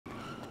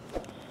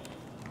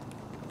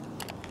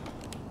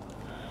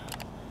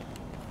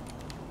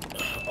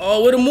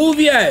Oh, where the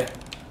movie at?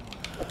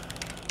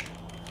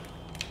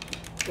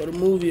 Where the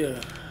movie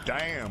at?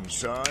 Damn,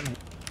 son.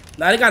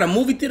 Now they got a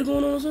movie theater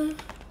going on or something?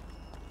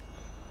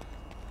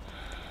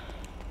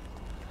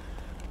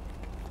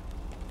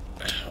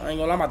 I ain't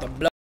gonna lie, I'm about to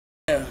blow.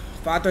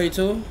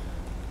 532.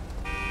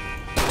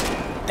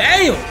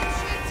 Damn!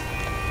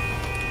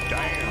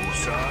 Damn,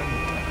 son.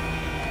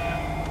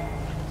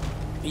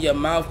 Your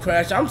mouth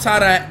crash. I'm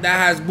tired of that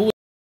has bull,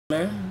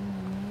 man.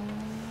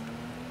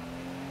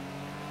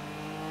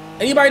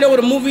 Anybody know where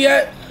the movie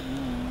at?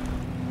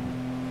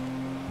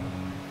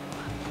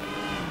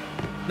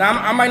 Nah,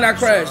 I might not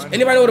crash.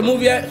 Anybody know where the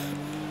movie at?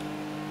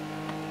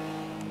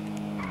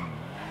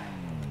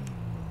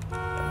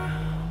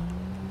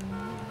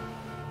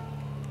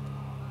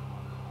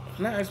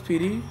 Not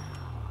SPD.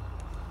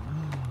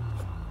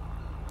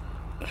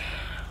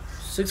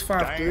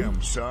 653.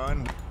 Damn,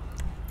 son.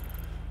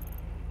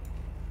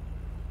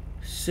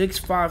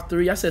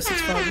 653. I said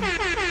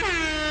 653.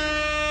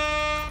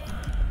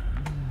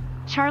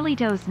 Charlie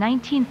Doe's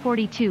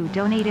 1942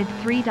 donated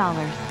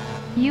 $3.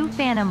 You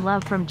Fanum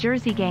love from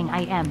Jersey Gang.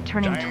 I am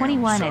turning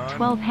 21 son. at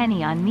 12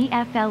 Henny on me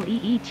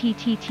FLEETTTTTT.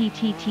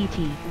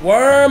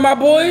 Word, my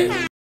boy.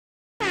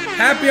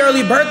 Happy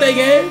early birthday,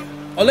 gang.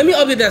 Oh, let me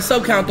update that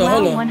sub count though.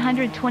 Hold on.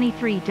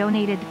 123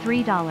 donated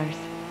 $3.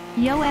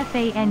 Yo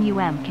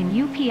FANUM, can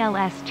you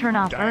PLS turn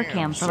off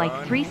ERCAM for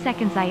like 3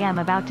 seconds? I am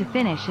about to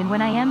finish, and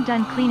when I am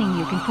done cleaning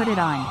you can put it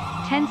on.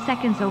 10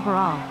 seconds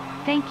overall.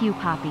 Thank you,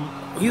 Poppy.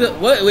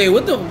 What? Wait,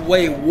 what the?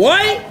 Wait,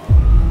 what?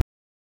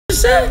 You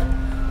said?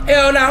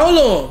 Hell, now hold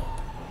on.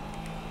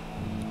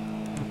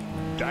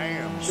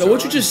 Damn, Yo,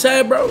 what you just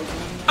said, bro?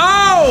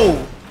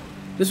 Oh!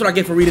 This is what I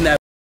get for reading that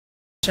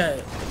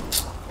chat.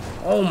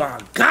 Oh my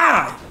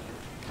God.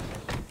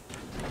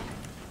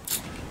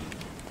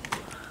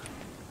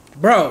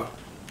 Bro.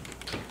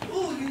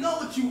 Ooh, you know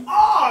what you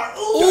are.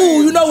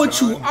 Ooh, you know what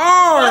you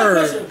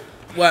are.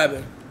 What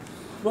happened?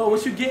 Bro,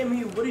 what you getting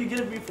me? What are you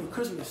getting me for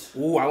Christmas?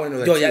 Ooh, I want to know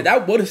that. Yo, yeah,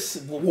 that what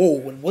is? Whoa,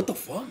 what the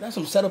fuck? That's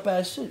some setup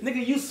ass shit.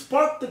 Nigga, you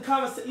sparked the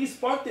conversation. You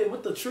sparked it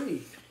with the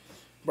tree.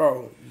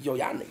 Bro, yo,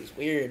 y'all niggas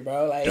weird,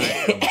 bro. Like,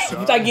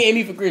 what y'all getting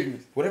me for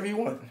Christmas? Whatever you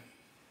want.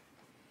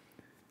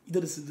 You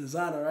did this as a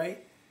designer,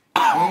 right?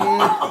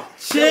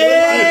 Chill.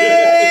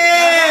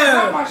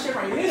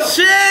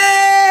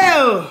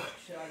 Chill.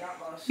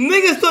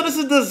 Niggas thought this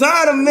is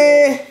designer,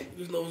 man.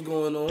 You know what's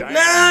going on. Damn,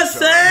 nah,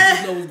 son. son.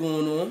 You know what's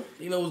going on.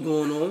 You know what's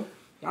going on.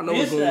 Y'all know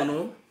what's going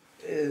on.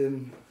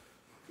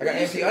 I got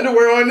empty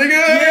underwear on, nigga.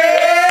 Yeah.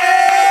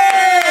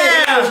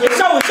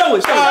 Show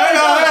it. All right.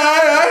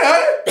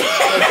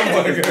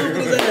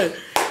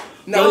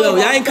 Yo, y'all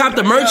ain't cop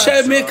the merch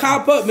yet, man.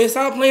 Cop up, man.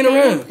 Stop playing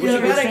around. Yeah,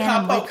 man, they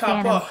cop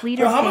up.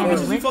 Pleatered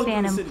Fanum, lit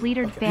Fanum,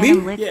 pleatered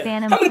Fanum, lit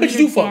Fanum,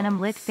 pleatered Fanum,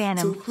 lit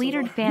Fanum,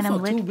 pleatered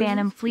Fanum, lit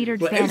Fanum, pleated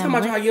But every time I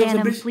try to get on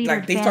some bitch,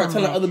 like they start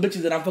telling other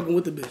bitches that I'm fucking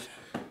with the bitch.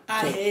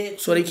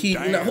 So they keep,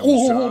 you know,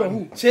 hold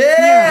on. Chill. Yo,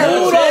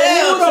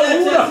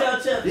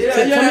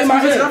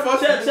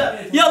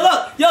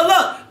 look.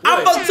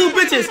 I fuck 2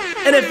 bitches,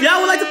 and if y'all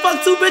would like to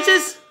fuck 2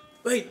 bitches.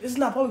 Wait, this is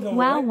not probably going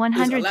Wow,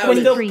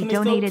 123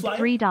 donated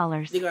 $3.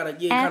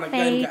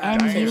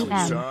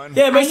 FANUM.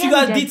 Yeah, make sure you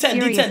guys D10.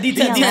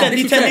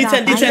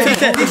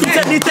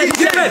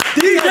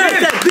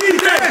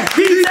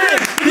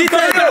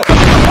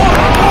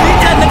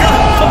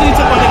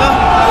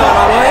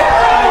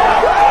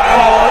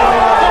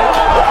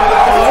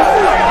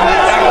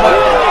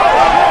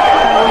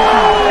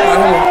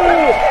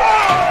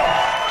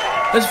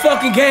 This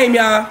fucking game,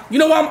 y'all. You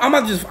know what? I'm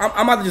about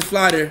to just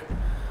fly there.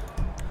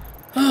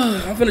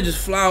 I'm finna just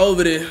fly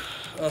over there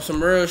on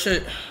some real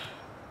shit.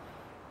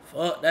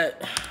 Fuck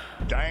that.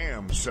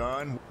 Damn,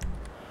 son.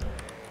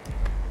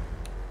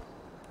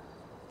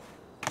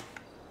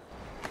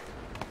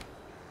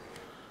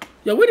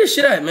 Yo, where this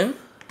shit at, man?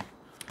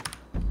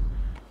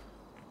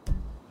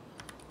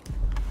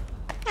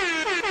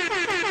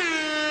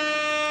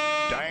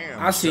 Damn,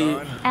 I see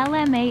it.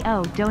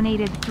 LMAO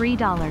donated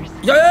 $3.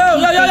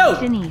 Yo.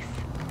 Denise.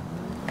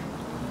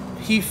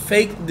 He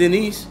faked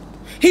Denise.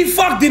 He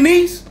fucked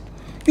Denise.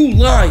 You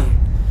lying.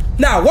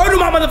 Nah, word to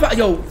my motherfucker.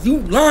 Yo, you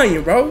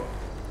lying, bro.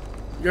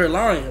 You're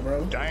lying,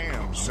 bro.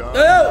 Damn, son.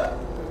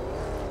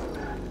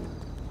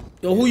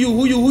 Yo, who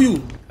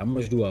you? How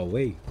much do I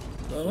weigh?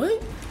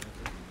 What?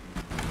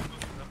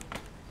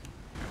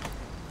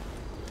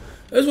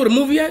 That's where the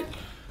movie at?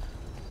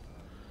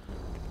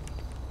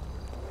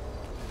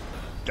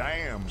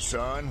 Damn,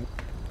 son.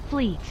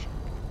 Fleet.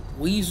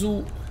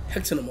 Weasel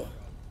Hexenema.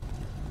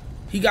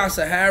 He got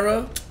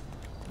Sahara.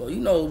 Well,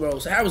 you know, bro,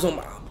 Sahara's on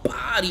my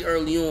body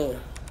early on.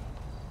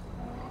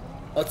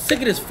 A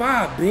ticket is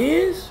 5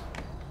 bins?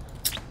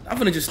 I'm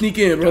finna just sneak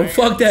in, bro. Damn,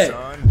 fuck that.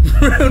 Son.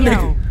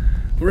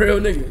 Real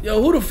nigga.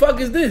 Yo, who the fuck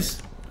is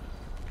this?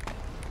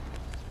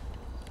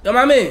 Yo,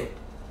 my man.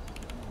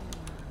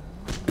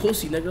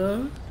 Pussy,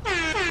 nigga.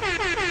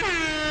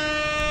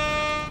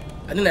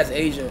 I think that's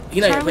Asian. He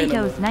not Charlie even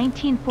playing Doe's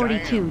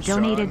 1942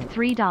 donated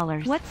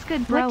 $3. What's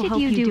good, bro? What did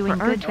you do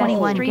for Earth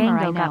 21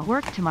 Gango? Got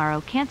work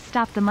tomorrow. Can't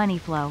stop the money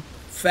flow.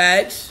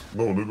 Facts.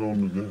 No, nigga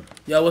on the game.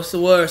 Yo, what's the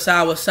word?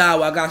 Sour,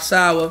 sour. I got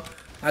sour.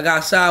 I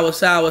got sour,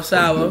 sour,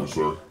 sour.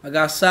 Sir. I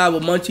got sour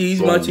munchies,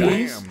 Sour.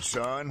 munchies. Damn,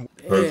 son.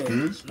 Has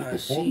kids? What Nah, the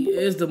she fuck?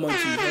 is the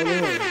munchies. Hold on.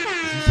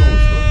 She selling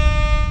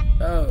stuff?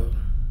 Oh.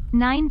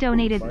 9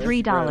 donated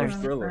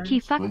 $3. He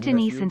fucked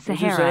Denise and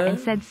What you Sahara and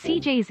said? said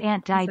CJ's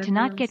aunt died to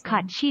not get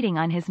caught cheating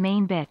on his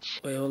main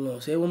bitch. Wait, hold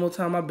on. Say it one more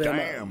time. My bad.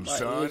 Damn, my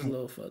son. ears a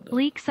little fucked up.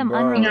 Leak some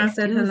I unreleased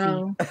said Uzi.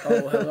 hello.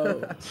 Oh,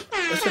 hello.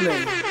 What's your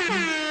name?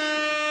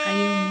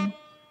 Ayumi.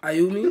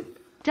 Ayumi?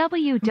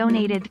 W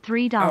donated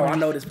 $3. Oh, I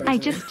know this person. I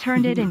just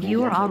turned it and you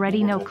were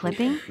already no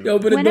clipping? Yo,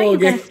 open the When door are you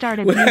again. gonna start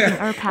abusing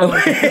Ur power?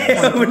 Open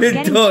It's the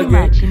getting door too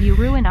again. much and you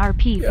ruin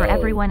RP for Yo.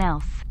 everyone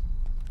else.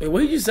 Wait, what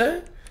did you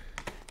say?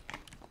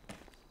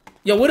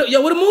 Yo, where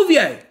the movie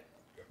at?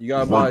 You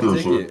gotta buy Right a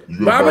there, sir. ticket. You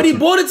Bro, I gotta already buy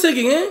bought a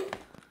ticket, man.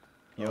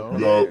 you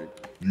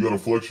gotta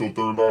flex your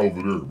third eye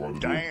over there, by the way.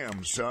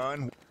 Damn,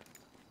 son.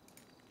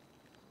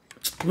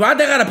 Bro, I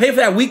think I gotta pay for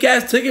that weak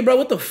ass ticket, bro.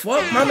 What the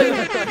fuck, my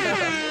nigga?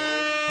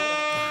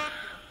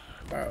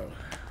 Bro.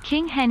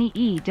 King Henny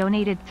E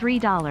donated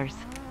 $3.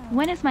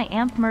 When is my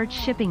amp merch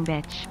shipping,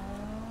 bitch?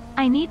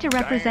 I need to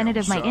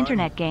representative my son.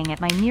 internet gang at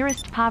my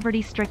nearest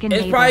poverty-stricken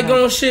It's neighborhood. probably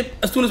gonna ship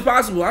as soon as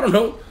possible. I don't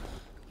know.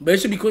 But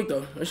it should be quick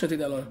though. It shouldn't take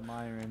that long.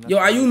 Yo,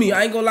 Ayumi,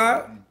 I ain't gonna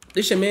lie.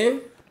 This your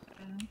man?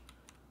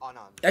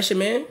 That's your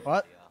man?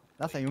 What?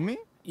 That's Ayumi?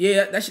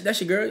 Yeah, that's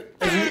your girl.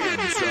 That's you.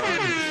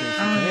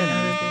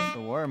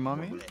 The word,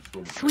 mommy.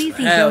 Sweezy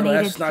Hell,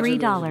 donated that's not your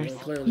 $3.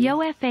 business, clearly. Yo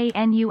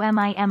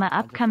FANUMI Emma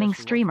upcoming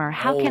streamer.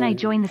 How can I Oh.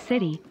 join the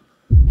city?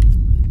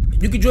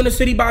 You can join the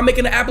city by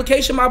making an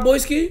application, my boy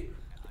ski.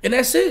 And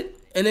that's it.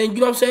 And then, you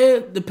know what I'm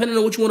saying? Depending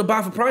on what you want to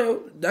buy for prior,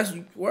 that's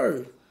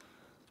word.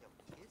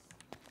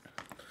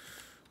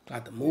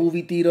 Got the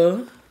movie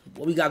theater.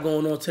 What we got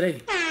going on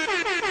today?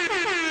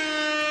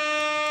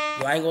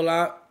 Yo, I ain't gonna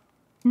lie.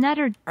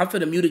 Nutter I'm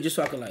finna mute it just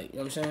so I can like, you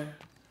know what I'm saying?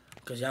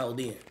 Cause y'all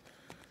did.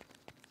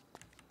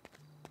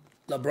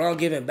 LeBron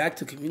giving back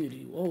to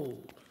community. Whoa.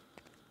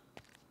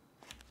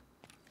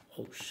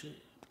 Oh shit.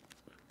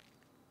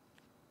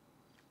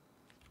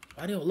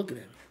 Why they all looking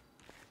at me?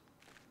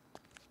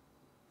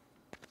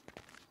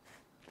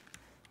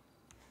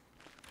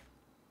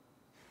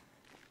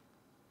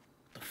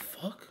 The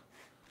fuck?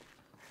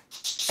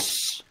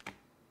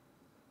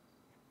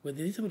 Wait,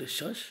 did he tell me to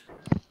shush?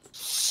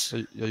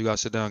 Yo, you gotta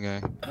sit down,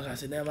 gang. I gotta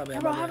sit down, my bad.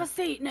 Bro, my have bad. a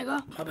seat,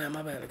 nigga. My bad,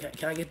 my bad.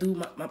 Can I get through?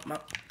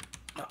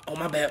 Oh,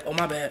 my bad. Oh,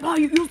 my bad. Bro,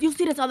 you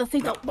see this other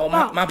seat though. Oh,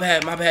 my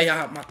bad,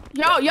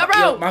 y'all. Yo,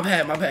 bro. My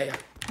bad, y'all.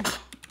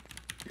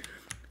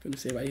 Let me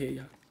say right here,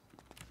 y'all.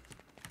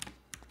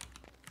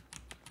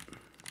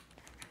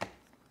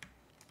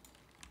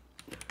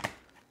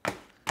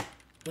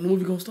 When the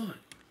movie gonna start?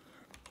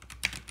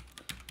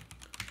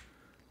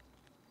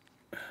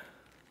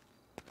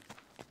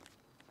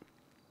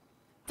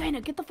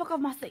 Dana, get the fuck off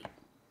my seat.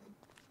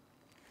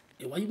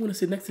 Yo, why you wanna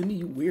sit next to me?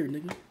 You weird,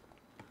 nigga.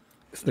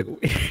 This nigga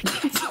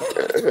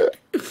weird.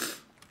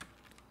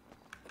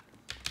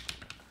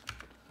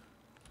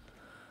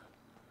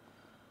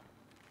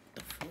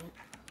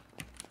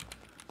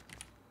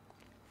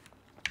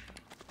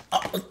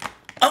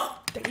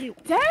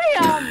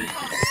 Damn.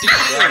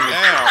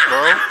 Damn,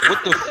 bro. What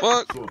the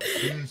fuck?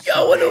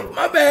 Yo, what the?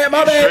 My bad,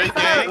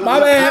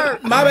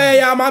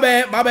 y'all.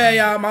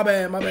 My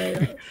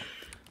bad.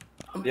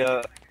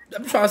 Yeah.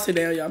 I'm trying to sit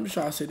down, y'all.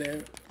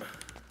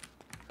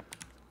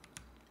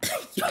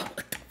 Yo, what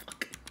the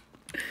fuck?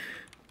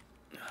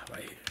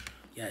 Right here.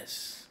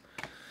 Yes.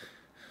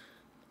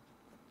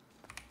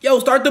 Yo,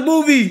 start the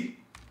movie.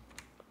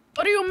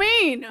 What do you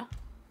mean?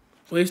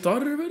 Wait, it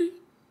started already?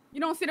 You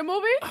don't see the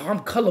movie? Oh, I'm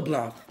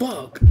colorblind.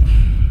 Fuck.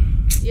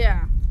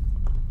 Yeah.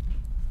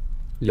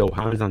 Yo,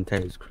 how is on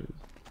Ted's cruise?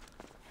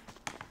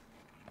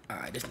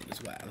 Alright, this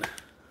nigga's wild.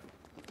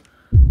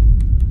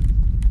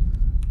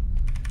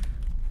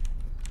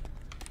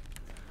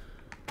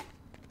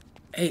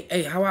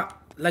 Hey, how I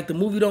like the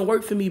movie don't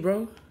work for me,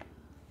 bro.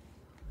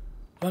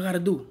 What I gotta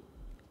do?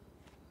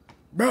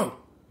 Bro.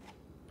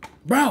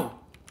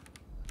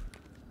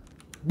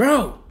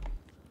 Hello?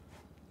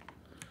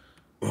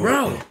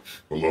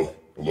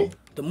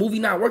 The movie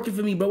not working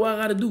for me, bro. What I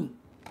gotta do?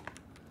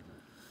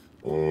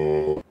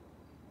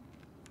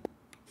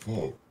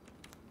 Fuck.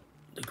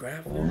 The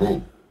graphics. I don't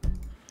know.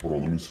 Hold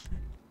on, let me see.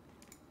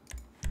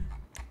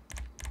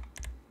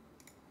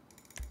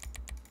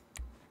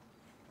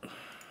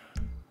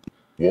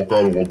 Walk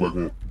out and walk back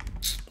in.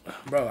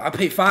 Bro, I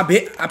paid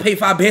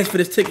 $5 bands for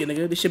this ticket,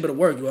 nigga. This shit better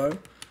work, you alright?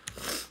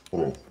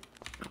 Hold on.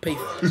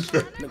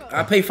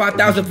 I paid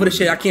 $5,000 for this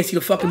shit. I can't see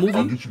the fucking I'll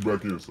movie. get you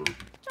back in, sir. Shut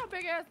your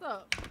big ass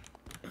up.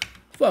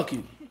 Fuck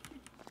you.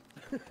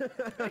 You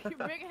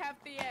big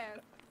hefty ass.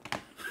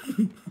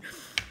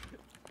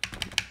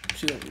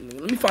 Shit,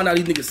 let me find out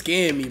these niggas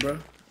scamming me, bro.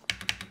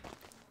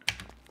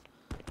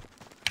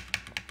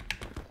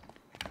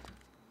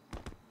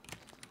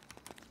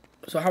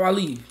 So how I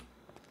leave?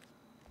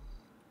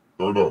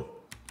 Third up.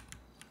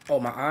 Oh,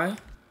 my eye?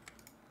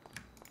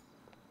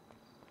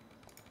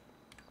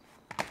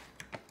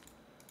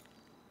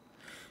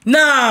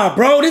 Nah,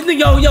 bro. This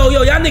nigga, yo,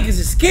 y'all niggas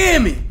is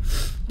scamming.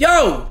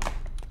 Yo,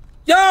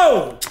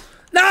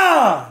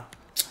 nah.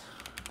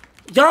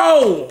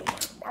 Yo,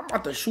 I'm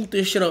about to shoot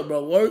this shit up,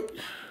 bro. Word.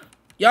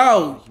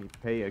 Yo.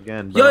 Pay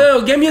again, bro.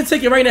 Yo, give me a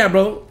ticket right now,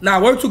 bro.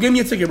 Nah, word 2, give me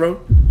a ticket,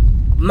 bro.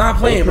 I'm not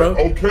playing, bro.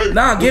 Okay.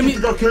 Nah, give me.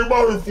 I came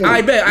out here for?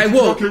 I bet. I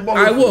will.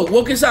 I will.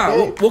 Walk inside.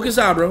 Oh. Walk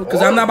inside, bro.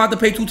 Cause I'm not about to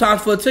pay 2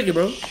 times for a ticket,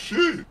 bro.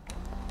 Shit.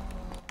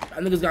 That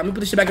niggas got me.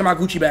 Put this shit back in my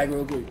Gucci bag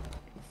real quick.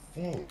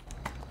 Fuck.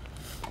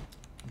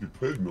 You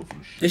paid enough for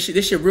this shit.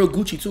 This shit real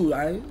Gucci too,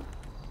 alright?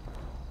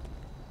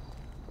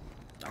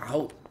 I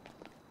hope.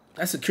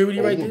 That's security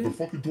right look, there. the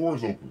fucking door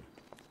is open.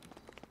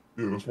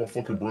 Yeah, that's my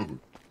fucking brother.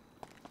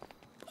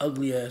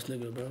 Ugly ass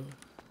nigga, bro.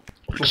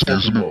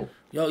 Excuse me.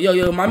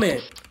 Yo, my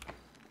man.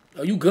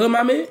 Are you good,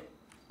 my man?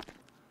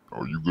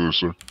 Are you good,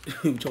 sir?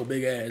 With your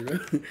big ass, bro.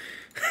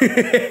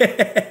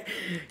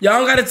 Y'all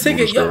don't got a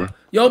ticket. Yo,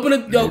 open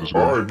it. Yo.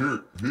 Alright,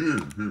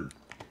 here.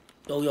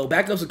 Yo,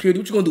 back up security.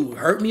 What you gonna do?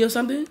 Hurt me or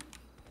something?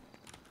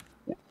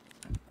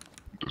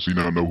 Does he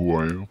not know who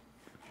I am?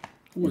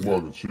 Who is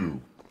that?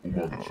 Chill.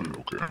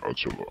 Okay, I'll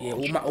chill out. Yeah,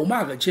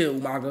 Umaga, chill,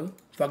 Umaga.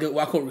 If I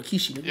call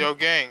Rikishi, nigga. Yo,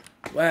 gang.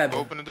 What happened?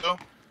 Open the door.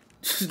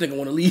 This nigga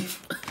wanna leave.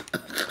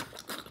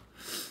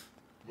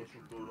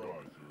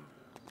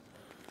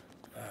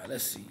 Alright,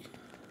 let's see.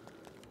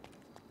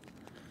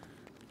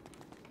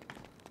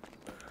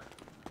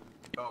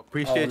 Yo,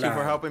 appreciate you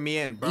for helping me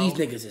in, bro. These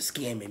niggas is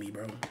scamming me,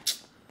 bro.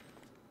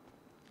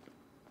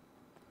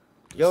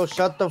 Yo,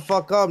 shut the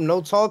fuck up.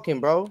 No talking,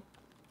 bro.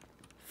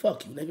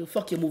 Fuck you, nigga.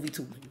 Fuck your movie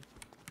too, nigga.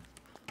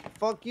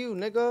 Fuck you,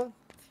 nigga.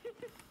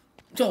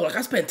 Yo, like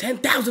I spent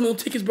 10,000 on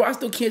tickets, bro. I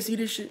still can't see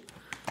this shit.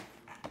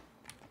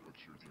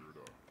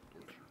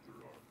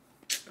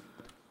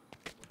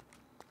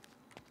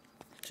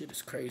 Shit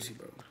is crazy,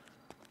 bro.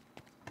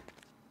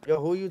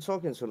 Yo, who you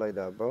talking to like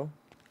that, bro?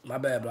 My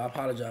bad, bro. I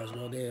apologize,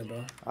 bro. Damn,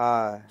 bro.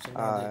 I'm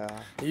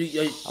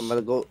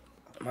gonna go.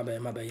 My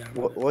bad,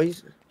 y'all.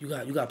 What you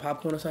got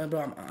popcorn or something,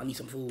 bro? I need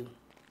some food.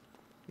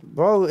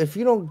 Bro, if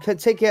you don't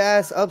take your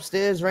ass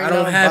upstairs right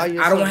now,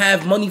 I don't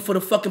have money for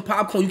the fucking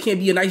popcorn. You can't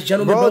be a nice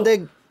gentleman, bro.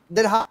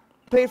 Then how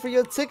pay for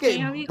your ticket,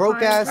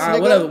 broke ass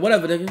nigga?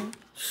 Whatever, nigga.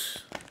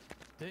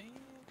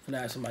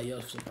 Finna ask somebody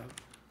else for some popcorn.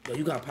 Yo,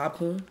 you got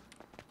popcorn?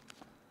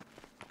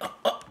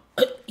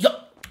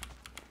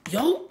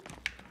 Yo,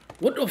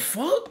 what the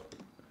fuck?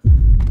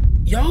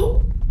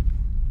 Yo.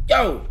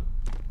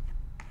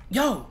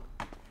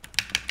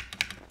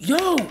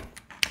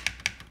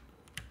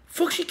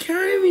 Fuck she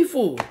carrying me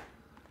for?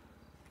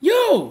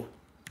 Yo.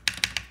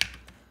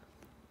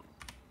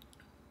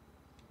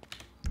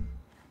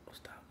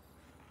 Stop.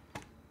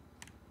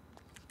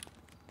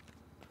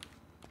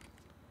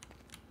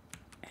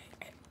 Hey,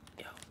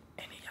 yo,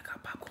 and then y'all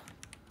got popcorn.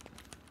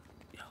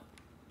 Yo.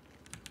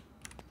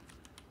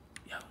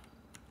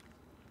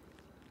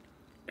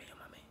 Hey,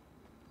 my man.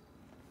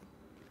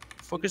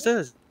 Fuck is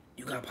this?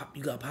 You got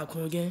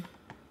popcorn again?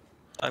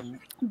 Damn,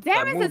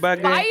 it's a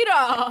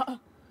spider.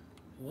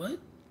 What?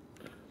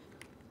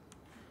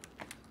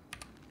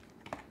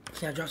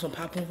 Can I drop some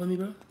popcorn for me,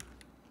 bro?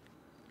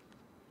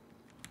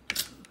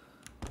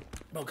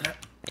 Bro, can I?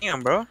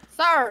 Damn, bro.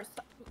 Sir.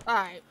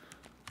 Alright.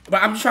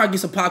 But I'm just trying to get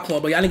some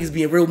popcorn, but y'all niggas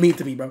being real mean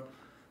to me, bro.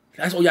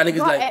 That's all y'all niggas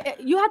like.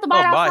 You have to buy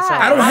it outside.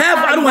 I don't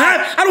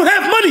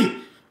have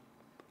money.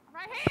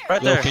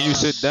 Right there. Yo, can you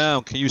sit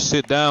down? Can you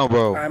sit down,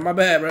 bro? All right, my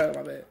bad, bro.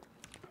 My bad.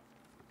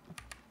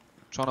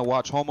 Trying to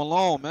watch Home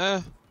Alone,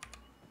 man.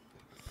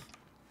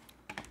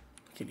 I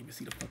can't even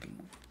see the fucking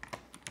movie.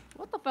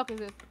 What the fuck is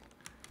this?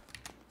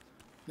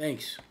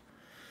 Thanks.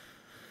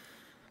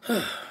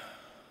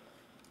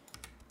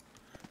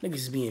 Niggas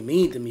is being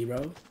mean to me,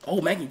 bro.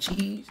 Oh, mac and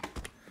cheese.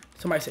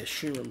 Somebody said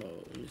shrimp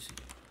mode. Let me see.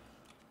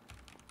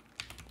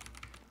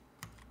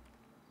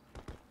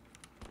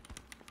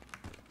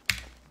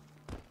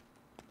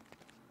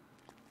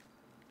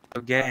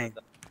 Gang.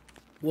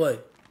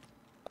 What?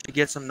 You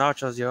get some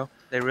nachos, yo.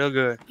 They real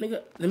good.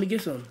 Nigga, let me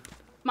get some.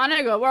 My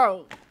nigga,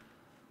 bro.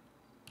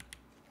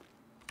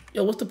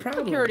 Yo, what's the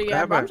problem? Security,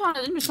 yeah, bro. I'm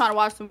just trying to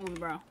watch the movie,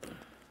 bro.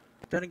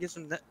 Trying to get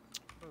some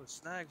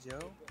snacks, yo.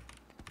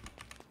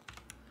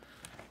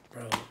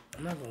 Bro,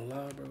 I'm not gonna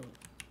lie, bro.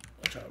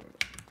 Watch out, bro.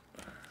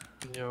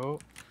 Yo.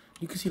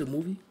 You can see the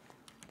movie?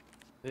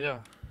 Yeah.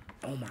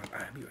 Oh my,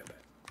 alright, be right back.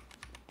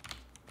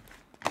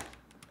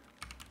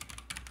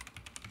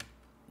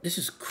 This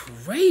is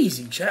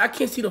crazy, Chad. I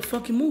can't see the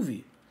fucking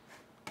movie.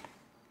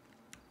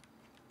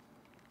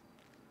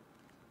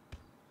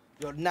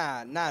 Yo,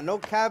 nah, no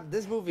cap.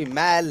 This movie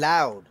mad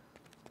loud.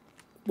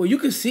 Well, you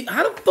can see.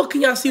 How the fuck can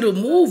y'all see the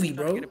movie,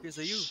 bro?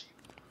 This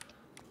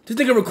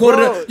nigga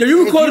recorded it. Yo,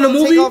 you recorded the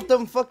movie? Take off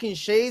them fucking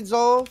shades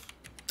off.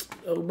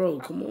 Yo, bro,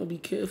 come on, be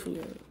careful,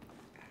 man.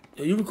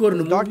 Yo, you recording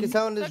the movie? Dark as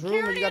hell in this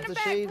room and you got the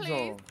shades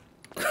on.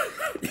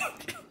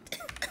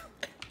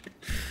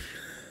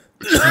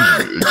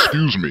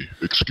 Excuse me.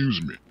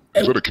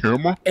 Is that a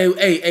camera?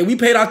 Hey, we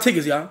paid our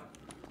tickets, y'all.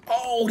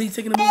 Oh, they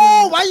taking the movie.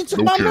 Oh, why you took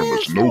no my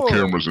cameras, mans no for?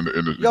 cameras in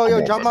the.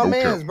 Yo, drop my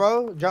mans,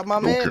 bro. Drop my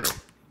mans.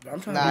 Bro, I'm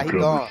trying Nah, to he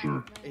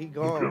gone. He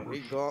gone. He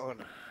gone.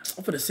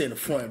 I'm finna sit in the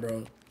front,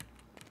 bro.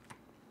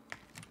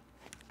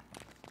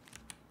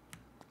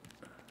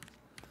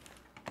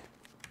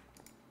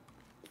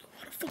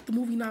 Why the fuck the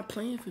movie not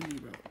playing for me,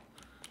 bro?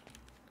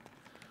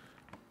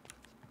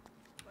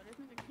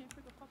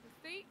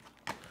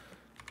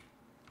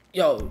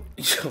 Yo.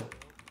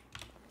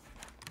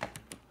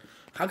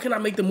 How can I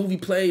make the movie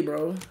play,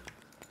 bro?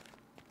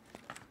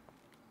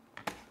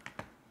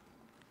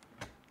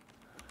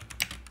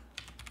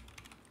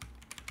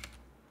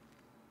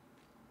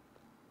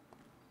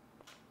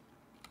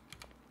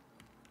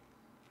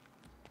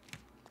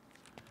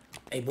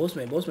 Hey,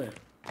 bossman.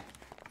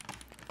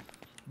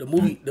 The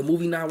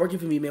movie not working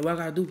for me, man. What I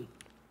gotta do?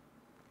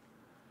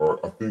 Alright,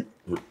 I think.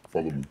 Here,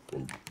 follow me.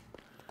 I'm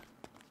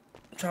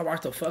trying to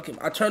watch the fucking.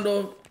 I turned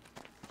off.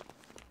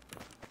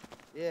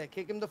 Yeah,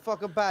 kick him the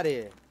fuck up out of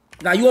here.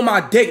 Now you on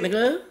my dick,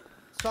 nigga.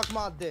 Suck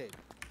my dick.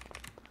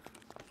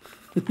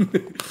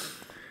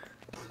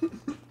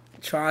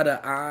 Try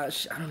to I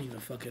don't even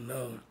fucking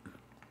know.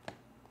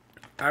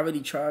 I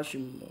already charged you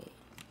more.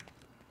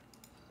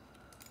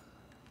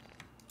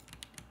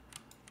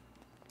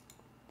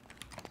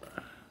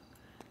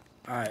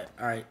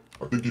 Alright.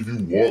 I think if you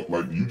walk,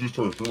 like, you just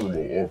turn steering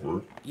wheel off,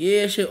 right?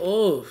 Yeah, shit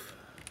off.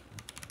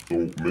 So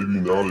maybe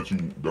now that you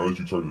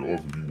turn it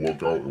off, if you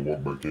walk out and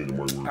walk back in, it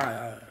might work.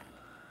 Alright.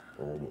 I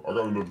don't know. I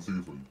got another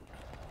ticket for you.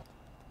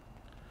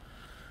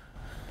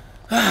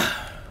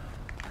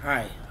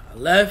 Alright, I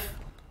left,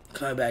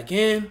 coming back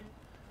in.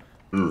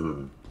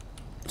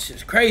 It's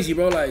just crazy,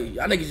 bro. Like,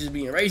 y'all niggas just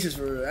being racist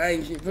for real. I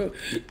ain't shit, bro.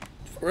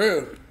 For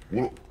real.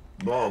 Well,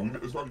 nah,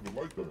 it's not even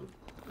like that.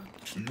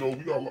 You know,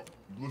 we got a lot,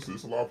 listen,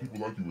 it's a lot of people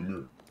like you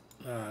in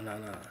there. Nah.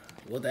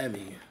 What that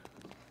mean?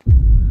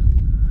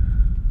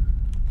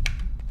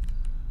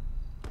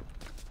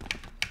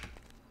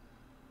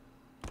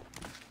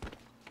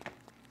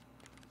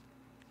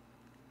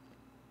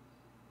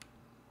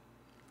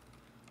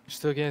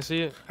 Still can't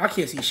see it? I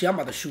can't see shit. I'm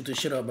about to shoot this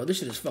shit up, bro. This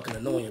shit is fucking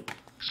annoying.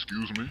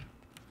 Excuse me?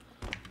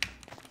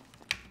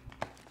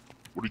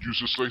 What did you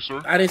just say,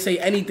 sir? I didn't say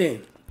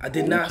anything. I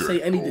did not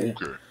say anything.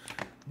 Okay.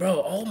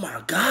 Bro, oh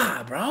my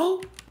God,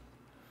 bro.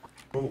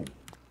 Oh.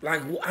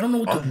 Like, I don't know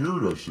what I hear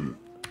that shit.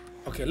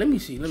 Okay, let me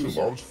see. Let me Shit see.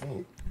 loud as fuck.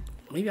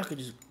 Maybe I could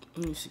just,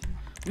 let me see.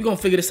 We gonna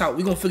figure this out.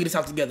 We gonna figure this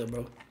out together,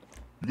 bro.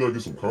 You gotta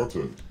get some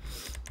content.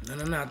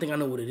 No. I think I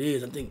know what it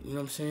is. I think, you know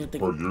what I'm saying? I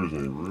think, Part yours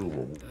ain't real, mama. You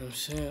know what I'm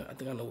saying? I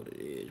think I know what it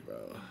is, bro.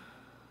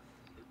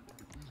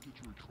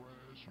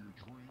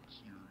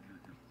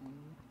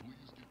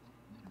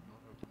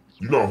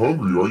 You not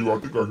hungry, are you? I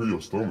think I hear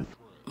your stomach.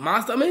 My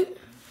stomach?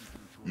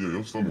 Yeah,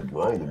 your stomach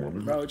growling, my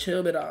nigga. Bro,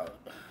 chill it out.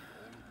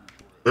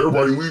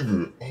 Everybody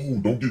leaving. Oh,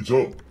 don't get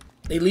jumped.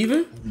 They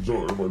leaving? Don't get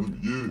jumped. Everybody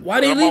leaving. Yeah.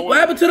 Why they leave? What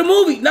happened to the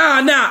movie?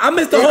 Nah. I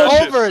missed the It's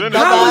whole. over,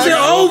 How was it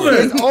over?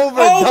 It's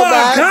over, Oh my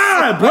dumbass.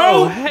 God,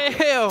 bro.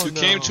 Hell You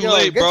came too Yo,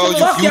 late, get bro. to the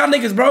Fuck y'all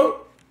niggas, bro.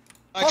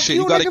 Shit,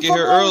 you gotta nigga, get fuck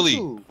here wrong early. with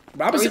you?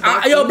 Bro, I'm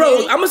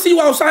gonna see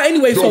you outside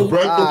anyway. So, Yo,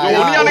 back up. Ah, Yo, yeah.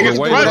 one of y'all niggas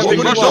Wait, crushed open it.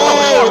 the Crushed door.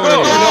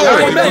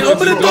 Alright, man,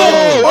 open the door.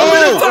 Open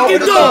the fucking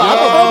door.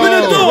 Open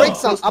the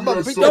door. I'm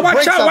gonna beat Yo, the watch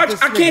brakes out. off Watch.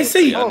 this I can't nigga.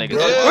 see. Oh, Watch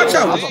bro.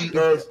 out. I'm gonna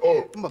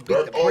beat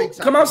the brakes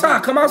off Come this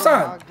outside. nigga. Come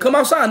outside. Oh, my Come God.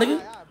 outside,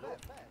 nigga.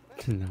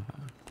 Nah.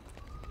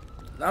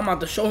 Now I'm about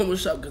to show him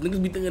what's up, cause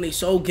niggas be thinking they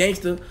so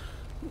gangster.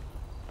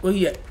 Where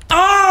he at?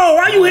 Oh,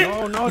 why you hit?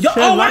 No, Yo,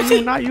 chill, oh, not I see.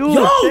 you, not you.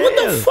 Yo, what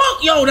the Chill.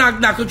 fuck? Yo,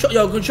 nah, control.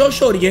 Yo, control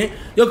short again.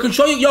 Yo,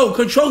 control. Yo,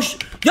 control.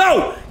 Get your.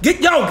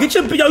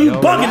 You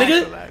bugging, relax,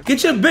 nigga. relax.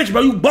 Get your bitch,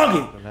 bro. You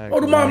bugging. Relax, Oh,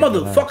 to my relax, mother.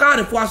 relax. Fuck out of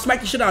here before I smack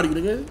the shit out of you,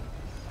 nigga.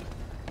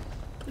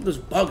 Niggas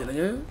bugging,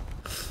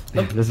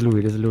 nigga. This is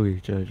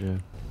Louis. Chill.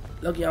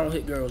 Lucky I don't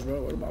hit girls,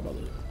 bro. What to my mother?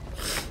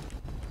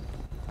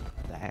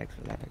 Relax.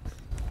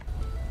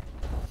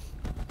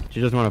 She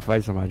just want to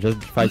fight somebody.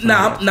 Just fight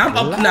Nah, somebody. I'm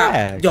up. Nah,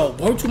 Relax. yo,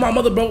 word to my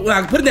mother, bro.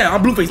 Nah, put it down.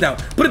 I'm Blueface now.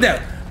 Put it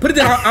down.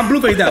 I'm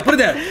Blueface now. Put it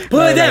down.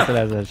 Put it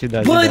down. She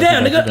does. Put it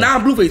down, nigga. Nah,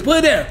 I'm Blueface. Put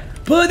it down.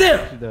 Put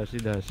it down. She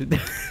does.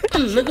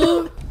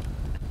 Nigga.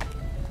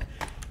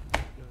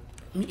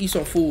 Let me eat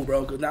some food,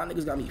 bro, cause now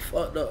niggas got me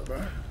fucked up,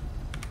 bro.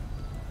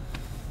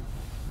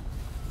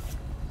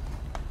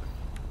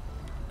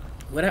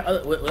 Where that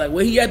other,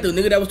 where he at, the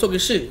nigga that was talking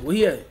shit? Where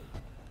he at?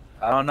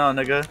 I don't know,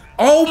 nigga.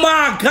 Oh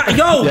my God,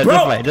 yo, Yeah,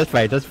 bro. just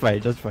fight.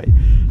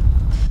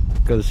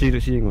 Cause she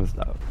ain't gonna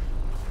stop.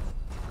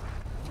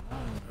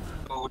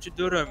 Oh, what you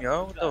do to him,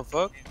 yo? What the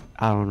fuck?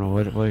 I don't know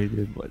what he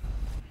did, but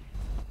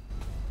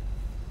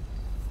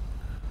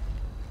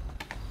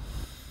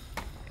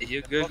You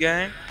a good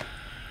gang?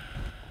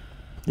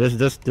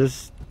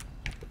 just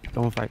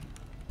don't fight.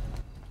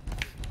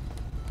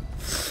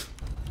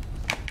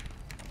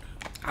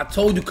 I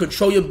told you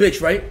control your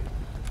bitch, right?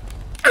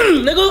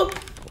 Nigga.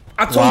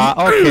 I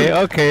told you.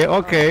 Okay.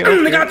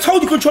 Nigga, I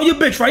told you control your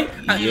bitch, right?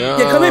 Yeah,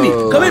 come hit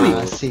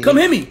me. Come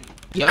hit me.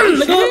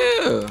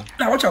 Nigga.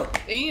 Nah, watch out.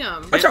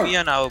 Damn. Watch out.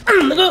 Yeah, now.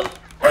 Nigga.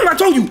 I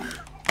told you.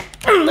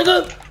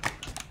 Nigga.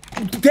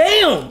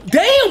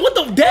 Damn. What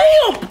the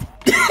damn?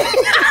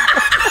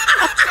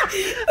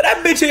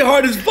 That bitch ain't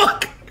hard as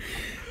fuck.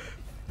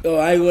 Oh,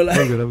 I ain't gonna lie.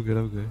 I'm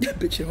good. That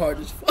bitch hard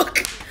as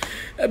fuck.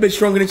 That bitch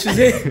stronger than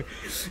Shazam.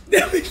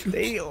 That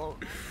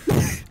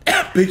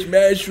bitch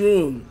mad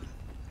strong.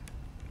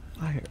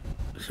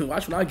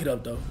 Watch when I get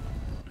up though.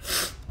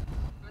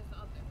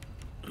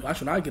 Watch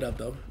when I get up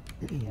though.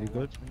 You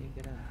good?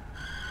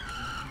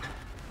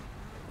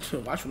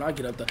 Watch when I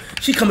get up though.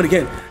 She coming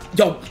again.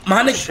 Yo,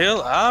 my nigga.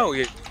 Chill out.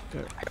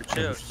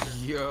 Chill.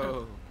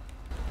 Yo.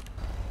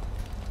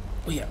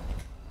 Oh yeah.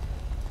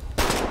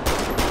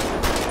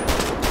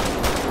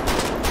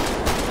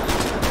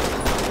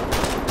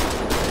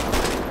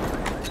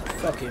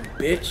 Fucking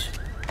bitch.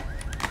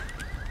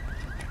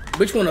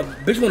 Bitch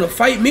wanna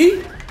fight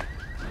me?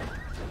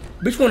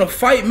 Bitch wanna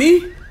fight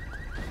me?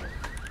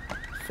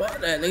 Fuck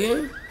that,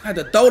 nigga. I had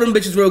to throw them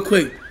bitches real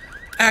quick.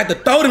 I had to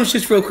throw them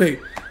shits real quick.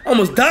 I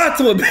almost died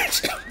to a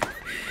bitch.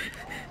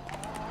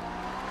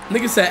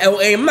 Nigga said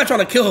LA. I'm not trying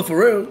to kill her for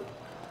real. You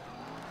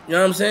know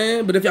what I'm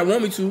saying? But if y'all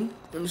want me to, you know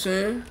what I'm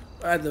saying?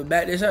 I had to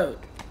back this out.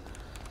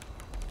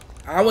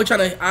 I wasn't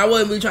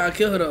really trying to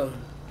kill her though.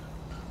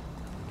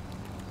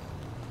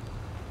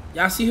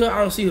 Y'all see her?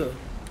 I don't see her.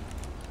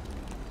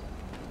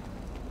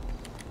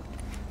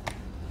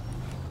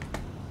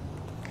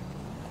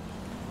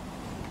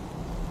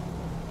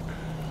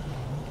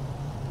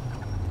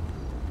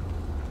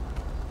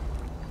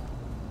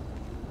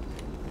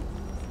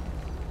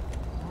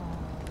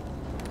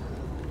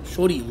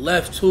 Shorty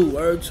left too.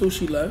 Word too,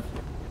 she left.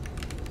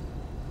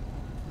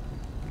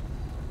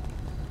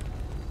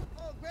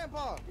 Oh,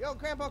 Grandpa. Yo,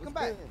 Grandpa, come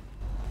back.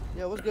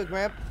 Yo, what's good,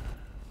 Grandpa?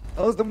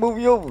 How's the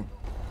movie over?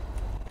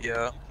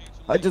 Yeah.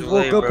 I just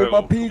woke up in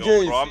my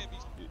PJs.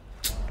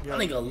 That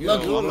nigga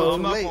lucky. I'm not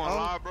gonna late,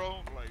 lie, bro.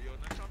 Like, yo,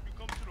 next time you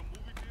come to the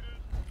movie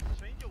theaters,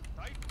 change your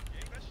diaper,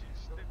 gang. That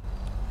shit's stick.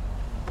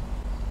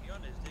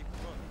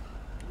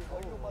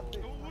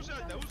 Who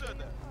said that? Who said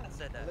that? I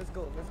said that. Let's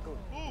go.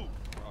 Who?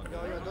 Yo,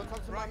 don't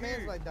talk to my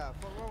mans like that.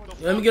 Fuck wrong with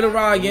you? Let me get a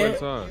ride again.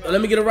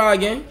 Let me get a ride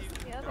again.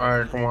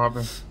 Alright, come on, hop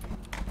in.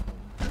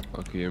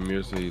 Okay,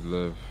 Amir said he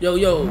left. Yo,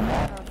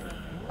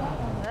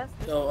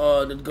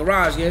 the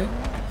garage, yeah.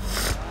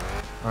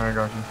 Alright,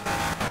 got you.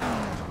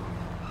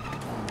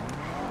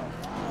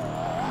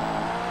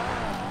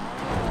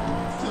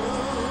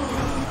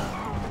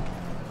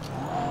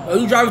 Oh,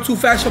 you driving too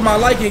fast for my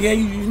liking, again.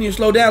 You need to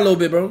slow down a little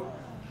bit, bro.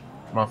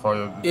 My fault,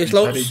 yo. Yeah,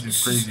 That is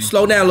just crazy.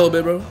 slow down a little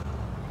bit, bro.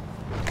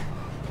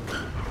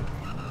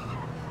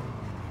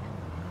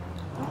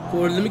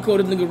 Let me call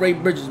this nigga Ray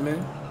Bridges,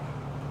 man.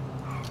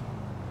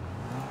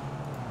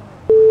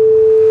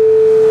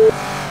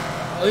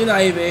 Oh, he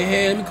not even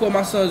here. Let me call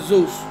my son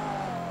Zeus.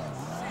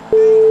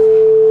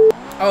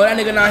 Oh, that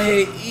nigga not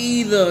here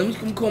either.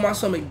 Let me call my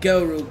son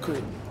Miguel real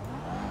quick.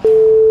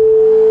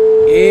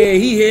 Yeah,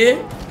 he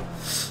here.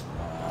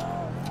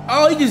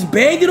 Oh, he just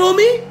banged it on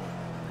me?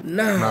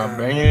 Nah.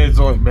 Banging it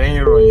on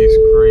you is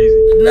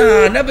crazy.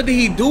 Nah, never did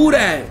he do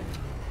that.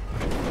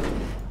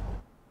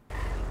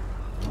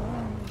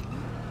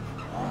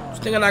 This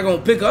nigga not gonna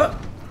pick up.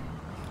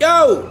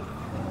 Yo,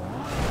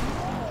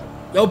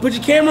 put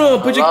your camera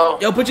on. Put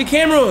your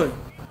camera on.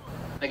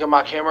 Nigga,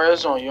 my camera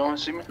is on. You don't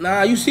see me?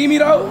 Nah, you see me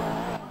though?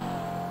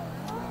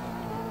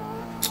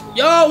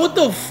 Yo, what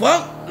the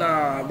fuck?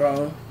 Nah,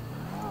 bro.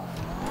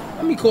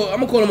 I'm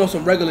gonna call him on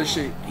some regular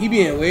shit. He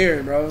being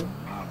weird, bro.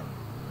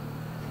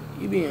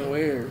 He being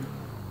weird.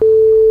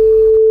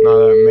 Nah,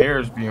 that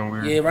mayor's being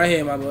weird. Yeah, right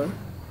here, my boy.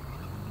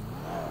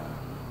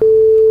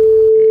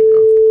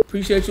 There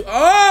you Appreciate you.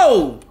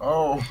 Oh!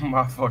 Oh,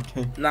 my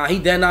fucking. Nah, he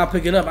dead not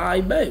picking up. I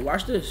bet.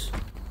 Watch this.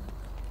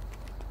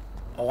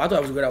 Oh, I thought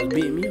it was good. I was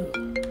beating me up.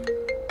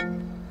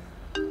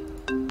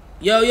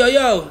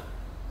 Yo.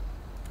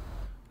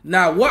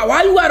 Now,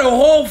 why you got a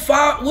whole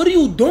fire? What are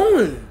you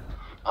doing?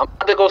 I'm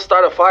about to go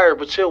start a fire,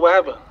 but chill, what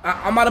happened?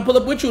 I'm about to pull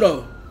up with you,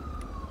 though.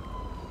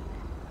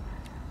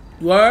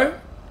 You heard?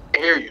 I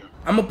hear you.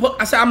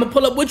 I said I'm gonna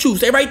pull up with you.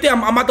 Stay right there.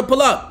 I'm about to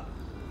pull up.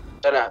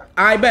 Shut up.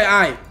 I bet. All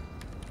right.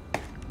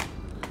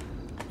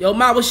 Yo,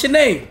 Ma, what's your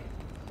name?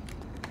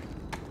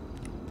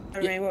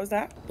 Alright, what was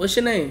that? What's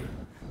your name?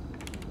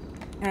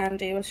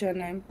 Andy, what's your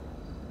name?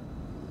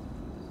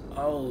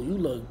 Oh, you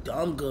look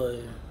dumb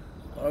good.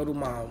 Or to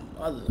my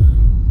mother.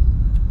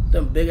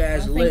 Them big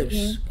ass lips.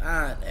 You.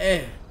 God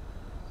damn.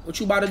 What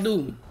you about to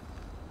do?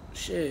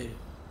 Shit.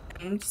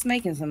 I'm just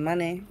making some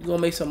money. You gonna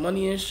make some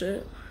money and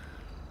shit?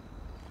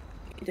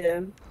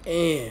 Yeah.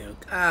 Damn.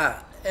 God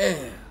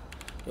damn.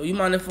 Yo, you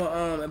mind if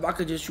I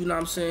could just, you know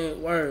what I'm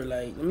saying, word,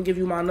 like, let me give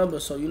you my number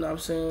so, you know what I'm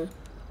saying,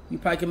 you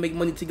probably can make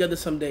money together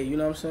someday, you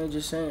know what I'm saying,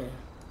 just saying.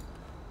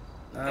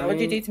 What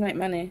do you do to make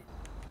money?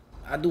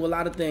 I do a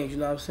lot of things, you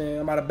know what I'm saying.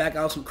 I'm about to back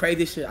out some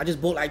crazy shit. I just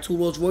bought like 2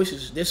 Rolls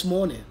Royces this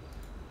morning.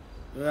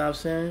 You know what I'm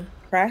saying?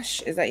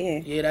 Crash, is that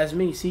you? Yeah, that's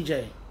me,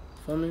 CJ.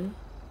 Feel me?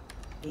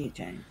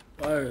 CJ.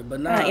 Word, but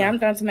nah. Yeah, I'm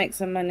going to make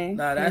some money.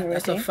 Nah,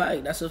 that's a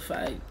fact. That's a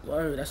fact.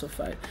 Word, that's a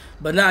fact.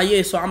 But nah,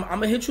 yeah, so I'm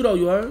gonna hit you though,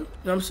 you heard? You know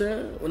what I'm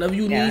saying? Whenever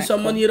you need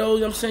some money though,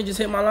 you know what I'm saying, just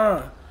hit my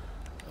line.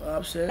 You know what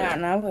I'm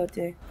saying? Nah, I will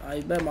do. I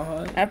bet my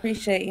heart. I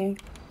appreciate you.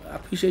 I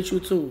appreciate you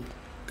too.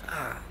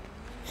 God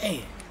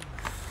damn.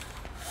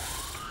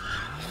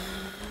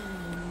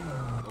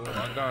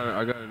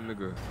 I got a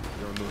nigga.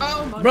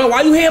 Bro,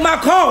 why you hitting my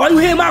car? Why you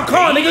hitting my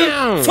car,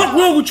 nigga? Fuck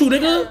wrong with you,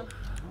 nigga?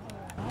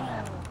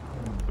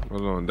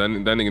 Hold on, that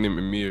nigga named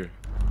Amir.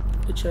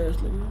 Bitch ass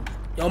nigga.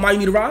 Yo, Ma, you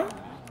need a ride?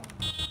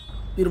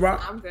 Need a ride?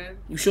 I'm good.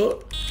 You sure?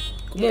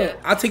 Come on,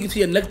 I'll take you to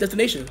your next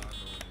destination.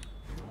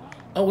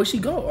 Oh, where'd she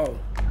go? Oh.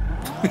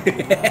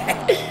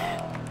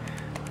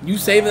 You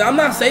saving? I'm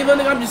not saving,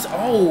 nigga. I'm just,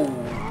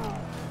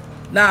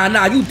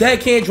 Nah, you dead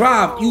can't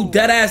drive. You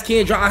dead ass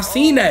can't drive. I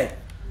seen that.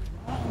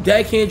 You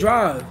dead can't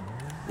drive.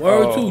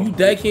 Word too, you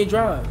dead can't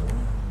drive.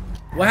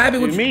 What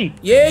happened with me?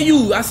 Yeah,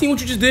 you. I seen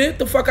what you just did.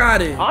 The fuck out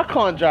of here. I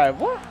can't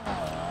drive. What?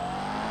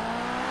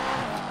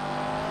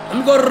 Let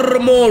me go to the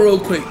mall real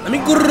quick.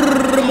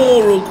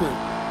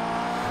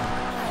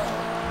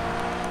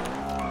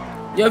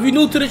 Yo, if you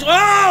new to this,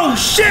 oh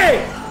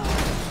shit!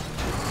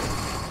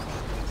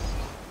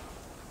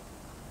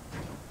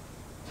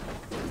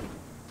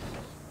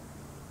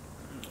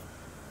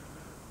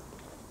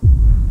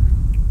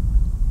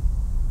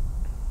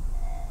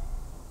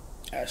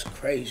 That's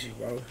crazy,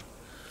 bro.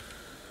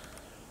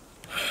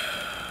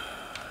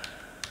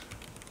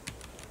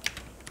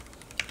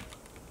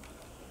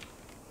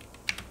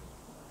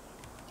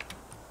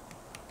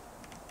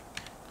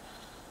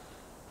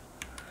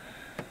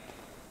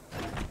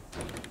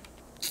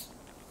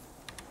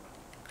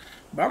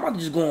 Bro, I'm about to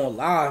just go on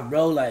live,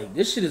 bro. Like,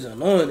 this shit is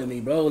annoying to me,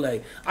 bro.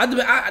 Like,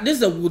 this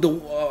is a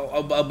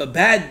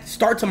bad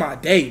start to my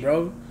day,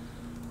 bro.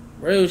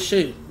 Real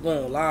shit.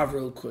 Going on live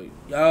real quick.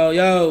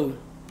 Yo.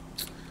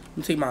 Let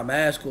me take my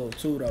mask off,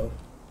 too, though.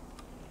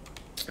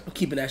 I'm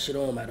keeping that shit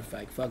on, matter of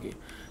fact. Fuck it.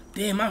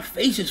 Damn, my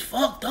face is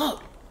fucked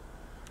up.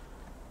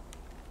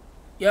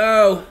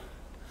 Yo.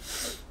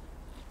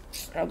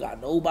 I don't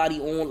got nobody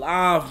on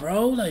live,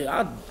 bro.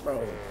 Like,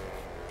 bro.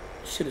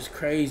 Shit is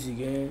crazy,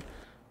 gang.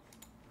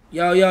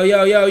 Yo.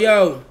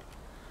 Yo,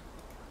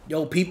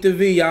 peep the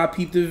V, y'all.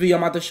 Peep the V.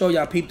 I'm about to show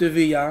y'all. Peep the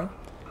V, y'all.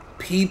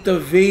 Peep the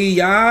V,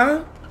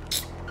 y'all.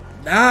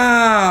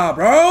 Nah,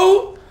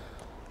 bro.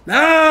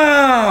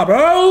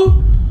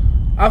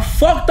 I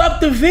fucked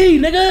up the V,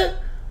 nigga.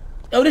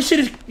 Yo, this shit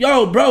is...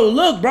 Yo, bro,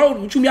 look, bro.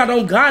 What you mean I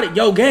don't got it?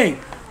 Yo, gang.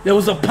 There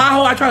was a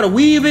pothole. I tried to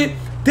weave it.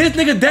 This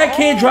nigga that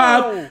can't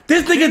drive.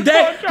 This nigga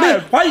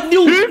that... Why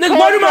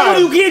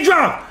you can't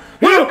drive?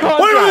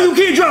 Why you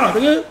can't drive,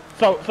 nigga?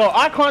 So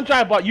I can't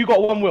drive, but you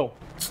got one wheel.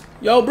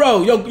 Yo,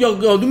 bro, do me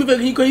a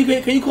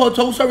favor. Can you call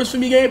tow service for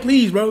me again,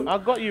 please, bro? I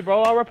got you,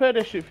 bro. I'll repair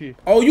this shit for you.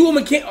 Oh, you a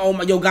mechanic? Oh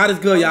my, yo, God is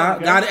good,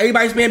 y'all. God,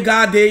 everybody spam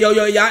God did. Yo,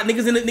 y'all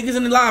niggas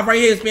in the live right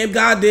here. Spam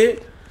God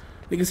did.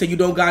 Niggas say you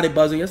don't got it,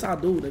 buzzing. Yes, I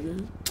do,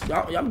 nigga.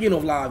 Y'all getting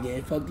off live,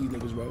 gang. Fuck these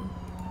niggas, bro.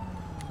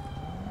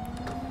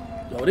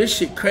 Yo, this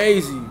shit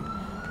crazy.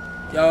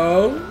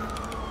 Yo,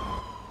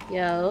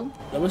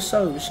 what's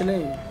up? What's your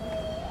name?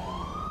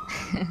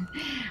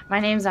 My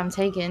name's I'm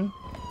Taken.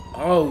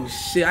 Oh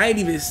shit, I ain't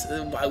even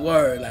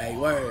word,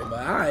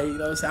 but alright, you know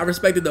what I'm saying? I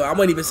respect it though. I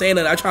wasn't even saying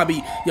that. I try to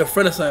be your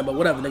friend or something, but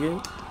whatever,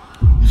 nigga.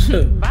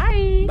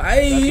 Bye.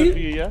 Bye. That's good for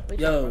you, yeah?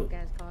 Yo.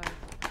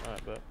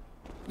 Alright, bet.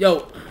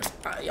 Yo,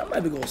 y'all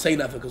might be gonna say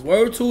nothing, cause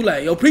word too,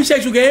 like, yo,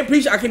 appreciate you, gang.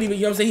 I can't even,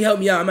 you know what I'm saying? He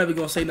helped me out. I might be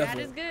gonna say nothing.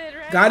 God is good,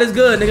 right? God is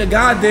good, nigga.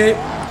 God did.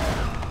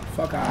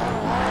 Fuck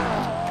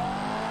out.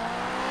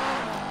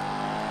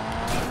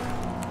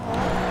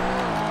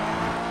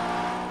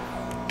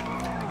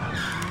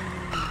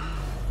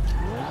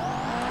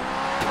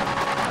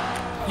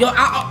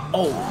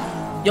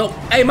 Yo,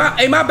 hey,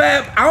 my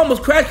bad. I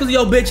almost crashed because of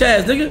your bitch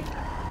ass, nigga.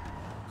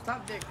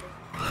 Stop dick,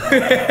 bro.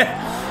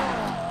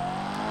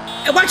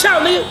 Hey, watch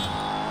out, nigga.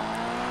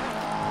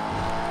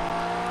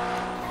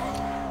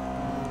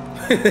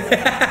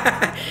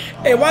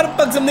 Hey, why the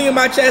fuck some nigga in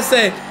my chat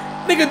said,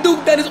 nigga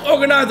Duke that is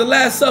organized the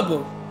Last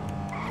Supper?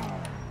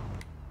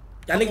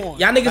 Y'all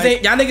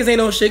niggas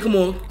ain't on shit. Come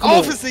on.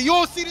 Officer, you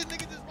don't see this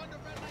nigga just run the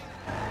red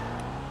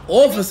light?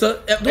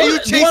 Officer, you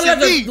chasing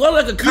me?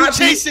 Like a cop? You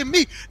chasing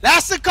me?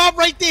 That's the cop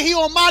right there. He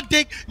on my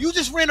dick. You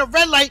just ran a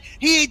red light.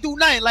 He ain't do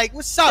nothing. Like,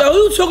 what's up? Yo,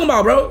 who you talking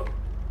about, bro?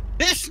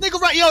 This nigga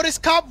right, yo, this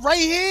cop right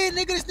here,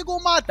 nigga. This nigga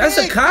on my dick. That's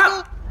a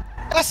cop?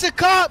 Nigga. That's a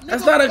cop. Nigga.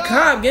 That's not a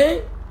cop,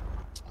 gang.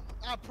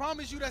 I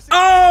promise you that's a cop.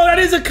 Oh, that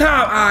is a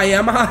cop. Ah, yeah,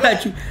 I'ma holler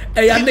at you.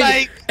 Hey, y'all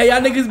niggas,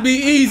 y'all niggas be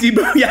easy,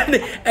 bro.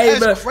 Hey,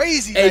 bro.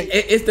 Crazy. Hey,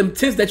 it's them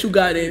tints that you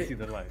got in.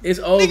 It's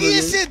over. Nigga,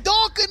 you shit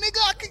darker, nigga.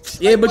 I can,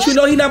 yeah, but you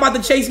know he not about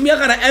to chase me. I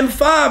got an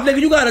M5,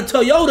 nigga. You got a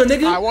Toyota,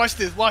 nigga. All right, watch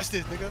this,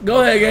 nigga.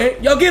 Go ahead,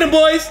 gang. Yo, get him,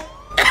 boys.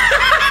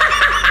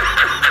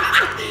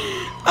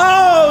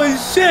 Oh,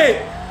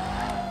 shit.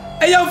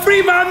 Hey, yo,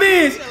 free my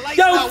mans.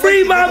 Yo,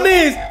 free my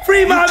mans.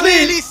 Free my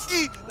mans.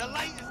 See, the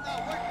light is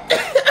not working.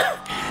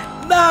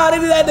 Nah,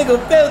 that nigga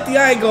filthy.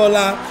 I ain't gonna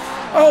lie.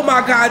 Oh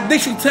my God,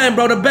 District 10,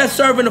 bro, the best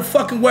server in the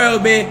fucking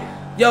world, man.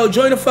 Yo,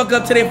 join the fuck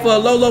up today for a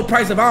low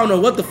price of I don't know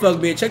what the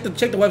fuck, man. Check the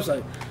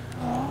website.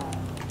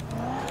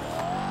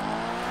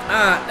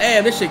 Ah,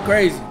 damn, this shit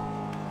crazy.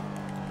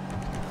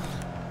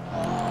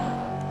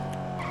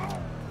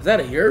 Is that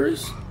a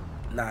Urus?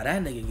 Nah,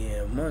 that nigga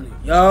getting money.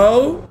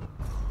 Yo.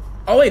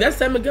 Oh wait, that's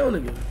San Miguel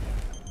nigga.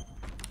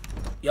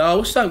 Yo,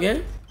 what's up,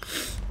 gang?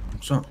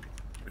 What's up?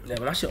 Yeah,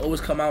 but I should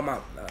always come out my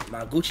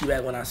Gucci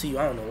bag when I see you.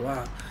 I don't know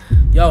why.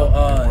 Yo,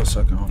 1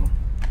 second, hold on.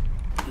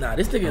 Nah,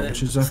 this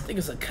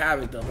nigga's a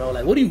character, bro.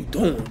 Like, what are you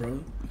doing,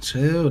 bro?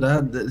 Chill,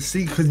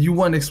 see, cause you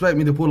wouldn't expect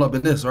me to pull up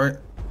in this, right?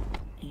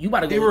 You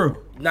about to go?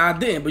 Nah, I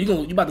didn't. But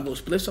you about to go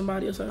split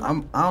somebody or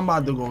something? I'm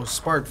about to go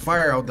spark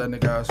fire out that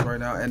nigga ass right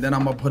now, and then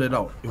I'm gonna put it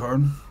out. You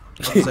heard?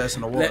 I'm ass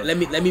in the water. let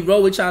me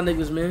roll with y'all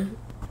niggas, man.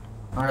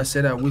 I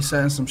say that we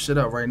setting some shit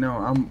up right now.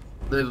 I'm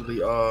literally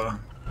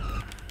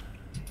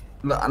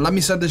let me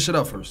set this shit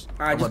up first.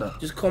 All right,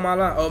 just call my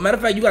line. Oh, matter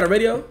of fact, you got a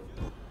radio?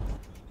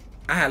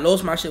 I had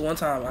lost my shit one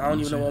time. I don't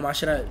even know where my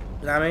shit at.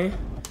 You know what I mean?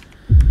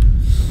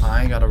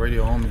 I ain't got a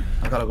radio on me.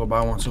 I gotta go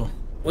buy one too.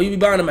 Where you be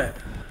buying them at?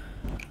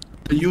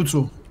 The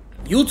YouTube.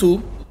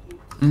 YouTube?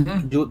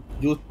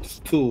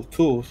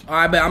 Tools. All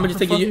right, bet. I'm gonna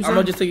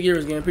just take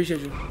yours again.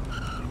 Appreciate you.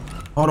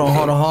 Hold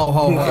on.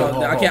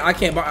 I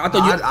can't. I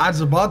thought you. I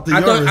just bought the I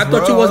yours. I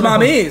thought you was my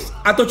mans.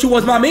 I thought you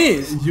was my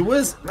mans. You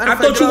was. I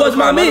thought you was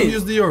my mans.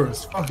 Use the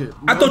yours. Fuck it.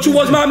 I thought you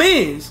was my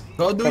mans.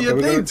 Go do your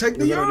thing. Take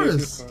the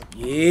yours.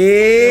 Yeah.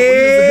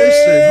 Use the his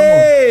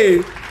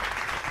shit.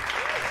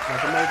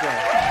 Come on.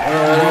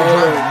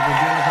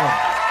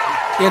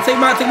 Yeah, take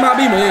my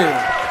Beamer.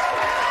 Yeah.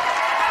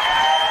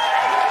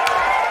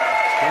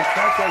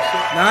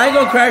 Nah, I ain't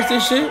gonna crash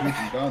this shit.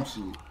 Dumb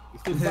shit.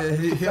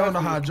 He don't know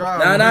how to drive.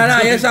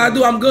 Nah. Yes, I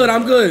do. I'm good.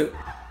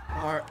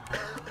 Alright.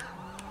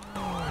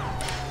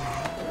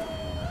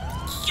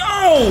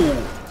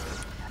 Yo!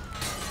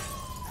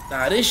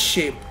 Nah, this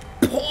shit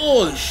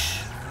push.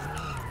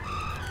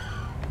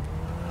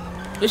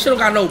 This shit don't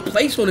got no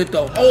place on it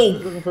though. Oh!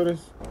 Looking for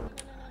this.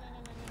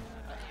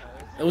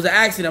 It was an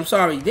accident. I'm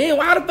sorry. Damn,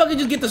 why the fuck it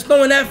just get to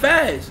snowing that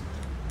fast?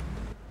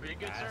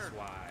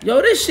 Yo,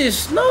 this shit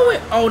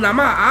snowing. Oh, now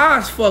my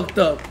eyes fucked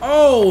up.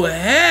 Oh,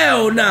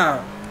 hell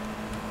nah.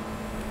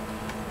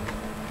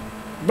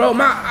 Bro,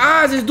 my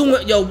eyes is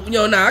doing, yo,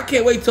 nah, I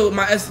can't wait till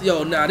my,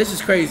 nah, this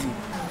is crazy.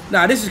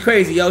 Nah, this is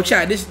crazy, yo,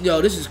 chat, this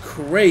is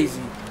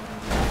crazy.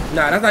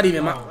 Nah, that's not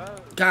even my,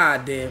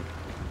 god damn.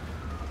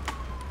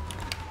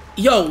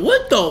 Yo,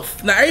 what the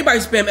now everybody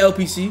spam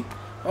LPC.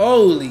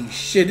 Holy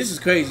shit, this is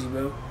crazy,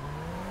 bro.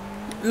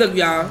 Look,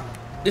 y'all,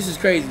 this is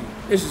crazy.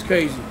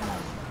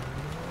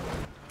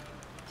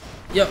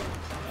 Yo,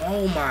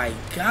 oh my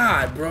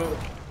god, bro.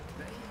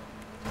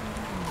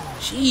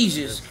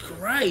 Jesus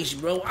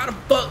Christ, bro. Why the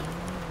fuck?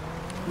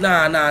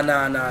 Nah,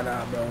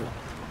 bro.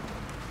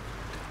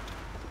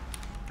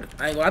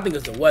 I think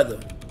it's the weather.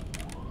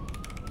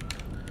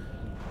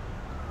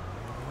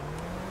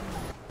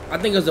 I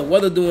think it's the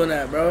weather doing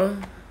that, bro.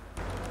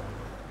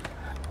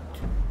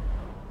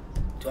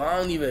 Dude, I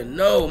don't even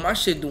know. My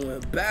shit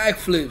doing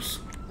backflips.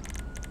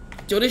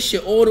 Yo, this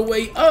shit all the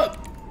way up.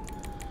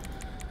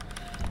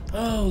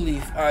 Holy,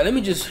 all right, let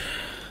me just,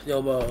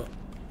 bro,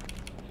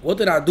 what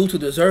did I do to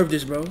deserve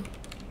this, bro?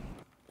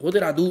 What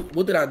did I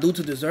do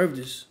to deserve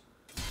this?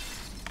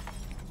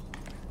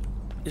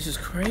 This is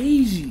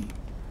crazy.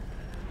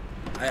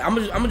 I'm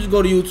gonna just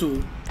go to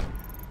YouTube.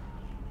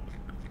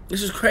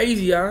 This is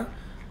crazy, y'all.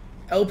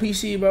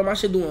 LPC, bro, my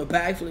shit doing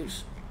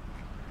backflips.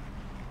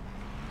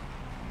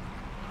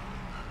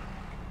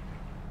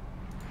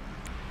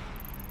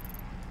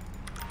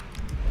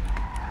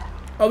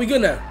 Oh, we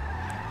good now?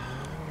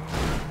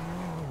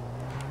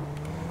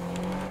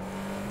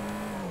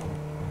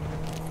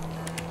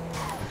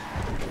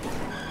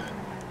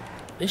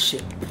 This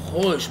shit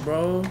push,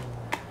 bro.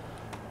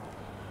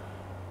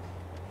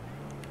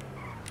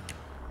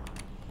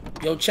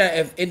 Yo, chat,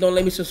 if it don't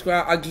let me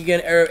subscribe, I'll give you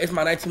an error. It's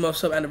my 19-month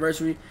sub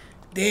anniversary.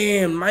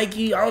 Damn,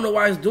 Mikey. I don't know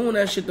why it's doing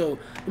that shit, though.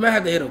 You might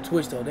have to hit on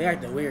Twitch, though. They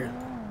acting weird.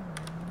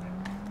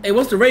 Hey,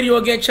 what's the radio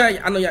again, chat?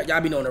 I know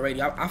y'all be knowing the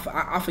radio.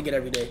 I forget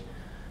every day.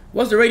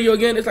 What's the radio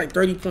again? It's like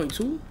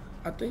 30.2,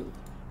 I think.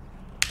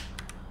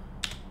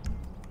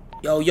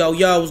 Yo,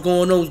 what's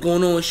going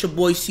on? It's your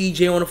boy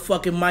CJ on the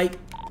fucking mic.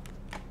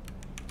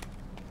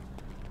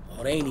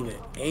 Oh, they ain't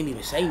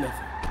even say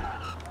nothing.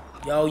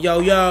 Yo.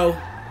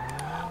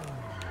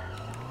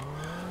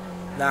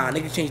 Nah,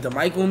 nigga changed the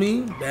mic on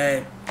me.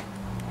 Bad.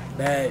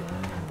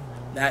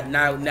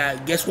 Now,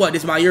 guess what?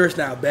 This is my yours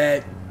now.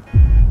 Bad.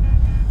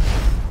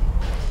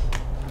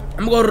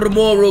 I'm gonna go to the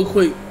mall real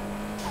quick.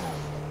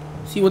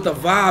 See what the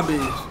vibe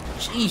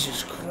is.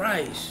 Jesus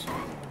Christ.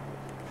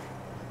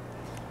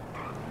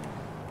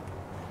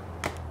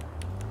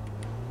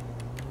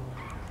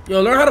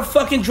 Yo, learn how to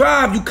fucking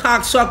drive, you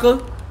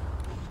cocksucker.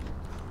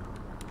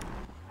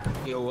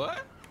 Yo, what?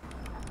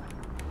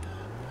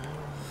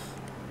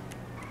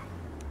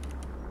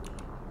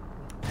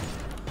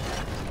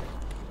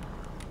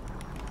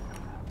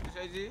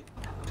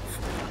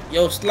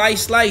 Yo,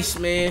 slice,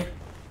 man.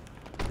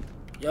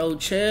 Yo,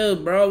 chill,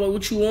 bro.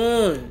 What you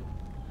on?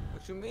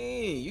 What you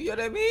mean? You yelled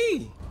at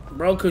me.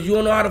 Bro, cause you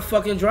don't know how to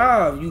fucking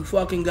drive, you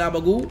fucking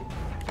gabagool.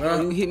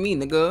 Bro, you hit me,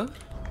 nigga.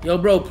 Yo,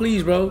 bro,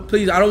 please, bro.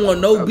 Please, I don't want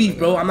no beef,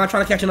 bro. I'm not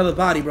trying to catch another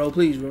body, bro.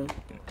 Please, bro.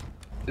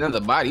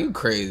 Another body? You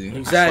crazy.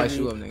 Exactly. Slice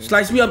you up, nigga.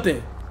 Slice me up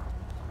then.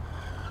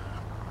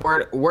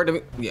 Word to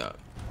me. Yeah.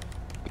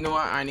 You know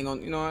what? I ain't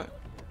gonna, you know what?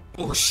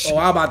 Oh shit. Oh,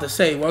 I'm about to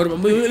say, well, let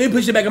me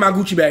push it back in my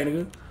Gucci bag,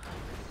 nigga.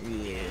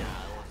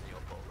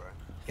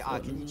 Yeah.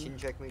 Can you chin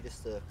check me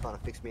just to kind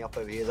of fix me up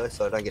over here though,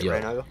 so I don't get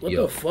ran over? What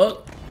the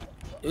fuck?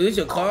 Is this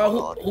your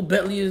car? Who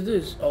Bentley is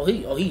this?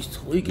 He's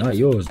tweaking. Not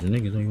yours. The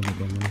niggas ain't gonna make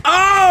no money.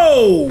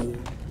 Oh!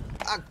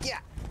 Yeah.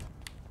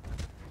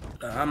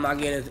 Nah, I'm not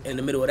getting in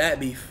the middle of that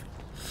beef.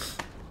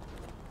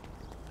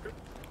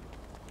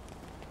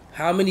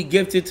 How many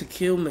gifted to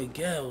kill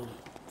Miguel?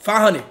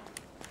 500.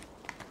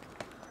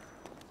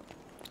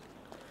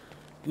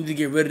 You need to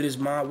get rid of this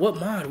mod. What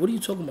mod? What are you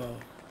talking about?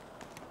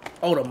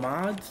 Oh, the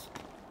mods?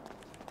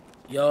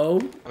 Yo.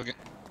 Okay.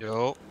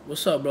 Yo.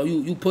 What's up, bro?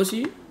 You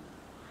pussy?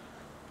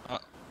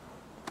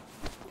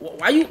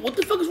 Why you? What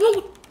the fuck is wrong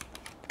with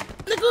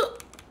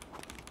nigga?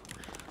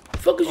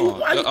 Fuck is you?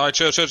 Why you? Alright,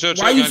 chill.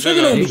 Why you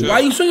swinging on me? Why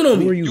you swinging on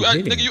me? Why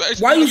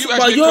you?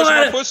 Why you don't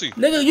gotta?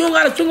 Nigga, you don't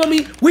gotta swing on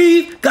me.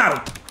 We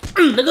got him,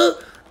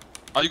 nigga.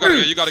 Oh, you got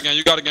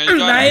again.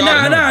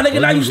 Nah, nigga,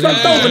 now you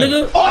slumped over,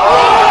 nigga. Fuck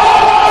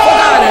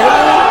out of here.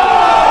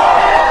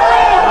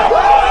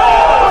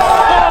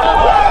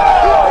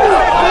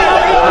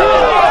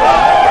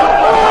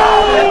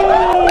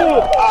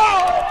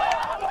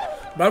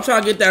 But I'm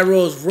trying to get that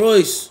Rolls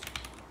Royce.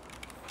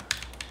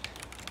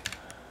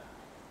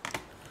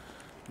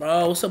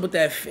 Bro, what's up with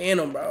that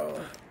Fanum, bro?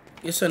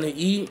 Get something to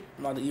eat.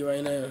 I'm about to eat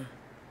right now.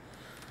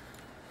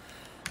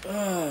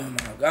 Oh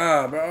my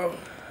God, bro.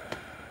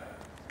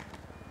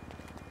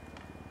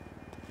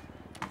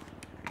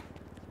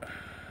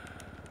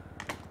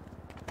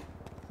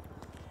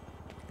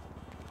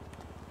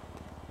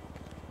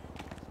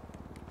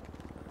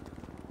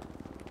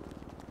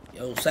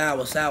 Yo,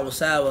 sour. I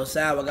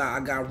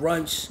got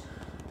Runch.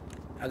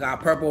 I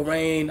got Purple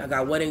Rain. I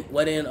got wedding.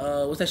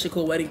 What's that shit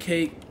called? Wedding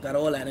cake. Got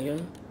all that,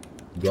 nigga.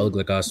 You look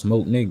like I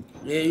smoke, nigga.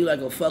 Yeah, you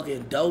like a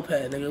fucking dope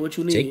head, nigga. What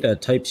you need? Take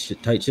that tight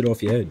shit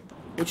off your head.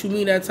 What you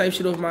mean that type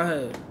shit off my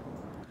head?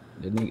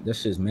 That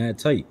shit's mad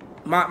tight.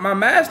 My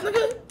mask,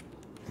 nigga?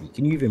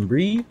 Can you even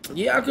breathe?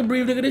 Yeah, I can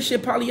breathe, nigga. This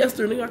shit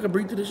polyester, nigga. I can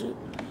breathe through this shit.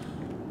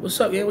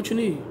 What's up, man? What you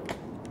need?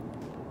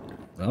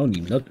 I don't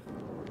need nothing.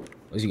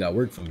 Unless you got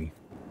work for me.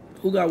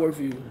 Who got work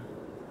for you?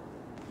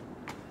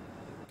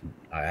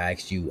 I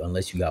asked you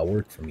unless you got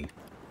work for me.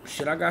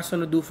 Shit, I got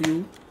something to do for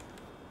you.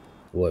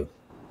 What?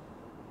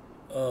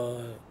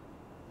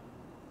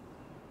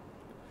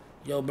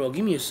 Yo, bro,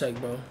 give me a sec,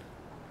 bro.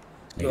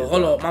 Yo,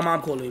 hold on. My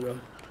mom calling me, bro.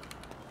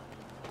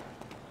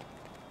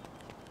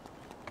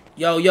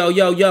 Yo. Yo,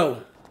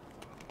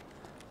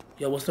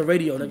 what's the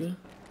radio, nigga?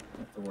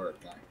 What's the word,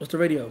 guy? What's the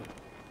radio? I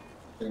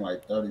think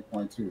like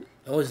 30.2.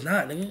 No, it's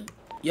not, nigga.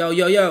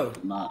 Yo.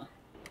 Nah.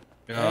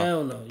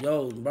 Hell no.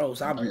 Yo, bro.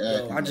 So I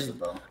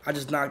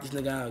just knocked this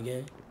nigga out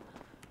again.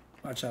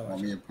 Watch out.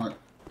 Want me a punt?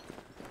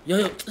 Yo,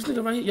 this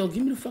nigga right here. Yo,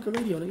 give me the fucking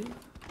radio, nigga.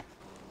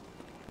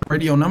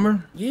 Radio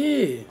number?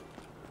 Yeah.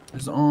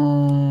 It's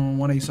on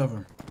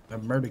 187.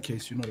 That murder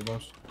case, you know the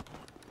boss.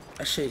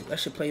 That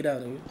shit played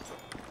out, nigga.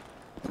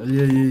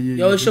 Yeah.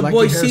 Yo, it's your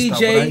boy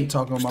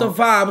CJ. What's the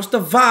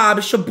vibe?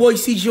 It's your boy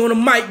CJ on the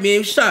mic, man.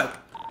 What's up?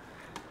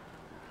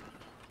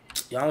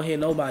 Y'all don't hear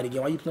nobody,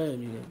 yo. Why you playing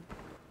me, man?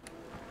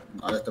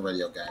 Oh, that's the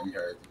radio game. We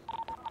heard.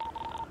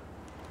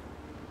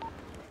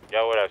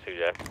 Yo, what up,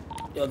 CJ?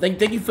 Yo,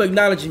 thank you for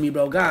acknowledging me,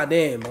 bro. God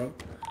damn, bro.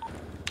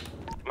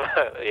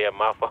 Yeah,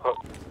 my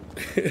fault.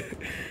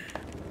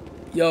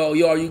 Yo,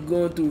 are you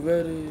going through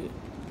Reddit?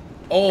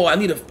 Oh, I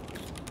need a...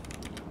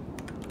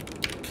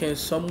 Can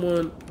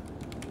someone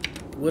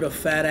with a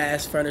fat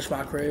ass furnish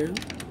my crib?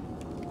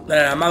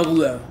 Nah, I'm not gonna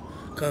do that.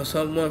 Can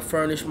someone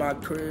furnish my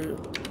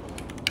crib?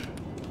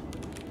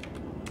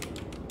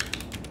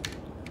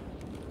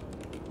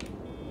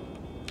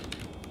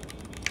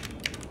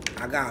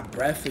 I got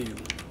breath for you.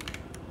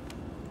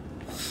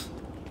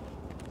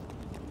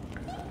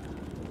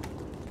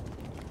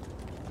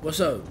 What's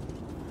up?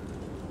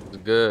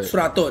 Good. That's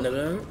what I thought,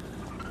 nigga.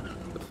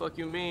 What the fuck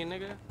you mean,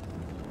 nigga?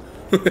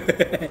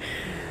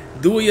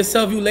 Do it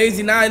yourself, you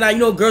lazy. Nah, you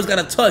know girls got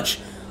a touch.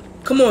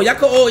 Come on, y'all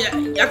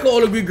can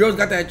all agree girls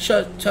got that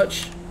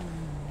touch.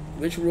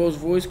 Which Rolls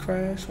Royce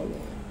crash? Hold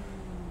on.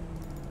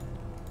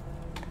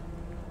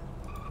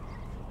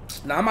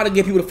 Now I'm about to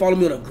get people to follow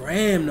me on a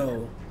gram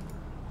though.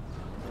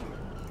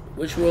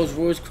 Which Rolls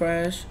Royce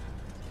crash?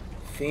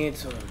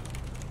 Phantom.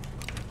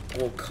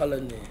 Or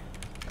Cullinan.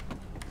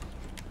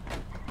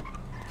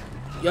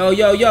 Yo,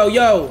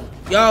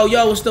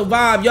 what's the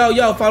vibe?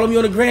 Yo, follow me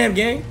on the gram,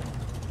 gang.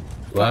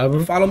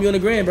 What? Follow me on the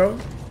gram, bro.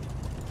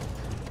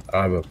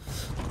 Alright, bro.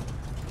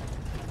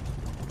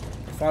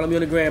 Follow me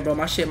on the gram, bro.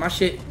 My shit,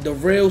 the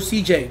real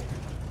CJ.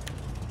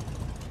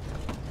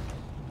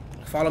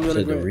 Follow me on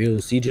the gram. The real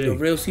CJ? The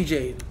real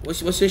CJ.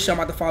 What's your shit? I'm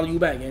about to follow you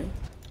back, gang.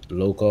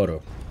 Low Carter.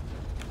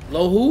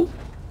 Low who?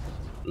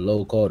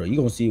 Low Carter. You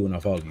gonna see it when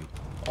I follow you.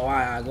 Oh,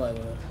 alright, go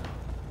ahead.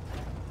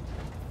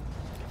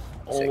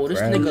 Oh, this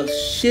nigga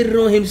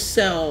shitted on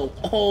himself.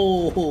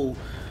 Oh,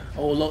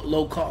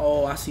 low car.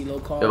 Oh, I see low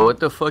car. Yo,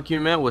 what the fuck you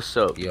meant? What's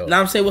up? Yo. Now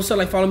I'm saying what's up,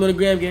 like follow me on the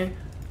gram, gang.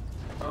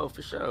 Oh,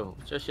 for sure.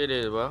 What your shit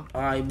is, bro?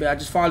 Alright, bet I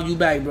just follow you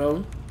back,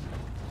 bro.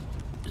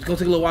 Just go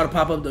take a little water,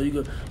 pop up though. You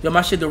go. Yo,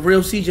 my shit, the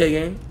real CJ,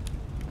 gang.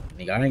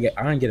 Nigga,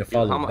 I ain't get a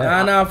follow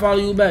back. Nah, I follow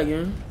you back,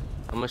 gang.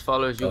 How much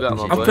followers you got,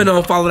 my I'm boy? finna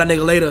unfollow that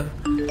nigga later.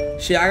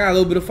 Shit, I got a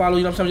little bit of follow.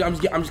 You know what I'm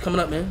saying? I'm just coming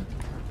up, man.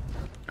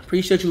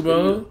 Appreciate you,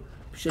 bro.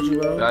 Appreciate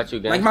you, bro. Got you,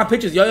 gang. Like my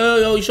pictures.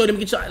 Yo, you shorty,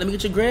 let me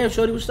get your gram,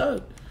 shorty. What's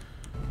up?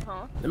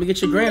 Huh? Let me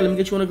get your gram. Let me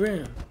get you on the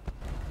gram.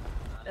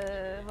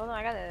 Hold on,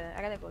 I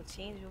gotta go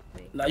change real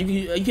quick. Nah,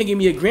 you can't give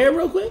me a gram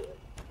real quick?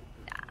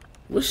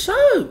 What's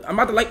up? I'm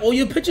about to like all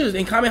your pictures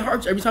and comment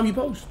hearts every time you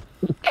post.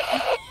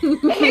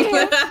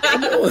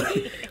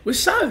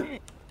 What's up?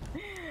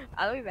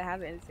 I don't even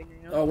have an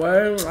Instagram. Oh,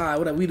 word? Alright,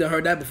 whatever. We done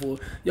heard that before.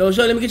 Yo,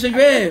 show, let me get your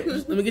gram.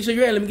 Let me get your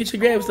gram. Let me get your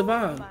gram. What's the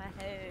vibe?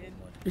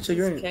 Get your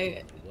gram.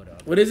 K.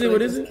 What is it?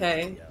 What is it?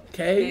 K.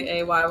 K.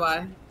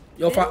 K-A-Y-Y.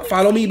 Yo,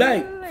 follow me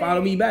back.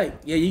 Follow me back.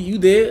 Yeah, you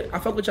did. I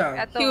fuck with y'all.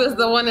 He was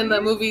the one in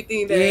the movie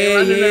theater.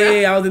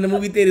 Yeah. I was in the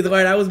movie theater.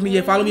 Right, that was me.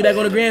 Yeah, follow me back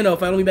on the gram, though.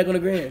 Follow me back on the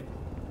gram.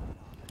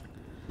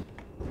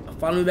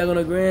 Follow me back on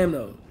the gram,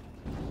 though.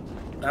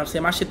 I'm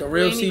saying my shit the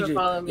real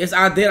CJ. Yes,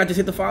 I did. I just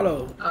hit the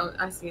follow. Oh,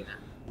 I see that.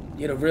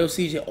 Yeah, the real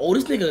CJ. Oh,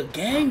 this nigga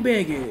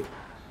gangbanging.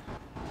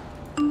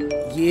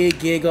 Yeah,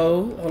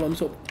 Gigo. Hold on,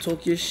 let me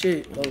talk your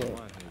shit. Hold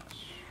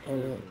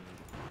on.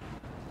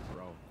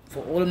 For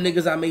all them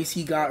niggas I may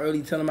see God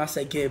early, tell them I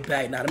said get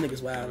back. Nah, them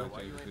niggas wild.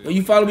 When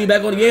you follow me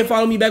back on the gram,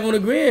 follow me back on the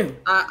gram.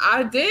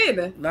 I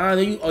did. Nah,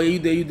 you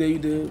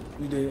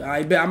did.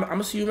 Alright, bet. I'm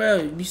gonna see you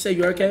around. You say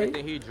you okay? I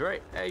think he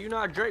Drake. Hey, you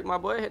not Drake, my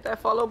boy. Hit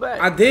that follow back.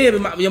 I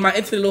did, but my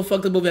internet a little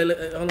fucked up over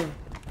there. Hold on.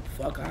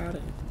 Fuck out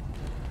of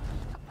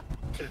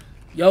here.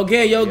 Yo,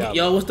 gang,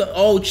 yo, what's the?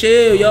 Oh,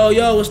 chill,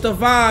 yo, what's the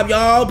vibe,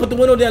 y'all? Put the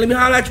window down. Let me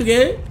holler at you,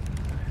 gang.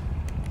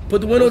 Put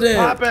the window down.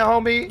 Poppin',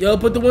 homie. Yo,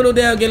 put the window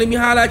down, gang. Let me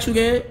holler at you,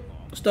 gang.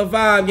 What's the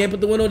vibe, gang? Put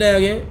the window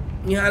down, gang.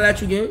 Let me holler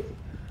at you, gang.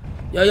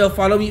 Yo,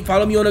 follow me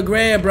on the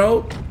gram,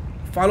 bro.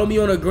 Follow me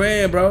on the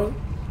gram, bro.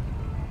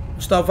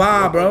 What's the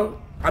vibe, bro?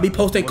 I be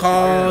posting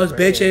cars,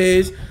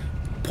 bitches,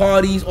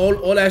 parties,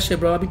 all that shit,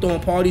 bro. I be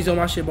throwing parties on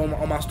my shit, bro,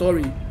 on my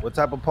story. What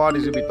type of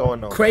parties you be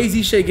throwing on?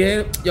 Crazy shit,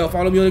 gang. Yo,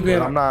 follow me on the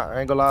gram. I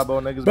ain't gonna lie,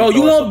 bro. Niggas bro, be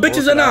you want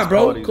bitches or not,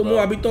 bro? Parties, Come on,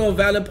 I be throwing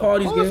valid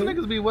parties, gang.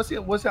 Niggas be, what's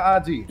your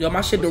IG? Yo, my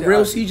shit, the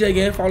real CJ,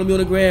 gang. Follow me on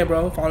the gram,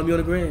 bro. Follow me on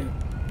the gram.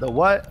 The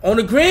what? On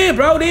the gram,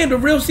 bro. Damn, the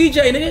real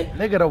CJ, nigga.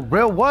 Nigga, the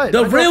real what?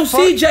 The real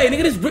CJ,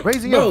 nigga. This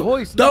raising your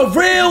voice. The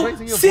real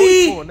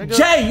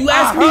CJ. You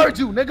asked me. I heard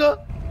you, nigga.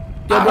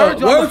 Yo, bro,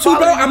 word to,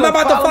 bro. I'm not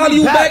about to follow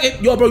you back.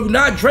 Yo, bro, you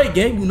not Drake,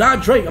 gang. You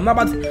not Drake. I'm not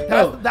about to.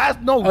 Yo.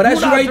 That's no. Oh, that's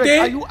you right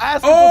there.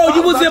 Oh,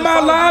 you was in my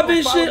live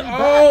and shit.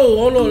 Oh,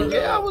 hold on.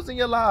 Yeah, I was in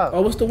your live.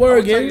 Oh, what's the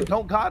word, gang?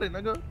 Don't got it,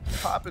 nigga.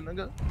 Poppin',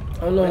 nigga.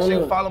 Hold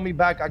on. Follow me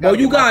back. Bro,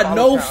 you got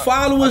no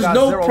followers,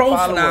 no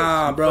profile.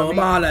 Nah, bro. I'm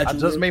all at you. I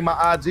just made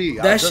my IG.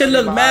 That shit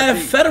look mad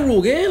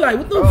federal, gang. Like,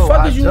 what the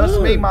fuck is you doing? I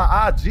just made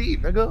my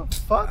IG, nigga.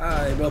 Fuck.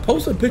 Alright, bro.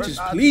 Post some pictures,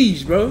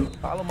 please, bro.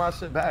 Follow my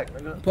shit back,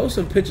 nigga. Post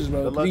some pictures,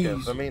 bro,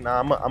 please. I mean,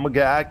 I'm gonna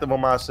get active on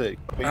my shit.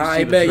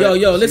 Alright, bet.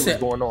 Yo, listen.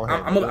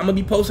 I'm gonna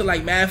be posting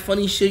like mad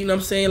funny shit, you know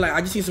what I'm saying? Like,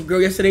 I just seen some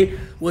girl yesterday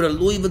with a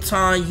Louis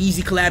Vuitton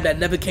Yeezy collab that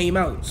never came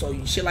out. So,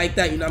 shit like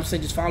that, you know what I'm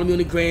saying? Just follow me on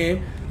the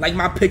gram. Like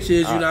my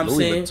pictures, you know what I'm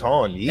saying?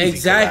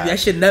 Exactly. That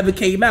shit never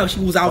came out. She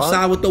was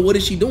outside with the what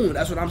is she doing?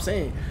 That's what I'm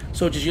saying.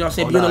 So just, you know what I'm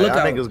saying, be on the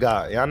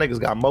lookout. Y'all niggas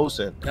got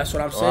motion. That's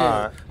what I'm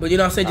saying. But you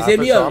know what I'm saying? Just hit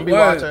me up.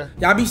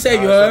 Y'all be safe,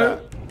 you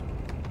heard?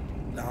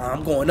 Nah,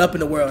 I'm going up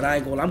in the world.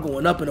 I'm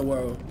going up in the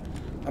world.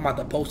 I'm about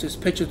to post this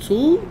picture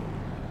too.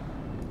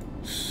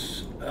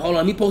 Hold on,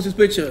 let me post this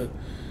picture.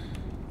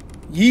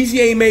 Yeezy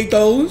ain't made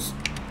those.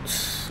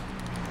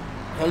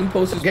 Let me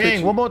post this gang,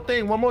 picture. one more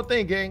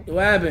thing, gang.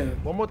 What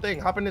happened? One more thing.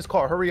 Hop in this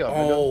car. Hurry up.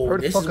 Oh,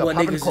 nigga. this is what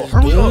niggas is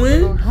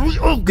doing? Hurry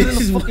up. Get in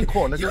the fucking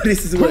car, nigga.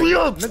 This is what. Hurry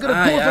up, nigga. The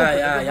door's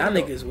open. Y'all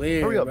niggas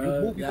weird, hurry up. Bro. The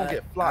movie gonna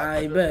get flocked.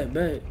 I bet.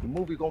 The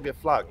movie gonna get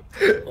flocked.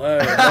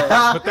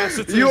 But that's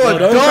the you a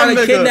don't try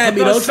to kidnap me.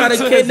 Don't try to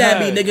kidnap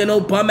me, nigga. No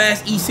bum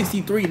ass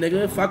E63,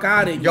 nigga. Fuck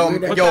out of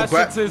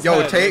here.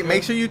 Yo, take.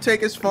 Make sure you take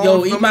his phone.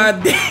 Yo, eat my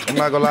dick. I'm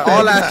not gonna lie.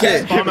 All that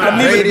shit.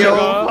 Radio.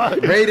 Y'all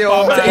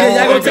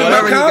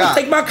gonna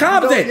take my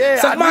comms then.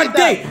 Suck my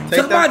dick.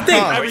 Suck my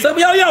dick. So,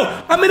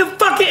 yo, I'm in the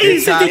fucking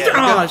E63.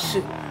 Oh,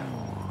 shit.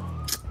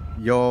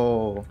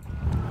 Yo.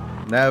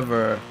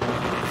 Never.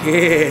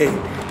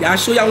 Yeah. Y'all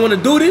sure y'all want to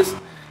do this?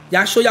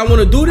 Y'all sure y'all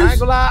want to do this? I ain't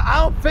gonna lie.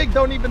 I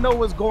don't even know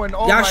what's going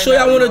on. Y'all sure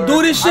y'all want to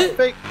do this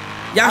shit?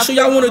 Y'all sure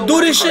y'all want to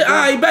do this shit?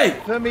 Alright, babe.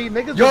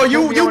 Yo,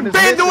 you been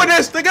doing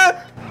this,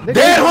 nigga.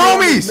 Dead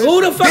homies.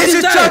 Who the fuck this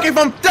is that? Chucky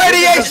from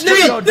 38th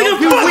Street. Nigga,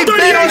 fuck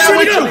 38th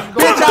Street, nigga.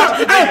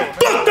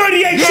 Fuck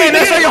 38th Street, yeah,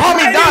 that's how your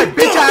homie died,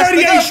 bitch ass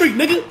nigga. 38th Street,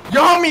 nigga.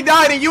 Your homie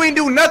died and you ain't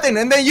do nothing,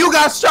 and then you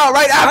got shot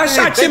right after. I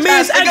shot your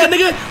man's Edgar,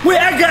 nigga. Where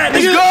Edgar at,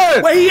 nigga? It's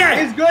good. Where he at?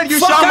 It's good. You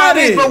shot my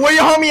bitch, but where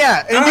your homie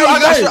at? And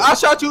I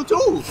shot you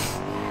too.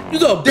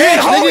 You's a bitch,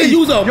 nigga.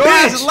 You's a bitch. Your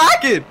ass is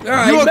lacking.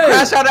 You a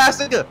crash out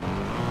ass nigga.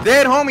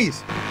 Dead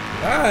homies.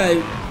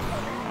 Alright.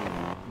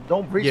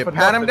 Don't breach for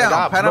pat him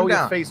down. Pat him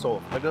down. Face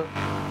off, nigga.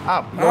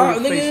 I blow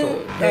your face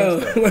nigga.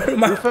 off.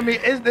 Yo, You feel me?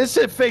 This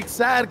shit fake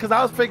sad because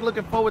I was fake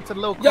looking forward to the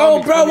little.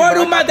 Yo, bro, why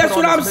do my? That's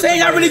what I'm saying.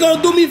 Y'all really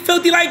gonna do me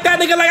filthy like that,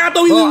 nigga? Like I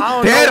thought we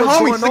was dead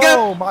homies,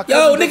 nigga.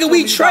 Yo, nigga,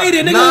 we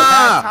traded, nigga.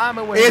 Nah,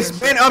 it's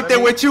been up there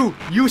with you.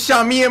 You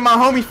shot me and my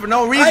homies for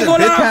no reason,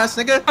 bitch ass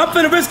nigga. I'm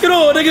finna risk it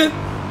all, nigga.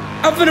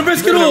 I'm finna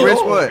risk it all.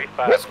 Risk what?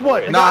 Risk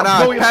what? Nah,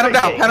 pat him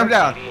down, pat him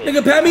down.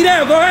 Nigga, pat me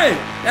down. Go ahead.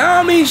 I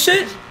don't mean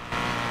shit.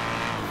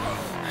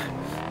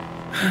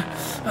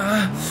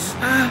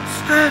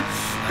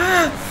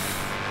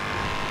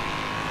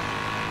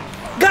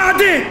 God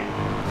damn!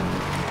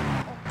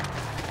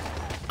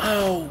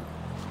 Oh.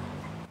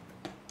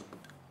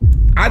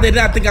 I did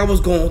not think I was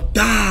gonna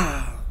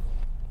die.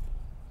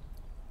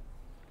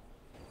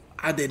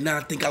 I did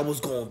not think I was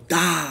gonna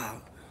die.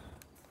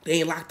 They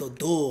ain't locked the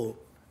door.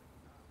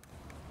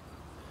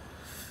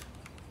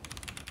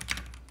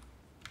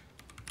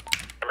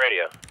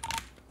 Radio.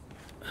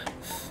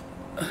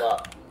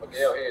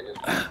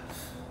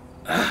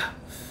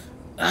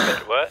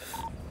 What?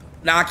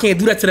 Nah, I can't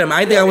do that to them. I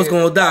didn't think I was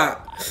gonna die.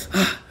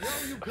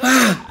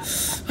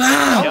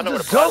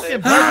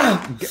 Joking, bro.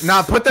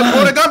 Nah, pull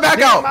the gun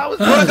back out. Pull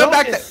the gun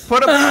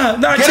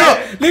back. Get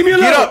up. Leave me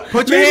alone. Get up.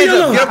 Put your hands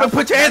up. Get up and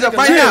put your hands up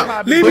right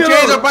now. Put your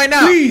hands up right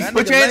now.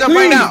 Put your hands up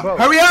right now.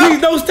 Hurry up.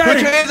 Please, no static.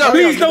 Put your hands up.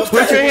 Please, no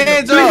static. Put your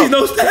hands up. Please,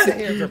 no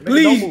static.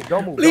 Please,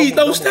 please,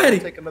 no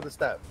static. Take another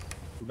step.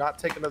 Do not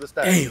take another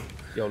step. Damn.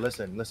 Yo,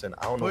 listen.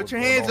 I don't know. Put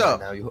your hands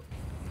up.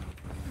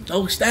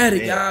 No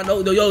static, y'all. No,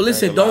 yo,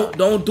 listen.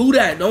 Don't do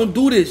that. Don't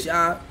do this,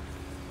 y'all.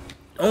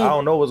 I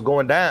don't know what's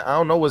going down. I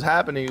don't know what's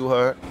happening. You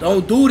heard?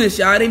 Don't do this,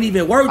 y'all. It ain't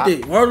even worth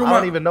it. I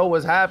don't even know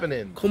what's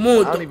happening. Come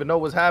on. I don't even know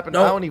what's happening.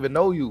 I don't even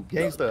know you,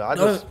 gangster. I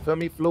just feel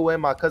me flew in.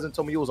 My cousin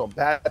told me you was on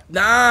bad.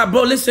 Nah,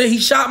 bro. Listen, he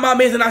shot my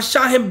man and I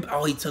shot him.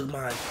 Oh, he took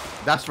mine.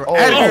 That's for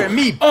Edgar and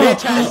me,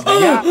 bitch ass.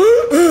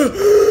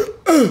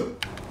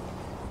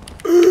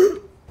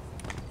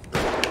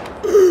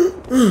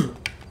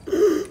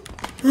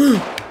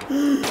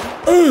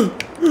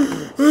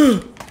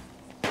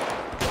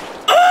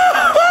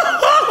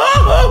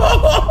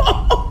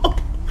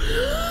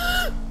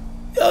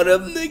 Yo,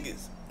 them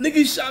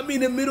niggas shot me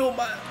in the middle of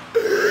my.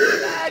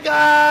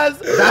 Laggers.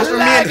 That's for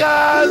me.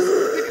 Laggers.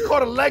 Nigga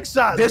caught a leg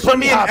shot. This for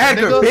me and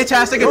Edgar, bitch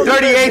ass nigga.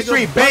 38th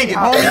Street banging,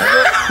 homie.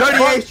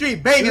 38th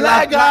Street banging.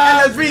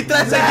 Let's read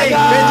that again,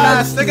 bitch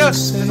ass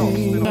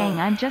nigga. Dang,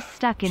 I'm just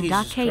stuck in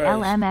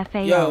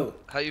KLMFAO. Yo,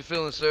 how you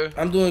feeling, sir?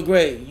 I'm doing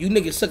great. You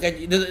niggas suck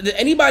at. Does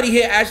anybody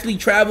here actually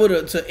travel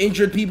to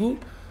injured people?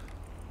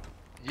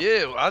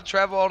 Yeah, I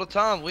travel all the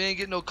time. We ain't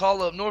getting no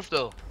call up north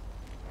though.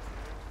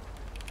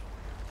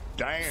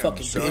 Damn.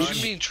 Fucking bitch. What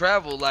you mean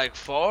travel? Like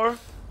far?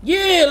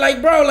 Yeah,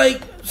 like bro,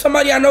 like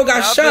somebody I know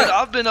got shot.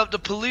 I've been up to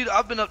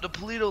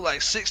Paleto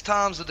like 6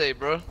 times a day,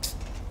 bro.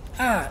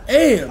 Ah,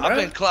 damn. I've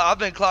been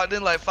clocked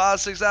in like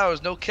 5-6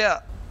 hours, no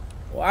cap.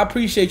 Well, I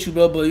appreciate you,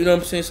 bro, but you know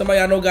what I'm saying. Somebody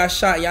I know got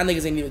shot. Y'all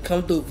niggas ain't even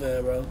come through,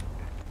 man, bro.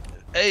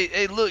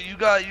 Hey, look, you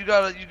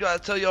gotta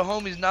tell your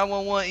homies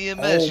 911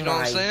 EMS. You know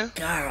what I'm saying?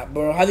 God,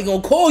 bro, how they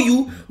gonna call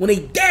you when they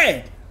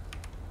dead?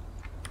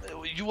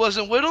 You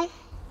wasn't with him?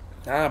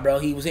 Nah, bro,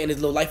 he was in his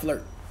little life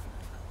alert.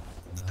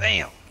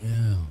 Damn.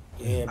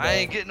 Yeah, bro. I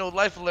ain't getting no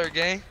life alert,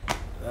 gang.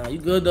 Nah, you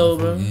good though,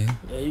 bro.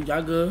 Yeah,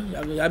 y'all good.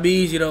 Y'all be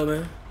easy though,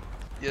 man.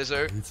 Yes,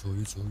 sir. You too.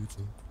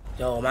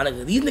 Yo, my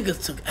nigga, these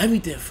niggas took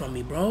everything from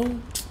me, bro.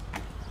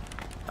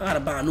 I gotta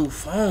buy a new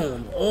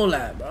phone, all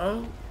that,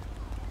 bro.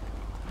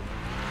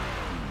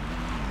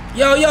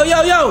 Yo.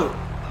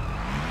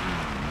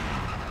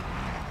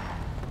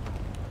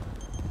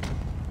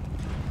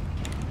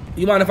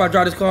 You mind if I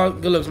drive this car?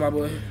 Good looks, my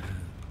boy.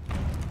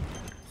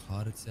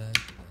 Heart attack.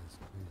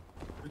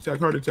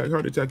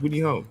 Heart attack. We need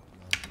help.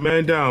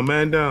 Man down.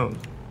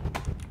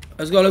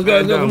 Let's go. Come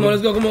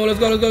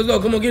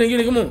on, get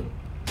in, come on.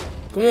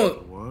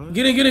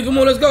 Get in, come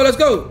on, let's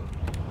go.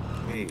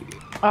 Hey.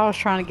 I was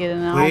trying to get in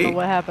and I don't know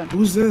what happened.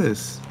 Who's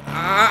this?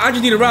 I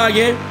just need a ride,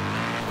 gang.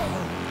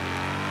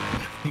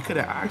 You could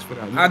have asked for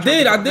that. I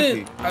did.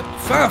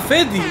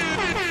 550. Yeah,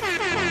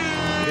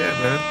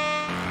 man.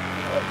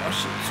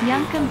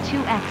 Youngcom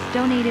 2X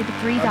donated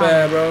 $3. My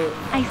bad, bro.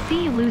 I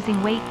see you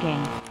losing weight,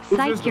 gang.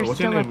 Psych, you're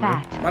still a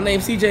fat. My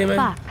name's CJ, man.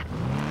 Fuck.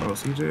 Oh,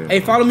 CJ? Hey,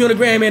 follow me on the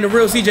gram, man. The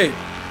real CJ.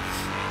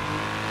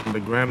 The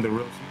gram, the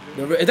real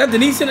CJ? Is that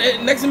Denise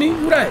next to me?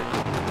 Who that?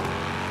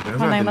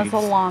 Her name is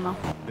Alana.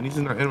 Denise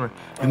is not in right.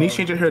 Denise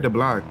changed her hair to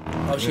black.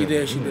 Oh, she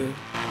did.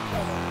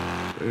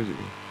 Crazy.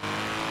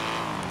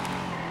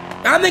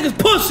 Y'all niggas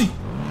pussy.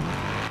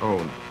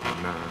 Oh,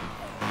 nah.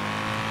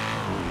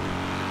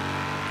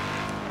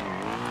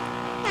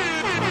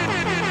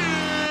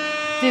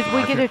 Did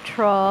we get a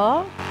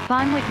truck?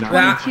 Fun with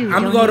 22.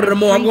 I'm going to the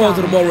mall. I'm going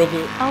to the mall real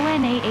quick.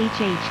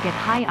 ONAHH get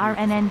high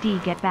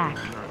RNND get back.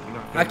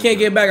 I can't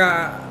get back.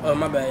 Oh,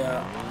 my bad,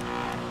 y'all.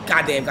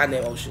 Goddamn.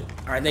 Oh, shit.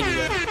 All right, thank you,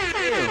 guys.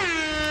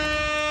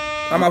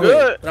 On my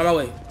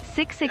way.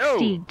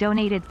 660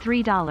 donated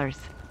 $3.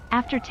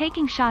 After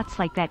taking shots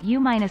like that, you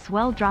might as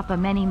well drop a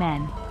many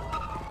men.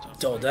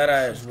 Yo, that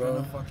ass,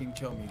 bro. Fucking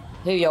kill me.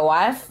 Who, your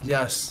wife?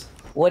 Yes.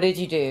 What did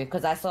you do?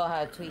 Because I saw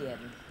her tweeting.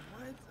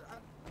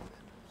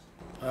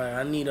 Alright,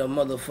 I need a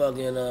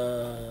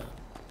motherfucking,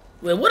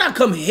 Wait, what I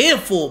come here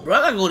for, bro?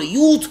 I gotta go to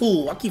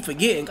YouTube. I keep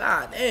forgetting.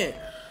 God damn.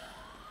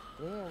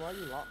 Damn, why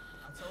you locked?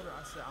 I told her,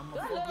 I said, I'm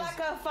gonna look like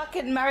a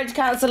fucking marriage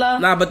counselor.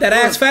 Nah, but that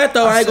ass fat,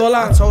 though. I ain't gonna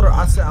lie. I told her,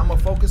 I said, I'm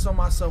gonna focus on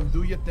myself.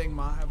 Do your thing,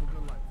 ma. Have a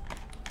good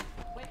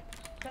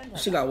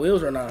life. She got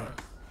wheels or not?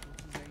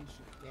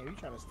 Damn, you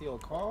trying to steal a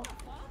car?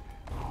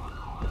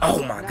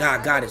 Oh my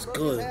God, God is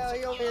good. Hell,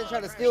 you over here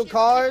trying to steal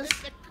cars?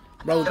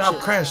 Bro, Get out,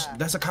 Crash.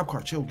 That's a cop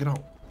car. Chill, get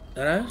out.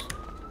 That ass?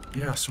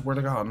 Yeah, I swear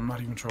to God, I'm not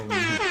even trolling you.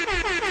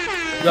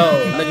 Yo,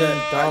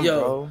 nigga,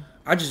 yo,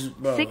 I just,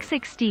 bro.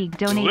 660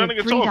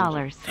 donated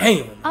 $3.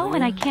 Damn. Oh,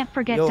 and I can't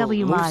forget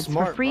W Mods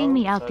for freeing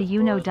me out the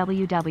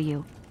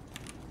WW.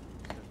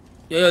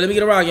 Yo, let me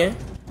get a ride again.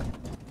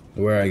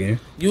 Where again?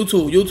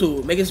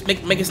 YouTube. Make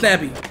it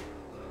snappy.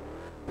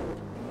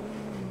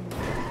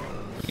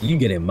 You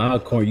get in my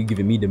car, you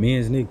giving me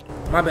demands, Nick.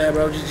 My bad,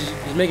 bro.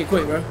 Just make it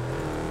quick, bro.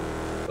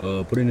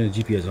 Put it in the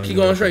GPS. Keep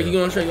going straight.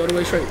 Go the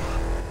way straight.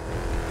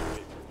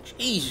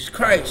 Jesus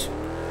Christ.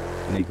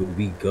 Nigga,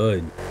 we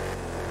good.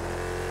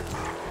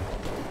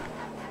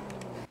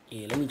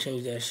 Yeah, let me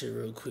change that shit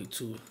real quick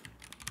too.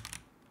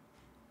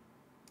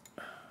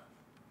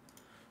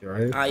 You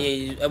right?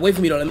 Yeah. Wait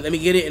for me though. Let me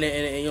get it and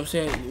you know what I'm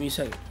saying? Give me a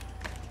second.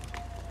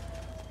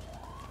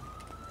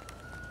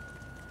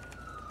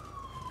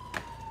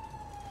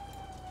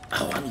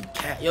 Oh, I need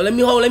cat. Yo, let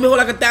me hold like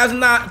 $1,000,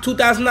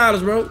 $2,000,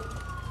 bro.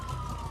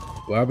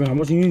 What happened? How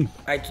much you need?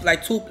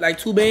 Like two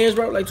bands,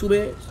 bro. Like 2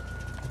 bands.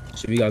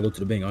 Shit, we gotta go to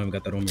the bank. I don't even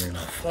got that on me right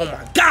now. Oh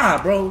my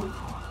God, bro. All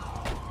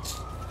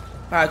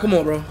right, come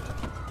on, bro.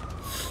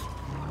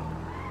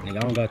 Nigga, I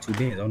don't got 2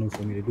 bands. I don't know what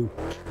for me to do.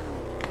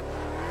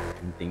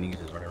 You think niggas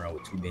just running around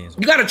with 2 bands?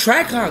 You got a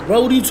track hawk,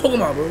 bro. What are you talking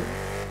about, bro?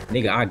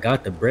 Nigga, I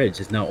got the bread,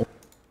 just now.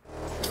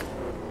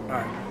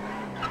 Alright.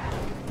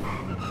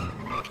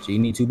 So you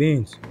need 2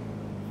 bands?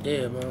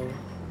 Yeah, bro.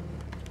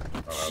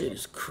 Shit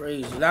is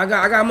crazy. Now I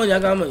got money. I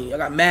got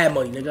mad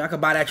money, nigga. I could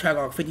buy that track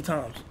hawk 50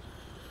 times.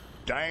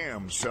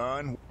 Damn,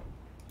 son.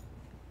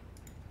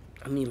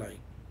 I need like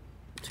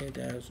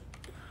 10,000.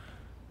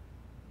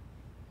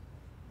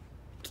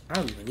 I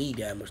don't even need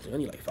that much. I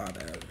need like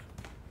 5,000.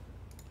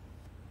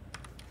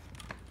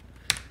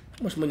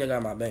 How much money I got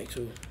in my bank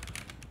too?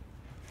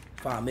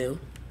 5 mil.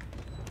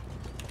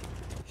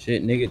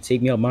 Shit, nigga,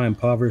 take me out my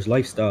impoverished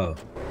lifestyle.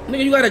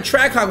 Nigga, you got a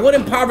track hawk. What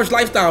impoverished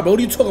lifestyle, bro?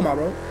 What are you talking about,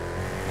 bro?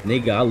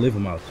 Nigga, I live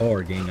in my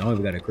car, gang. I don't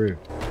even got a crib.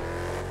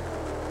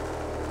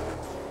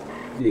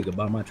 Nigga,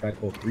 buy my track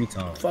hawk 3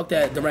 times. Fuck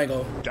that,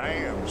 Durango.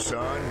 Damn,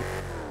 son.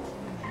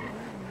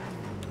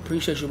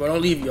 Appreciate you, bro.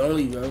 Don't leave,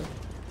 bro.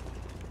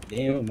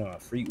 Damn, my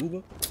free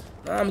Uber?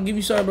 Nah, I'm gonna give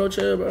you something, bro.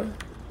 Chill, bro.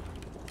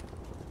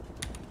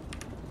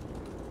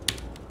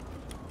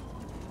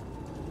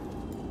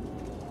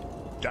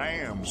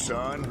 Damn,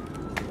 son.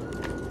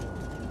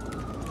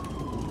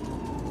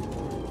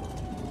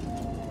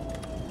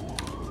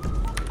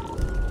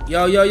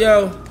 Yo.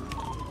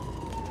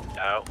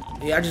 Out.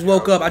 Yeah, I just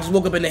woke up.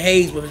 In the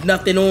haze, but there's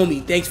nothing on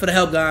me. Thanks for the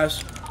help,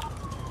 guys.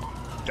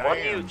 What are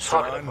you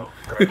talking about?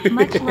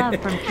 Much love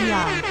from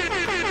Kian.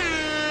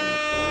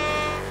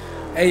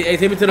 Hey,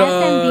 take me to the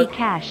FNB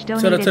Cash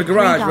donated to the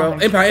garage, bro.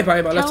 $3.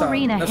 Empire. Let's Tell talk.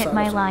 Rena hit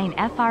my line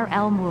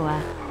FRL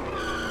Mua.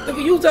 Look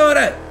at you tell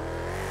that.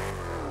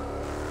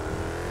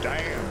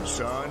 Damn,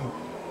 son.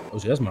 Oh,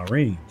 shit, that's my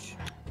range.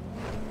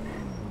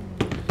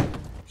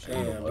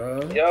 Damn,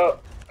 bro.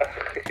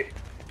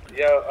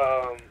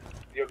 Yo,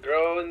 your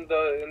girl in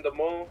the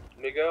moon,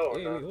 Miguel. Or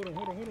Hey, not? hold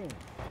on.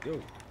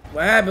 Yo.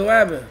 What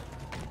happened?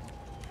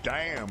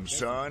 Damn,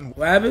 son.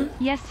 What happened?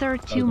 Yes, sir.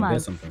 2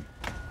 months.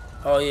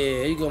 Oh yeah,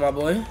 here you go, my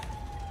boy.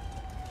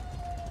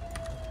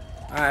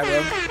 All right,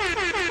 bro.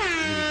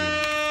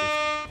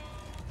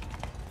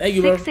 Thank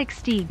you, bro.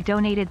 660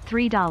 donated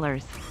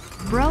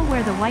 $3. Bro,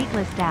 where the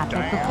whitelist app is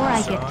before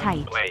I get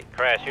tight. Wait,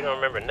 Crash, you don't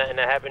remember nothing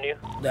that happened to you?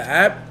 The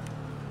app?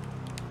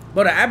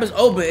 Bro, the app is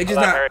open. It's just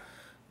not.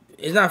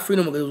 It's not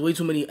Freedom because there's way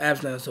too many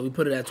apps now, so we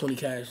put it at 20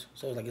 cash.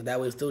 So it's like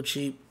that way it's still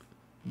cheap,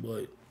 but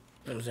you know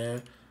what I'm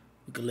saying?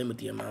 We could limit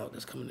the amount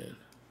that's coming in.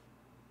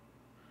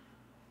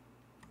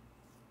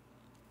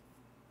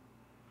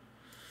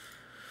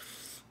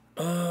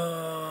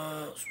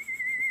 I'm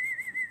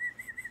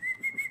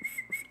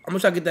gonna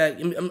try to get that.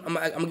 I'm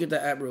gonna get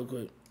that app real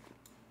quick.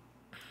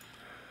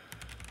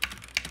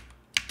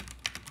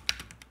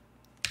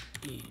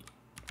 Yeah.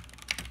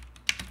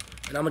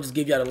 And I'm gonna just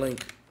give y'all the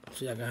link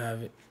so y'all can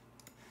have it.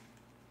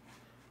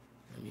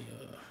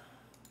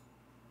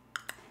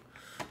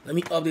 Let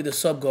me update the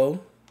sub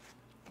goal.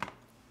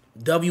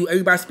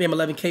 Everybody spam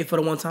 11K for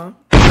the one time.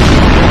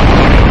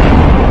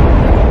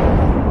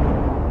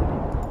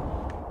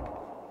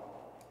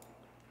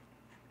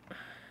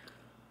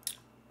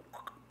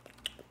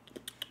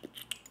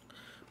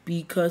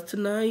 Because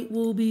tonight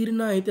will be the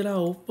night that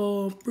I'll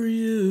fall for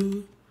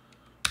you.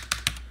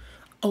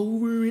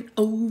 Over and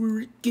over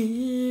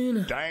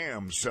again.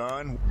 Damn,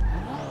 son.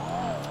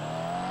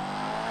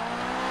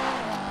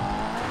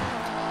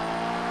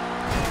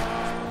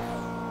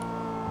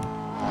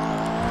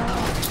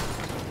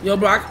 Yo,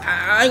 bro,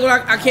 I ain't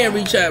gonna. I can't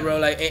reach out, bro.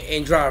 Like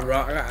and drive, bro.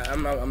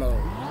 I'm not.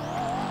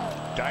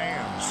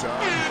 Damn, son.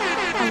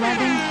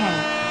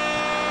 11K.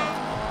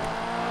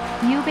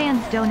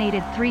 Eubands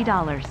donated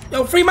 $3.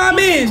 Yo, free my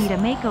man. Need a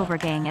makeover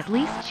gang. At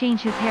least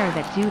change his hair.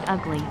 That dude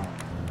ugly.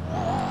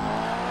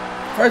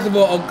 First of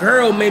all, a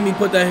girl made me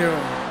put that hair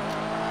on.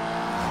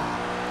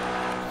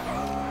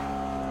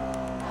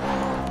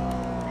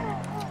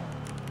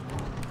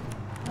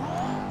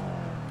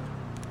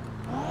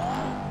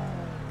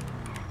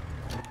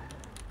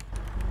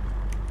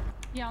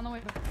 Yeah, on the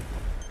way.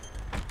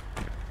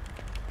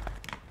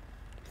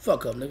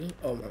 Fuck up, nigga.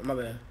 Oh my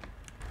bad.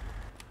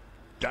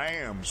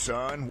 Damn,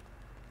 son.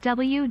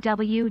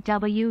 www.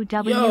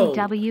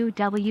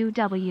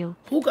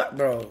 Who got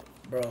bro?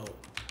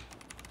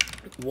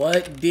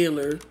 What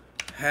dealer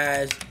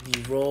has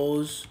the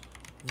Rolls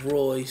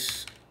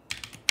Royce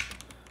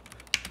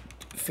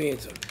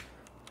Phantom?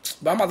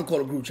 But I'm about to call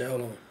the group chat.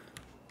 Hold on.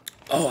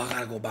 Oh, I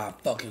gotta go buy a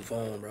fucking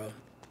phone, bro.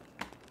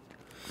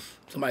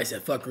 Somebody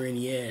said fuck her in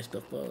the ass.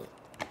 The fuck.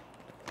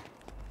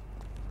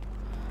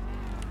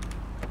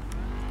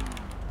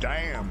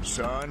 Damn,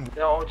 son.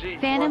 Yo, OG,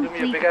 Fanum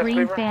Fleet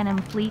Green. Fanum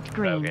Fleet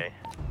Green. Okay.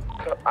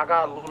 I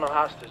got Luna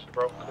hostage,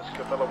 bro, because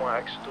Capella wanna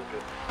act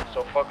stupid.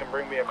 So fucking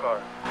bring me a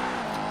car.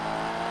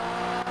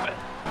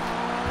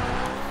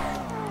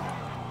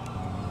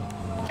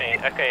 Hey,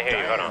 I can't hear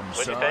you. Hold on.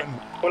 What'd you say?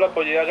 Pull up,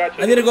 OG, I got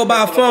you. I need to go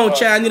buy a phone,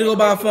 Chad. I need to go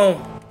buy a phone.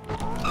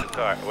 What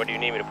car? What do you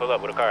need me to pull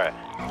up with a car at?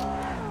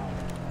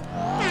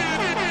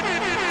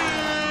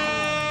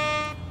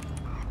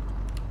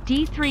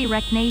 D3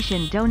 Rec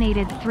Nation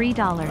donated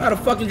 $3. How to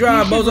fucking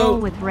drive, you should bozo? roll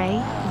with Ray,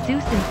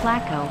 Zeus, and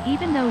Flacco.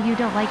 Even though you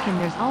don't like him,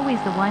 there's always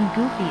the one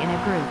goofy in a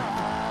group.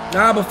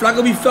 Nah, but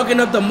Flacco be fucking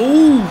up the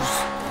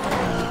moves.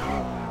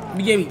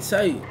 He gave me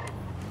tight.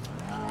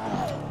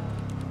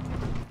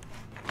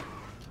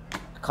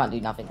 Can't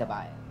do nothing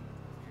about it.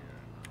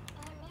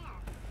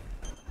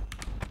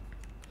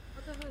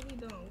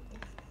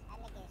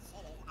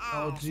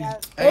 Oh, geez.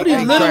 All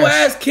these little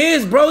ass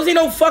kids, bro. This ain't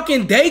no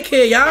fucking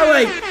daycare, y'all.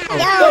 Like,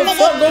 what the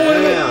fuck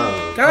going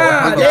on?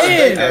 God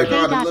damn.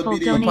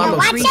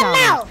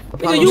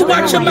 Nigga, you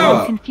watch your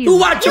mouth. You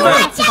watch your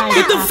mouth.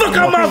 Get the fuck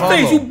out my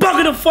face. You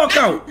bugging the fuck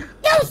out. Do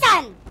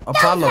something.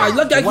 Apollo. Right,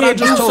 look, I What I can't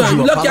do just told something.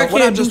 you, Look, I Apollo.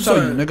 What I can't do just told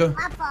you, something.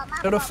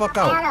 nigga. Get the fuck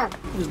out.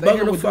 Just Stay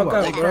here bugging the with fuck you.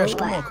 out, Hey, bro. Crash,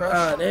 come on, Crash.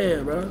 God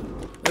damn, bro.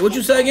 Hey, what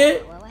you say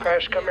again?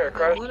 Crash, come here,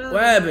 Crash.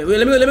 What happened? Wait,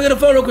 let me get a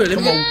phone real quick. Let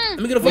me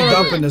get a phone We real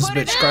dumping quick. this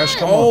bitch, Crash.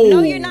 Come Oh. on.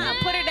 No, you're not.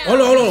 Put it down.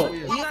 Hold on.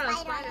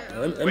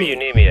 Let Where you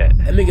need me at?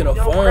 Let me get a Yo,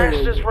 phone. Crash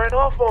real just quick. ran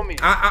off on me.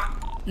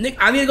 Nick,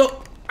 I need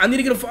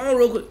to get a phone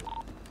real quick.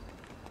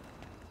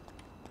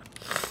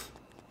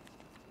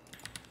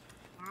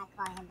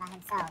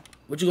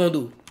 What you gonna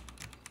do?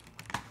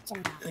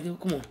 Nigga,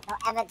 come on.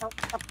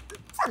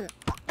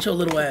 Your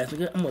little ass,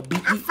 nigga. I'm gonna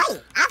beat you.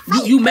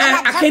 You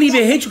mad? I can't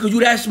even hit you because you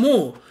that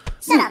small.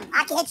 Shut up.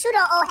 I can hit you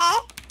though, old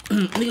head.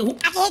 Nigga, who?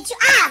 I can hit you.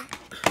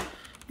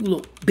 You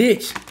little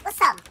bitch.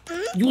 What's up?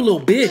 You a little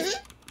bitch.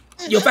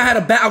 Yo, if I had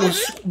a bat, I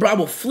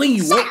would fling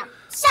you. Shut up.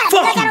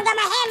 Fuck I you. don't got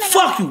my hand in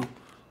Fuck you.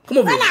 Come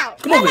over here.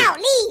 Come over here.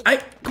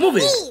 Leave. Come over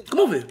here. Come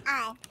over here.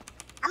 Alright.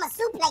 I'm a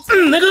suplex.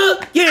 Nigga.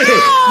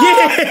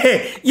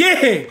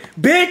 Yeah,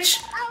 bitch.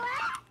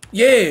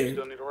 Yeah.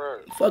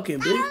 Fucking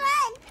bitch.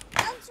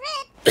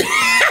 Get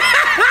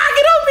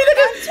off me,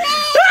 nigga.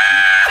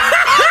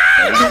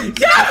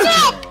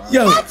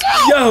 Yo,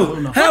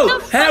 help.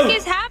 What the fuck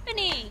is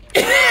happening?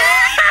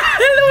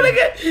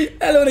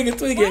 Hello, nigga,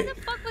 tweaking. Why the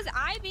fuck was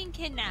I being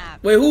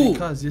kidnapped? Wait, who?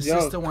 Because your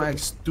sister want to act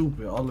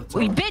stupid all the time.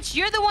 Wait, bitch,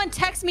 you're the one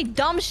text me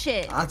dumb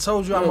shit. I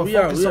told you I'm going to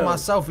focus on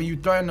myself and you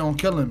threatening on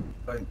killing me.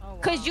 Like,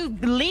 Cause you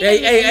leave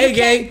Hey,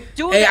 gang.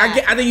 Hey,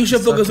 I think you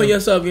should focus on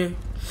yourself, gang.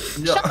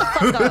 Shut the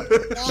fuck up.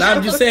 Nah,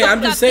 I'm just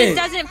saying. This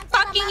doesn't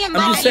fucking I'm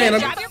just saying.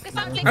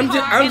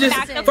 I'm just.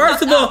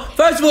 First of all,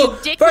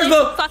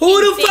 who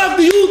the fuck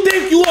do you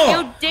think you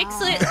are? You dick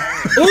slit.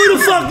 Who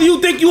the fuck do you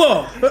think you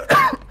are?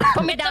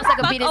 Put me down so I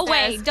can beat his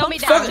ass. Don't me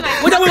down.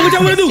 What y'all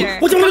wanna do?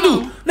 What y'all wanna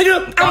do?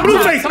 Nigga, I'm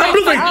Blueface.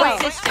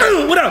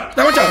 What up?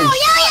 Now watch out.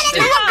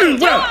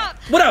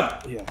 What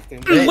up?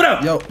 What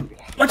up? Yo.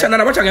 Watch out,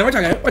 watch out,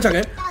 gang. Watch out.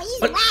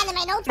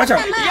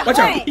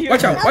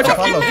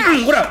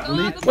 What up?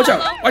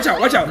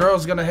 Watch out.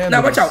 Girl's gonna handle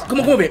Now watch out.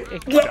 Come on, here.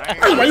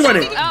 Why you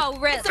running? Oh,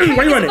 Ritz.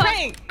 Why you running?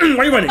 Why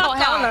you running? Oh,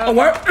 hell no. Oh,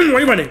 what? Why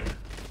you running?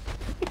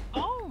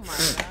 Oh, my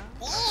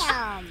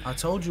God. I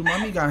told you,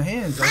 mommy got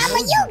hands. You got it.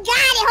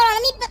 Hold on,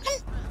 let me.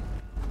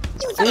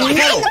 You took your hand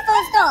in the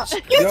phone store.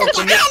 You took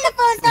your hand in the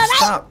phone store, right?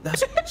 Stop.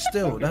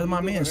 That's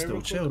my man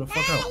still. Chill the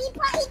fuck out. He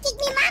probably kicked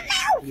me in my mouth.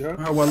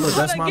 Alright, well, look,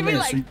 that's my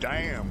man.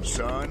 Damn,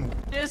 son.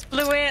 Just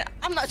flew in.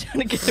 I'm not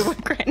trying to get to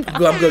work right now.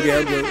 I'm good,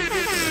 gang. I'm good.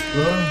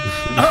 No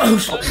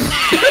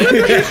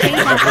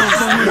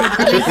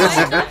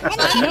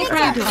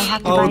problem, do I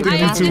have to buy the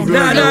gas and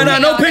Nah,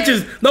 no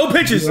pictures. No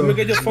pictures. Let me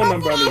get your phone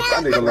number.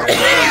 That's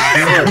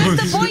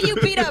the boy you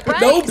beat up,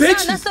 right? No pictures.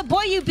 Son, that's the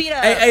boy you beat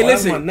up. Hey,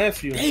 listen. My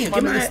nephew. Damn, My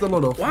nigga's still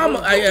on the phone.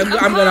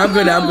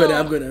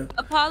 I'm good.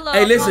 Apollo.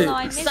 Hey, listen.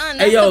 Son, Hey,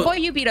 that's yo. the boy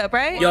you beat up,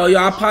 right? Yo,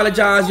 I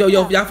apologize. Yo,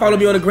 y'all follow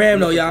me on the gram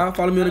though, y'all.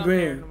 Follow me on the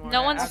gram.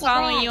 No one's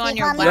following you on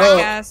your Yo. black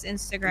ass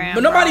Instagram.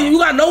 But nobody, you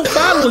got no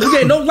followers. You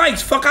get no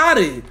likes. Fuck out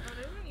of here.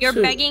 You're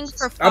Shit. begging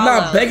for follows. I'm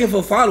not begging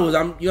for followers. You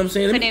know what I'm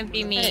saying? Couldn't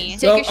be me. Yo,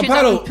 Take your shoes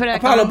off and put it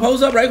Apollo, on.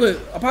 pose up right quick.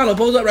 Apollo,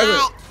 pose up right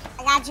quick.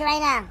 I got you right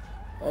now.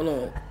 Hold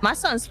on. My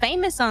son's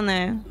famous on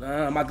there.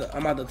 Nah, I'm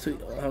about to tweet.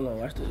 Hold on,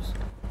 watch this.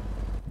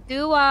 Do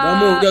Don't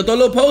move. Yo, throw a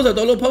little pose up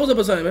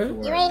or something,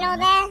 man. You ain't know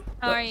that?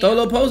 Throw a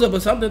little pose up or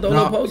something. Throw a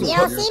little pose up. You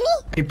don't see me?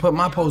 He put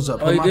my pose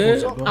up. Oh, Put he my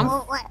did? pose up. Go ahead.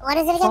 What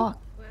is it again?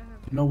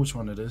 You know which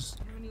one it is.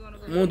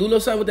 Come on, do a little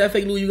something with that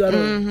fake Louis you got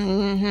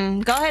on.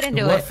 Go ahead and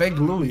do What it. fake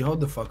Louis? Hold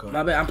the fuck up.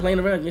 My bad, I'm playing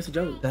around against a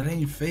joke. That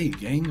ain't fake,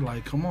 gang.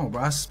 Like, come on,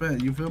 bro. I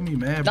spent, you feel me,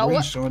 man? No, Bro, you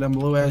what? showing them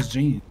little ass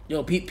jeans.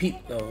 Yo, peep.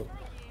 Yo,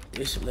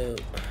 this little.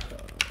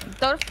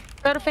 Throw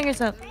the fingers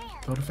up.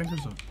 Throw the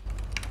fingers up.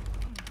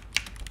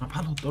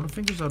 Apollo, throw the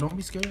fingers up. Don't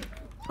be scared.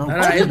 No, Nah,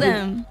 Both it's of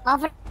them.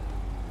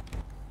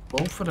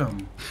 both of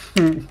them.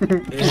 You ain't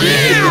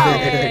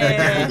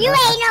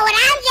know what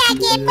I'm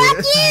jacking. Fuck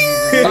you.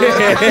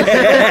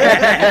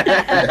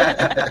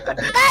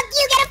 Fuck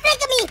you. Get a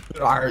flick of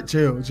me. All right,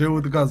 chill. Chill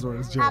with the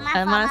customers. Chill.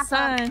 And my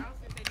son.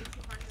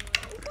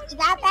 You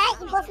got that?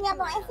 You post me up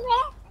on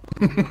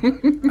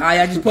Instagram?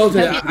 I just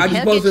posted it. I just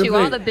He'll posted get it. you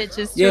all the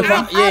bitches too. Yeah,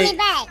 follow me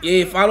back.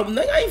 Yeah, follow.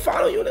 Nigga, I ain't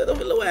follow you, that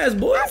little ass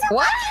boy.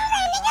 What?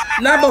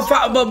 Nah,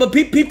 but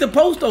peep the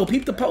post though.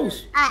 Peep the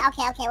post.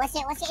 Okay. What's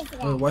your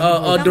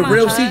Instagram? The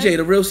real CJ.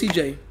 The real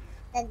CJ.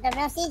 The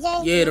real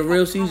CJ? Yeah, the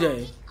real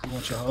CJ.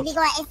 You be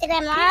going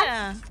Instagram live?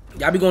 Yeah.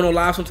 Y'all be going on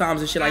live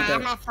sometimes and shit like I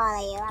that. might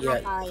follow you.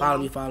 Yeah, follow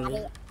me.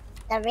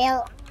 The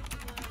real.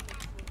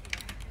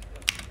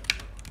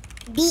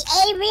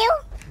 B.A. real?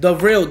 The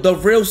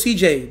real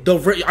CJ.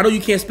 I know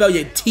you can't spell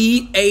your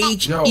THER.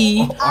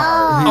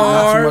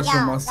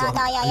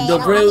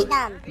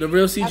 The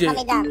real CJ.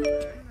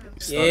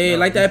 Yeah,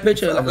 like that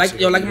picture.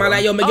 Like my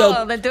last. Yo, Miguel.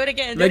 Oh, then do it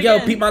again.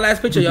 Miguel, peep my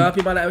last picture, y'all.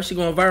 Peep my last. She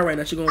going viral right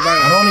now. She going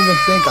viral. I don't even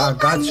think I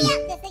got you. This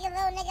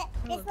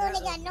little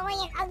nigga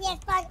annoying, ugly as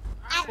fuck.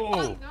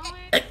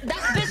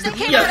 That bitch that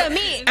came out of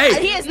me.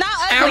 Hey. He is not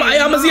Hey, ugly.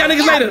 I'm gonna see y'all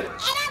niggas later.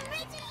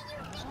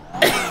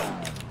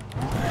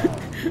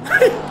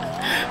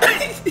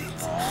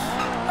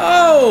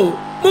 Oh,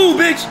 move,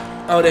 bitch.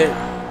 Oh, there.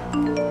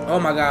 Oh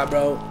my God,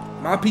 bro.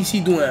 My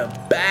PC doing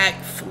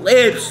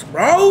backflips,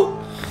 bro.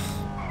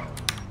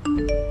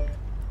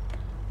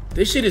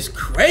 This shit is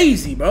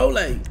crazy, bro.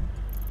 Like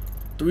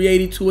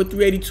 382 or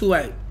 382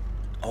 at.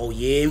 Oh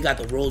yeah, we got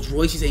the Rolls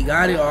Royce. They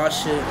got it. Oh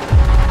shit.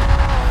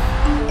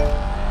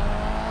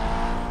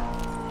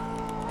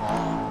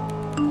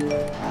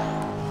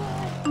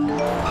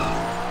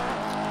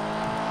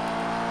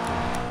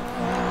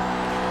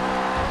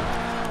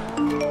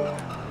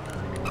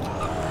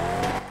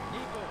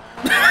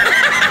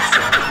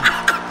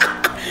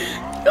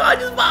 Yo, I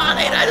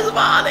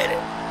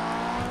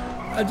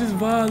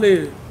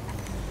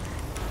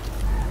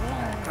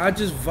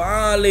just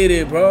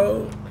violated,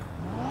 bro.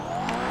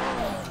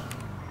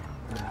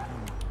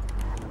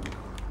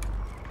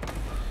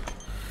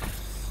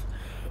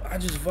 I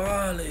just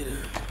violated.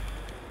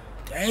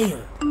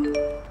 Damn.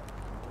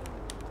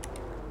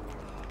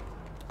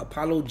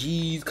 Apollo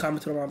G's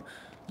commented on my.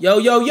 Yo.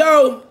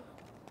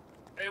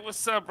 Hey,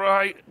 what's up,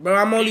 bro? Bro,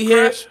 I'm only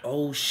here.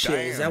 Oh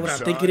shit, is that what I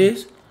think it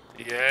is?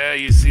 Yeah,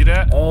 you see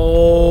that?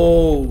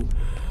 Oh.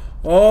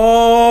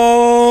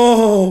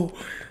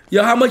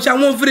 Yo, how much y'all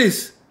want for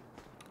this?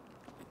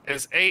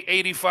 It's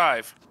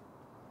 $885.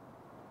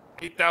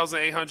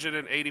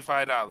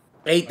 $8,885.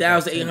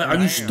 8,800. Are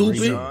you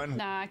stupid?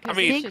 Nah, I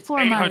mean, Hey,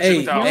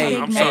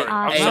 $800,000. I'm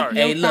sorry.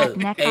 Hey, look.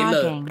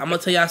 I'm gonna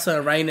tell y'all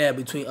something right now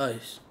between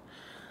us.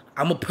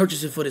 I'm gonna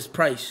purchase it for this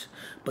price,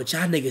 but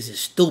y'all niggas is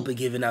stupid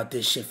giving out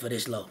this shit for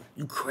this low.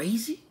 You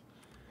crazy?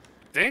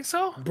 Think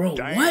so? Bro,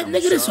 what?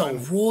 Nigga, this a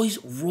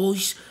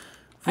Royce.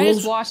 I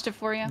just washed it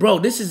for you. Bro,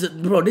 this is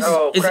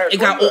it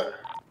got.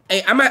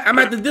 Hey, I'm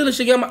at the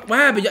dealership. What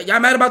happened? Y'all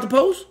mad about the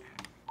post?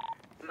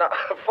 Nah,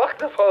 fuck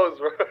the pose,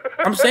 bro.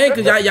 I'm saying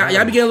because y'all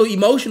be getting a little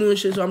emotional and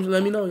shit, so I'm just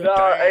letting me know.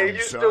 Nah, hey,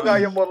 you still got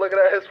your boy looking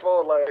at his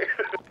phone like.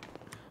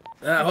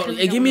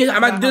 Hey, give me.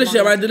 I'm at the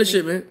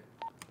dealership, man.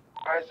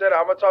 I said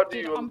I'm gonna talk to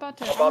you about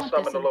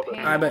something in a little bit.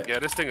 I bet. Yeah,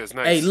 this thing is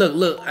nice. Hey,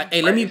 look.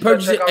 Hey, let me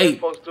purchase it.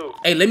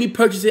 Hey, let me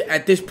purchase it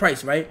at this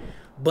price, right?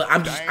 But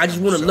I just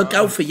want to look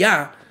out for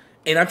y'all,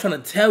 and I'm trying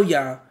to tell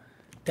y'all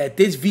that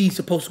this V is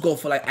supposed to go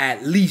for like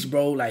at least,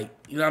 bro, like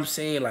you know what I'm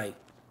saying, like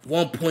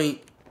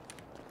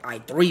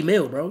 1.3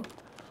 mil, bro.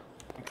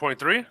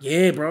 1.3?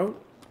 Yeah, bro.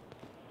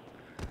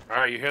 All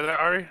right, you hear that,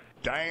 Ari?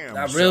 Damn,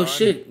 Not real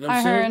shit. You know what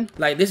I'm saying? heard.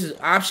 Like this is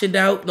optioned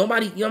out.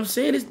 Nobody, you know what I'm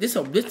saying? This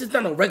is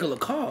not a regular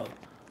car.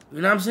 You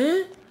know what I'm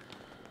saying?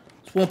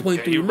 It's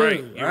 1.3 you're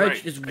million. right. You're All right,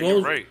 right. it's Hey, gross.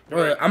 you're right. All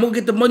right, I'm gonna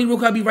get the money real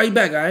quick. I'll be right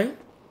back. All right.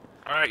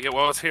 All right. Yeah.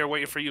 Well, it's here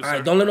waiting for you, All sir.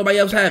 right. Don't let nobody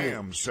else have it.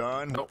 Damn,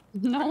 son. Nope.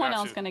 No one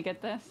else gonna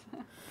get this.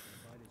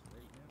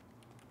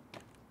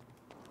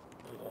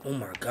 Oh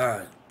my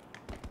god.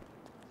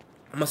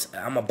 I'm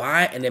gonna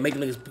buy it and then make the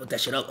niggas put that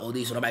shit up.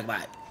 OD, so nobody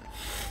buy it.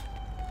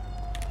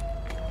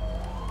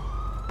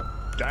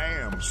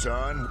 Damn,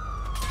 son.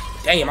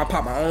 Damn, I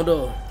popped my own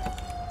door.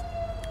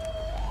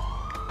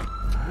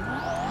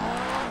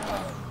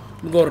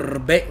 Let me go to the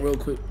bank real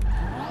quick.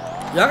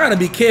 Y'all gotta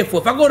be careful.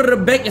 If I go to the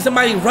bank and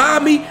somebody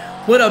rob me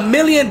with $1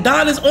 million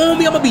on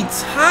me, I'm gonna be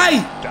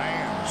tight.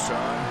 Damn, son.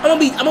 I'm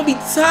gonna be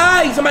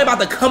tight. Somebody about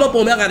to come up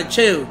on me. I gotta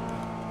chill.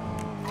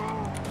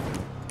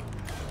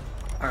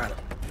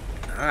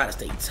 I gotta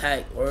stay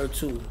tight. Word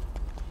 2.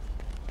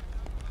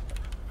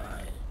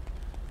 Alright.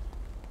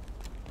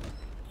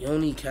 You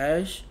don't need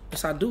cash?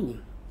 Yes, I do.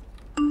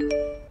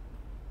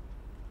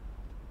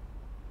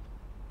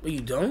 Well,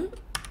 you don't?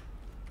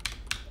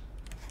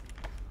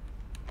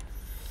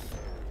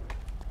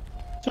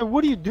 So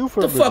what do you do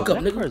for the a fuck living?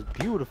 up, That car nigga? is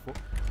beautiful.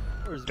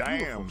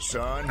 Damn,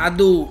 son. I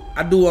do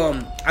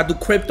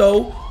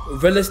crypto,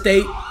 real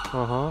estate.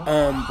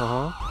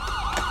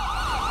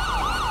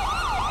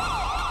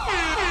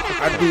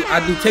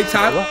 I do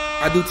TikTok.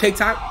 I do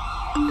TikTok.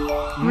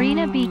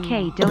 Rena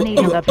BK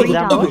donated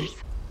 $3.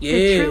 Yeah.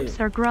 The troops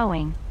are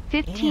growing.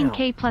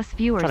 15K plus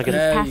viewers these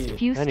past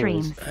few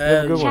streams.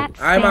 Chat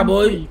Alright, my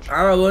boy. tweet.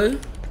 Alright, boy.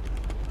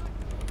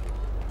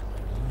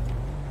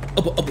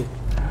 Up.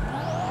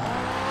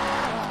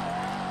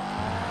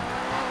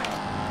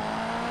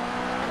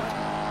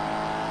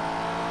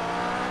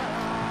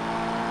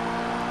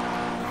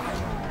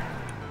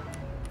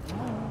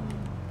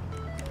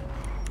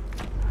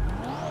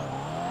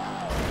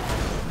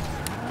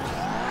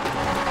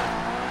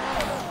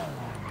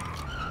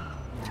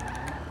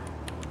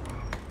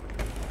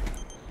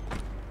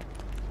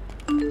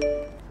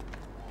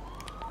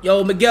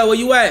 Yo, Miguel, where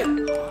you at?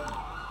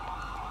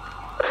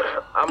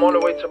 I'm on the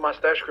way to my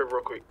stash crib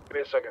real quick. Give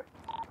me a second.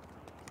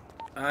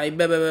 Alright,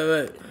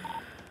 bet.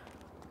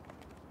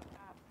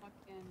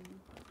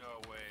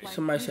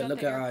 Somebody said,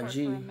 look at IG.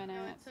 Yeah, it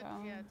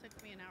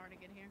took me an hour to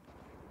get here.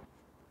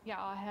 Yeah,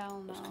 oh,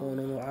 hell no. What's going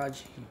on with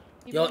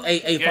IG? Yo,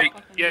 hey,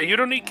 Yeah, you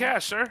don't need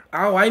cash, sir.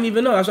 Oh, I didn't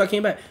even know. That's why I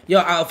came back. Yo,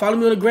 follow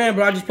me on the gram,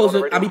 bro. I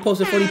be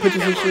posting funny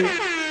pictures and shit.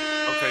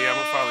 Okay, yeah, I'm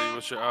gonna follow you.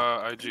 What's your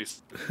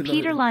IGs?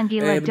 Peter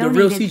Langila the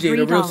real donated CJ, the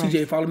real $3.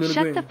 CJ, follow me on the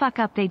Shut gram. the fuck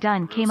up, they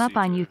done came up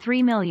on you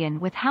 3 million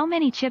with how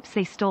many chips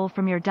they stole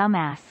from your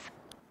dumbass.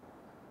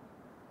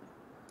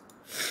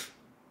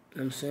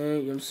 You know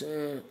what I'm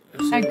saying?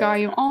 I got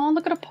you. Oh,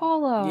 look at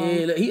Apollo.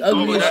 Yeah, look, he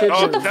ugly as shit.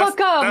 Shut the fuck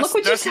up. Look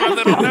what you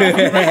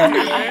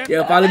said.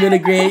 Yeah, follow me on the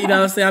gram. You know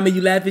what I'm saying? I mean,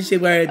 you laughing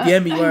shit. Word,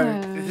 DM me,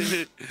 word.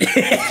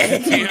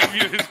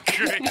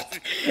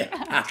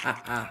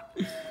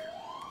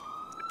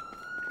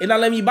 And not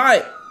let me buy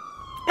it.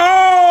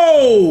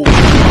 Oh!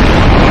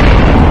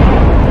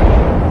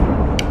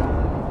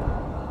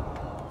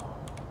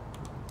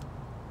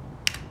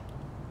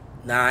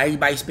 Nah,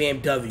 everybody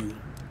spam W.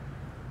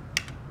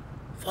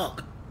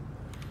 Fuck.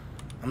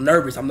 I'm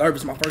nervous.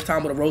 My first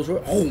time with a Rolls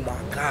Royce. Oh my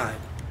god.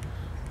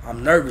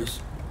 I'm nervous.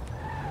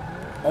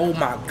 Oh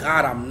my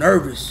god, I'm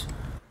nervous.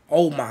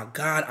 Oh my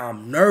god,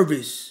 I'm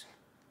nervous.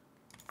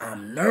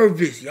 I'm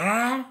nervous,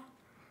 y'all.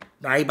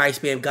 Nah, everybody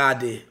spam God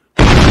did.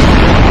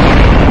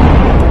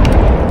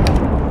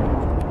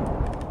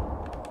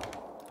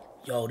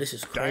 Yo, this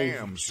is crazy.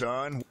 Damn,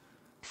 son.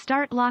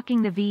 Start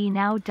locking the V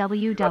now,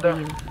 WW.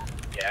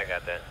 Yeah, I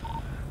got that.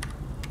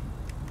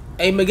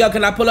 Hey, Miguel,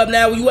 can I pull up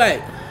now? Where you at?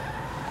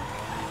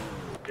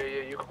 Yeah,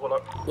 you can pull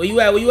up. Where you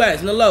at?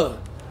 It's in the low.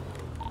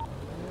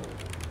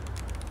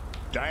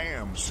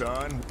 Damn,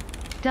 son.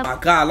 My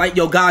God, like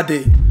yo, God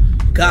did.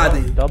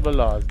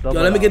 Double R's. Yo,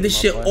 let me get this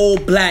shit all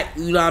black.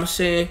 You know what I'm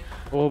saying?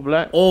 All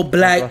black. All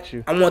black. got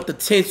you. I want the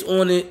tints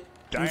on it.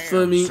 You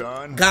feel me?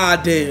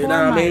 God did. You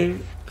know what I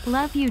mean?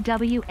 Love you,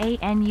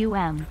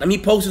 WANUM. Let me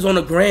post this on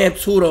the gram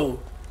too, though.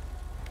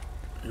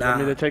 Nah. Want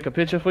me to take a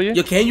picture for you?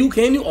 Yo, can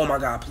you? Oh my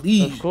God,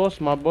 please. Of course,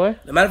 my boy.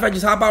 As a matter of fact,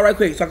 just hop out right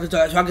quick so I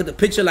get the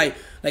picture like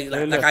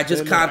I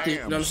just copped it. You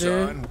know what I'm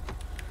saying?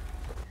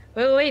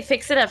 Wait,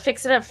 fix it up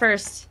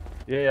first.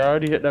 Yeah, I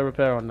already hit that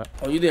repair on that.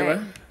 Oh, you did,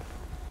 right?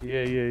 Yeah.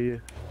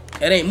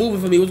 It ain't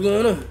moving for me. What's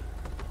going on?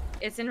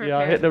 It's in repair. Yeah,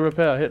 I hit the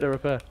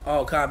repair.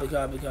 Oh, copy.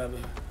 I'm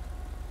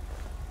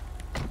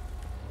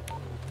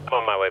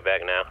on my way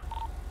back now.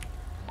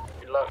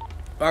 Oh,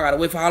 I gotta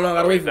wait for how long? I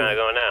gotta wait for?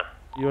 Going now.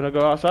 You wanna go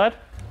outside?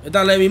 It's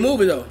not letting me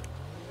move it though.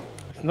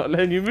 It's not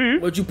letting you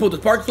move. What, you put the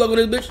spark plug on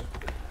this bitch?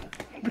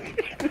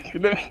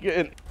 Let me get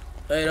in.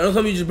 Hey, don't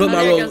tell me you just broke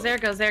my There road. goes.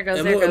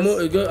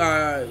 It goes.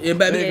 Alright, yeah,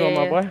 back There you go,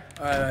 my boy.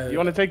 Alright. You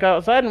wanna take it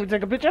outside and we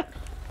take a picture?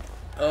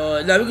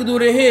 Now we can do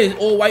it in here. It's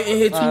all white in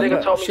here too.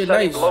 Nigga told me Shit, set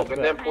nice. him low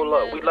and then pull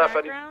up. We left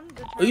at it.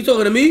 Are you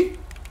talking to me?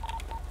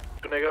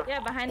 Nigga. Yeah,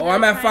 behind. Oh,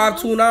 I'm at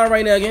 529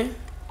 right now again.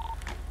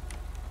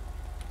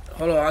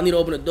 Hold on, I need to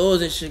open the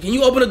doors and shit. Can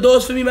you open the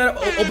doors for me, man?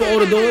 Open all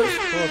the doors. Of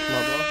course,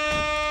 my boy.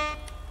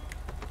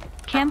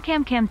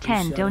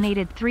 Cam10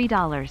 donated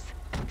 $3.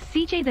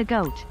 CJ the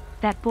GOAT.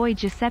 That boy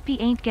Giuseppe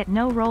ain't get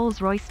no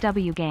Rolls Royce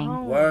W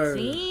gang. Word.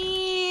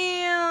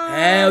 Damn.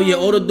 Hell yeah,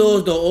 all the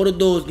doors though, all the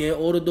doors, gang,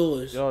 all the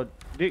doors. Yo,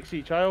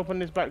 Dixie, try open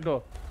this back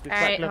door. This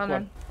back Alright, left hold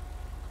one. on.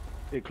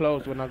 It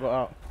closed when I got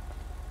out.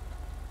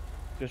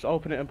 Just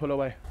open it and pull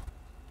away.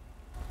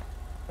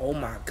 Oh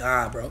my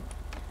god, bro.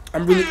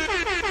 I'm really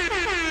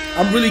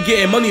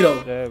getting money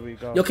though. There we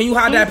go. Yo, can you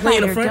hide that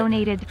plate in the front?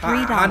 Donated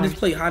 $3. Hide this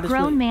plate, hide this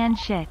Grown plate. man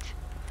shit.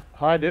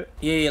 Hide it?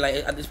 Yeah,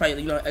 like this plate,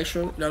 you know,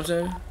 extra, you know what I'm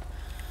saying?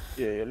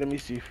 Yeah, let me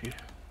see if you...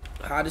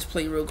 Hide this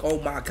plate real. Oh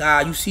my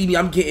god, you see me?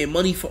 I'm getting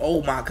money for.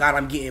 Oh my god,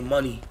 I'm getting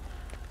money.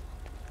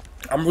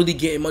 I'm really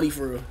getting money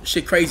for real. This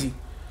shit crazy.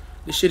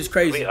 This shit is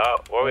crazy.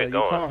 Where we You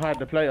going? can't hide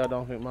the plate, I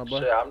don't think, my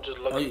boy. Shit, I'm just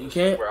looking Oh, you to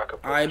can't? see where I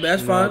could put Alright, this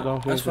that's shit. No, I fine.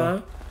 don't think That's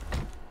so.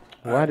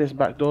 fine. Why this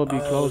back door be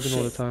closing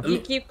all the shit. time? You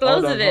keep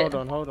closing it.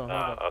 Hold on.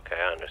 Okay,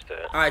 I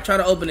understand. Alright, try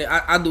to open it.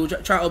 I do.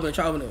 Try to open it.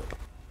 Try to open it.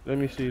 Let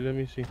me see.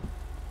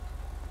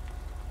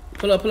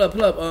 Pull up.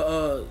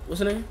 What's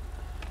the name?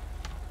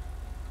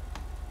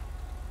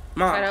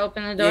 Mom. Try to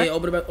open the door? Yeah,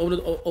 open the back.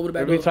 Open the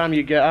back Every door. time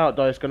you get out,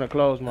 though, it's gonna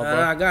close, my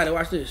boy. I got it.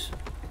 Watch this.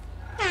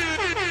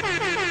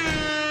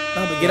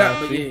 No, but get out.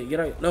 But yeah, get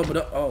out. No,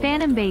 but oh.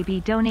 Fanum Baby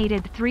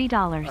donated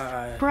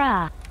 $3.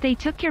 Bruh, they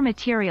took your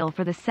material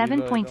for the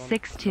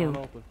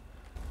 7.62.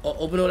 Oh,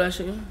 open all that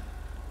shit. Yeah?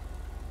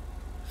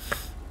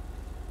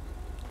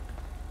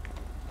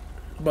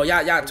 Bro,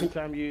 y'all Every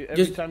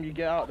time you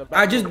get out, the back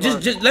I just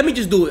let me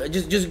just do it.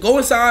 Just go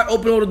inside,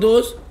 open all the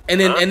doors,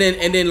 and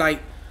then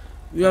like,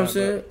 you know what I'm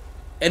saying,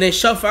 and then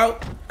shuff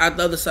out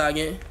the other side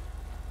again.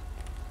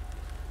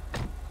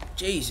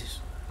 Jesus,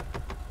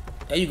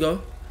 there you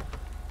go.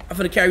 I'm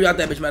finna carry you out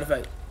that bitch. Matter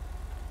of fact,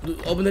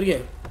 open it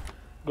again.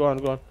 Go on.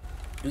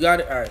 You got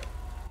it. All right.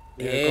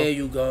 Yeah, There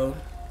you go.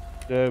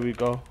 There we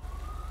go.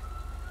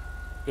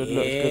 Good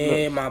looks.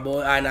 Yeah, my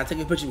boy. All right, now take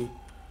a picture of me.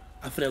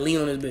 I'm finna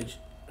lean on this bitch.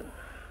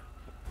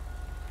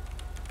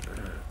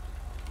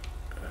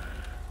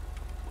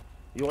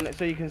 You want it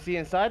so you can see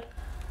inside? You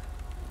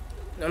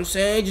know what I'm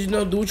saying? Just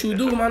do what you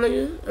do, my nigga.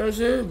 You know what I'm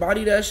saying?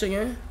 Body that shit,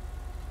 man.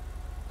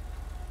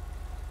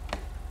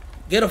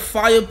 Get a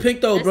fire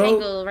pic though, This bro.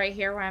 angle right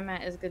here where I'm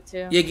at is good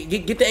too. Yeah,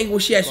 get the angle where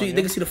she at so they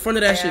can see the front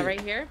of that yeah, shit. right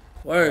here.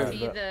 Word.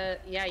 See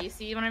you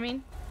see what I mean? You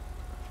know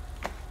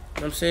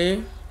what I'm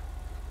saying?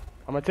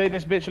 I'm gonna take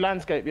this bitch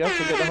landscape, yeah, to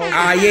get the whole.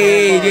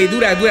 Yeah. Do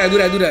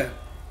that.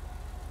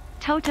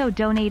 Toto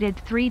donated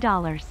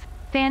 $3.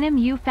 Fanum,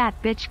 you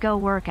fat bitch, go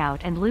work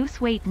out and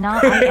lose weight.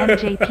 Not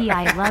IMJP.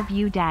 I love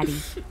you, daddy.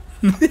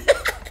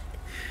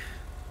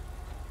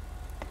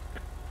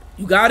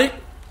 You got it?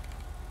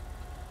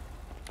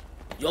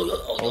 Yo.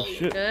 Oh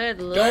shit.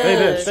 Good look.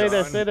 Stay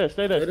there.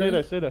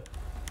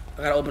 I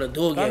gotta open the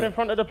door again. Stand in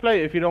front of the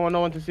plate if you don't want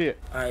no one to see it.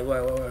 Alright,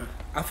 wait.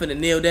 I'm finna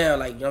kneel down,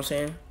 like, you know what I'm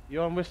saying?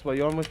 You're on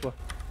whisper.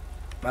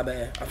 My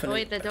bad. I'm finna...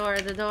 Wait, the door.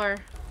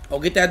 Oh,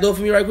 get that door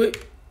for me right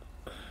quick.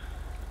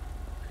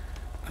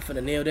 I'm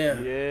finna kneel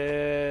down.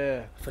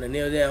 Yeah. I'm finna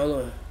kneel down,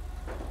 hold on.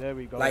 There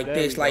we go. Like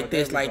this. Wait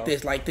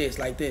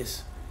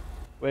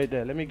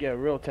there, let me get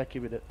real techie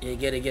with it. Yeah,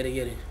 get it.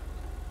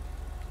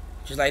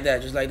 Just like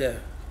that.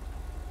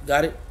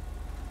 Got it?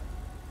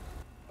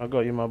 I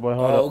got you, my boy.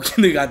 Hold up.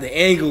 They got the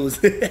angles.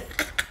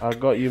 I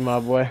got you, my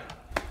boy.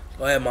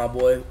 Go ahead, my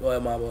boy.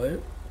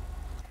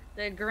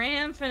 The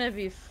gram finna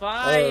be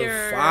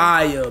fire. Oh,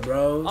 fire,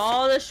 bro.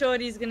 All the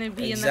shorties gonna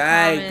be in the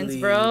comments,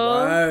 bro.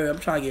 Word. I'm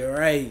trying to get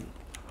right.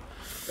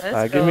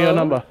 Alright, give me your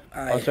number.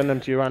 I'll send them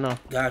to you right now.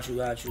 Got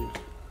you.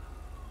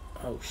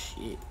 Oh,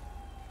 shit.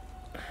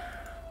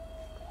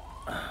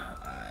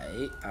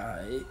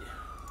 Alright.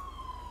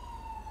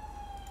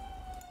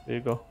 There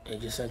you go. It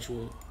just sent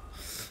you.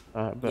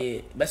 Alright,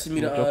 Yeah, message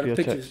me the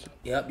pictures. Text.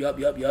 Yep. I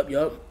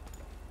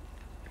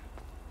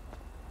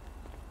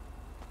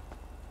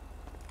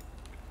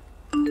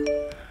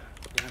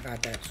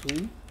got that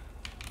too.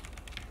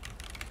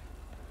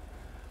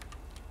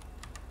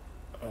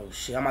 Oh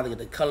shit, I'm about to get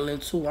the coloring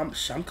too. I'm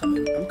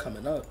coming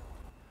up.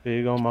 There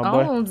you go, my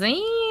boy. Oh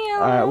damn.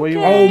 Alright, where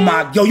you Oh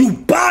my, yo, you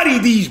body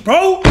these,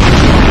 bro.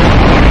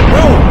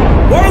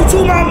 Word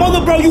to my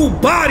mother, bro. You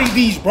body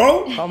these,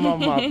 bro. Come on,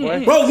 my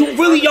boy. Bro,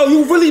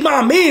 you really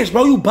my mans,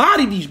 bro. You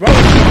body these, bro.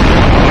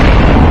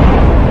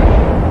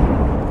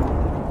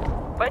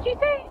 What'd you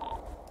say?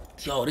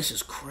 Yo, this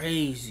is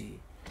crazy.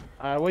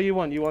 Alright, what you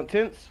want? You want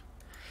tints?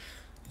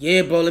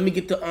 Yeah, bro. Let me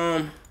get the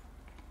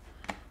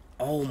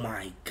Oh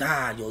my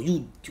god, yo,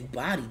 you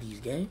body these,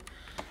 gang.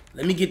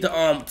 Let me get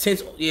the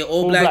tints. Yeah,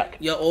 all black.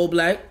 Yeah, all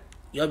black.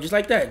 Yup, just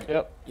like that.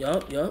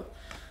 Yup.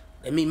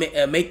 Let me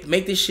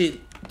make this shit.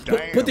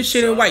 Put this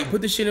shit in white.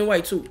 Put this shit in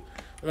white too.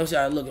 I want to see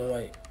how it look in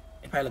white.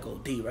 It probably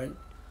look OD, right?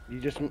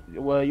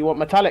 You want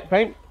metallic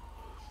paint?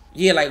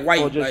 Yeah, like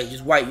white, like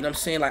just white. You know what I'm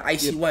saying? Like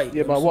icy white.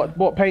 Yeah, but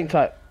what paint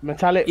type?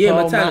 Metallic?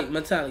 Yeah, pearl,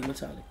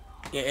 metallic.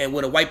 Yeah, and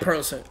with a white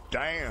pearl scent.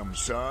 Damn,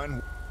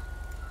 son.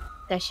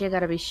 That shit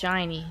gotta be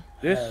shiny.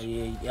 This?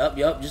 Yeah,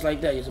 yup, just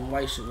like that. Yeah, some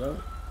white shit, yo.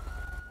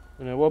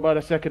 And then what about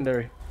the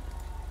secondary?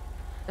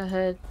 Go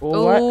ahead.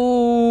 All white?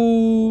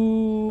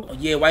 Ooh. Oh,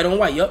 yeah, white on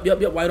white. Yup,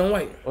 white on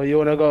white. Or you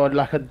wanna go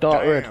like a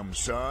dark red? Damn,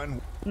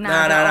 son.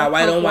 Nah,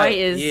 white on white.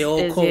 Yeah,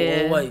 old coat,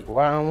 yeah. all white.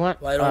 White on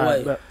white? White on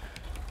white. Bet.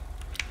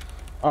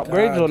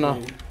 Upgrades or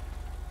no?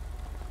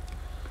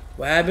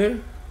 What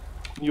happened?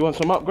 You want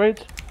some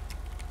upgrades?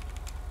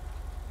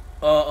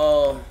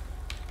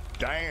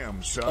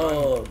 Damn,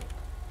 son.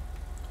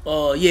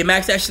 Yeah,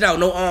 max that shit out.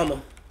 No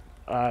armor.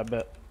 I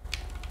bet.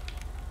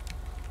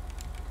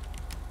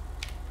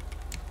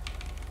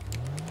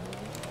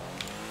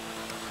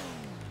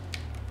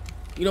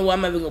 You know what?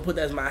 I'm not even gonna put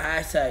that as my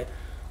hashtag.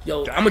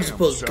 Yo, I'm gonna just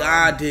put son.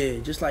 God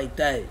did, just like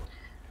that.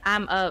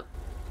 I'm up.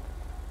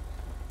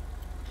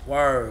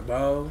 Word,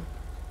 bro.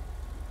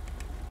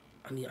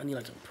 I need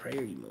like some prayer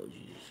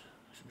emojis,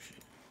 some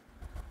shit.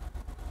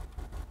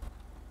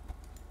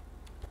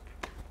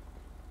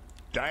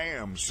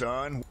 Damn,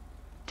 son.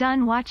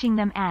 Done watching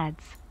them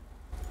ads.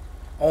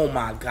 Oh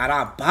my God,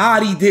 I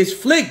bodied this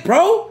flick,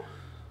 bro.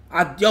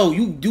 Yo,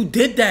 you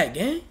did that,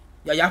 gang.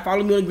 Y'all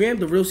follow me on the gram,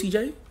 the real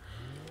CJ.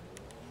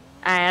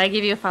 Alright, I'll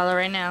give you a follow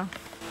right now.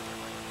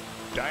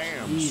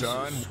 Damn, Jesus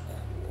son.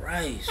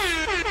 Christ.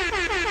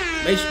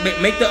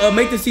 Make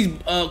the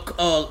seats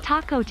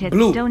Taco Tits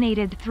blue.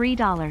 donated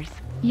 $3.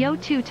 Yo,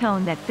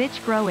 two-tone that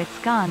bitch grow, it's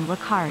gone, look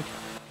hard.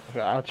 Okay,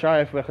 I'll try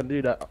if I can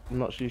do that. I'm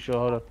not too sure.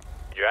 Hold on.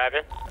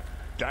 Driving?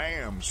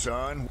 Damn,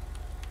 son.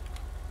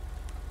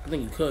 I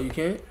think you could. You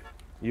can't.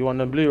 You want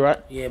the blue, right?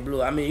 Yeah,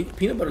 blue. I mean,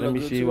 peanut butter. Let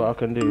me see what I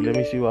can do. Let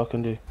me see what I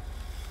can do.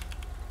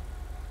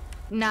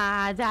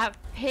 Nah, that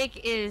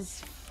pick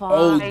is fire.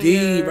 OD,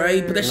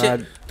 right? Put that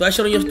shit. Throw that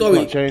shit on your story.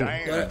 It's not changing.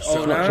 It's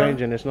not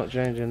changing. It's not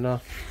changing.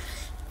 No.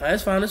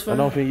 That's fine. That's fine. I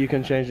don't think you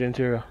can change the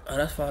interior. Oh,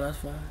 that's fine. That's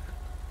fine.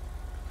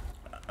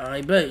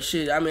 I bet.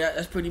 Shit. I mean,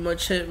 that's pretty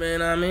much it,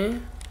 man. I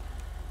mean,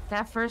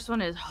 that first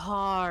one is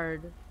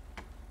hard.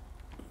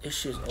 This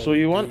shit's OD. So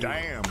you want?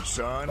 Damn,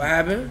 son. What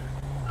happened?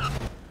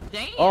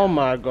 Damn. Oh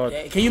my God.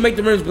 Yeah, can you make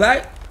the rims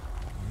black?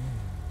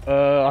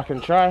 I can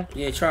try.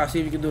 Yeah, try. See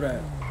if you can do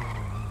that.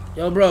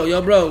 Yo, bro.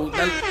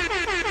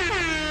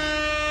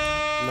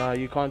 Nah,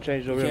 you can't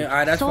change the rims. Yeah,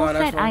 alright, that's Soul fine.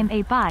 That's said fine. I'm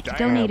a bot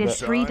donated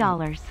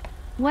 $3.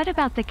 What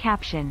about the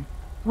caption?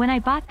 When I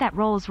bought that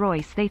Rolls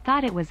Royce, they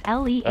thought it was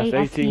LEASESD.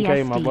 That's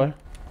 18K, my boy.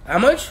 How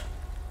much?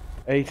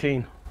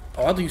 18.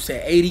 Oh, I thought you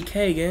said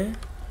 80K, gang.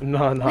 No,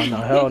 hell no,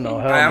 hell no.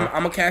 I'm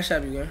gonna cash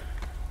app you, gang.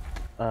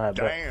 Alright,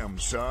 damn,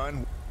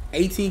 son.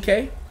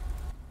 18K?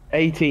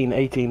 18,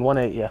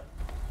 18, yeah.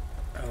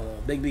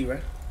 Big B,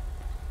 right?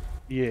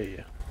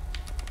 Yeah.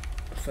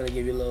 I'm finna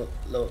give you a little,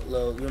 you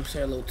know what I'm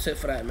saying, a little tip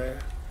for that, man.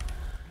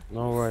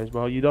 No worries,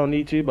 bro. You don't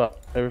need to,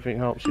 but everything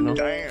helps, you know.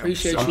 Damn,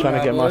 appreciate I'm you, trying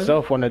to get boy.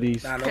 myself one of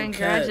these. Nah, no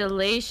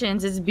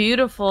Congratulations, it's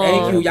beautiful.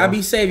 Thank you. Y'all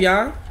be safe,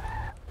 y'all.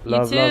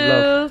 Love.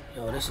 Yo,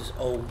 this is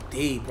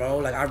OD, bro.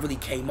 Like, I really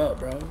came up,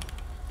 bro.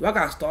 Y'all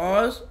got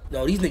stars?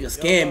 No, these niggas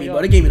scammed me,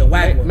 bro. They gave me the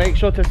whack one. Make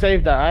sure to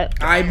save that,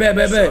 alright? Alright, bet.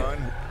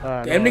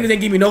 Right, Damn, niggas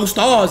ain't give me no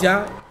stars,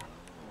 y'all.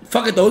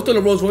 Fuck it, though. It's still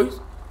a Rolls Royce.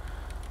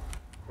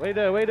 Wait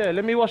there.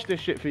 Let me wash this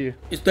shit for you.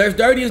 It's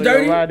dirty. So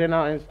you're riding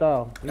out in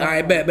style.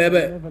 Alright, bet.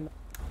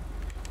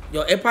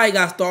 Yo, it probably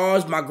got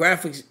stars. My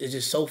graphics is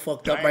just so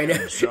fucked up right now.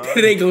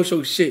 It ain't gonna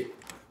show shit.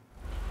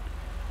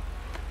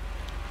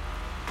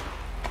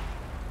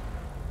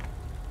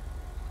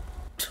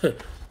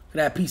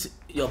 That piece of,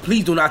 yo,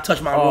 please do not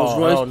touch my Rolls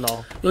Royce. Oh,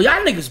 no. Yo,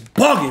 y'all niggas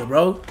bugging,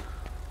 bro.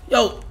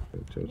 Yo,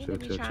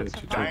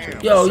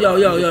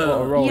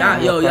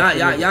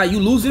 Y'all, you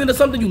losing it or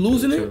something? You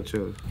losing it?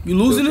 Chill. You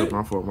losing it?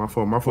 My fault.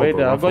 Wait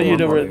there, I'll go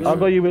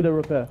you with the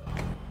repair.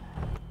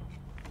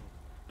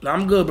 Nah,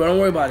 I'm good, bro. Don't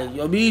worry about it.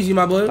 Yo, be easy,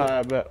 my boy.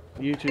 Alright, bet.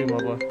 You too, my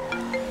boy.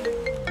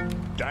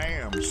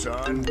 Damn,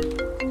 son.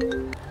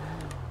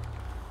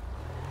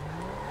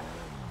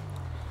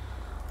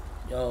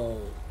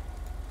 Yo.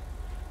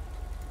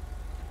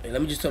 Hey,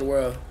 let me just tell the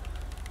world.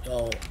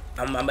 Yo,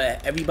 I'm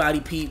at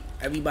everybody peep.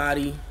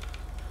 Everybody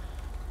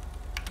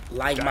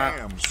like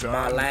my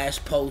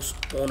last post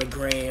on the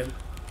gram.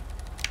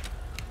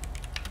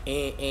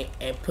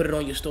 And put it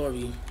on your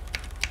story.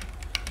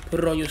 Put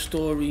it on your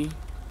story.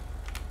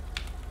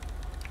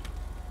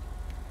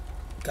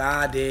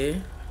 God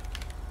did.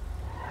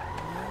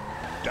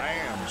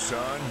 Damn,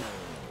 son.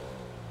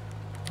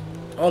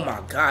 Oh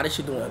my God, this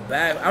shit doing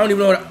bad. I don't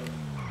even know what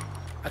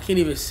I can't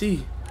even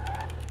see.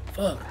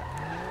 Fuck.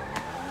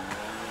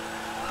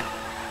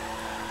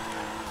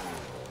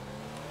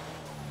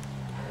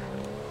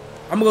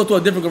 I'm gonna go to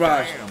a different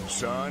garage. Damn,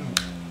 son.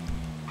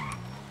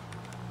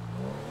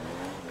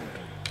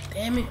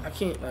 Damn it, I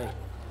can't like.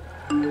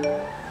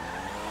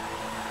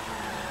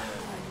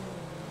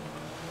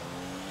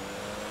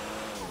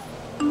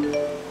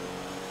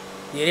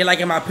 Yeah, they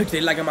liking my picture.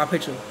 They liking my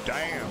picture.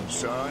 Damn,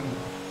 son.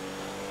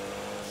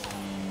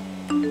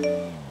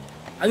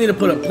 I need to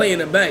put a play in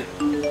the back.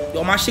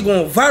 Yo, my shit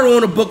going viral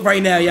on the book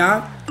right now,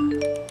 y'all.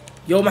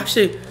 Yo, my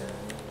shit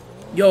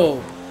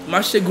going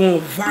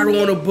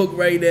viral on the book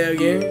right now,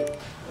 yeah.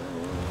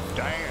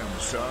 Damn,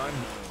 son.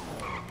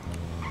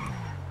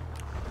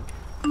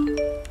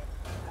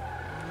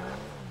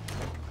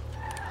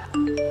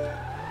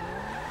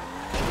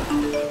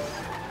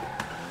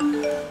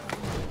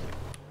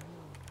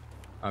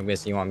 I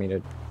guess you want me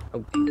to.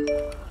 Oh.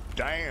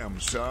 Damn,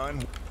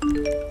 son.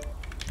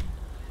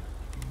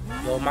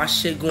 Yo, my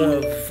shit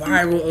going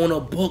viral on a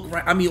book,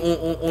 right? I mean,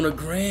 on a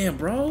gram,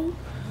 bro.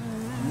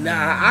 Nah,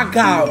 I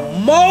got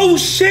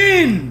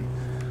motion.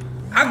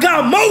 I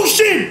got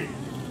motion.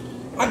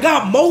 I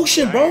got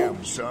motion, bro.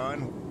 Damn,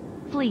 son.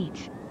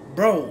 Fleet.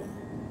 Bro.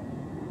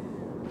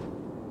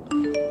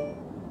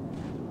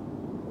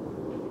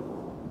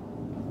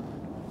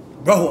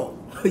 Bro,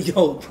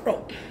 yo,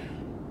 bro.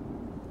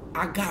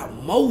 I got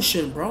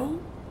motion, bro.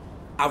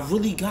 I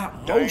really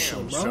got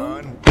motion, bro.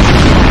 Son.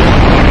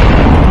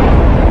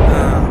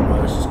 Nah,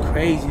 bro, this is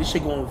crazy. This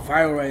shit going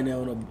viral right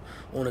now on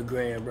the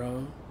gram,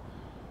 bro.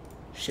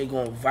 Shit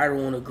going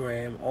viral on the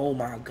gram. Oh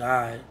my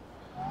god.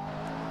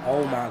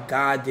 Oh my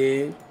god,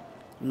 dude.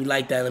 Let me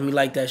like that. Let me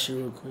like that shit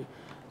real quick.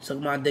 Suck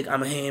my dick.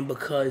 I'm a hand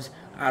because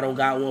I don't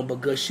got one, but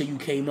good shit you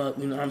came up.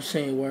 You know what I'm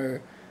saying?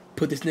 Word.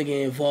 Put this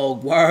nigga in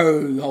vogue.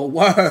 Word. Oh,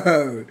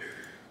 word.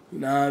 You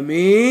know what I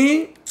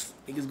mean?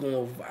 Niggas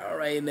going viral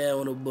right now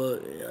on the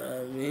book. You know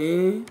what I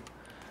mean?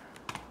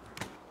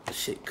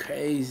 Shit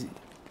crazy.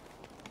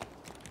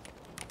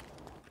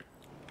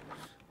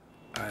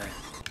 Alright.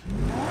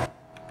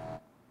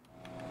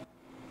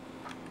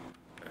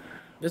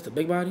 This the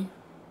big body?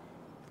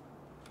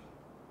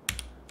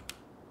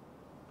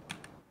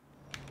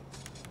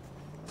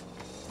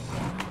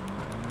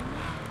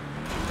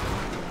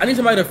 I need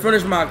somebody to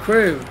furnish my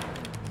crib.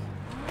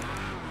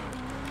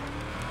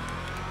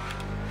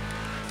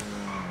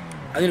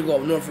 I need to go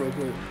up north real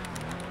quick.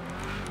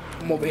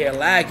 I'm over here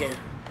lagging.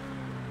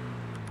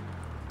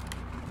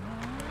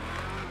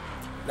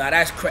 Nah,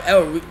 that's crazy.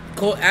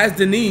 Ask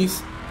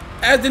Denise.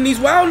 Ask Denise.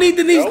 Well, I don't need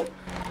Denise. Nope.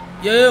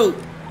 Yo.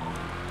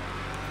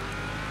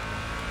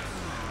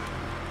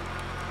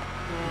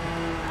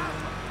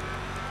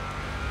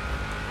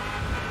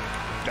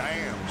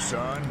 Damn,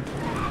 son.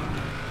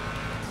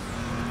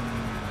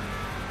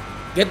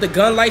 Get the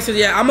gun license.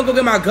 Yeah, I'm gonna go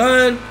get my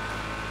gun,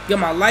 get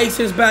my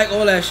license back,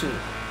 all that shit.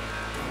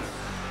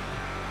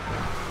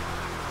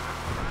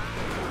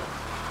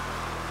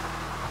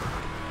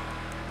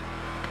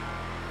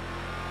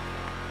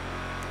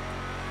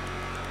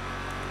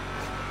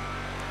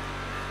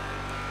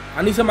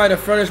 I need somebody to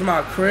furnish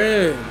my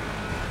crib.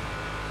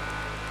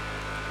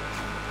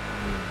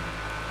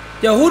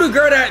 Yo, who the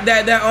girl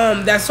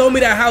that sold me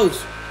that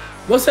house?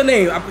 What's her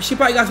name? She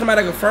probably got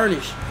somebody that can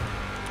furnish.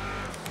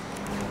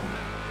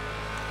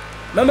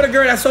 Remember the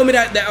girl that sold me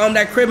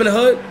that crib in the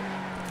hood?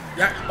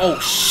 Oh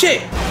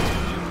shit!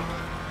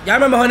 Y'all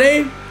remember her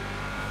name?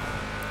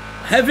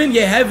 Heaven?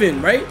 Yeah,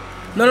 Heaven, right?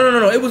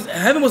 No. It was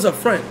Heaven was a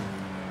friend.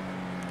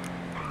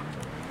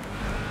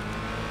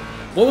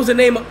 What was the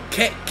name of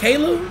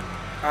Kayla?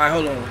 Alright,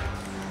 hold on.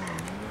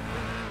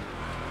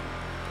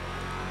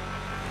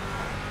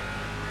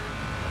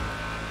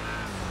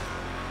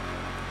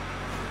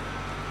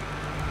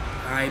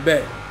 I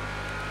bet.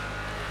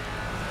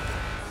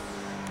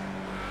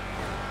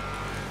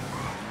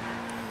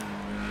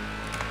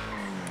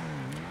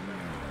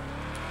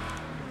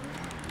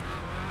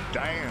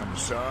 Damn,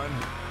 son.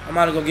 I'm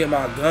about to go get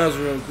my guns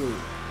real quick.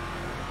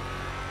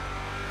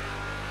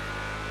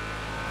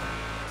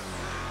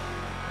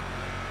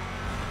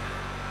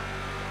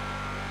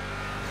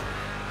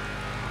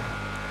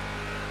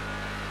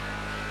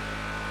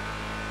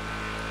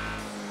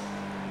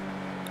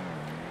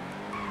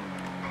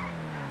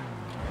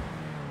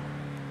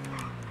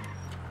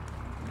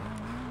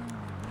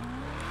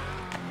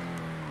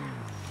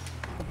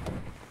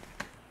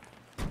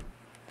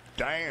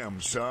 Damn,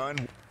 son.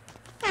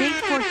 Date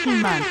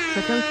 14 months,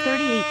 but those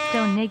 38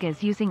 stone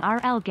niggas using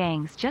RL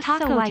gangs just so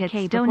I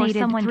can donated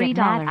someone $3.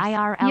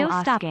 IRL.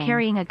 Yo, stop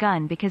carrying a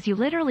gun because you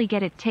literally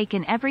get it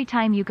taken every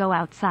time you go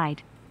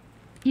outside.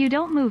 You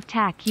don't move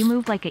tack, you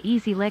move like a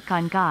easy lick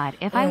on God.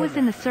 If I was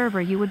in the server,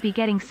 you would be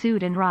getting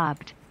sued and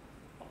robbed.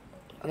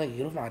 I think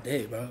get off my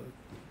dick, bro.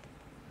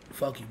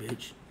 Fuck you,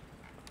 bitch.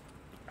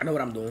 I know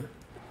what I'm doing.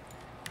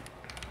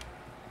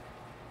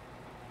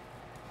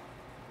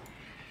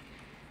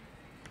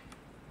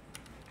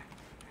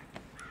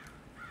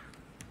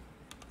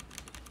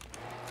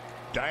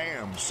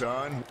 Damn,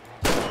 son.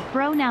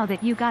 Bro, now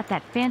that you got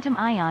that Phantom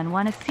Ion,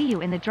 wanna see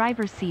you in the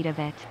driver's seat of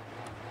it.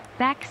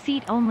 Back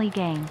seat only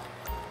gang.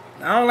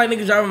 I don't like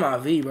niggas driving my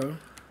V, bro.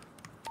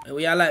 Hey,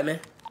 what y'all like, man?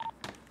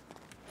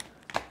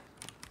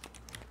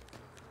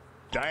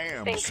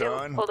 Damn, Thank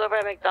son. you. Pulled over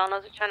at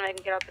McDonald's. We're trying to make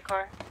him get out the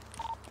car.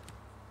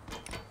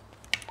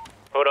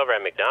 Pulled over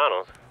at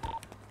McDonald's.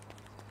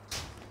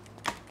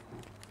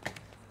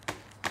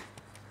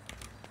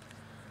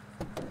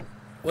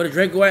 Where the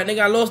Drake go at?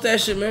 Nigga, I lost that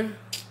shit, man.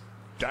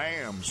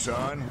 Damn,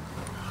 son.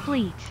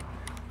 Fleet.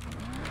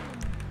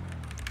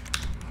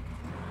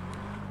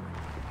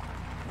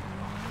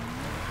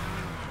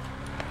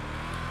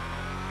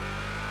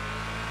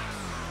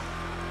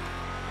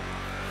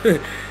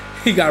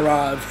 He got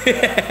robbed.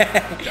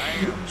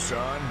 Damn,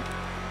 son.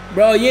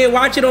 Bro, you ain't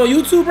watch it on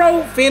YouTube,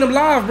 bro? Fanum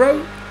Live,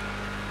 bro.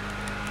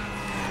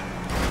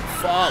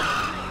 Fuck.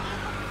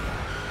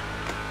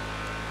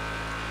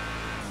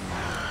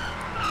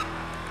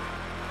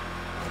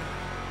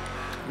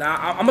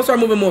 Nah, I'm gonna start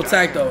moving more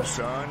tag though.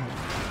 Son.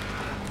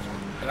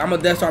 Like, I'm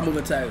gonna start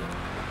moving tag.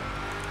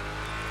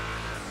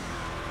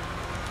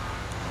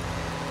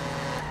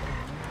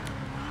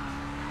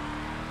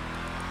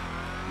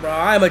 Bro,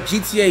 I am a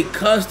GTA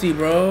custody,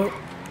 bro.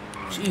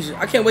 Jesus,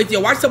 I can't wait to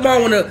watch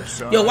tomorrow when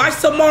the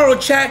watch tomorrow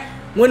chat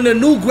when the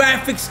new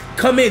graphics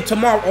come in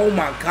tomorrow. Oh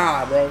my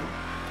god, bro.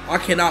 I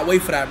cannot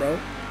wait for that, bro.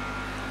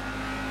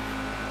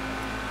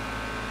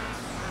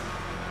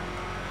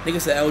 Nigga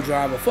said L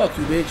driver. Fuck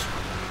you, bitch.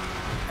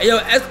 Hey yo,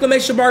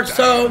 exclamation mark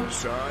sub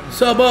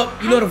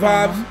up. You know the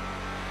vibes.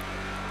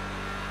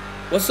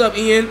 What's up,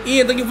 Ian?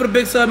 Ian, thank you for the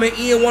big sub, man.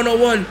 Ian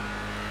 101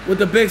 with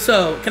the big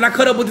sub. Can I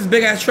cut up with this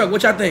big ass truck?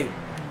 What y'all think?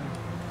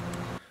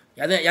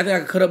 Y'all think I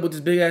can cut up with this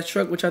big ass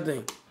truck? What y'all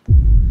think?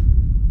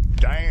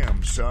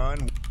 Damn,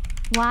 son.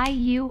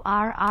 YURRRRR.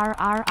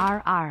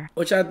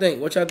 What y'all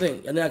think? What y'all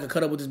think? Y'all think I can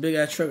cut up with this big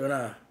ass truck or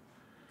not?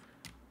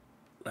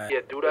 Like,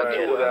 Yeah, do that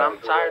too. And I'm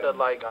tired of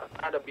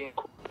being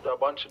cool with a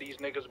bunch of these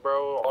niggas,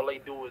 bro. All they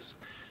do is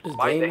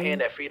bite the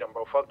hand that feed them,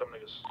 bro. Fuck them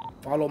niggas.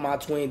 Follow my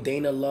twin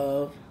Dana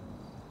Love.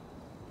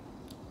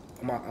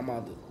 I'm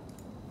out the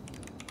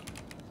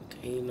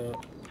Dana.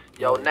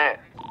 Yo, Nat.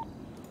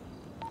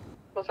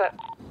 What's that?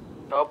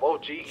 Help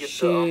OG get the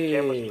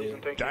cameras, please,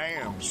 and thank you.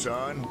 Damn,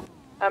 son.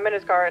 I'm in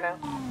his car right now.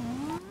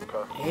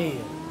 Okay.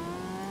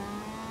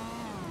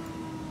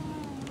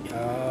 Damn.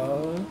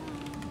 Yo.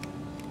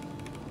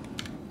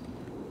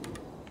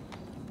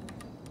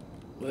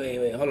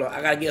 Wait, hold on.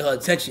 I gotta get her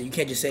attention. You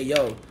can't just say,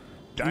 yo.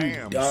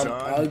 Damn, dumb,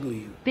 son.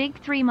 ugly. Big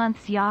 3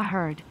 months, y'all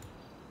heard.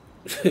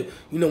 You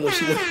know when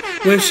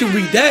she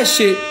read that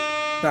shit,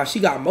 nah, she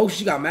got motion.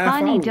 She got mad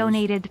Bonnie followers.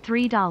 donated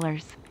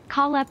 $3.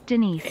 Call up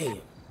Denise.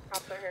 Damn.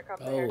 Cops are here,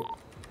 cops are here.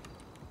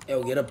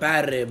 Yo, get up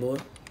out of there, boy.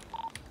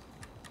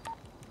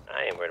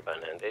 I ain't worried about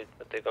nothing.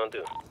 What they gonna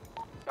do?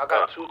 I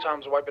got 2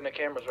 times wiping the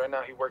cameras right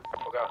now. He worked.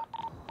 I forgot.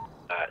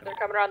 Alright. They're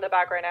coming around the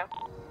back right now.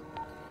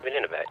 Been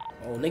in the back.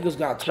 Oh, niggas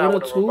got Shot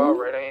Twitter with a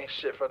revolver, too. it ain't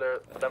shit for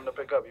them to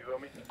pick up. You feel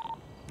me?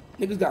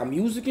 Niggas got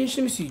music and shit.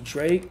 Let me see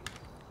Drake.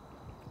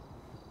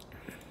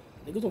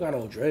 Niggas don't got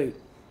no Drake.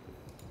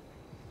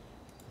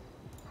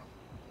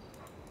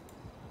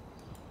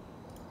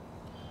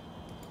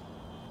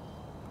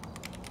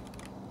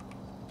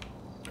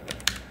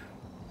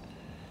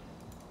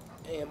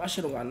 Damn, I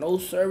should have got no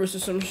service or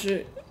some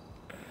shit.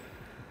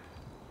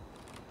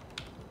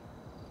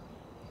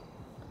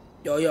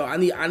 Yo, I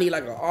need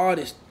like an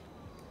artist.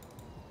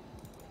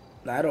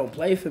 Nah, I don't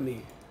play for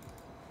me.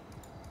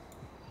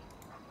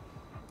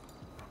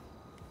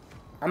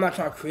 I'm not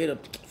trying to create a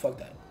fuck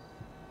that.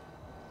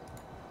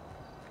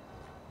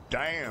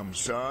 Damn,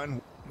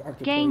 son.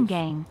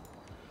 Gang.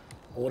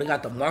 Oh, they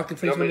got the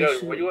marketplace.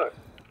 Where you at?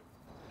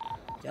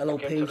 Yellow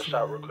Get page. to the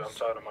shop real quick. I'm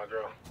talking to my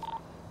girl.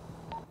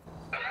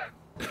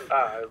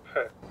 Alright,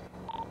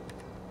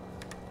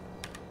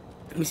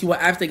 Let me see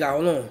what apps they got.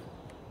 Hold on.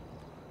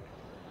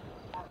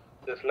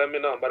 just let me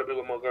know. I'm about to be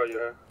with my girl. You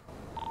heard?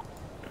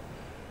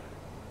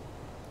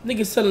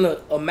 Niggas selling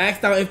a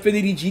maxed out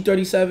Infiniti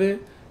G37.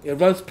 It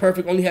runs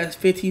perfect. Only has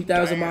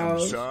 15,000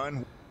 miles.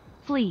 Son.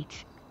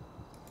 Fleet.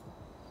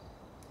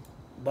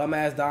 Bum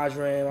ass Dodge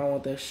Ram. I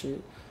want that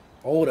shit.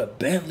 Oh, the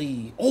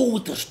Bentley. Oh,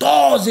 with the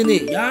stars in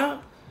it,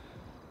 y'all.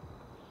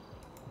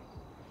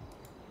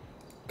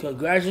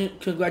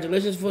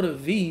 Congratulations for the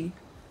V.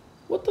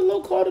 What the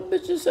low car the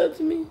bitch just said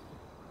to me?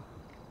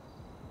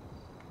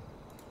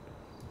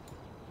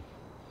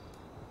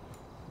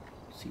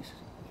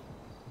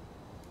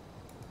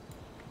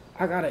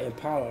 I got an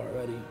Impala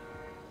already.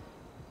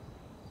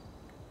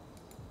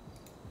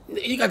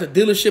 You got the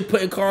dealership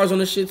putting cars on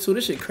this shit too.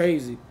 This shit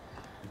crazy.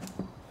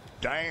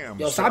 Damn.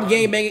 Yo, stop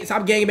gang banging.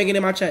 Stop gang banging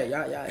in my chat.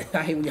 Y'all,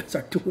 I hate when y'all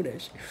start doing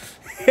that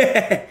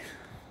shit.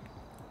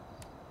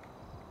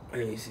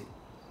 Let me see.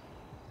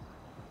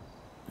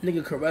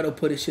 Nigga Corretto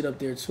put his shit up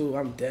there too.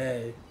 I'm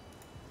dead.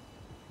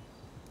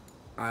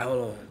 Alright,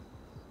 hold on.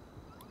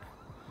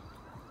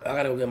 I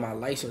gotta go get my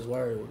license.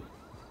 Word.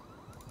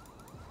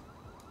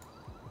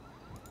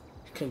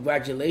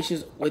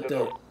 Congratulations with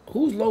the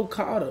who's Low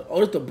Carter?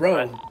 Oh, it's the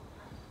bro.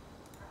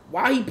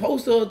 Why he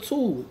posted her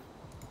too?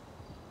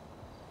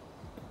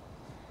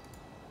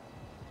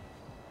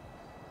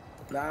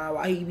 Nah,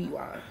 why he be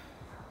why?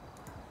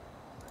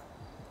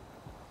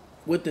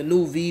 With the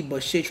new V,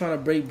 but shit trying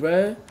to break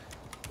bread.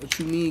 What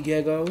you mean,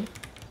 Gago?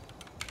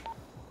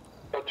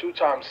 2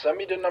 times. Send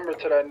me the number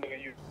to that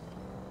nigga. You.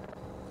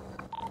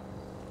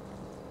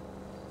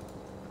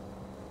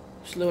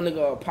 This little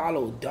nigga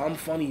Apollo, dumb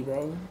funny,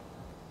 bro.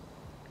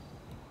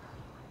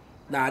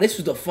 Nah, this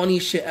was the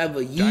funniest shit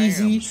ever.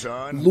 Yeezy,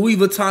 Louis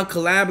Vuitton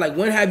collab. Like,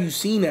 when have you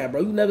seen that, bro?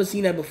 You never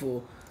seen that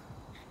before.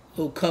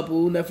 Little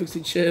couple, Netflix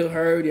and chill,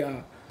 heard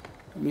y'all.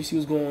 Let me see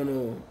what's going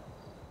on.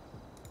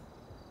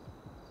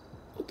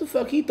 What the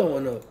fuck he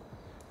throwing up?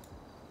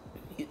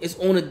 It's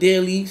on a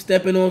daily,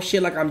 stepping on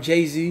shit like I'm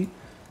Jay-Z.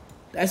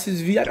 That's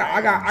his V.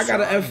 I got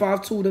an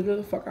F5 too,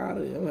 nigga. Fuck out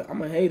of here.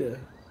 I'm a hater.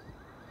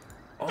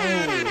 Oh.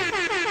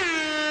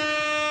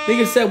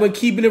 Nigga said when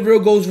keeping it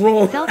real goes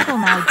wrong. Celso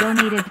now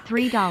donated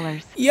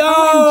 $3. Yo!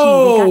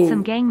 OMG, we got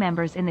some gang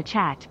members in the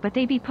chat, but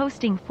they be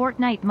posting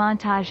Fortnite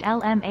montage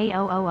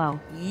LMAOOO.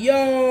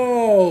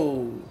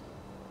 Yo!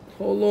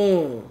 Hold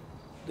on.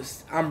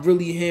 I'm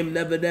really him,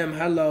 never them.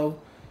 Hello.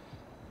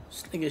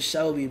 This nigga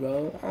Shelby,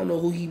 bro. I don't know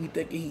who he be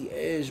thinking he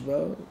is,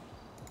 bro.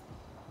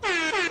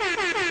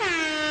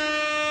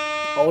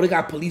 Oh, they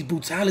got police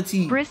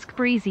brutality. Brisk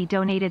Breezy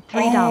donated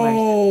 $3.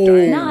 Oh,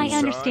 now I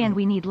understand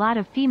we need a lot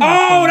of female.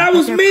 Oh, that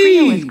was their me.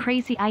 Trio is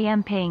crazy. I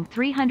am paying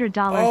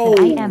 $300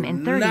 and I am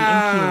in 30 in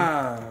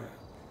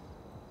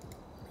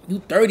Q. You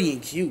 30 in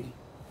Q.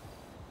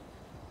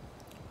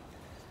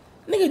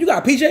 Nigga, you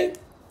got a PJ?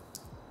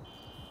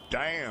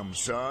 Damn,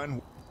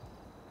 son.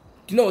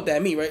 You know what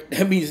that mean, right?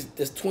 That means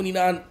there's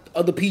 29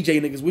 other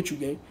PJ niggas with you,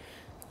 gang.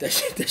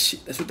 That's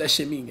what that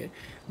shit mean, gang.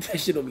 That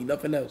shit don't mean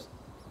nothing else.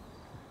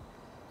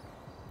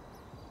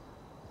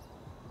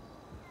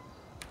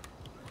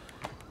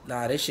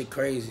 Nah, this shit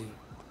crazy.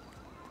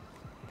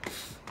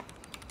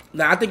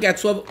 Nah, I think at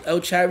 12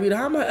 El Chat Reader.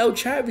 How am I El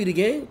Chat Reader,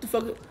 gang? What the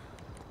fuck?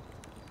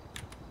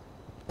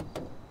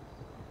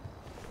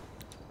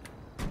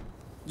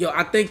 Yo,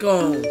 I think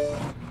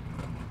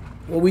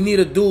what we need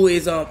to do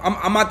is I'm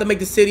about to make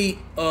the city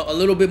a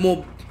little bit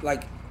more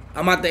like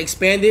I'm about to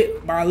expand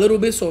it by a little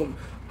bit so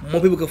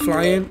more people can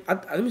fly in.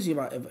 Let me see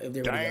if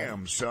they're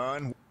damn,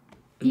 son.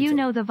 You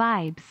know the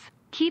vibes.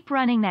 Keep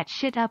running that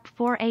shit up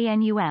for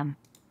ANUM.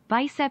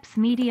 Biceps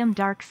medium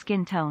dark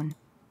skin tone.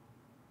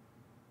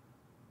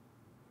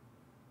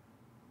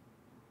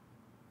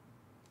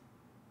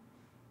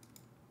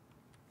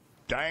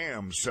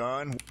 Damn,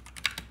 son.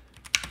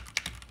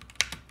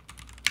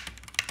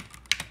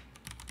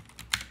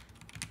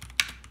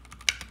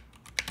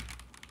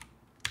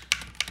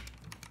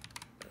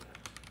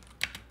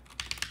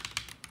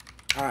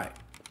 All right,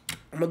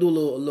 I'm gonna do a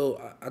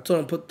little. I told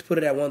him put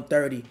it at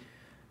 130.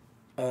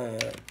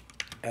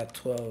 At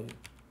 12.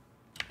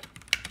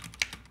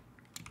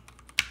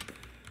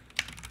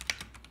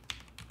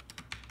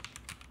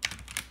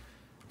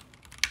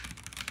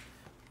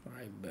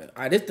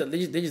 Alright,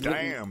 they just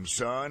damn,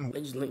 son.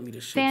 They just linked me to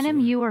shit.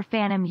 Fanum, you or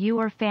Fanum, you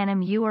or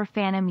Fanum, you or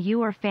Fanum,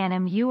 you or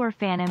Fanum, you or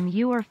Fanum,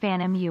 you or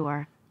Fanum, you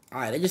or.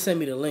 Alright, they just sent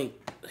me the link.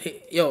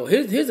 Yo,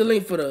 here's the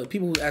link for the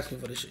people who asking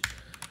for this shit.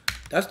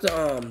 That's the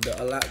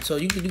so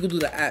you can do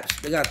the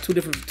apps. They got two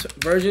different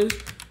versions.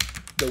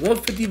 The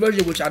 150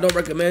 version, which I don't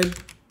recommend.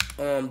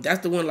 That's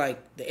the one like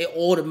it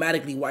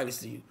automatically whites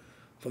to you.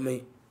 For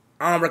me,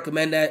 I don't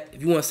recommend that.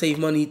 If you want to save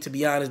money, to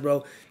be honest,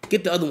 bro,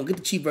 get the other one. Get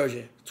the cheap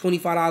version,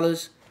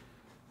 $25.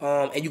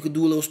 And you could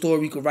do a little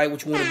story. You could write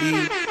what you want to be. You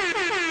know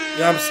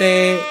what I'm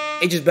saying?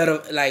 It just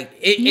better like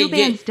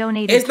it.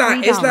 Donated it's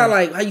not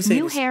like how you say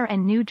new this? Hair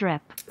and new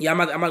drip. Yeah, I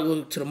might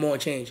go to the mall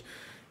and change.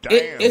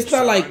 It's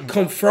not like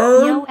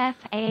confirmed,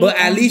 but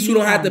at least you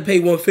don't have to pay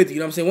 150. You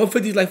know what I'm saying?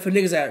 150 is like for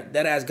niggas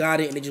that ass got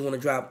it and they just want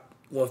to drop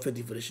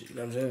 150 for this shit. You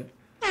know what I'm saying?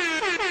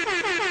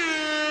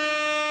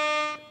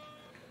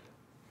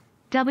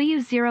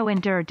 W0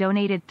 Endure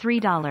donated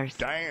 $3.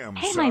 Damn,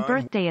 hey, son. My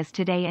birthday is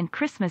today and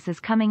Christmas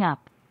is coming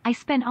up. I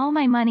spent all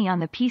my money on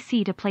the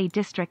PC to play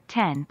District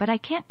 10, but I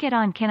can't get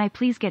on. Can I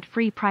please get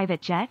free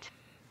private jet?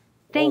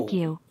 Thank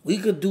you. We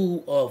could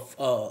do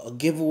a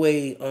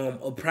giveaway,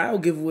 a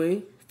proud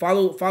giveaway.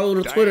 Follow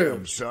the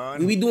Twitter. Son.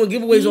 We be doing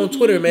giveaways on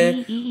Twitter,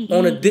 man.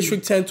 On the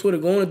District 10 Twitter.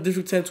 Go on the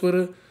District 10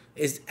 Twitter.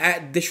 It's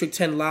at District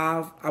 10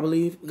 Live, I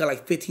believe. We got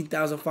like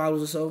 15,000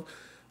 followers or so.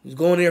 Just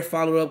go in there,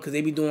 follow it up, because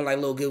they be doing like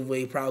little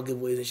giveaway, proud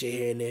giveaways and shit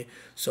here and there.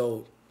 So, you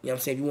know what I'm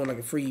saying? If you want like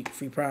a free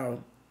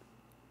proud,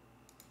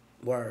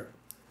 word.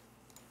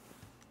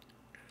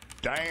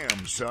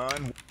 Damn,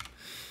 son.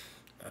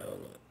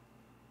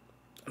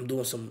 I'm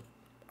doing some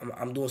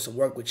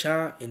work with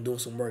y'all and doing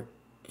some work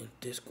in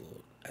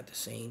Discord at the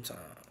same time.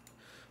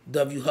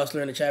 W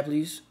Hustler in the chat,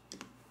 please.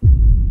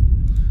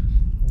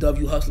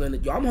 W Hustler in the...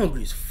 Yo, I'm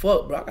hungry as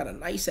fuck, bro. I got a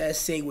nice ass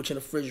sandwich in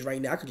the fridge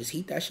right now. I could just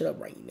heat that shit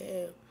up right now.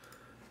 Know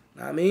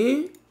what I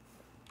mean?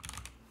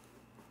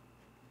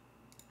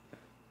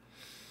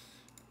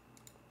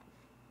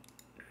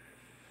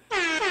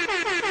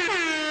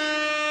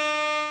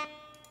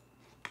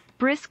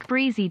 Brisk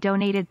Breezy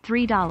donated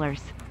 $3.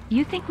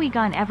 You think we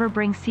gon' ever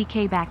bring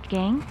CK back,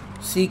 gang?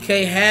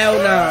 CK, hell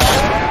nah.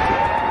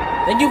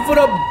 Thank you for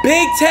the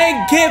big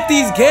tag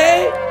gifties,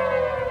 gang.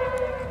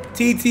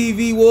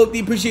 TTV Wolfie,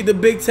 appreciate the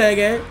big tag,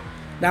 gang.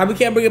 Nah, we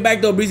can't bring it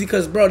back though, Breezy,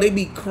 cause bro, they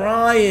be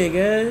crying,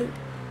 gang.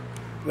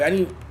 Wait, I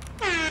need.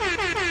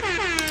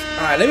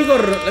 All right, let me go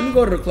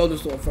to the clothing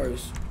store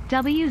first.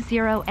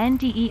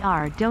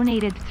 W0NDER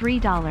donated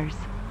 $3.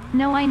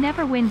 No, I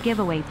never win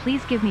giveaway.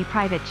 Please give me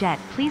private jet.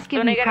 Please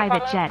give me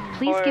private jet.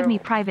 Please give me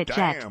private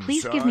jet.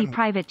 Please give me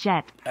private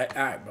jet. All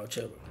right, bro,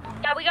 chill.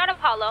 Yeah, we got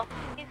Apollo.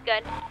 He's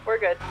good. We're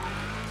good.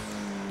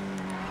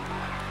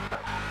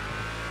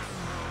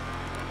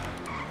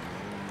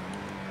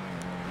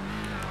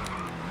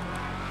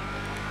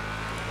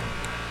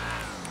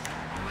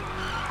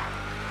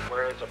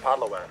 Where is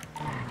Apollo at?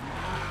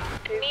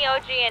 Me,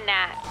 OG, and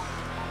Nat.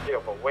 Yeah,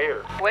 but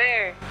where?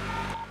 Where?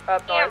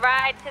 Give me a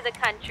ride to the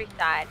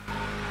countryside.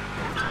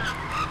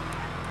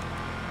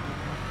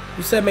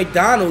 You said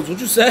McDonald's. What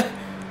you said?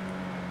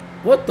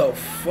 What the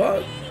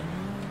fuck?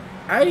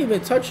 I ain't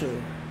even touch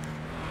him.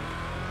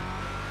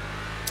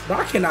 Bro,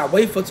 I cannot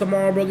wait for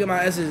tomorrow, bro. Get my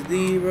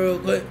SSD real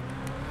quick.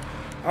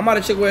 I'm about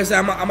to check where it's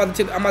at. I'm about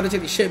to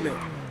check the shipment.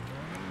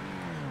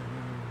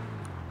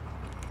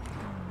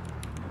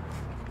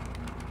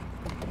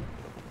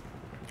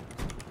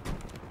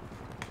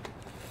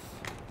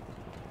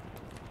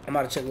 I'm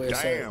about to check where it's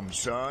at. Damn,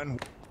 son.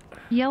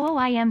 Yo,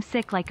 I am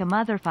sick like a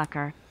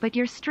motherfucker, but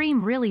your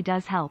stream really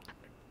does help.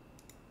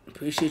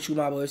 Appreciate you,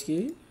 my boy,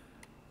 Ski.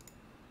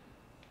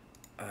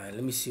 Alright,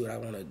 let me see what I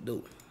want to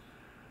do.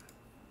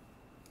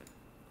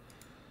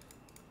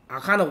 I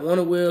kind of want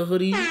to wear a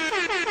hoodie.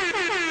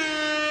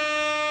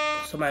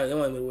 Somebody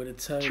want me to wear the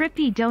tag.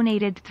 Trippy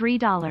donated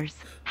 $3.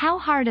 How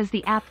hard is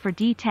the app for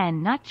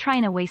D10? Not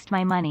trying to waste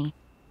my money.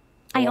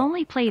 I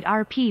only played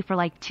RP for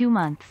like 2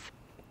 months.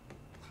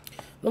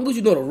 As long as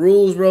you know the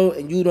rules, bro,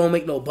 and you don't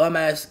make no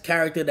bum-ass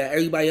character that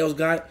everybody else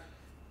got,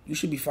 you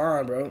should be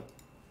fine, bro.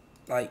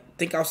 Like,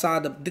 think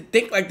outside the...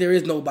 Think like there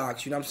is no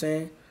box, you know what I'm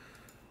saying?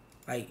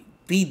 Like,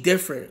 be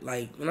different.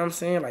 Like, you know what I'm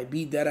saying? Like,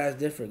 be dead-ass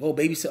different. Go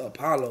babysit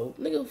Apollo.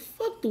 Nigga,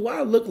 fuck do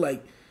I look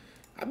like?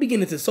 I be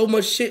getting into so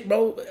much shit,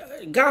 bro.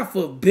 God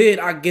forbid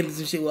I get into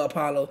some shit with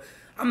Apollo.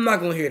 I'm not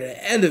gonna hear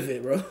the end of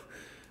it, bro.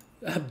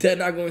 I'm dead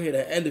not gonna hear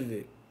the end of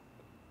it.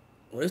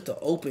 Well, it's the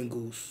open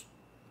goose.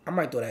 I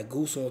might throw that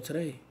goose on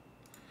today.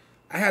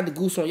 I had the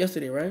goose on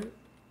yesterday, right?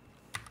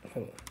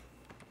 Hold on.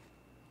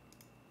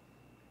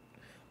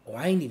 Oh,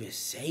 I ain't even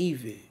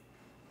save it.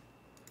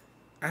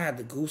 I had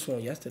the goose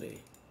on yesterday.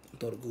 I'll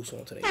throw the goose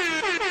on today.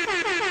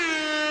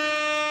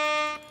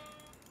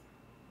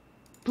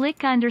 Blick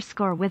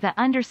 _ with a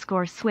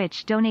 _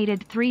 switch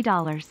donated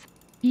 $3.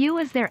 You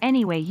is there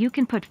anyway you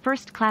can put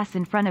first class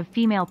in front of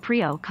female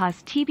prio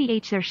cause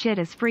TBH their shit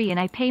is free and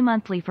I pay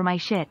monthly for my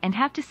shit and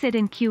have to sit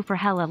in queue for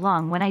hella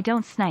long when I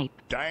don't snipe.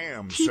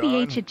 Damn,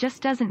 TBH son. it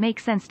just doesn't make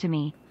sense to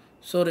me.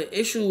 So the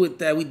issue with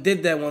that, we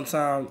did that one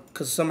time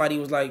because somebody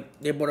was like,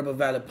 they brought up a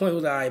valid point. It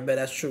was like, I bet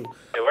that's true.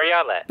 Hey, where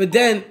y'all at? But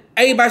then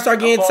everybody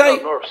started getting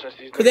tight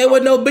because there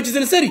wasn't no bitches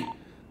in the city.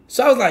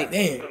 So I was like,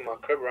 damn.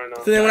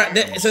 So then,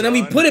 then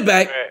we put it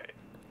back,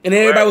 and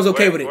then everybody was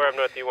okay with it. Where up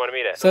north do you want to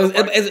meet at? So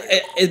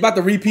it's about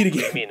to repeat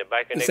again. You mean the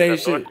biker The niggas same up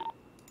shit. north?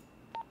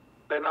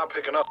 They're not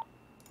picking up.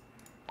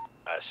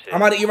 Shit. I'm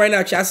about to eat right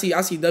now, chat. I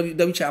see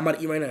W chat. I'm about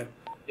to eat right now.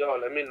 Yo,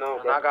 let me know,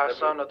 bro. I got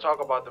something to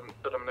talk about them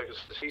to them niggas.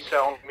 He said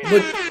on me.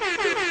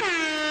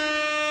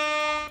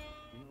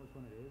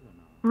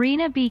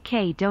 Rena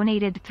BK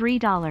donated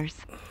 $3.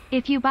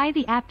 If you buy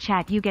the app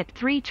chat you get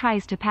 3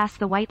 tries to pass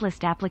the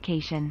whitelist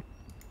application.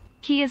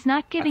 He is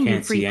not giving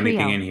you free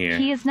prio.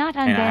 He is not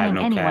unbanning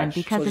anyone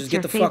because it's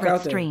your favorite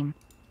stream.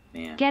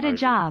 Man, get a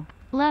job.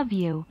 Love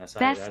you.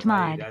 Best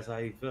mod. That's how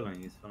he's feeling.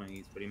 He's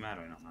pretty mad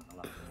right now. I'm not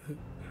gonna lie.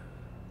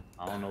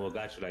 I don't know what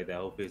got you like that.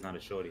 Hopefully it's not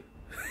a shorty.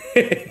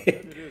 It is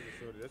a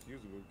shorty. That's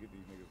usually what get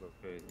these niggas so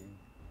crazy.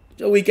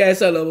 Your weak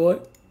ass up, little boy.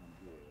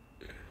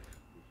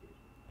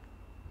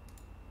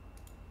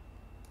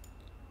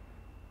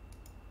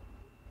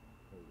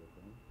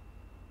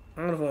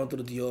 I don't know if I want to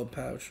do the Dior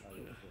pouch.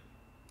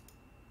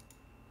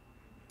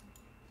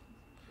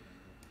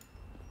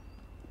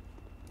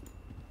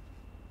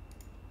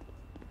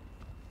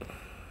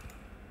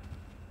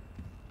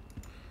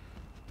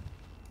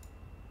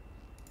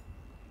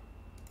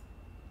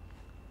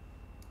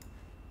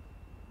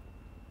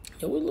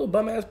 Yo, what little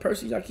bum ass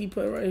purses y'all keep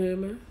putting right here,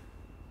 man?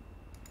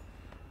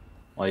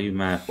 Why you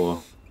mad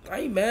for? I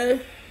ain't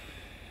mad.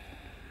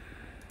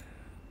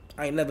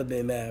 I ain't never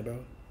been mad, bro.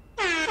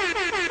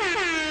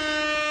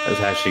 That's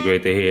actually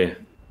great to hear.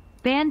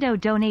 Bando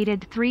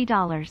donated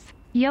 $3.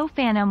 Yo,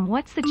 Fanum,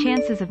 what's the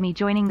chances of me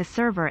joining the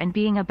server and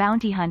being a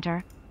bounty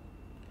hunter?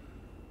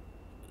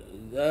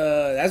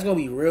 That's gonna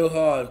be real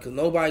hard because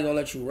nobody gonna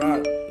let you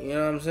rock. You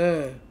know what I'm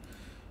saying?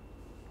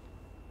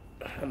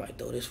 I might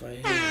throw this right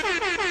here.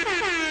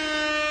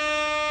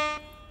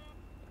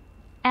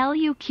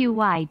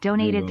 LUQY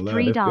donated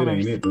 $3.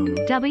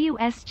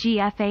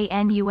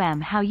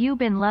 WSGFANUM, how you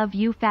been? Love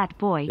you, fat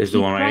boy. This is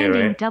the one right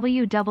here, right?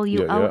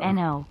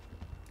 WWONO.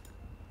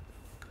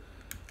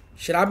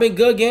 Shit, I've been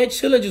good, gang.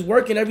 Chilling, just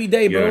working every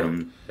day,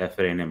 bro. That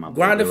fit ain't in my boy.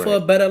 Grinding for a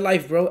better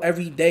life, bro.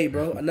 Every day,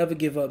 bro. I never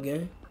give up,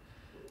 gang.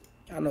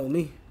 Y'all know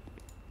me.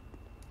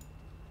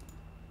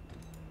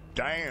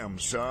 Damn,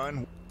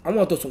 son. I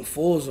want to throw some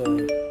fulls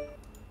on.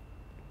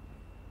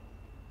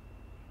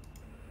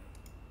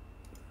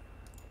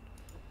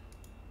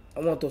 I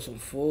want to throw some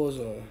fulls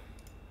on.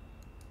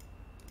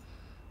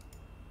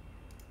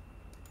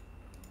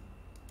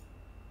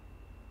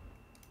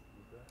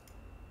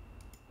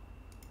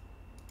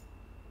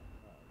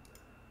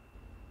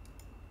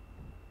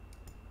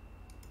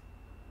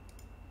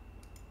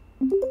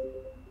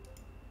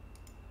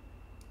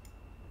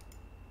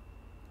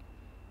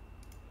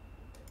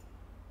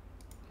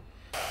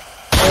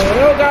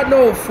 They don't got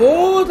no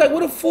fools. Like,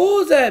 where the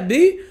fools at,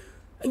 B?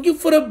 And you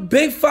for the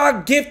big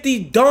 5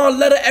 gifty Dawn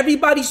letter.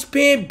 Everybody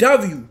spam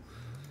W.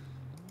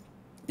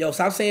 Yo,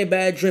 stop saying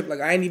bad drip. Like,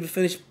 I ain't even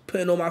finished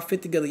putting all my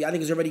fit together. Y'all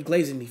niggas already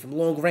glazing me from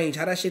long range.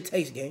 How that shit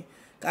taste, gang?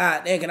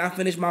 God damn, can I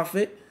finish my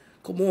fit?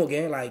 Come on,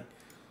 gang. Like,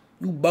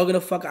 you bugging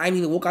the fuck. I ain't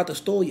even walk out the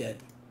store yet.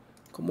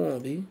 Come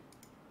on, B.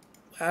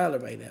 Holler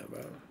right now,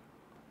 bro.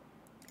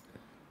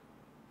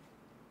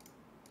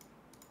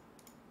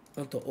 I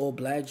want the all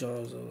black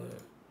Johns, though.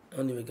 I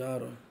don't even got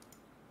them.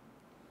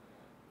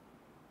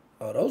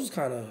 Oh, those is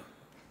kind of...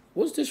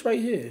 What's this right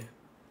here?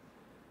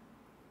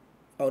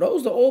 Oh,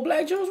 those the all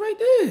black Jones right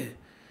there.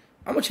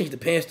 I'm gonna change the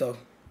pants though.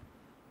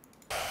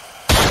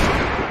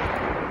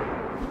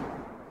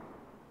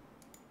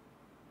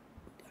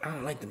 I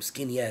don't like them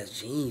skinny ass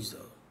jeans though.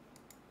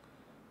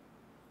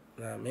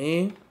 Know what I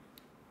mean?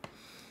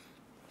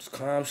 It's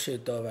calm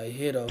shit though right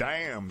here though.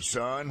 Damn,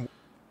 son. You know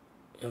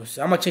what I'm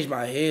saying? I'm gonna change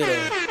my hair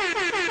though.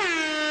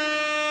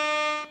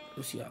 Let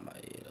me see how my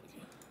hair look.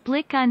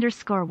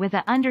 Blick_ with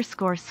a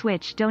 _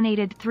 switch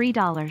donated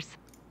 $3.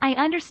 I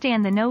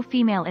understand the no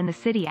female in the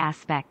city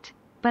aspect,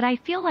 but I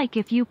feel like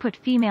if you put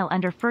female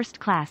under first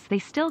class they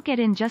still get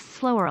in just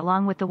slower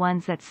along with the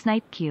ones that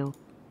snipe queue.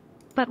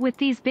 But with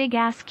these big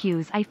ass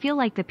queues I feel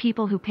like the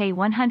people who pay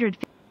 100.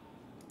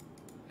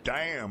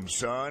 Damn,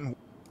 son.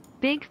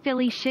 Big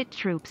Philly shit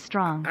troop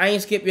strong. I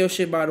ain't skip your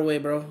shit by the way,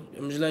 bro.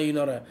 I'm just letting you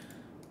know that.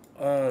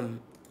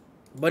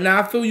 But now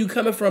I feel you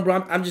coming from,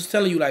 bro. I'm just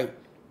telling you, like,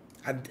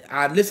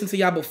 I listened to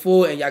y'all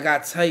before and y'all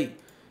got tight.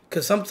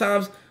 Cause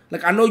sometimes,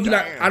 like, I know you're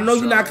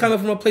not coming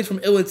from a place from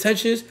ill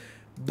intentions,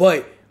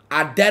 but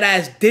I dead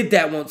ass did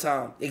that one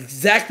time.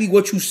 Exactly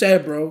what you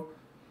said, bro.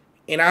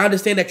 And I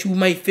understand that you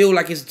might feel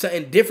like it's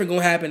something different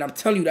gonna happen. I'm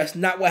telling you, that's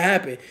not what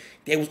happened.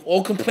 They was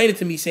all complaining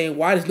to me saying,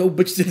 why there's no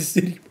bitches in the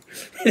city?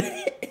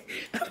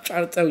 I'm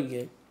trying to tell you,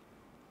 man.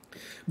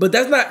 But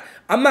that's not,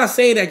 I'm not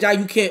saying that y'all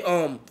you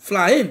can't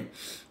fly in.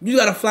 You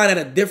gotta fly in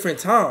at a different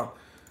time.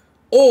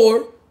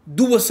 Or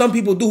do what some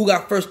people do who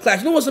got first class.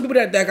 You know what some people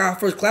that got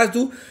first class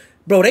do?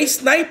 Bro, they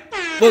snipe.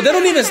 Bro, they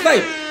don't even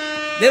snipe.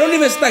 They don't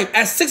even snipe.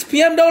 At 6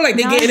 p.m. though, like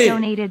they getting in.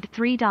 Donated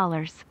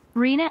 $3.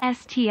 Rena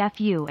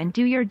STFU and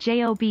do your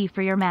JOB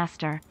for your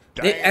master.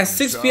 At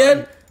 6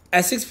 p.m.,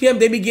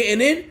 they be getting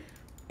in.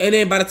 And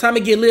then by the time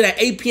it get lit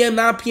at 8 p.m.,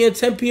 9 p.m.,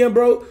 10 p.m.,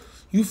 bro,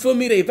 you feel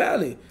me? They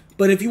valid.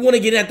 But if you want to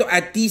get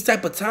at these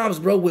type of times,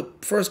 bro,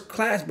 with first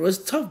class, bro, it's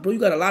tough, bro. You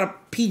got a lot of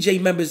PJ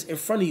members in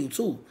front of you,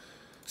 too.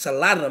 It's a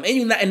lot of them.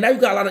 And now you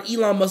got a lot of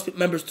Elon Musk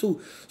members,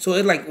 too. So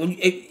it's like, when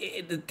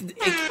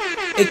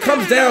it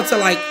comes down to,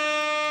 like,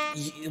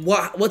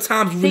 what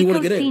times you really want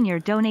to get in. Senior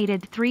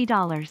donated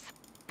 $3.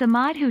 The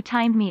mod who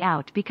timed me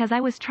out because I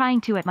was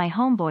trying to at my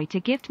homeboy to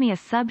gift me a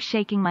sub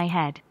shaking my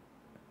head.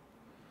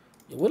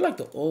 Yeah, what like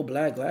the all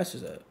black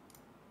glasses at?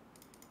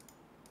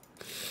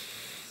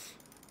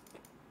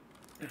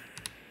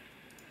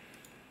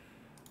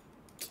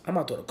 I'm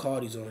about to throw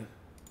the Cardis on.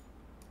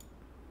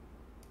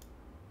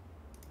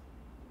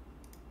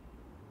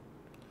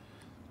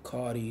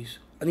 Cardis.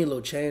 I need a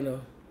little chain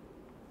though.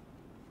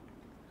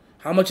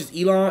 How much is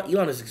Elon?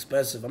 Elon is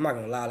expensive. I'm not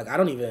gonna lie. Like I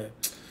don't even,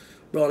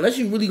 bro. Unless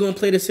you really gonna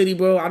play the city,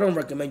 bro, I don't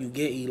recommend you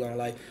get Elon.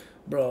 Like,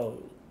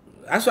 bro,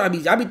 that's why I be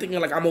thinking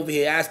like I'm over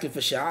here asking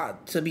for shit.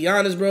 To be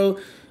honest, bro,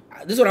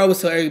 this is what I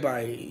always tell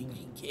everybody.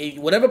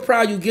 Whatever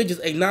pride you get,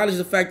 just acknowledge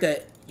the fact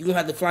that you're gonna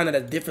have to fly in at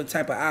a different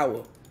type of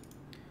hour.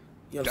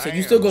 You know what I'm saying?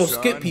 You still gonna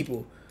skip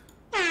people,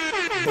 but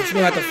you're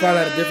gonna have to fly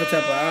at a different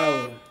type of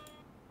hour.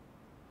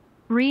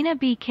 Rena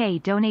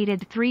BK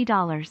donated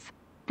 $3.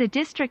 The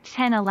District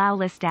 10 Allow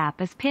List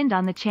app is pinned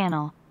on the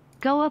channel.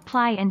 Go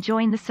apply and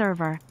join the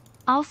server.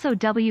 Also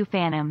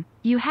Fanum,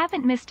 you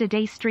haven't missed a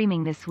day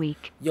streaming this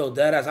week. Yo,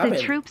 deadass,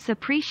 the troops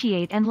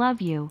appreciate and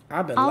love you.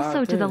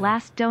 Also to the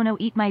last dono,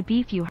 eat my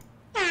beef you.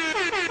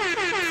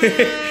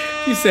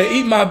 He said,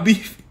 eat my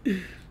beef.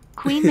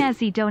 Queen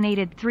Mazzy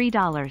donated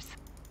 $3.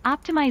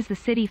 Optimize the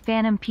city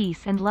Fanum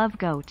peace and love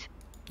goat.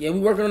 Yeah, we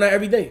working on that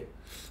every day.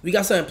 We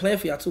got something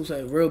planned for y'all too,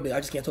 something real big. I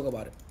just can't talk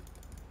about it.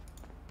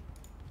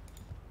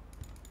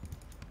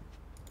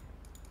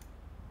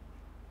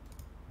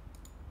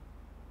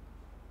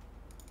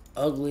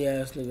 Ugly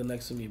ass nigga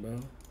next to me, bro.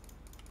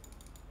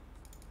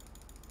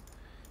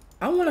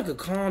 I want like a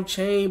calm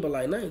chain, but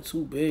like nothing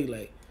too big.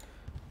 Like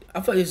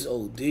I feel like this is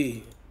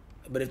OD.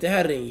 But if they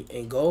had it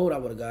in gold, I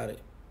would have got it.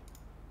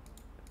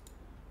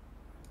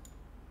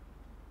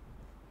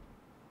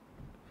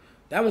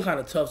 That one kind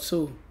of tough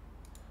too.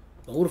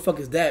 But who the fuck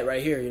is that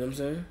right here? You know what I'm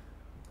saying?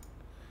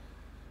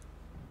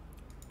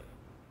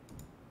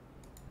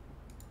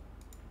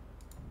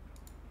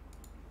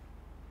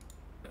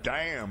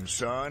 Damn,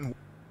 son.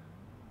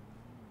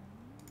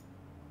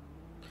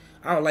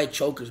 I don't like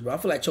chokers, bro. I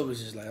feel like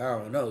chokers is like, I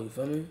don't know, you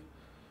feel me?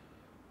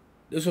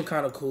 This one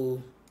kind of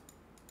cool.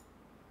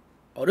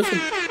 Oh, this one.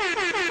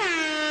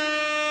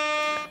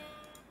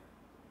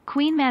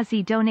 Queen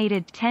Mazzy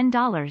donated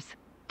 $10.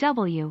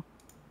 W.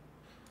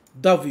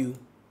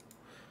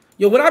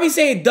 Yo, when I be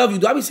saying W,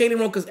 do I be saying it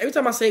wrong? Because every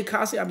time I say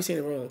Kasi, I be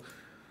saying it wrong.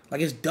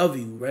 Like, it's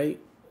W, right?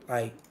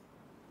 Like, you know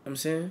what I'm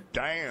saying?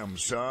 Damn,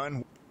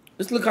 son.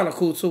 This look kind of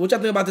cool, too. What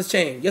y'all think about this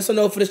chain? Yes or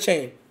no for this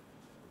chain?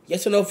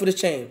 Yes or no for this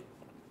chain?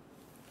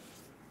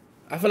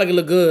 I feel like it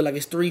look good. Like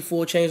it's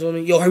 3-4 chains on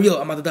me. Yo, hurry up.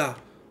 I'm about to die.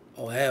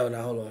 Oh, hell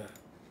no. Hold on.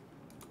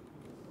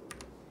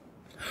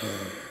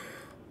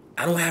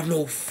 I don't have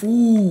no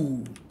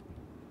food.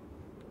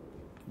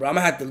 Bro, I'm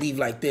gonna have to leave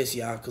like this,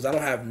 y'all, because I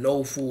don't have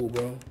no food,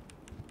 bro.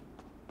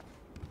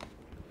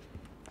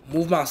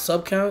 Move my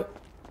sub count.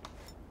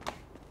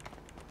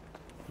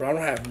 Bro, I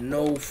don't have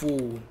no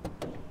food.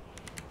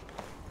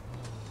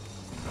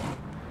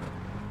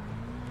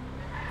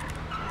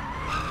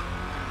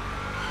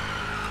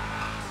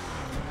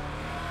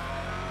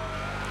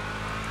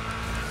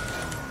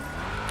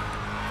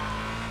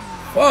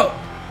 Fuck.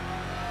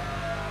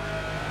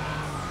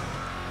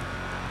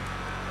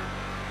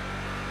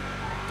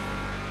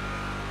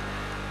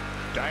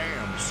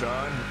 Damn,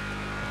 son.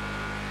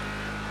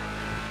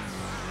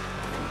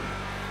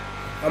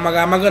 Oh my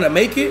God, am I gonna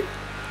make it?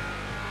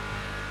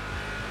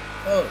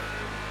 Oh.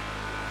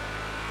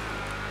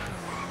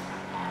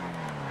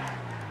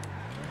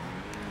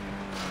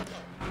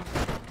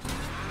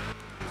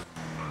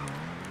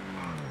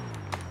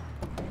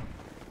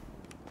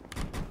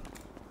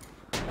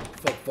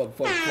 Fuck.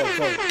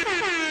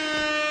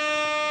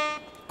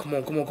 Come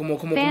on.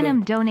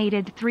 Fanum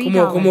donated $3.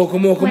 Come on.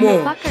 When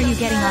the fuck are you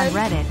getting on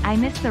Reddit? I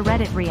missed the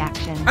Reddit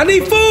reaction. I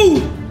need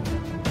food!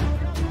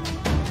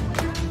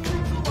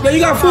 Yo, you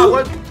got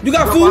food? You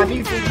got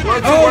food?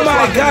 Oh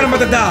my God, I'm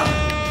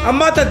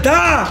about to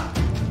die.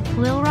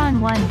 Lil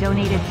Ron 1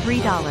 donated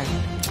 $3.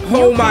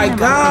 Oh my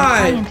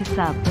God. I've been trying to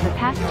sub for the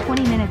past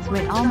 20 minutes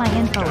with all my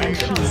info and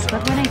cheese,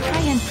 but when I try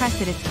and press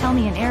it, tell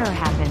me an error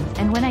happens,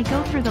 and when I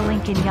go through the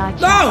link in Yacht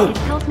chat, it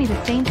tells me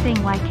the same thing.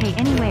 YK,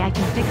 anyway, I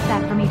can fix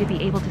that for me to be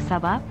able to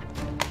sub up?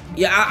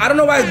 Yeah, I don't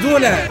know why it's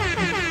doing that.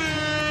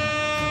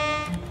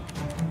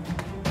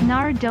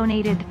 Nar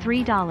donated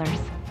 $3.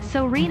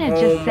 So Rena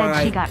just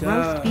said she got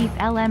roast beef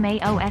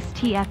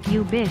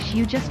LMAOSTFU bish.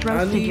 You just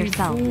roasted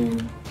yourself.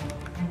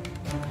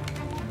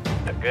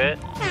 Good.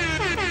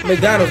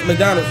 McDonald's. Smitty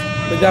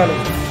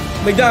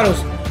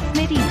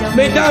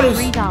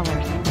donated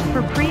 $3.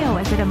 For Prio,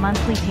 is it a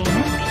monthly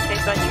payment?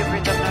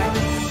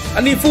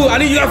 I need food.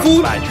 You got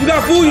food?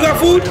 You got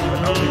food?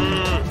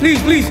 Please.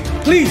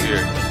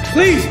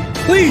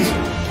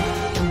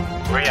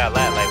 Where y'all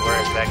at? Like, where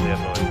exactly at?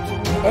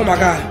 Oh my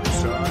God.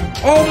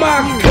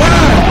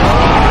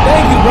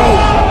 Thank you, bro.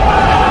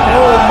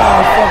 Oh my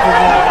fucking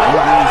God.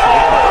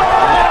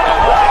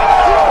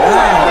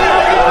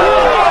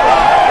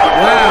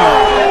 Wow.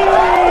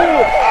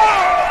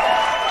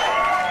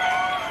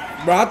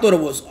 Bro, I thought it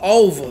was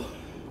over.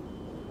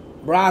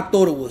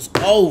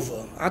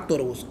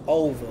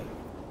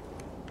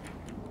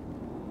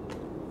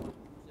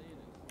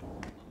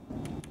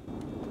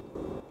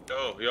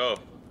 Yo.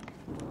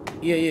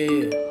 Yeah.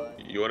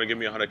 You wanna give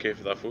me 100K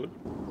for that food?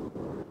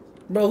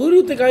 Bro, who do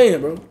you think I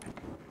am, bro?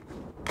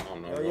 I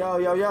don't know.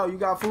 Yo, you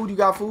got food?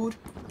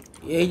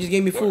 Yeah, he just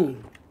gave me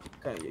food.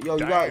 Okay, yo,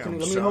 you got, let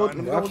me hold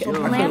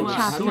Lamb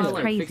chop is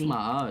crazy. My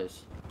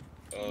eyes.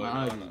 My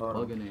eyes is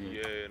bugging in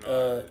here. Yeah,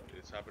 no,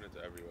 it's happening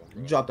to everyone,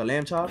 bro. You dropped the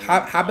lamb chop?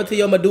 Hop into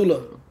your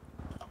medulla.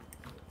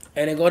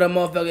 And then go to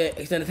motherfucking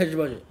extended texture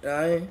budget. You know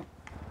what I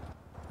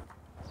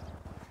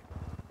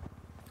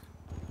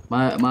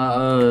mean?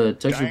 My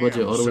texture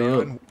budget all the way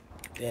up.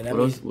 Damn,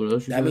 What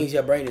else that means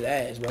your brain is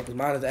ass, bro. Cause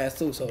mine is ass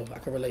too, so I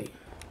can relate.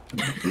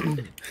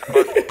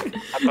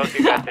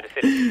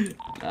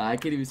 I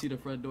can't even see the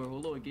front door.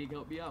 Hold on, Gig,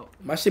 help me out.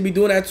 My shit be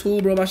doing that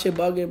too, bro. My shit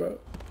bugging, bro.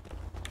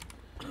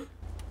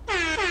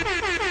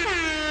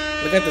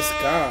 Look at the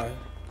sky.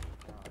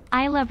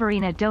 I Love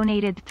Arena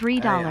donated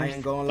 $3. I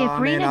ain't gonna lie,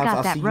 if Rena man, got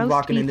I that see you roast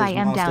rocking in beef, this I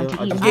am down to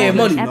monster. eat Yeah,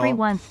 money. every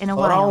once in a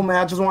while. Hold on, man.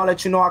 I just want to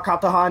let you know I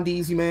caught the Honda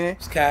Easy, man.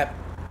 It's cap.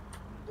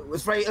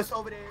 It's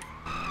over there.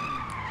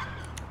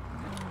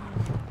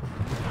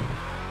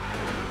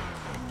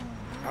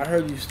 I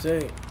heard you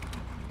stink.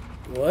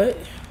 What?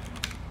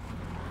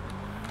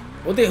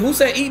 Who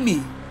said eat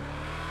me?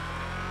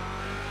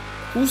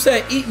 Who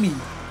said eat me?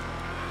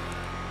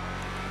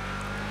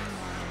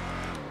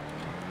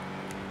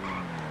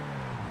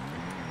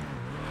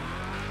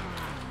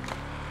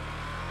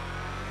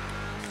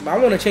 I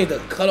want to change the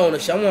color on the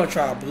shit. I want to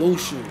try a blue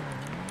shoe.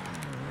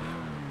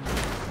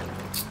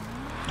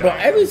 Bro,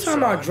 every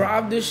time I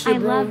drive this shit,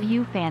 bro. I love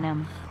you,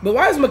 Fanum. But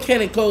why is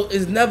mechanic closed?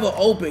 It's never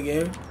open,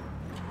 gang.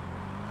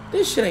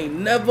 This shit ain't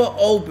never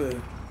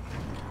open.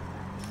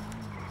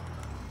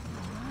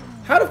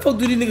 How the fuck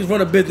do these niggas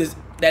run a business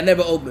that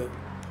never open?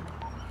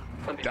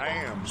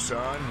 Damn,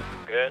 son.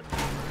 Good.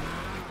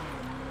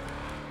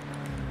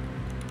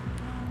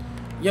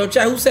 Yo,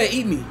 chat, who said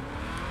eat me?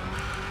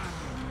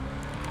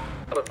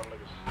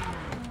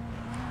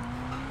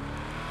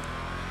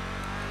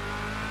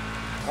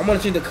 I'm gonna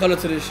change the color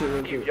to this shit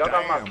real quick. Y'all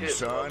got my kids,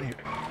 son.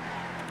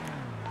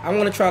 I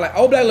wanna try like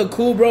all black look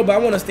cool, bro, but I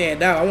wanna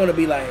stand out. I wanna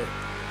be like.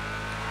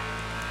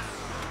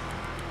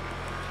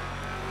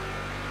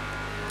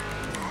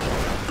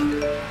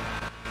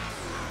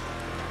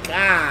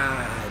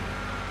 God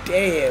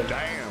damn.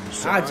 Damn,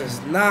 son. I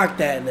just knocked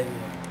that nigga.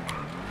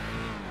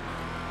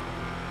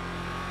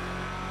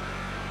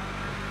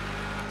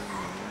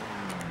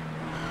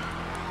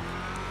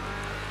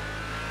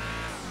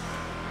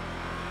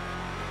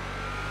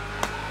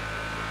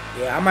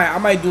 Yeah, I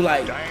might do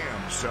like.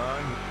 Damn,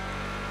 son.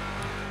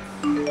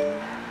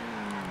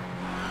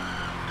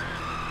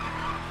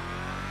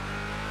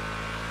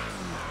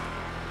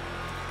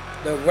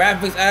 The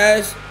graphics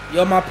ass.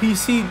 Yo, my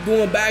PC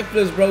doing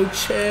backflips, bro.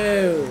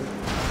 Chill.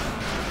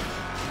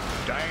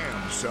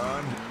 Damn,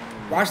 son.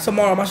 Watch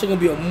tomorrow. My shit gonna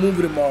be a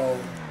movie tomorrow.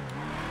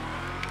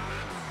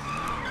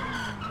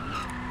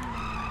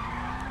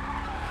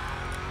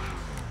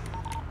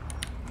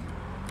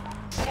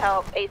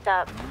 Help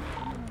ASAP.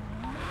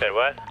 Said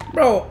what?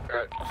 Bro.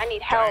 I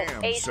need help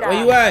ASAP.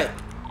 Where you at?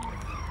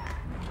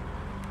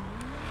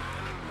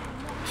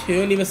 You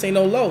don't even say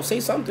no low. Say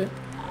something.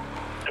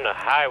 On the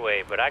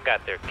highway, but I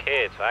got their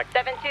kids, so I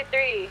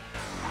 723.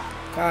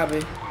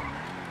 Copy.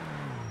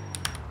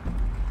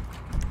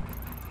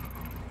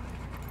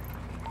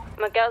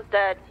 Miguel's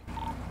dead.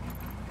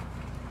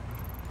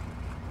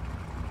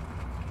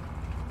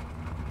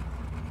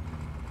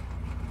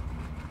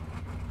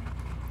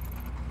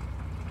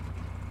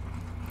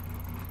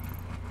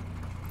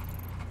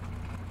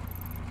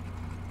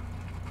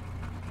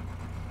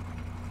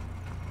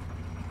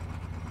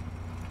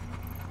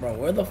 Bro,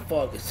 where the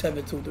fuck is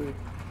 723?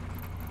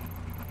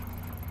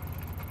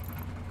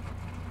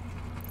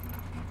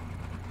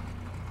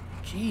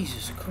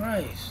 Jesus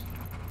Christ.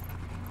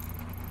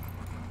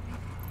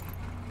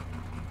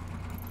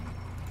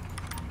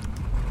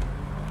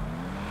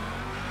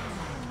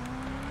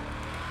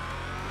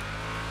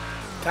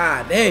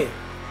 God damn.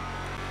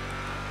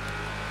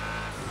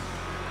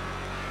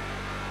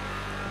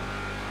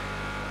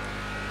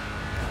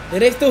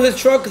 Did they steal his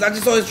truck? Cause I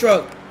just saw his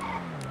truck.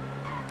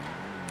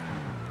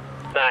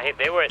 Nah,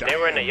 they were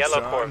in a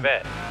yellow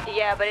Corvette.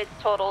 Yeah, but it's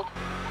totaled.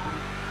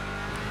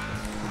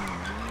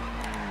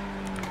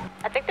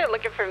 I think they're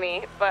looking for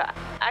me, but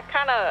I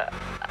kind of.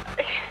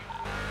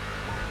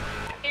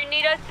 You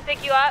need us to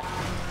pick you up?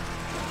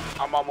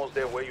 I'm almost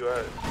there. Where you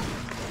at?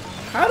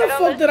 How the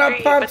fuck did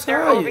I pop Over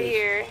tires?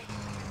 here.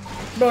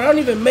 Bro, that don't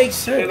even make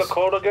sense. the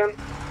code again?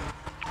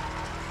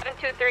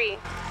 723.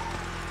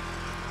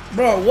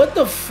 Bro, what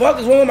the fuck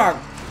is wrong with my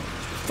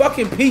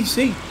fucking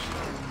PC?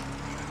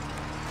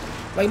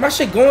 Like, my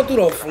shit going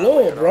through the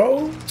floor,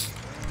 bro.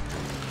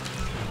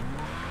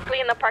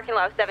 In the parking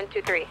lot of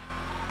 723.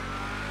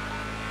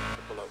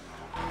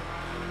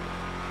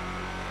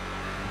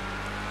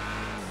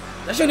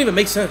 That shouldn't even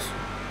make sense.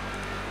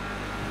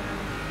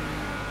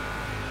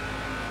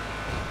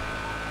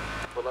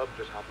 Pull up,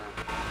 just hop in.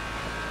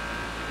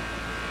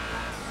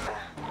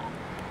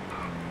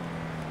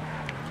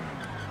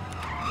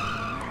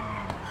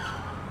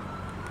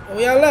 Oh,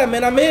 y'all at,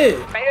 man? I'm here.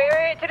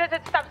 Wait.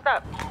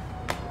 Stop.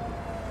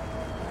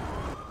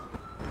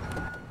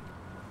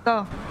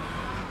 Go.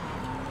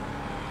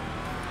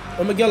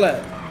 Where Miguel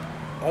at?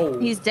 Oh.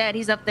 He's dead.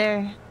 He's up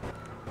there.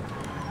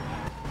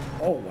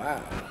 Oh,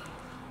 wow.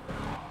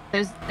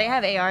 They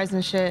have ARs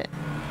and shit.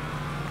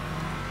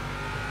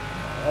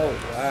 Oh,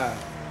 wow.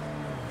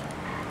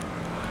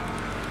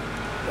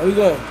 Where we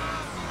going?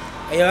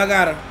 Hey, yo, I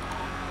got her.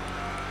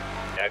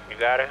 Yeah, you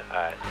got her?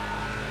 Alright.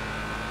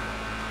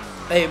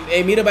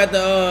 Hey, meet up at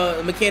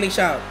the mechanic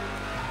shop.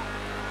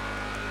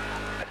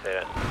 I said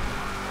that.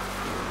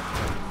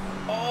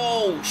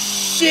 Oh,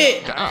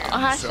 shit.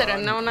 I should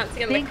have known not to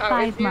get in the Big car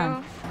 5 with you.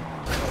 months.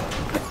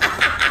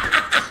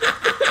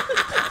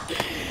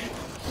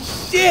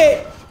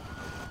 Shit.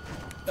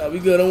 Nah, we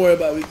good. Don't worry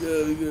about it.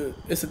 We good.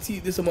 This a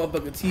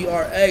motherfucking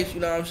TRX. You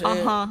know what I'm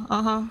saying?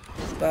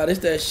 Nah, this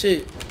that shit.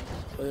 You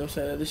know what I'm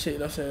saying? This shit. You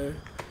know what I'm saying?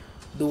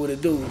 Do what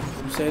it do. You know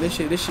what I'm saying?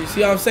 This shit.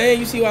 See what I'm saying?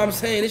 You see what I'm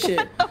saying? This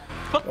shit.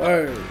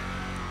 Word.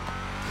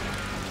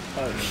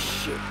 Oh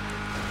shit.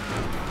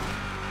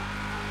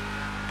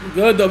 We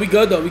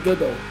good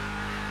though.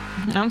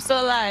 I'm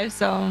still alive,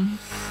 so.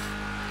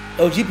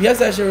 Oh, GPS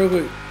that shit real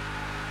quick.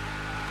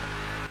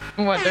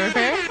 What, the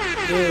repair?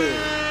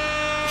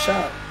 Yeah.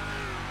 Shop.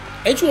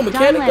 Ain't you a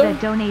mechanic Darletta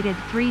though? donated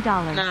 $3.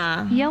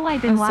 Nah. Yo,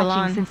 I've been That's watching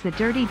salon. since the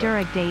Dirty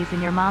Durag days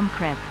in your mom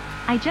crib.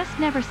 I just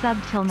never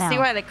subbed till now. See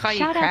why they call you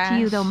Shout out to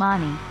you Crash. though,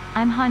 Monty.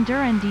 I'm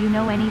Honduran. Do you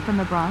know any from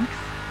the Bronx?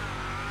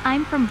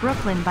 I'm from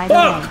Brooklyn, by the way.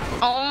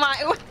 Oh my,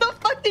 what the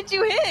fuck did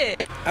you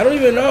hit? I don't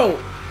even know.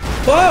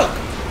 Fuck.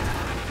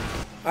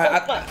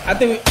 I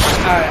think we.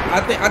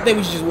 I think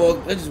we should just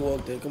walk. Let's just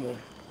walk there. Come on.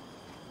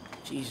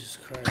 Jesus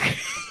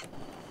Christ.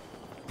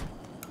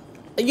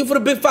 And you for the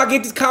big fuck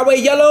get this car way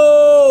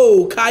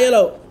yellow. Car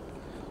yellow.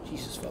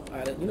 Jesus fuck.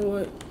 Alright, you know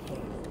what? Hold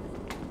on.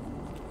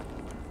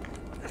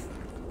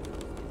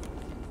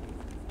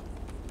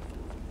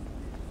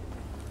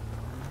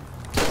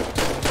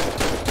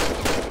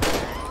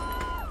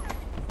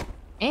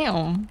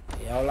 Ew.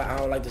 Yeah, I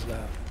don't like this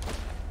guy.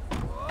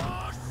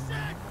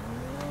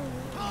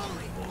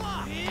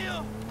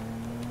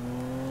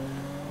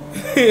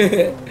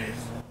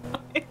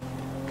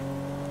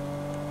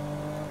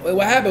 Wait,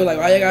 what happened? Like,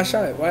 why you got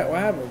shot? What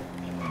happened?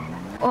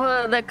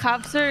 Well, the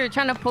cops are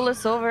trying to pull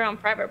us over on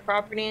private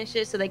property and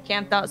shit, so they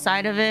camped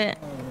outside of it.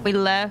 We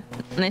left,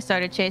 and they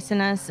started chasing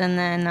us, and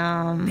then,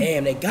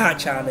 Damn, they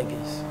got y'all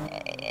niggas.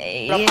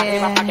 Yeah, he had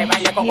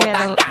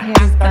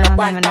his gun on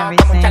him and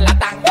everything. I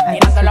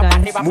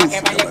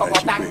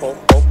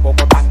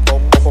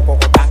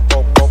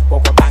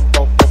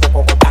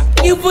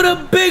You put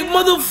a big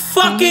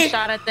motherfucking he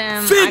shot at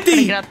them. 50. I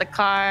couldn't get out the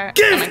car.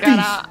 And I got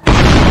out.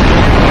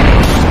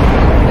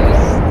 It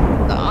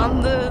was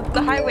on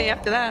the highway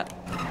after that.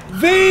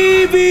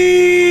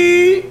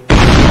 Baby!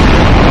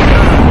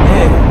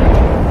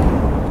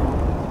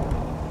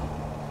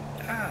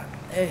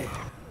 Hey.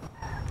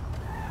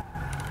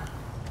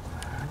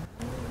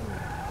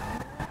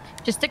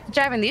 Just stick to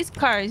driving these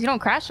cars. You don't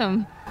crash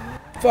them.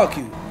 Fuck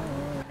you.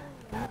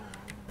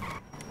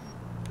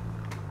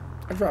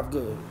 I drive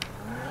good.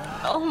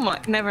 Oh my,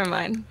 never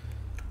mind.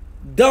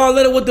 Don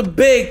Leonard with the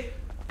big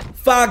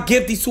 5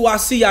 gifties who I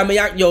see y'all,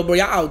 man. Yo, bro,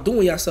 y'all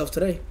outdoing yourself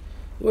today.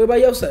 What about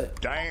your set?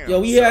 Damn, yo,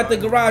 we here at the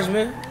garage,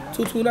 man.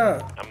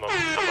 229.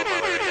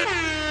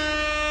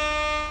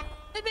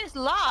 It's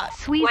locked.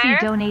 Sweezy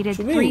donated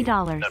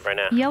 $3. Not right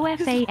now. Yo,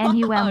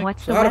 FANUM,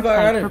 what's the How the fuck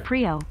I got website it? for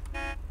Prio?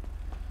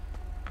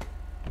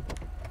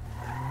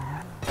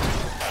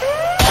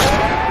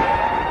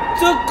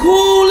 It's a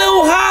cool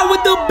little high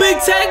with the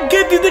big tech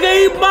gifties, nigga.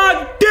 Eat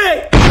my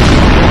dick.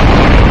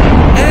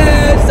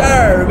 Yes,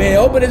 sir, man.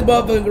 Open this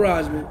motherfucking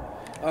garage, man.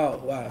 Oh,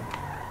 wow.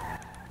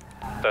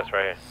 That's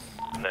right here.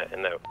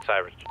 In that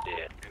cyber,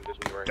 yeah.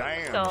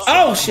 Damn.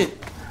 Oh, shit.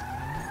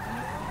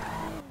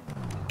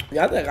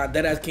 Yeah, I think I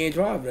dead ass can't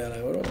drive now.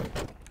 Like, hold on.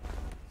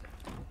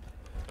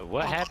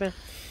 What happened?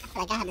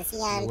 Like I had to see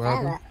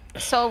how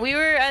So we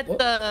were at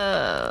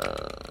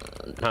the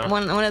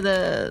one of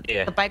the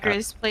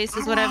bikers'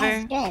 places,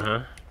 whatever.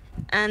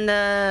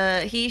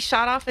 And he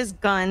shot off his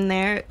gun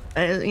there.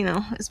 You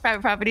know, it's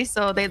private property,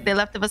 so they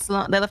left us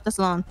alone. They left us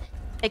alone.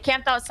 They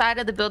camped outside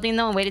of the building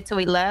though and waited till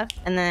we left,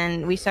 and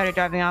then we started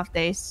driving off.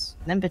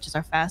 Them bitches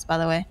are fast, by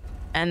the way.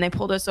 And they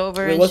pulled us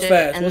over. Wait, and what's shit,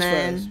 fast? and What's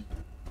then fast?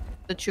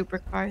 the trooper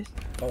cars.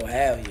 Oh,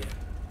 hell yeah.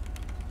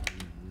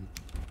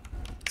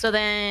 So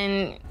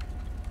then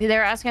they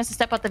were asking us to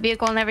step out the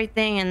vehicle and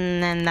everything,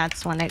 and then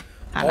that's when it.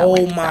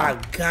 Oh my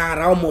god,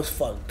 I almost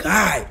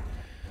forgot.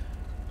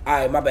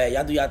 Alright, my bad.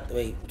 Y'all do y'all.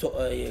 Wait,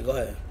 yeah, go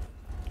ahead.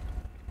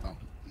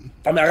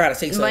 I mean, I gotta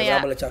say something. yeah.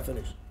 I'm gonna let y'all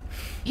finish.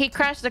 He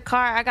crashed the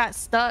car. I got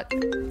stuck.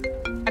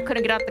 I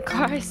couldn't get out the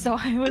car, so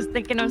I was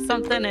thinking of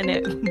something, and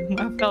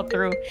I fell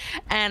through.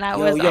 And I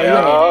was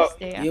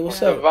Yo,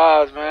 what's up?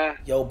 Vibes, man.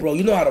 Yo, bro,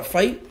 you know how to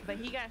fight? But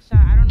he got shot.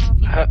 I don't know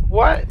if he...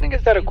 What? Nigga,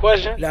 is that a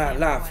question?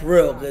 Nah, for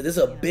real. Cause this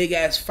is a big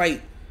ass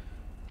fight.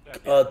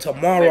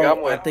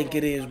 Tomorrow, I think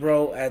it is,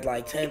 bro. At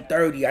like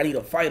 10:30, I need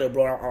a fighter,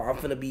 bro. I'm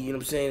finna be, you know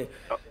what I'm saying,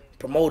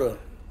 promoter.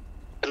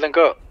 Link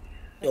up.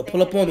 Yo,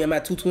 pull up on me. I'm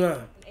at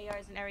 229.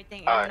 ARs and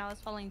everything. And when I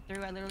was falling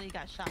through, I literally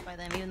got shot by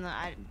them, even though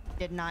I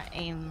did not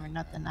aim or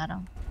nothing at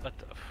them. What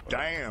the fuck?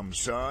 Damn,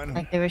 son.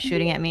 Like they were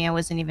shooting at me.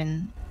 I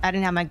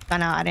didn't have my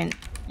gun out. I didn't,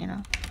 you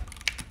know.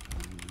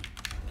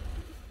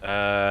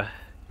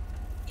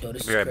 Yo,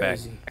 this I'll be right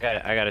is back.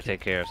 crazy. I gotta take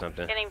care of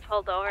something. Getting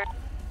pulled over.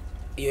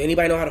 Yo,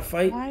 anybody know how to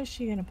fight? Why is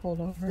she getting pulled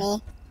over?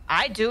 Me?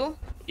 I do.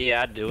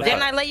 Yeah, I do.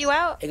 Didn't I let you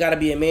out? It gotta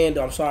be a man,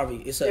 though. I'm sorry.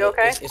 It's a. You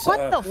okay? It's What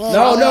a, the fuck?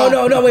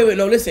 No. Wait.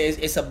 No, listen.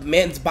 It's a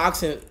men's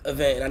boxing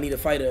event, and I need a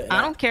fighter.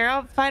 I don't care.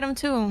 I'll fight him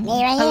too.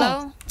 Me right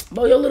Hello?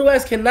 Bro, your little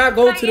ass cannot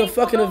go to the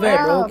fucking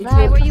event, bro. Get Bro,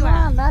 your- where you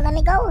at? Bro, let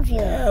me go with you.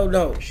 Hell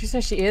no. She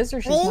says she is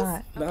or she's Please?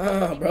 not?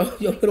 Nah, bro.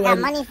 Your little Got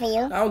ass. money for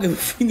you. I don't give a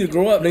fuck. You need to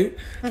grow up, nigga.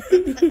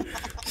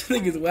 This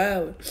nigga's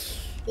wild.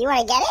 You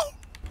wanna get it?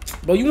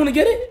 Bro, you wanna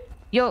get it?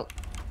 Yo.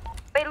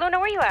 Wait, Luna,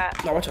 where you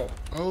at? Nah, watch out.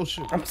 Oh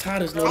shit. I'm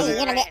tired of this Hey, little you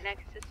nigga. gonna get...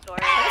 Next to store.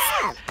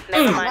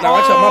 Never mind. Nah,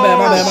 watch out. My bad.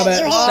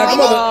 You Nah, hit come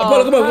it. on.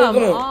 Apollo, come on.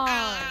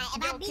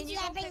 If I beat you, you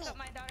gotta bring me.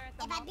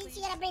 If I beat you,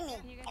 you gotta bring me.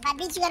 If I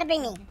beat you, you gotta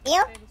bring me.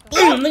 Deal?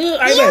 Nigga,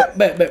 I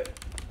bet.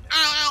 I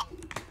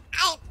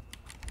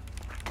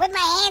with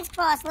my hands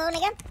crossed, little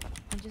nigga.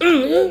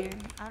 Nigga.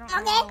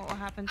 Okay?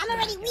 I'm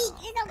already weak.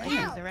 It don't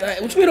count.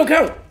 What you mean don't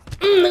count?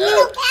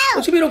 Nigga.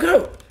 What you mean don't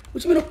count?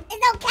 What you mean don't? It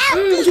don't count.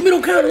 What you mean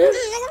don't count, nigga?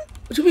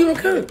 What you mean don't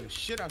count?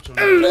 Shit out your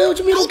Nigga, what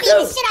you mean Hey, don't beat the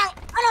count? shit out.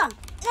 Hold on. It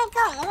don't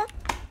count, nigga.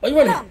 Why you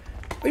running?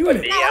 Why you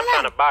running? Yeah, I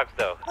found a box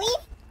though.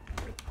 Weave?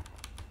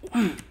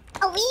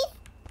 Oh, weave?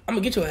 I'm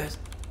gonna get your ass.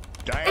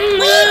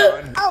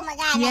 Weave? Oh my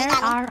god, man.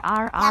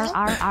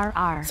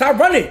 R. Stop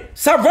running!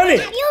 Stop running!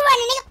 You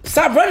running, nigga.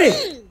 Stop running!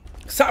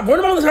 Stop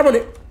running! Stop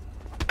running!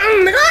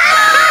 Nigga!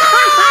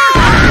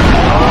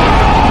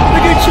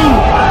 Look at you!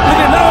 Look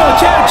at no!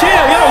 Chill!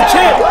 Yo,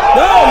 chill!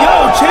 No, yo,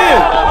 chill!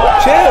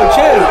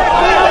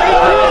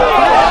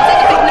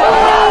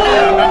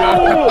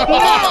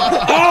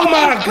 Oh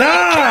my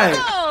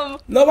god!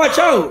 No, watch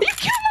out!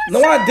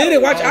 No, I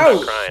didn't. Watch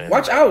out!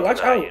 Watch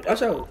out! You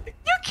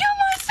killed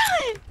my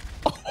son!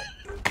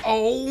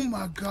 Oh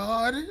my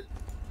god.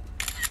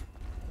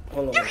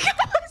 Hold on. You killed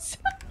my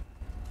son!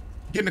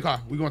 Get in the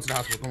car. We going to the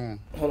hospital. Come on.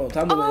 Hold on.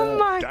 Time to Oh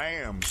my...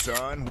 Damn,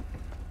 son.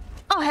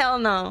 Oh, hell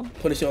no.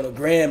 put this shit on the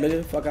gram,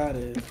 nigga. Fuck out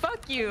of here.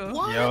 Fuck you.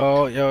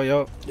 Yo.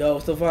 Yo,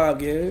 what's the vibe,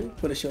 gang?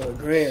 Put this shit on the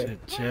gram.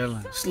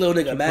 Chilling. This little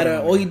nigga matter.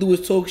 All he do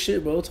is talk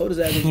shit, bro. Told his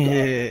ass.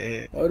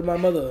 Yeah. Word to my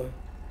mother.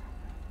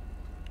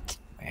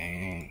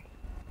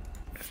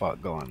 fuck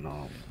going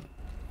on?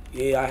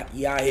 Yeah,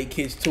 I hate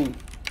kids too.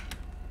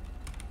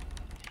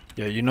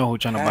 Yeah, you know who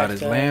trying to buy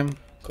this lamb?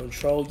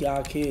 Control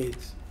y'all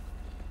kids.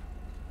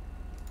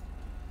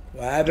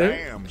 What happened?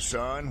 Damn,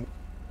 son.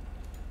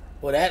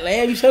 Well, that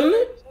lamb, you selling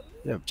it?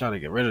 Yeah, I'm trying to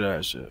get rid of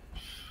that shit.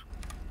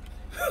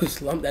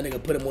 Slump that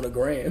nigga, put him on the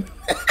gram.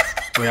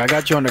 Wait, I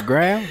got you on the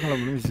gram? Hold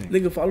on, let me see.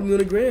 Nigga, follow me on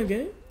the gram,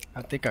 gang.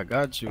 I think I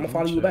got you. I'm gonna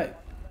follow you back.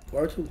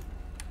 Where to?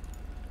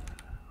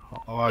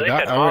 Oh, I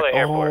got.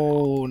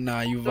 Oh, nah,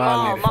 you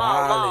violated.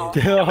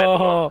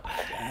 Oh,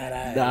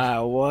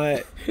 nah,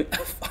 what?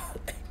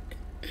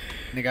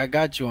 Nigga, I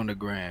got you on the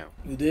gram.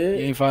 You did?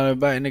 You ain't following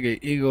back, nigga.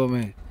 Ego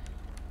man.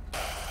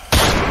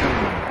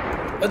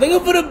 I think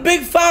I'm for the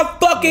big 5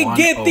 fucking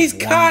get this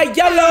car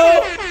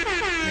yellow.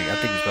 Nigga, I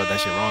think you spelled that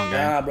shit wrong,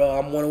 gang. Nah, bro,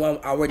 I'm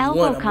 1-1. I already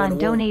won. Elbocon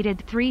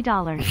donated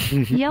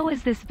 $3. Yo,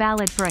 is this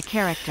valid for a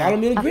character? Follow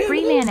me on the A gram,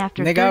 free nigga. man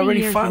after Nigga, 30 I already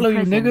years follow in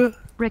you, prison. nigga.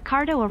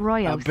 Ricardo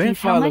Arroyo I've been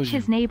sees how much followed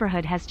his you.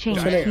 neighborhood has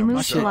changed. What's your He name?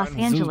 moves to shit. Los Zeus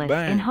Angeles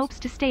Banks. and hopes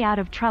to stay out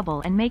of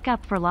trouble and make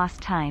up for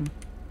lost time.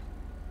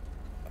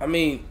 I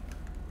mean,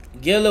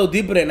 get a little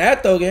deeper than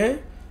that though, gang.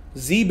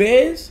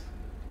 Z-Bands?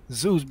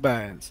 Zeus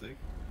Bands.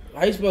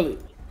 How you spell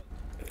it?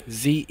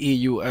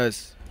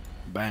 Z-E-U-S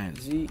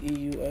Bands.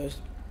 Z-E-U-S.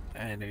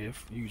 And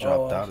if you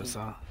dropped out or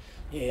something.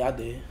 Yeah, I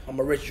did. I'm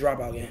a rich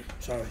dropout gang.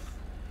 Sorry.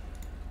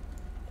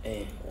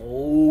 And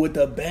with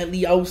the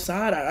Bentley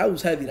outside, that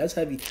was heavy. That's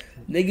heavy.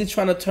 Niggas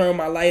trying to turn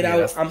my light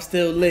out. I'm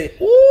still lit.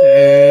 Ooh,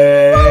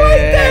 I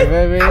like that.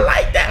 Baby. I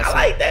like that. I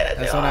like that.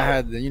 That's when I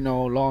had the,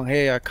 long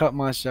hair. I cut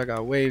my shit. I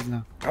got waves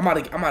now. I'm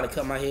about to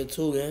cut my hair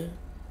too, man.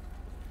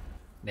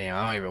 Damn,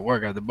 I don't even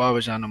work at the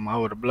barbershop no more. I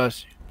would have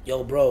blessed you.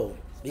 Yo, bro,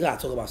 we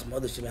gotta talk about some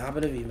other shit, man. Hop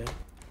in the V, man.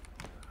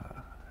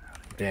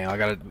 Damn, I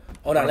gotta.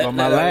 Hold on,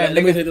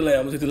 let me take the lamb.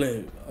 I'm gonna take the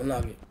lamb.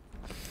 Unlock it.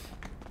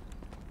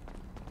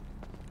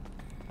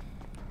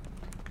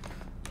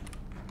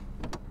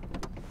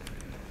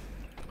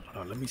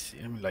 Let me see.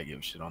 Let me like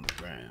your shit on the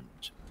gram.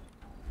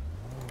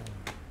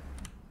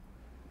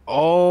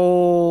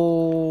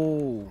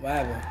 Oh. What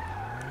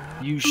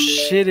happened? You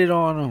shitted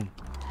on him.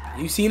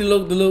 You seen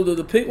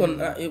the pic one?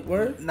 It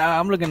worked? Nah,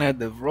 I'm looking at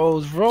the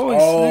Rolls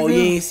Royce. Oh, nigga. you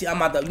ain't see? I'm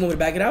about to. You want me to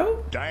back it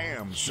out?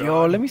 Damn, son.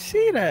 Yo, let me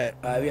see that.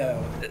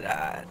 Yeah.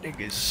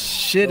 Nigga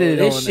shitted on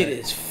This shit that.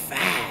 is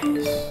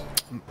fast.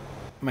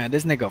 Man,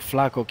 this nigga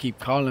Flacco keep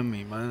calling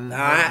me, man.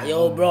 Nah,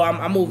 yo, bro,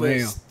 I'm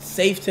moving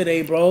safe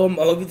today, bro.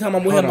 Every time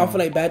I'm with him, I feel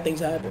like bad things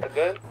happen.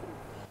 Good?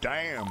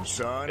 Damn,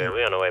 son. Yeah,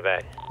 we on the way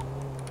back.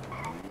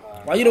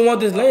 Why you don't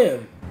want this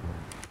lamb?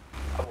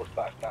 I was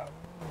backed out.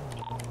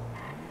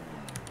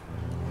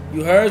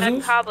 You heard, That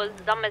Zeus? car was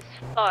dumb as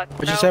fuck,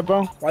 What you said,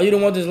 bro? Why you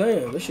don't want this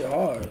lamb? This shit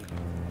hard.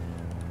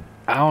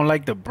 I don't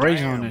like the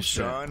brakes on this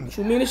shit. What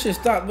you mean this shit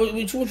stop? What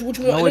you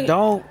No, it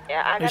don't.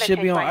 Yeah, I It gotta should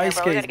be change on my ice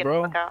hair, bro. We skates, gotta get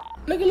bro. the fuck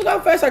out. Nigga, look how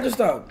fast I just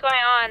stopped. What's going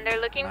on? They're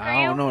looking for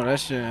I you? don't know that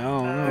shit. I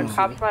don't know.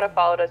 Cops might have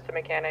followed us to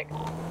mechanic.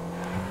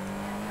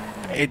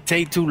 It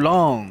take too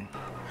long.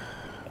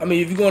 I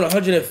mean, if you're going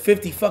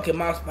 150 fucking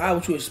miles per hour,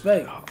 what you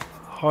expect?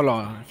 Hold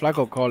on,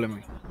 Flacco calling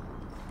me.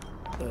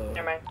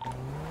 Never mind.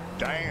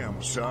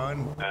 Damn, son.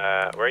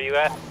 Where you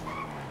at?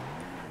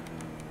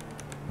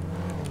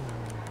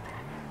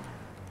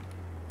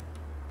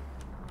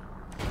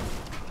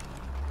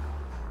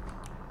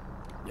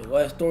 Yo, go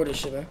ahead and store this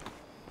shit, man.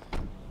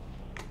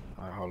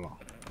 Alright, hold on.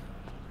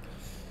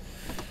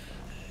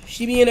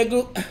 She be in a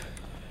group.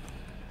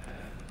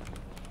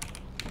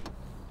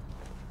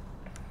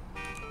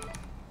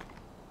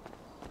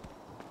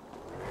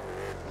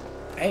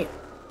 Hey.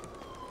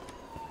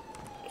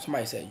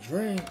 Somebody said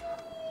drink.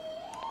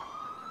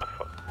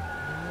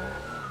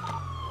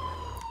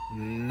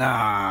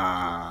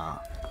 Nah.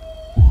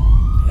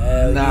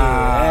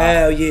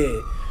 Hell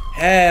yeah.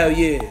 Hell yeah. Hell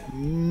yeah.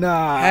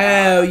 Nah.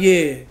 Hell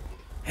yeah.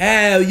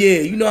 Hell yeah.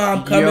 You know how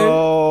I'm coming.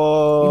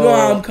 Yo. You know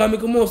how I'm coming.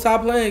 Come on,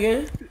 stop playing,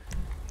 man.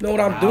 You know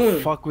what I'm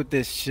doing. Fuck with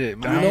this shit,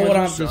 man. You know what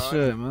I'm doing? This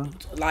shit, man.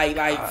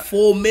 Like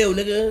 4 mil,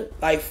 nigga.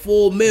 Like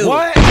 4 mil.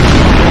 What? Yo,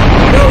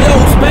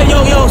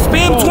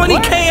 spam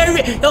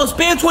 20K yo,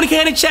 spam 20K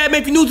in the chat,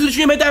 man. If you're new to the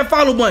stream, hit that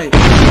follow button. 4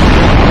 mil.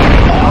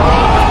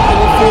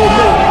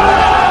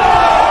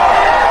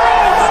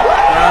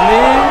 You know what I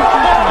mean?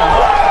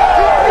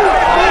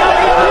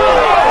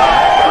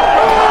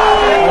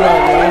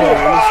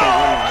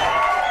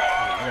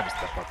 I gotta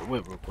step out the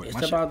whip real quick.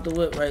 Step out the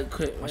whip right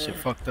quick, My man. shit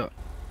fucked up.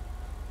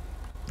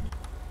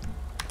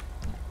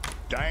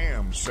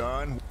 Damn,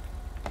 son.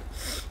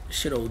 This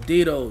shit OD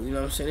though, you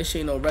know what I'm saying? This shit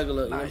ain't no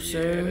regular, you know what I'm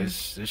saying?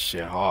 This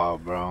shit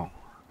hard, bro.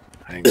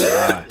 I ain't gonna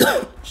lie.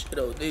 Shit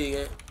OD, yeah.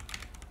 You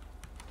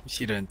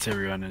see the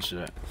interior on this shit.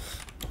 You know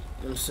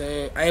what I'm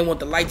saying? I ain't want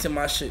the lights in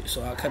my shit,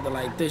 so I kept it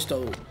like this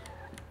though.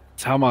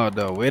 Talking about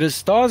though, where the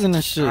stars in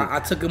this shit? I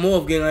took them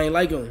off, gang. I ain't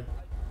like them.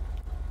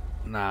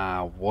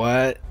 Nah,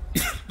 what?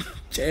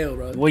 Jail,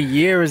 bro. What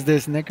year is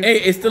this, nigga?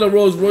 Hey, it's still a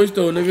Rolls Royce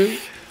though, nigga.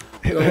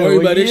 Don't worry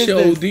about this shit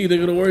OD,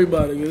 nigga. Don't worry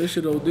about it, nigga. This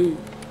shit OD.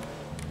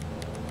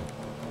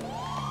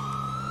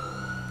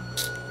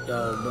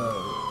 Yo, bro.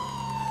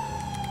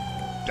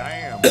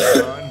 Damn,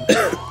 son.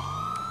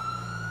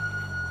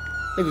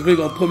 Niggas really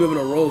gonna put me up in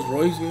a Rolls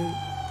Royce, man.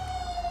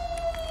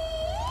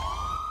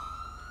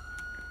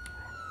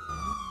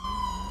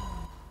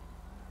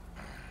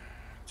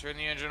 Turn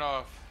the engine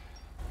off.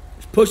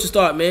 Just push the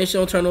start, man. She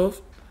don't turn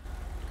off.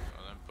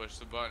 Well, then push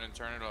the button and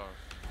turn it off.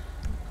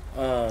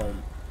 I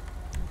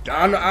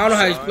don't know how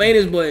to explain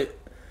this, but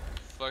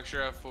Flex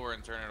your F4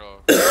 and turn it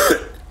off.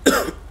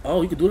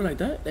 oh, you can do it like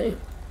that? Damn.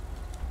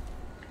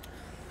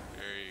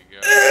 There you go.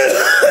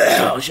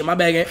 Oh shit, my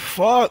bad, gang.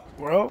 Fuck,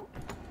 bro.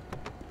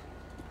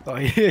 Oh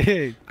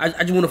yeah. I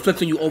just want to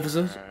flex on you,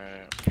 officers.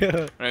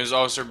 My name is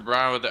Officer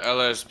Brian with the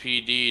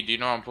LSPD. Do you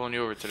know I'm pulling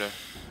you over today?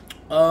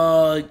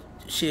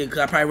 Shit, cause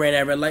I probably ran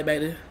that red light back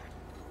there.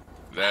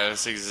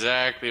 That's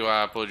exactly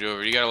why I pulled you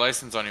over. You got a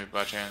license on you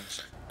by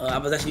chance? I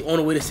was actually on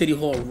the way to City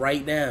Hall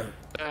right now.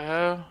 The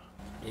hell?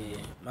 Yeah,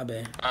 my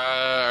bad.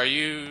 Are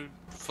you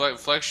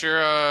flex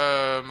your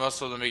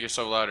muscle to make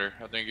yourself louder?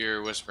 I think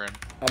you're whispering.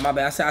 Oh my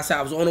bad. I said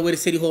I was on the way to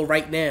City Hall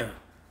right now.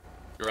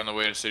 You're on the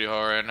way to City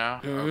Hall right now?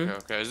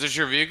 Okay. Is this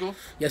your vehicle?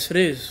 Yes, it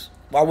is.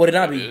 Why would it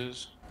not be? It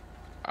is.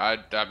 I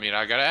mean,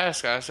 I gotta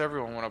ask. I ask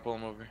everyone when I pull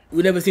them over.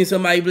 We never seen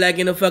somebody black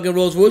in a fucking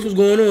Rolls Royce. What's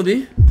going on,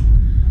 B?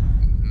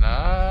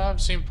 Nah,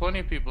 I've seen plenty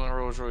of people in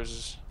Rolls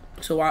Royces.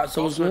 So what's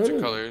going on?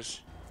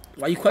 Colors.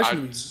 Why you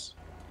questioning me?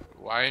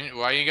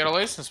 Why you got a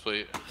license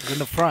plate? It's in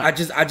the front. I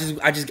just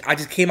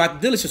came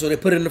out the dealership, so they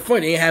put it in the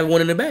front. They ain't have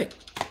one in the back.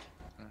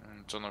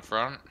 It's on the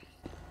front.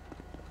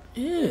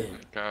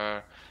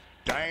 Yeah.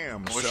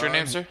 Damn. What's your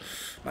name, sir?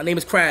 My name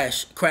is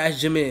Crash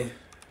Jameer.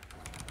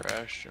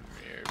 Crash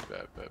Jameer.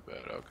 Bet.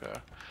 Okay.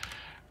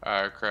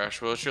 Alright,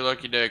 Crash. Well, it's your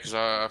lucky day because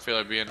I feel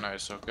like being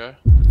nice, okay?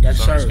 Yes,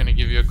 so sir. I'm just going to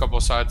give you a couple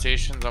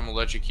citations. I'm going to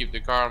let you keep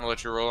the car. I'm going to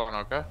let you roll on,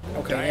 okay?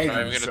 Okay. I'm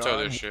not even going to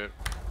tow this shit.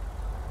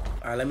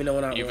 Alright, let me know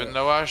when I... Even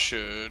though I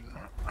should,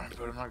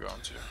 but I'm not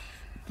going to.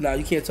 Nah,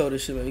 you can't tow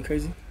this shit, man. You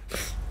crazy?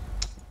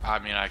 I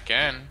mean, I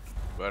can,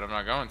 but I'm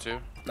not going to.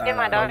 Get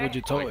my daughter. Why would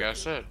you tow Like it? I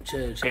said.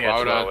 Chill.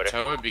 Why would I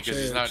tow it? Because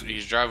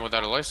he's driving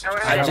without a license.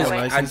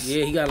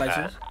 Yeah, he got a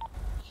license.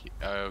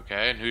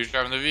 Okay, and who's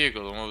driving the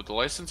vehicle? The one with the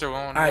license or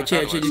one with Alright,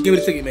 chill. Just give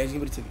me the ticket, man. Just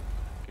give me the ticket.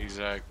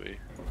 Exactly.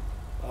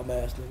 I'm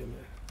ass nigga,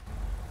 man.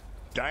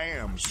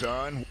 Damn,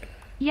 son.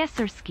 Yes,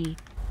 sir, Ski.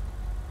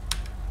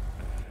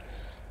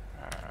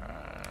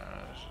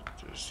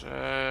 Just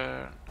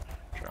driving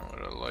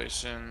with a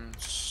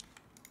license.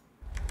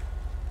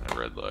 A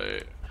red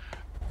light.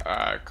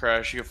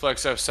 Crash. You can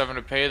flex F7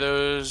 to pay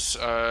those.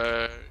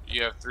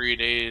 You have 3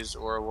 days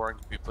or a warrant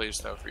can be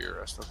placed out for your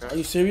arrest, okay? Are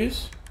you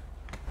serious?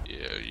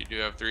 Yeah, you do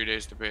have 3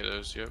 days to pay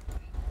those, yep.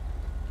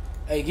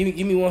 Hey,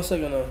 give me 1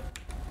 second,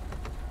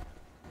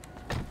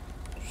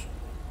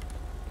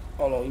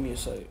 Hold on, give me a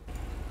second.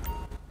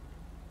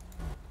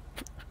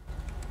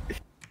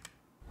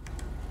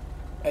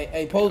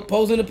 Hey,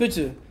 pose in the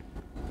picture.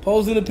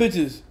 Pose in the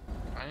pictures.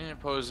 I ain't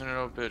posing in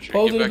no picture.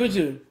 Pose in the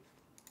picture.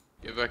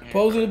 Get back in your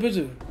Pose car. in the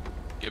picture.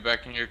 Get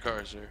back in your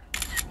car, sir.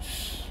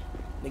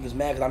 Niggas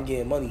mad cause I'm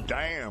getting money.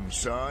 Damn,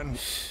 son.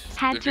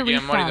 If you're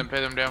getting money, then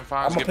pay them damn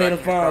fines. I'm gonna pay them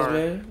fines,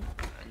 man.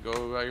 And go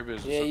about your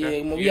business, Yeah,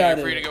 okay? we You're out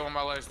free there. to go when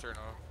my lights turn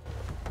off.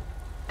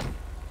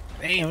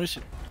 Damn, this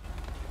shit.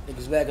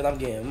 Niggas mad cause I'm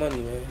getting money,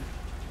 man.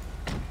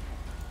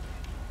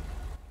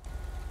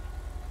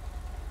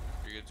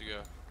 You're good to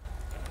go.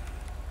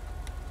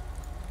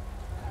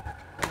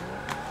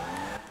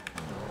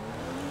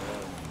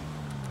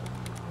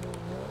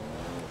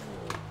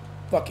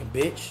 Fucking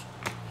bitch.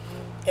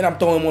 And I'm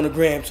throwing him on the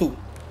gram too.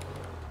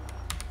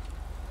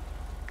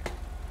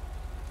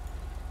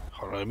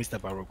 Hold on, let me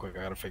step out real quick.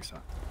 I gotta fix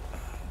something.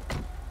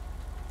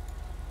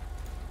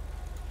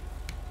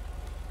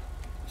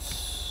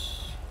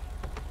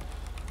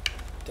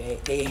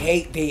 They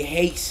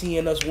hate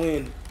seeing us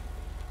win.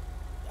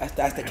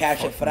 That's the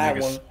caption for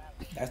that one.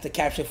 That's the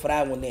caption for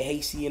that one. They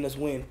hate seeing us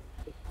win.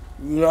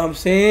 You know what I'm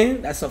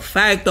saying? That's a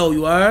fact though,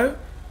 you heard?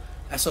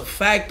 That's a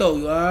fact though,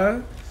 you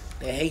heard?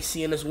 They hate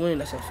seeing us win.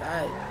 That's a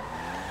fact.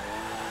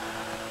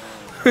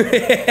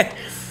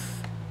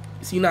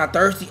 See, not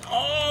thirsty.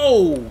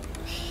 Oh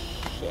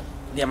shit!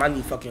 Damn, I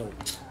need fucking,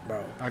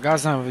 bro. I got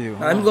something for you.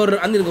 Nah, I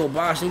need to go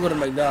Bosch. Let me go to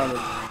McDonald's.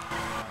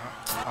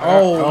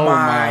 Oh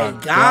my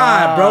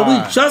God, bro! We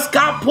just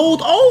got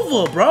pulled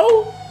over,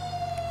 bro.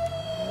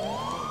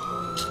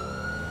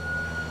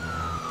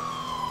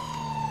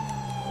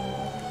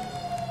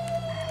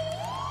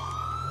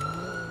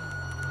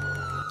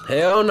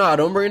 Hell no,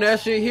 don't bring that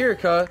shit here,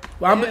 cuz.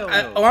 Well,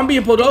 I'm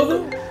being pulled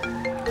over?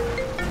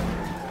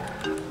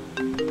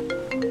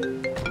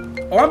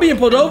 Oh, I'm being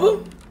pulled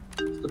over?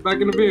 Step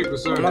back in the vehicle,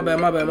 sir. Oh, my bad.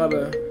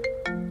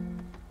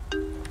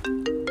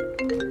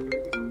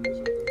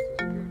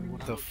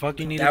 What the fuck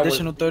you need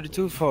additional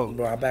 32 for?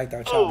 Bro, I backed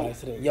out y'all by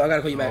accident. Yo, I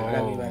gotta call you back. I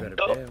gotta call you back. It's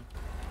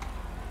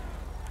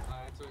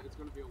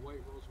gonna be a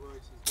white Rolls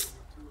Royce. It's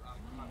gonna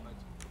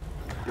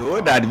be 2 Yo,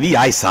 that be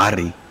I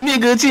sorry.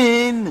 Nigga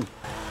chin.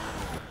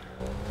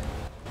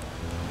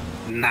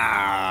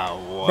 Nah,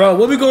 what? Bro,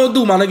 what we gonna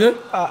do, my nigga?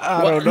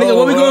 I don't know. Nigga,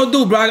 what we gonna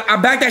do, bro? I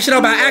backed that shit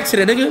out by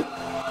accident, nigga.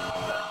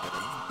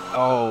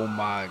 Oh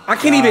my God. I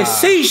can't even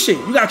see shit.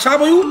 You got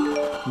chop on you?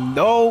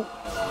 No.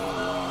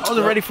 I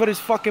wasn't ready for this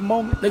fucking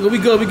moment. Nigga, we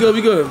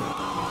good.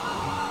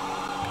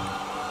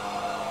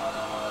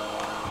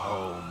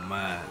 Oh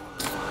man.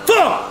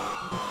 Fuck!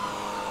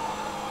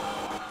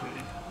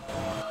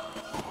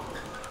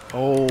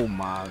 Oh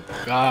my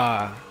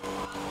god.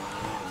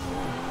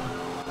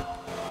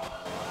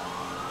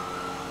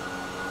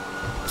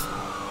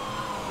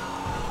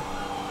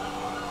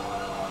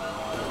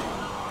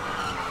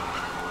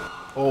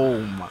 Oh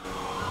my.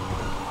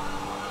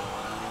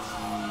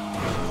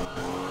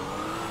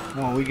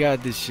 Come on, we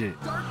got this shit.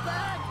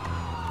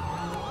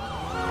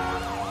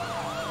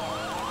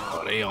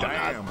 Oh, they on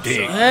our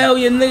dick. Hell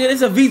yeah, nigga.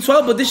 This a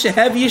V12, but this shit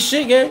heavy as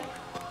shit, gang.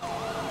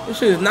 This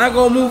shit is not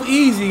gonna move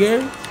easy,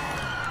 gang.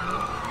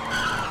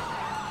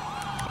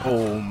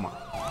 Oh my.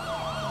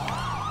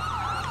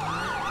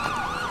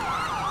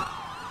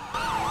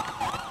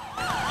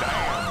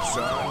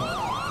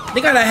 They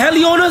got a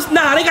heli on us?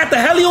 Nah, they got the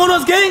heli on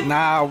us, gang.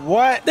 Nah,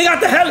 what? They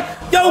got the heli.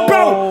 Yo,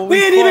 bro,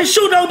 we ain't even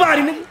shoot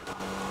nobody, nigga.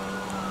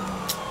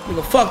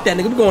 Nigga, fuck that,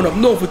 nigga. We going up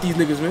north with these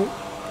niggas, man.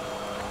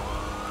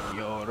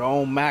 Yo,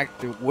 don't Mac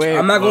the way.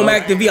 I'm not gonna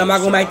Mac the V. I'm not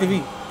gonna Mac the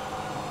V.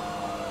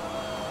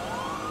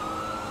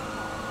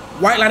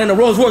 White line in the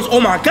Rolls Royce.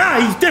 Oh my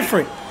God, he's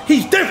different.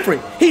 He's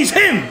different. He's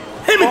him.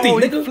 Himothy,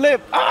 nigga.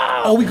 Flip.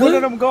 Oh, we good? One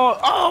of them gone.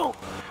 Oh,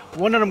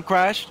 one of them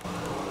crashed.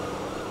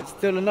 There's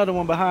still another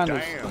one behind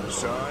us. Damn,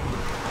 son.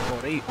 Oh,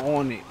 they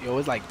on it. Yo,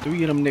 it's like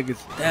 3 of them niggas.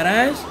 That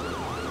ass?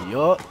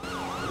 Yup.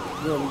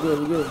 We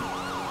good.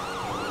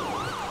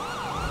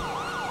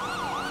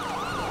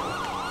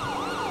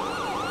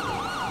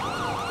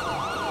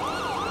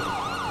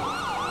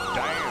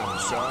 Damn,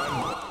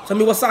 son. Tell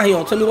me what side he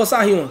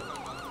on.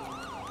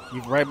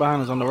 You right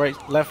behind us on the right,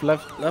 left.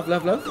 Left.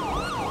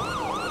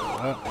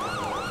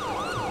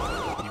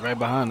 You right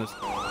behind us.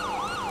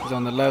 He's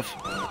on the left.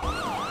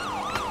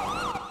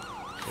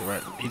 You're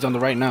right. He's on the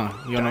right now.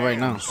 You're on the right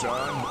now. Son.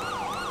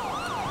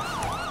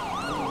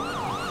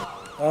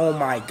 Oh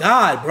my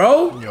God,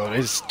 bro. Yo,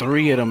 there's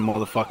 3 of them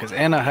motherfuckers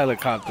and a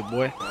helicopter,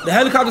 boy. The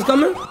helicopter's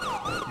coming?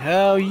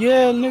 Hell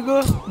yeah,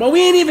 nigga. Bro,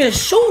 we ain't even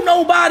shoot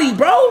nobody,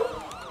 bro.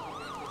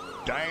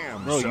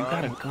 Damn, bro, son. you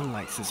got a gun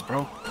license,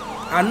 bro.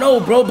 I know,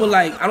 bro, but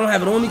like, I don't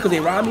have it on me because they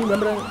robbed me.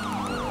 Remember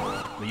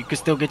that? But you can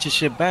still get your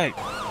shit back.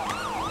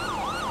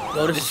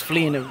 Yo, this is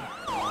fleeing. Oh,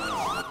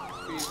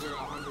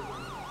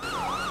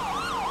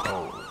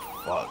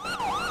 fuck.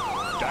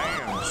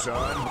 Damn,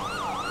 son.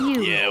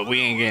 Yeah,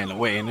 we ain't getting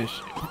away in this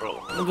shit, bro.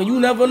 Nigga, you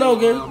never know,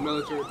 gang.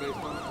 Military base.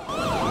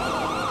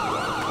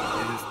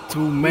 There's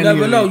too many.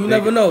 You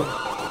never know.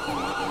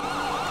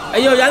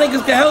 Hey, yo, y'all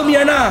niggas can help me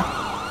or not?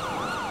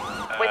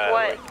 With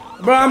what?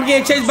 Bro, I'm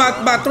getting chased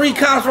by 3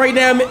 cops right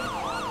now, man.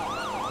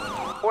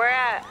 Where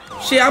at?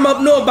 Shit, I'm up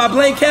north by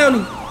Blaine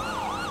County.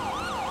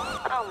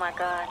 Oh my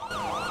God.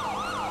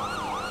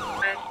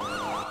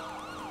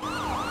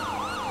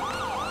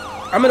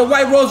 I'm in a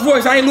white Rolls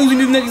Royce. I ain't losing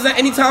these niggas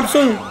anytime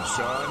soon.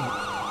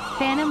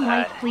 Fanum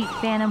White Fleet,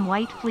 Fanum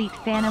White Fleet,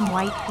 Fanum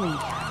White Fleet.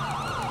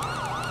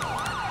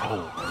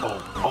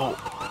 Oh.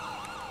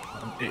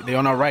 They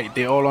on our right.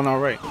 They all on our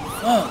right.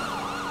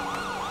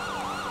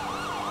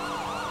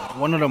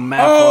 One of them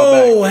mad far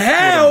back. Oh,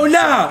 hell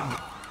nah.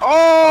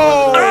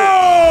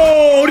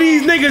 Oh,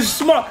 these niggas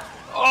smart.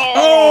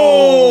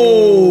 Oh.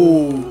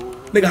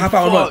 Nigga, hop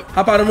out and run.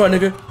 Hop out and run,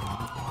 nigga.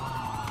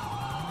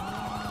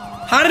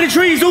 Hide in the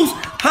trees, Zeus.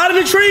 Hide in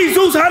the trees,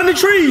 Zeus. Hide in the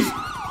trees.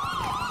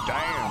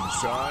 Damn,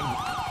 son.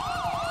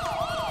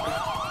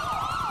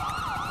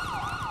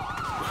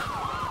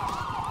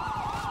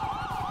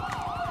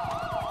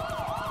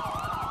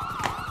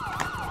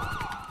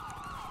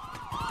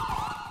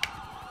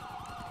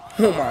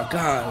 Oh my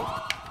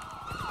God.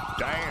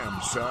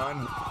 Damn,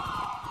 son.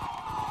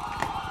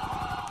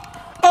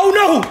 Oh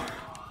no!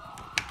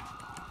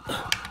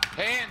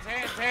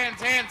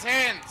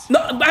 Hands. No,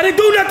 I didn't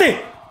do nothing.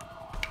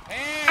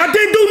 I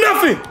didn't do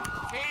nothing.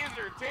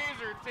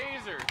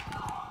 Taser.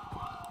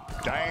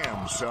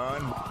 Damn,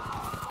 son.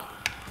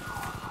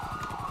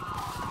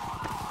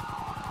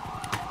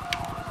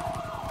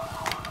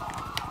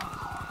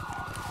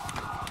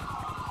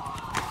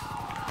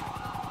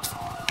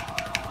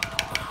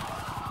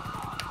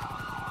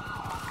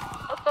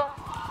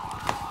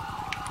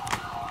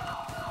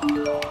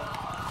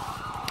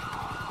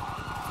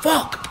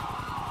 Fuck.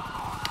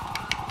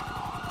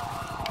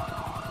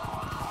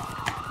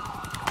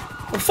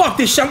 Well, fuck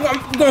this shit.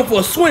 I'm going for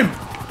a swim.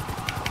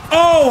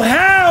 Oh,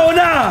 hell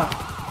nah.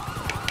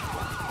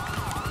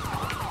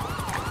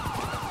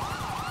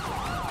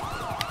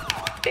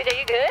 DJ,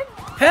 you good?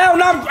 Hell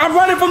no, I'm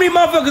running from these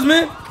motherfuckers,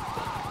 man.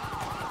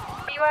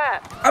 Where you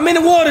at? I'm in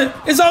the water.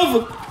 It's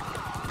over.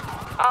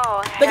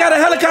 Oh, they got a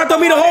helicopter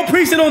on me, the whole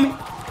precinct on me.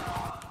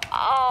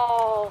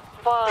 Oh,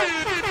 fuck.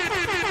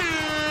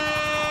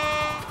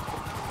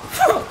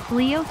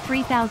 Leo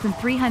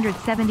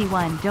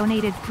 3371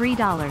 donated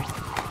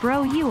 $3.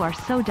 Bro, you are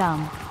so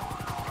dumb.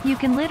 You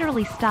can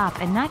literally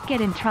stop and not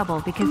get in trouble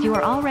because you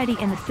are already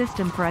in the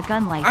system for a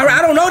gun license.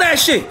 I don't know that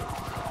shit.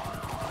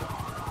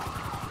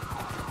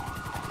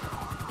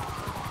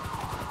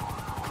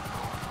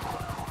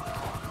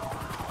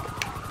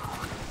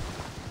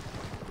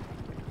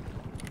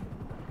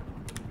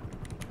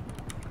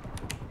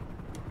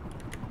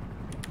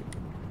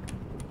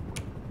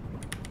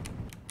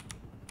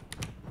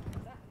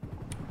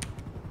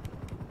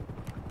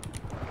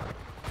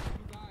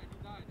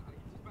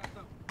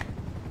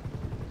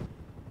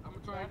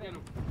 Are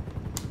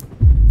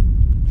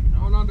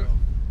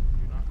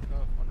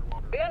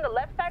you on the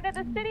left side of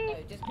the city? No,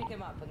 just pick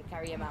him up and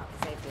carry him out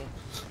safely.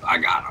 I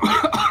got him.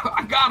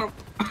 I got him.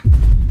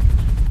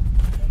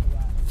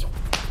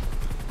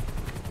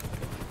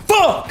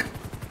 Fuck!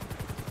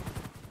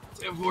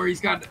 10-4,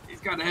 he's got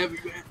a heavy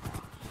man.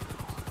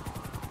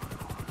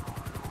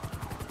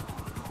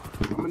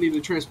 I'm gonna need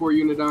a transport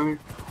unit down here.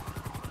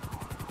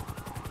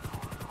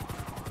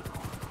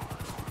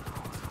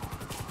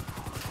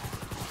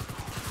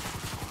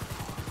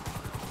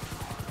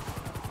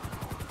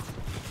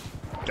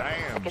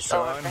 Damn, It's son.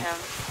 over for him.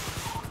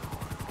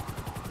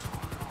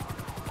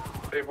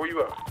 Dave, where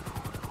you at?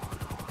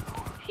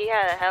 He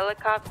had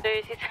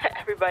helicopters. He's had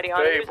everybody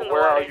on. Dave,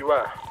 where are you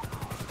at?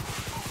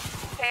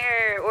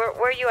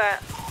 Where you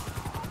at?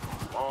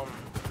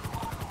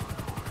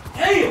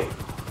 Damn!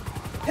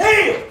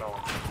 Damn! No.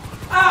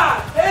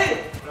 Ah, damn!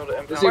 No, the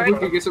Let's see if we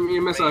can get some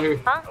EMS out here.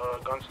 Huh?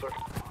 Gun store.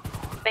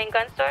 Main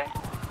gun store?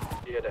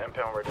 Yeah, the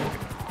impound right there.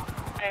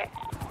 Alright.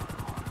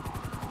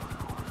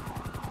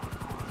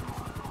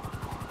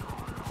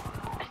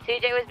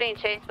 CJ was being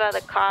chased by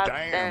the cops,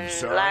 Damn, and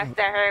son. last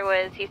I heard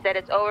was he said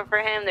it's over for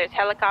him. There's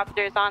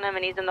helicopters on him,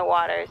 and he's in the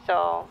water.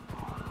 So,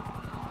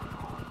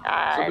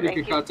 I Somebody think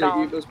can he's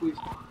contact gone. EMS, please.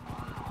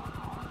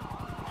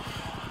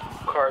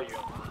 Car are you?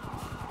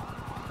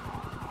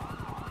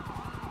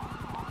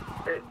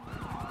 Hey,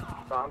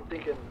 so I'm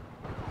thinking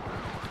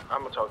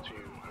I'm gonna talk to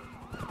you.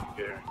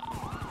 Yeah.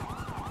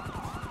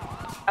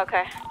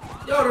 Okay.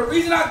 Yo, the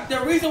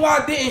reason why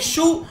I didn't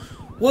shoot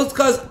was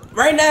because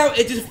right now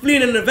it's just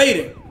fleeing and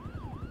evading.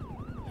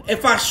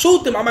 If I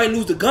shoot them, I might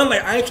lose the gun.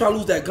 Like I ain't trying to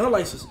lose that gun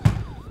license.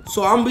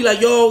 So I'm gonna be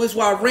like, yo, this is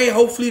why I ran.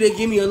 Hopefully they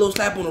give me a little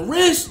slap on the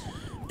wrist,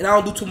 and I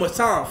don't do too much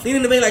time. Fleeing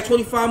and evading like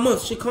 25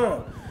 months. Shit,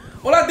 calm.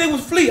 All I did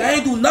was flee. I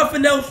ain't do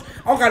nothing else.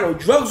 I don't got no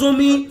drugs on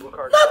me.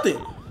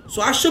 Nothing.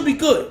 So I should be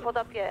good. Pulled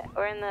up yet?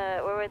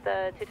 We're with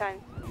the 2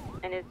 times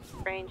in his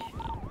range. So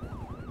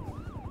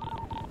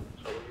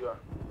where you at?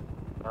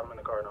 I'm in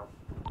the car now.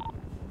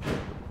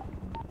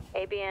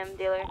 ABM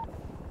dealer.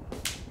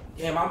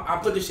 Damn, I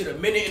put this shit a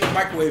minute in the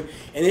microwave,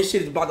 and this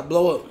shit is about to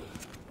blow up.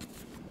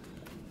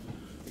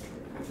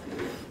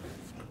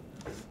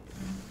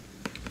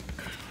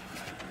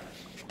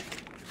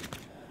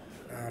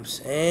 Know what I'm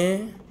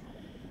saying?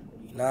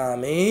 You know what I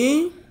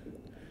mean?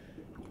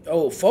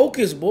 Yo,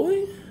 focus,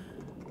 boy.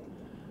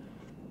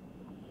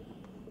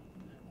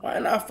 Why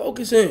not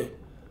focusing?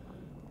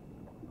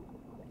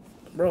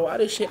 Bro, why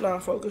this shit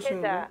not focusing?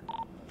 Who's that?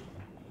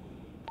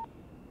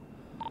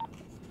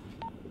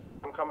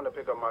 I'm coming to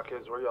pick up my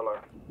kids. Where y'all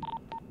are?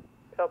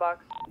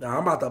 Pillbox. Nah,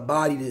 I'm about to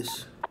body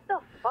this. What the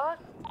fuck?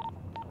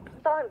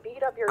 Son,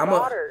 beat up your I'm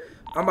daughter.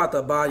 about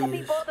to body I beat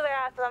this. both of their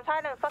asses. I'm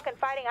tired of fucking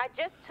fighting. I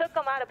just took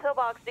him out of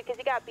Pillbox because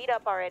he got beat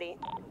up already.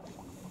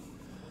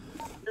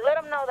 Let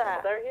him know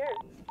that. They're here.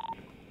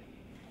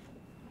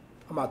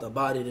 I'm about to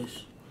body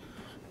this.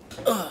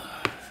 Ugh.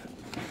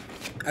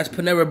 That's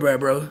Panera bread,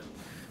 bro.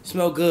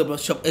 Smell good, bro.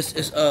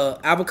 It's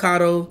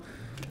avocado,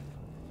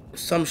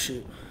 some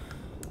shit.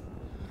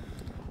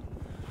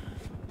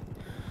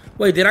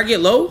 Wait, did I get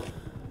low?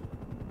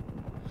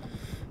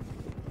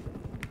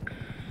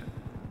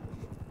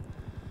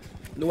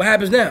 What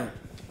happens now?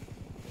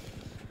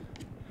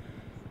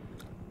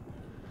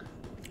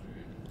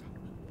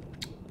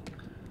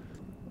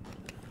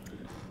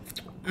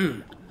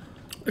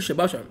 This shit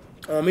about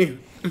on me.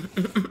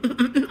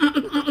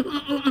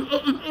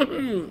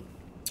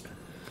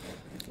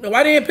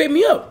 Why didn't it pick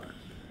me up?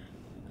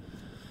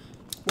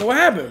 Well, what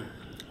happened?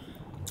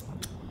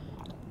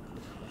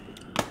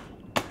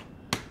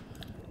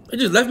 It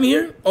just left me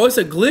here? Oh, it's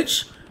a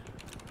glitch?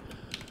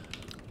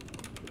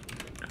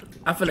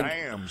 I finna...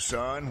 Damn,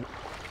 son.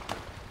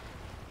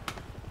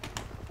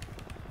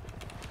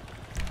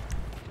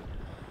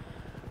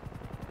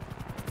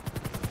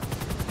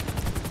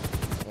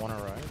 Wanna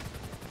ride?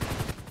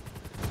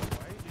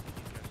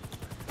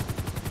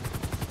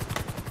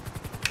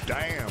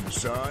 Damn,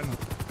 son.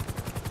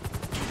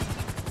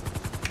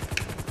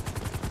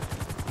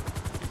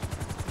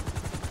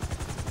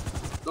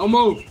 Don't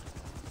move.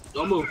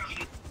 Don't move.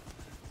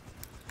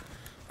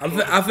 I'm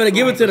finna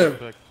give it to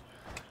them.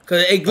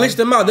 Cause it glitched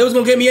them out. They was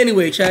gonna get me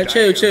anyway, chat.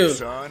 Chill.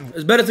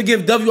 It's better to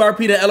give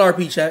WRP than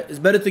LRP, chat. It's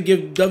better to give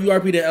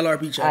WRP than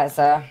LRP, chat. Alright,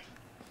 sir.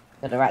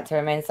 You have the right to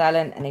remain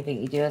silent.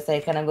 Anything you do or say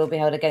can and will be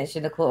held against you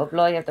in the court of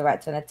law. You have the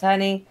right to an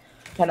attorney.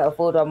 Cannot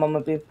afford one will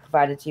be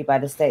provided to you by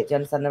the state. Do you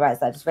understand the rights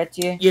that I just read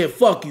to you? Yeah,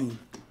 fuck you.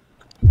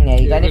 Yeah,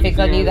 you got anything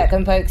on you that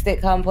can poke,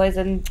 stick, harm,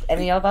 poison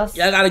any of us?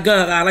 Yeah, I got a gun.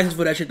 I got a license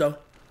for that shit, though.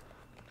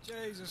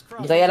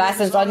 You got your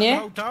license on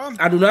you?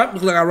 I do not.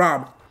 Look like I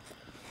robbed.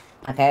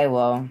 Okay,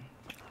 well,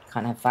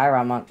 can't have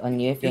firearm on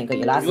you if you ain't got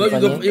your license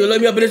on you. You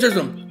let me up in the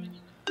system.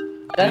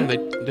 And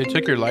they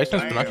took your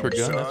license, but not your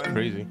gun. That's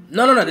crazy.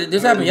 No.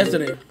 This happened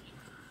yesterday.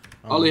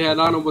 All he had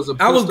on him was a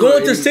pistol. I was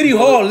going to City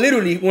Hall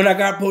literally when I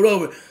got pulled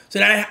over.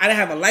 So I didn't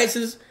have a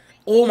license,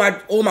 all my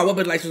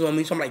weapon license on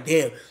me. So I'm like,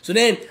 damn. So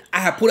then I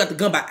had pulled out the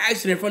gun by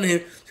accident in front of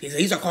him. He said,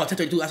 he's calling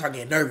 1032. I started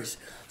getting nervous.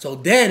 So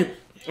then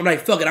I'm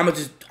like, fuck it. I'm gonna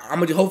just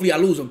hopefully I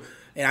lose him.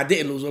 and I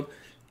didn't lose him.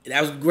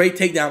 That was a great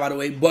takedown, by the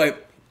way.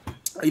 But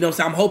you know what I'm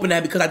saying? I'm hoping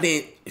that because I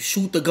didn't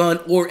shoot the gun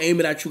or aim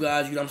it at you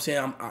guys, you know what I'm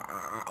saying?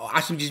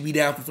 I should just be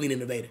down for fleeing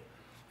and evading.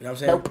 You know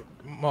what I'm saying? Nope.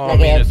 Well, I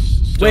mean, it's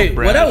still Wait,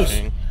 what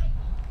else?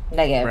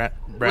 Negative.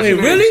 Wait,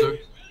 really?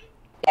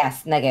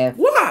 Yes, negative.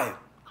 Why?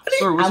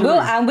 Sir,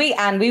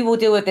 And we will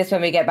deal with this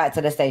when we get back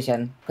to the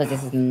station because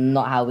this is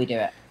not how we do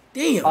it.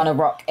 Damn. On a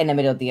rock in the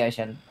middle of the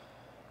ocean.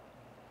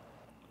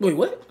 Wait,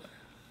 what?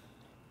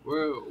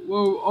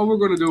 Well, all we're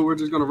gonna do, we're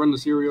just gonna run the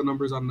serial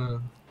numbers on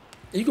the.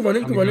 You can run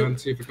it. You can run it. And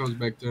see if it comes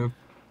back to.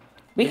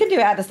 We can do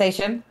it at the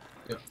station.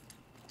 Yeah.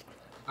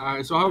 All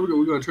right. So how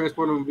we gonna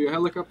transport them via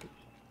helicopter?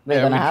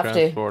 We're gonna have to.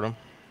 Transport him.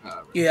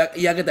 Yeah, I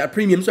get that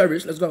premium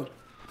service. Let's go.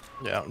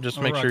 Yeah, just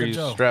make sure he's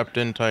strapped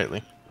in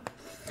tightly.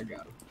 I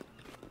got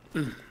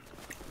him.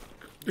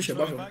 This shit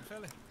busting.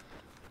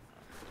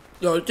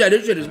 Yo, yeah,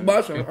 this shit is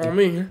busting on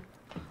me.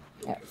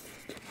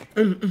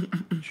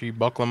 She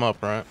buckle him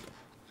up, right?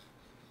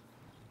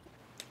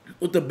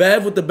 With the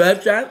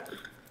bev chat?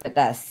 Put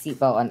that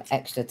seatbelt on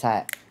extra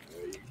tight.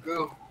 There you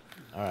go.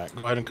 Alright,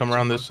 go ahead and come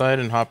around this side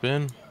and hop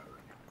in.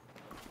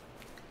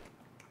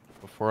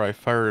 Before I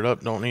fire it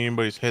up, don't need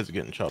anybody's heads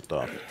getting chopped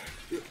off.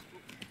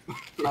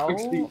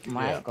 Oh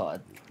my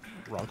god.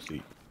 Wrong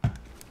seat.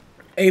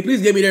 Hey,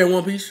 please get me there in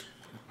one piece.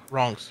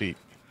 Wrong seat.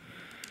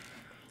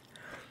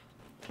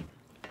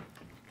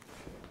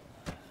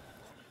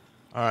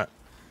 Alright,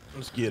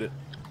 let's get it.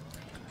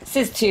 This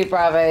is 2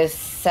 Bravo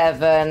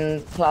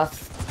 7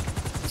 plus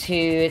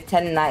 2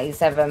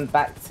 1097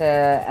 back to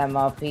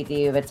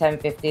MRPD with a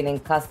 1015 in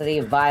custody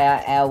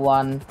via Air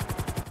 1.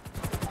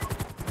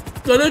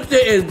 So this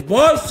shit is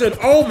busted.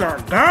 Oh my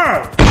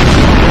god.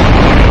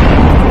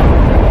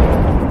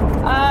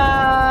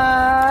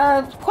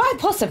 Quite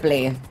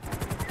possibly.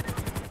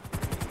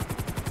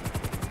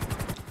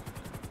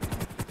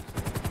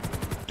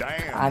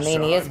 Damn. I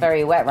mean, he is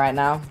very wet right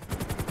now.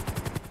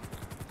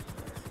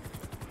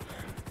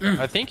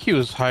 I think he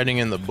was hiding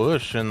in the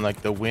bush and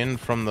like the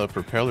wind from the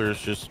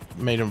propellers just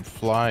made him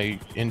fly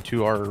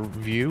into our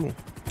view.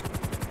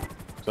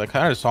 So I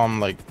kind of saw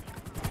him like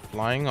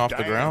flying off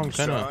the ground,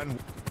 kind of.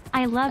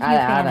 I love you,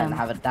 I don't Fanum.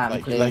 have a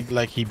damn clue.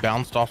 Like he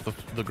bounced off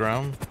the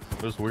ground.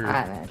 It was weird.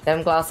 I don't know.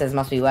 Them glasses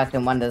must be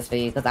working wonders for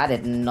you because I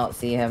did not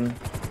see him.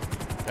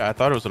 Yeah, I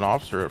thought it was an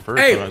officer at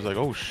first, Hey. and I was like,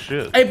 "Oh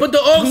shit!" Hey, put the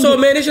aux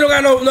on, man. This shit don't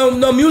got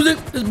no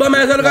music. This bum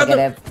ass helicopter.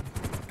 Negative.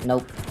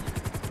 Nope.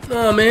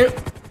 No, man.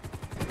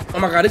 Oh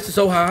my god, this is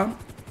so high.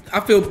 I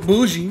feel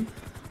bougie.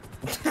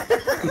 This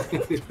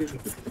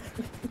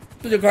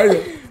is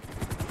crazy.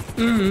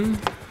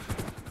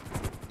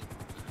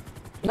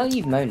 No,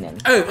 you moaning.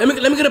 Hey,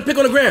 let me get a pic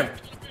on the gram.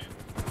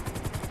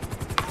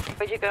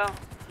 Where'd you go?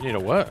 You need a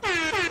what?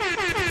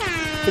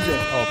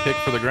 Oh, pick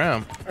for the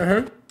gram.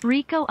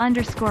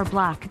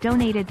 Rico_block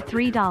donated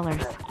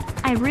 $3.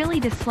 I really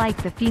dislike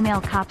the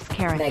female cop's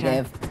character.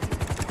 Negative.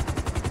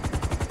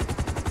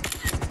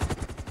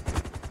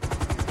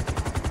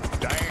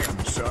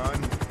 Damn,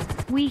 son.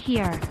 We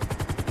hear.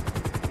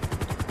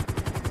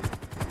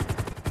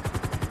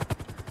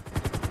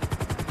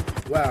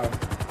 Wow.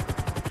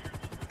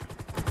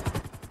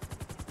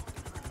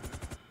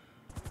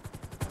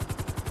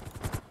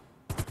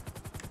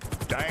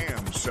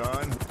 Damn,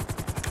 son.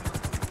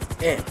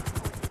 Damn.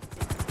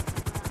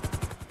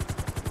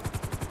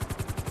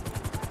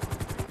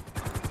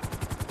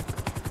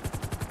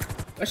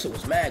 That shit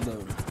was mad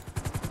though.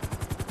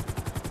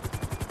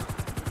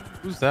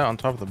 Who's that on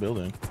top of the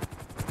building?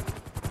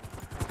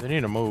 They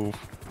need to move.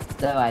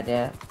 No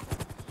idea.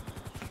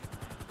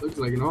 Looks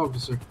like an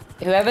officer.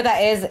 Whoever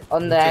that is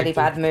on the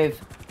helipad, move.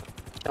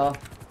 Oh.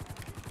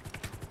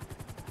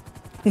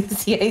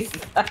 See, he's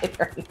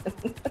siren.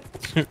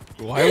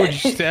 Why would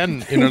you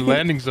stand in a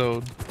landing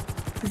zone?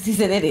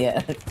 He's an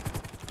idiot.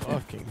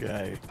 Fucking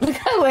guy. Look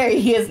how where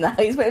he is now.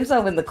 He's put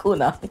himself in the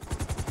corner.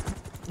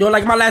 Yo,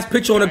 like my last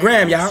picture on the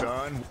gram,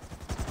 y'all.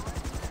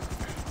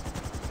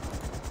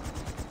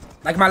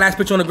 Like my last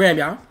picture on the gram,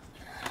 y'all.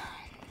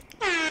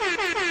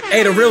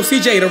 Hey, the real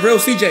CJ, the real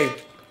CJ.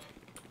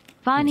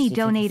 Bonnie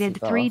donated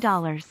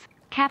 $3.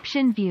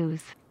 Caption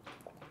views.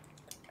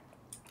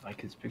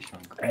 Like his picture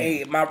on gram.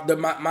 Hey, my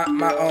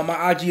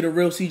IG, the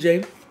real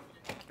CJ.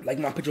 Like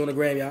my picture on the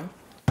gram, y'all.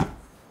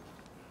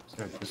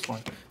 Sorry, this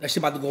one. That shit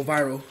about to go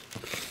viral.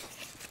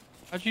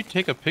 How'd you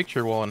take a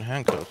picture while in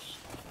handcuffs?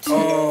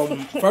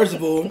 First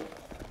of all,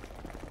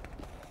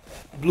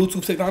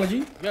 Bluetooth technology.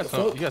 You got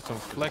some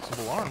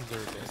flexible arms there.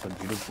 That's a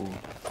beautiful.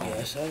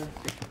 Yes, sir.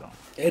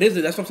 It is.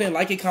 That's what I'm saying.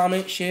 Like it,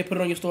 comment, share, put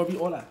it on your story,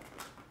 all that.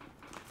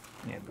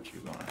 Yeah, but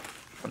you're going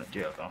to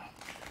jail though.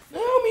 That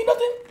don't mean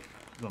nothing.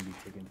 You're gonna be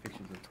taking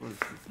pictures of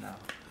tourists now.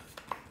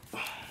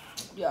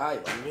 Yeah,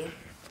 alright, man.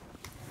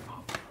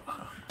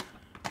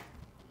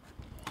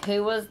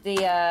 Who was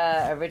the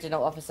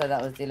original officer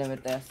that was dealing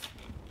with this?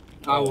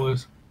 I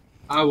was.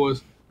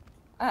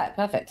 Alright,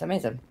 perfect.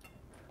 Amazing.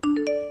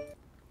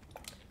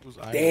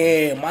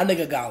 Damn, my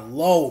nigga got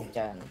low.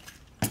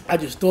 I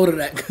just thought of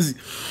that because.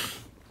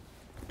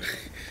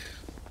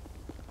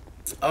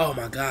 Oh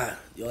my god,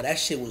 yo, that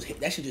shit just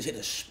hit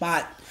the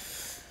spot.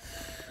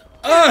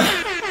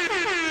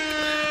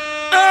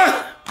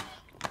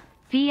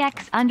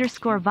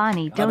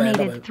 VX_Vani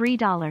donated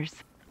 $3.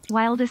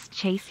 Wildest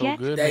chase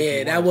yet?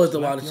 Yeah, that was the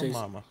wildest chase.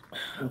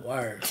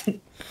 Word.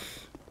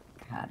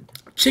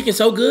 Chicken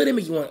so good, it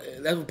make you want.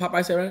 That's what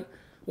Popeye said, right?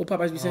 What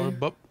Popeyes be saying?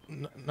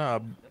 Nah,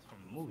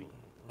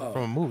 from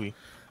a movie.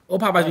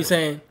 What Popeyes be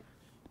saying?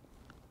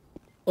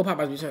 What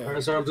Popeyes be saying? All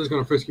right, sir, I'm just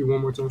gonna frisk you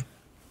one more time.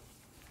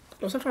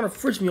 Don't stop trying to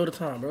frisk me all the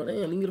time, bro.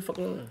 Damn, leave me the fuck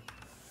alone.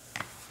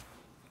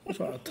 Don't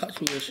try to touch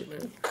me and shit,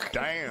 man.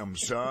 Damn,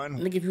 son.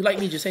 Nigga, if you like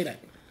me, just say that.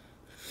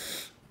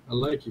 I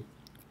like you.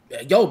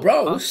 Yo,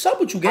 bro, what's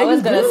up with you, gang? I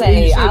was gonna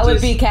say I would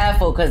be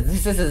careful because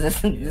this one is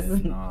free.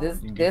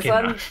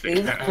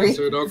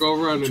 Sir, don't go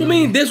running. What you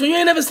mean this one? You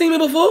ain't never seen me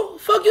before?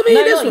 Fuck you mean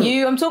No, this not one?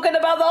 you. I'm talking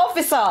about the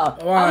officer.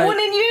 I'm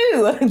warning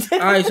you. All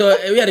right, so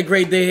we had a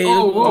great day here.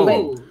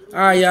 Whoa. All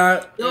right,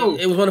 y'all.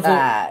 It was wonderful.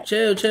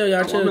 Chill,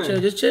 y'all.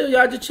 Chill. Just chill,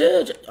 y'all. Just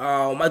chill.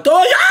 Oh my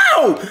door,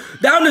 yo!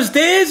 Down the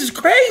stairs is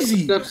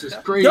crazy. Steps is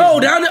crazy. Yo,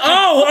 down the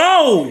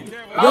down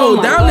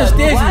the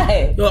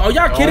stairs. Yo, are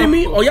y'all kidding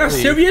me? Are y'all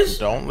serious?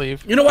 Don't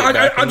leave. You know what?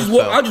 I'll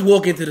just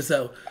walk into the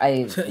cell.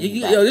 Yo,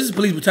 this is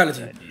police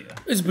brutality.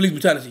 This is police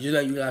brutality. Just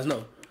let you guys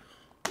know.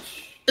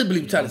 It's police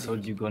brutality. I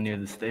told you go near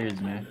the stairs,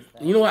 man.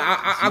 You know what?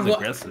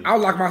 I'll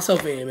lock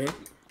myself in, man.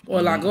 Go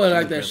ahead,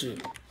 like that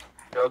shit.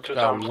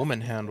 Got woman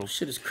handle.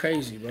 Shit is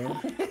crazy, bro.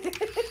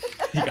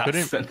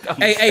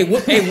 Hey,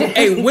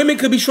 women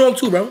could be strong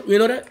too, bro. You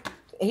know that?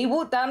 He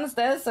walked down the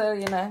stairs, so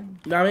you know.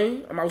 You know what I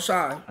mean? I'm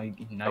outside. Now you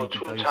can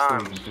tell your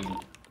story.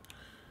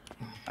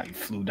 I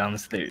flew down the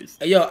stairs.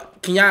 Hey, yo,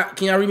 can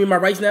y'all read me my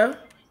rights now?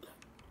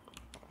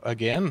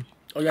 Again?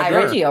 Oh, I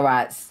read you your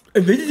rights.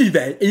 How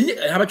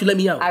about you let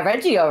me out? I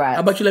read you your rights.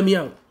 How about you let me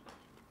out?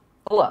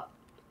 What?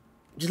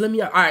 Just let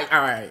me out.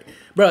 All right,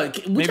 bro.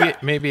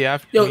 Maybe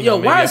after. Yo,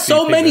 why are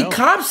so many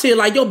cops here?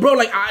 Like, yo, bro,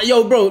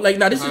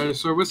 nah, this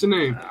is. Sir, what's the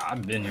name?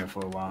 I've been here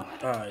for a while.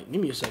 All right, give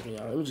me a second,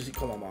 y'all. Let me just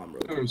call my mom, bro.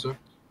 Hey, sir.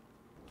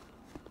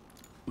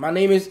 My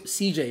name is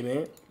CJ,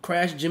 man.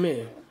 Crash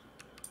Jameer.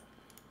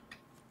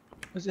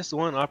 Was this the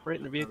one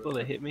operating the vehicle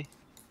that hit me?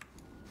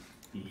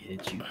 He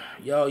hit you.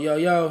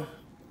 Yo.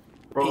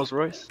 Rolls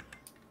Royce.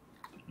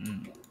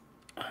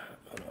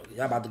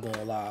 Y'all about to go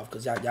on live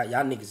because y'all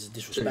niggas is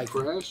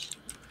disrespectful. Crash.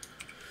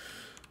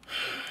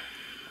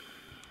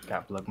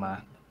 Got plug my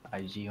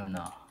IG or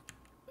no?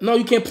 No,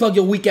 you can't plug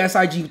your weak ass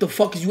IG. What the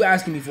fuck is you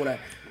asking me for that?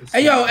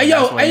 Hey yo,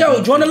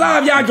 join the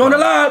live, y'all. Join the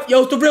live.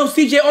 Yo, it's the real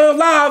CJ on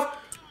live.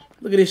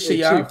 Look at this shit,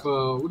 y'all. Chief,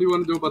 what do you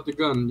want to do about the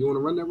gun? You want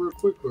to run that real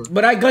quick? Or?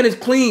 But that gun is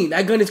clean.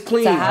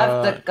 To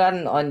have the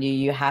gun on you,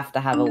 you have to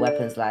have a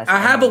weapons license. I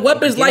have a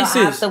weapons license.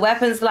 You have the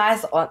weapons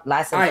license on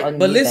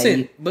but you.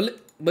 Listen,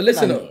 but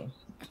listen though.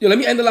 Yo, let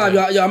me end the live,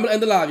 y'all. Yo, I'm gonna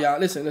end the live, y'all.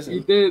 Listen.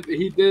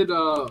 He did.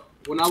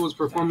 When I was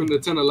performing the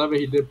 10-11,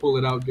 he did pull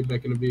it out, get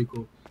back in the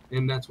vehicle,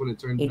 and that's when it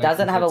turned. He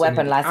doesn't have a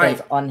weapon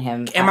license on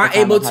him. Am I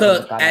able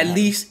to at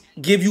least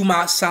give you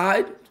my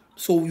side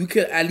so you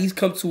could at least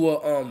come to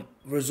a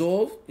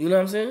resolve? You know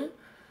what I'm saying?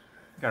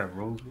 Got a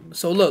roll.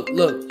 So look.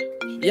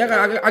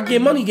 Yeah, I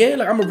get money, gang.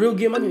 Like I'm a real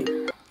get money.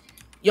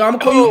 Yo, I'm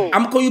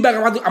gonna call you back.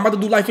 I'm about to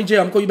do life in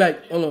jail. I'm gonna call you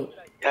back. Hold on.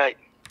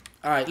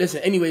 All right.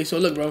 Listen. Anyway, so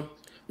look, bro.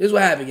 This is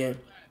what happened, gang.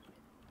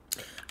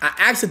 I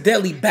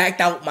accidentally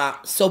backed out my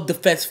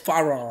self-defense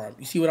firearm.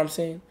 You see what I'm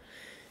saying?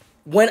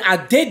 When I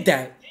did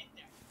that,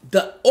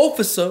 the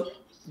officer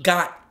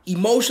got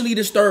emotionally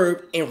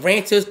disturbed and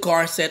ran to his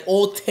car and said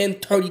all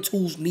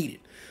 1032s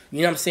needed.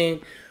 You know what I'm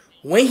saying?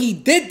 When he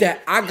did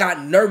that, I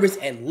got nervous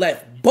and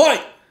left.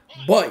 But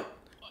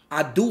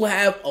I do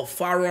have a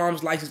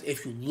firearms license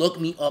if you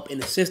look me up in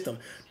the system.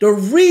 The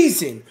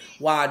reason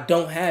why I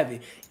don't have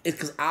it is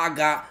because I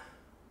got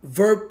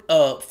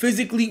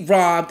physically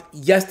robbed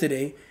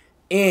yesterday.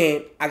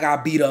 And I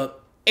got beat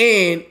up,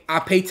 and I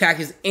paid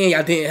taxes, and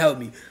y'all didn't help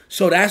me.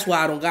 So that's why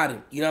I don't got it.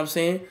 You know what I'm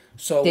saying?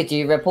 So did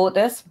you report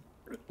this?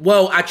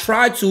 Well, I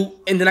tried to,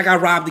 and then I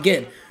got robbed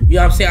again. You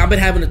know what I'm saying? I've been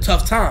having a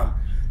tough time.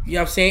 You know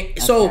what I'm saying?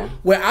 Okay. So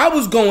where I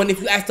was going,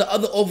 if you ask the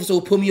other officer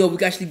who put me over, we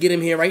can actually get him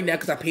here right now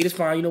because I paid his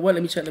fine. You know what?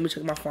 Let me check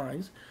my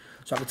fines,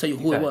 so I can tell you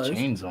who it was.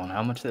 Chains on.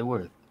 How much they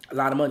worth? A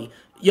lot of money.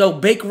 Yo,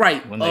 Bake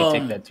Right. When they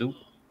take that too?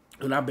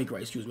 No, not Bake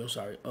Right. Excuse me. I'm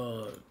sorry.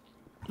 No,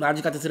 I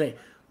just got this today.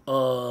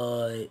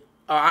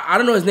 I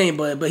don't know his name,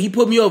 but he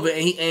put me over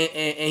and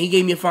he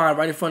gave me a fine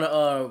right in front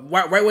of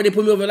right where they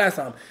put me over last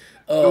time.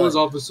 It was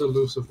Officer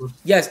Lucifer.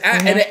 Yes,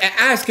 and I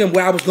asked him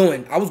where I was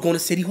going. I was going to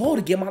City Hall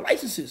to get my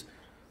licenses.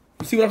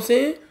 You see what I'm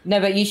saying? No,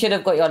 but you should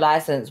have got your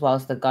license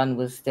whilst the gun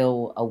was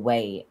still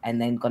away,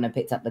 and then gone and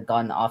picked up the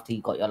gun after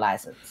you got your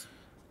license.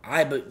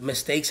 Alright, but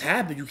mistakes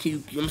happen. You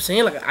know what I'm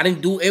saying? Like I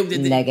didn't do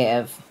it.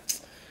 Negative.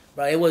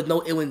 But it was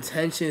no ill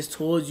intentions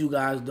towards you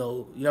guys,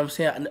 though. You know what I'm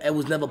saying? It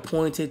was never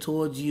pointed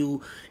towards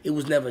you. It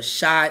was never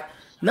shot.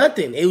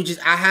 Nothing. It was just,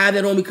 I had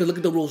that on me because look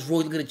at the Rolls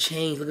Royce, look at the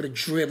chains, look at the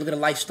drip, look at the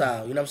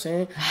lifestyle. You know what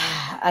I'm saying?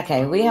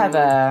 Okay, we have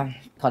a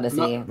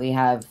policy. We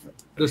have...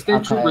 The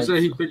state trooper said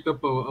he picked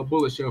up a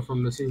bullet shell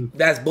from the scene.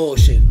 That's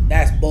bullshit.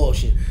 That's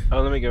bullshit.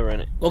 Oh, let me go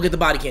run it. Go get the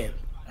body cam.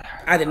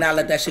 I did not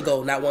let that shit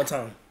go, not one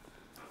time.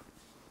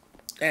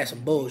 That's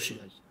some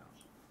bullshit.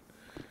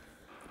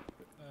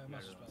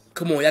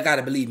 Come on, y'all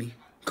gotta believe me.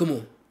 Come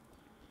on.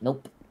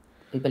 Nope.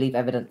 We believe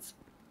evidence.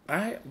 All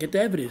right, get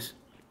the evidence.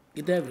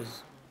 Get the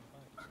evidence.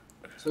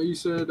 So you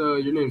said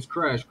your name's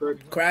Crash,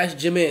 correct? Crash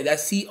Jameer.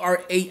 That's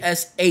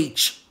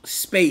CRASH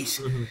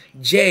space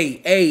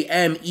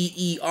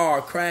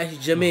JAMEER. Crash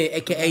Jameer,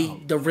 aka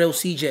the real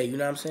CJ. You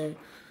know what I'm saying?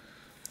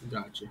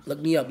 Gotcha. Look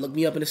me up. Look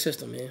me up in the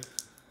system, man.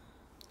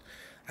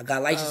 I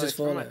got licenses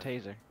for my that.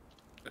 taser.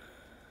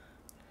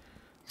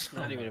 It's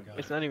not even.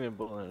 It's not even a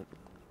bullet.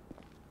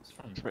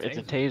 It's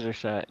a taser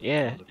shot.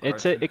 Yeah,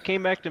 it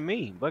came back to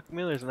me, Buck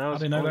Miller's, and I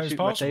was shooting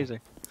my taser.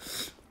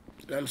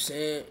 You know what I'm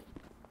saying?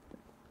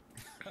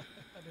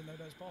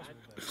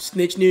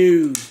 Snitch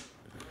news.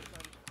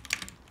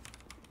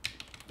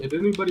 Did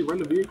anybody run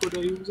the vehicle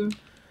that he was in?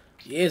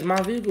 Yeah, it's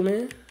my vehicle,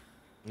 man.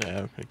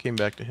 Yeah, it came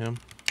back to him.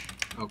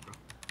 Okay.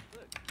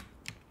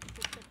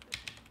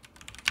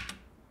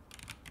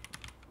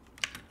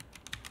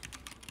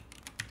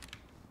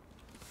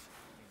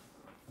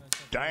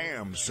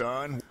 Damn,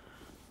 son.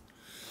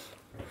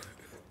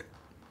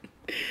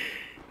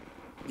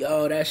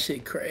 Yo, that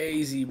shit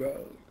crazy,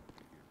 bro.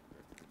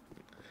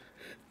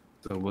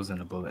 So it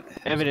wasn't a bullet.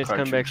 Evidence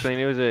come back saying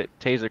it was a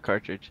taser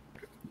cartridge.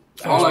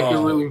 All I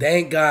can really,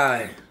 thank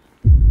God.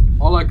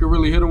 All I can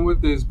really hit him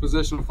with is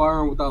possession of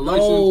firearm without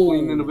license,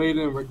 clean and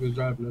evading, and reckless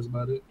driving. That's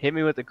about it. Hit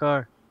me with the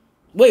car.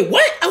 Wait,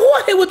 what? Who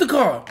I hit with the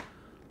car?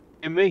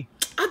 Hit me.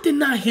 I did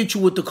not hit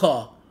you with the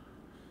car.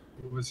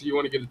 So you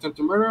want to get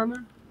attempted murder on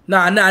there?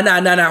 Nah.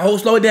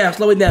 Hold, slow it down.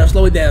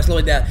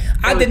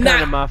 I did not.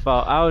 Kind of my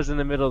fault. I was in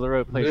the middle of the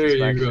road placing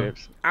spike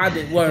strips. I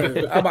did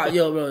word. How about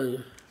yo, bro?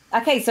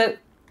 Okay, so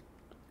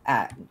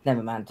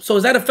never mind. So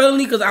is that a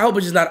felony? Because I hope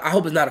it's not. I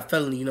hope it's not a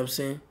felony. You know what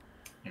I'm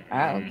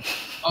saying?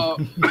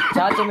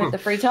 Charge him with the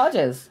free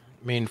charges.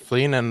 I mean,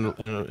 fleeing and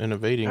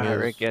evading. All right,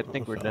 is Ricky, I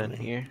think we're done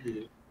here.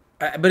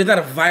 But it's not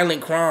a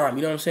violent crime.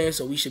 You know what I'm saying?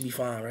 So we should be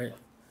fine, right?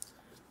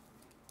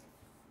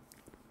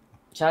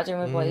 Charge him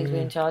with what he's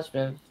being charged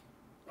with.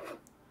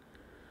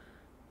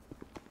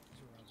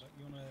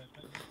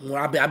 Well,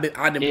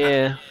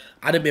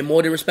 I've been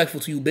more than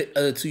respectful to you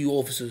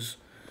officers.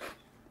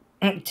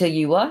 To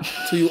you what?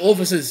 To you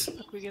officers.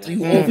 To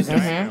you officers.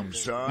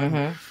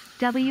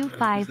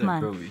 W5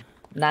 months.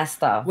 Nice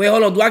stuff. Wait,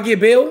 hold on. Do I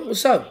get bail?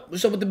 What's up?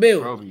 What's up with the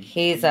bill?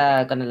 He's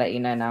gonna let you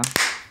know now.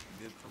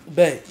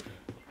 Bet.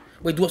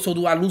 Wait,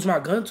 do I lose my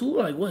gun too?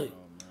 Like what?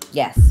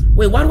 Yes.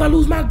 Wait, why do I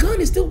lose my gun?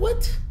 It's still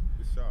what?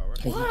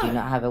 Because you do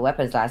not have a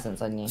weapons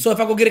license on you. So if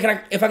I go get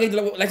it, if I get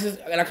the license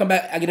and I come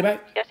back, I get it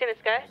back? Y'all see this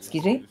guy?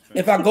 Excuse me?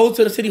 If I go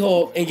to the city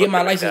hall and get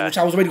my license, which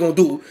I was already gonna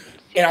do,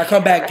 and I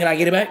come back, can I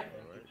get it back?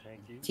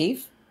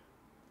 Chief?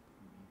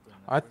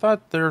 I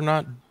thought they're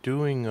not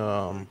doing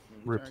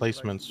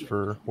replacements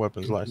for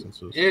weapons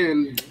licenses.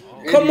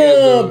 Come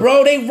on,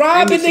 bro. They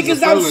robbing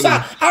niggas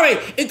outside. All right,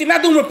 if they're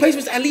not doing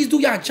replacements, at least do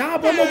your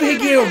job. I'm over here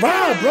getting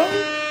robbed, bro.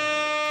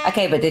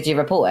 Okay, but did you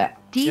report it?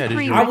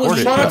 I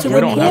was trying to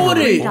report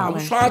it. I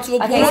was trying to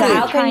report it. Okay, so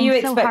how can you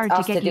expect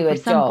us to do a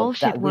job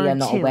that we are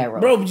not aware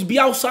of? Bro, just be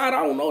outside.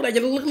 I don't know that.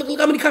 Look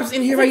how many cops is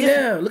in here right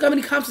now. Look how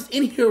many cops is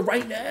in here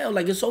right now.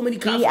 Like, there's so many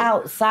cops. Be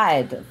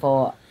outside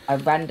for a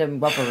random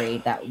robbery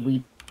that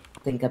we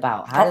think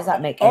about. How does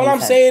that make any sense? All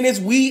I'm saying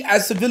is we,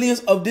 as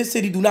civilians of this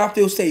city, do not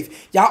feel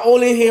safe. Y'all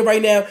all in here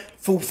right now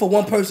for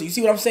one person. You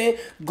see what I'm saying?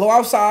 Go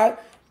outside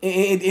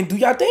and do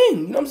your thing.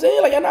 You know what I'm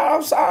saying? Like, y'all not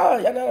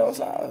outside.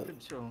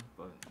 Sure,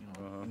 but you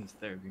know, it's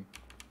therapy.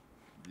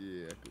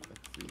 Yeah.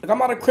 Like, I'm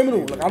not a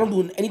criminal. Like, I don't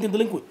do anything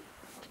delinquent. You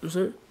know what I'm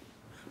saying?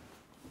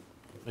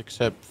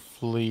 Except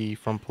flee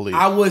from police.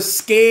 I was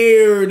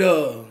scared.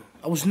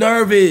 I was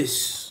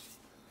nervous.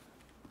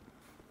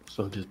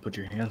 So just put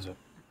your hands up.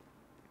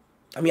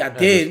 I mean, I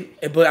did,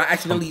 but I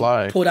accidentally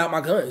pulled out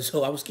my gun,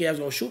 so I was scared I was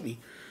gonna shoot me.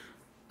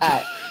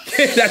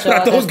 That's what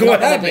I thought was going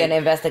to happen. Be an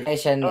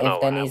investigation.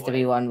 If there needs to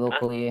be one, we'll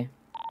call you.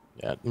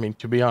 Yeah, I mean,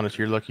 to be honest,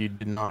 you're lucky you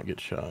did not get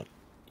shot.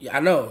 Yeah, I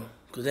know,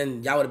 because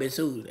then y'all would have been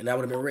sued, and I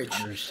would have been rich.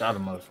 I just shot a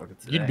motherfucker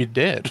today. You'd be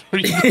dead.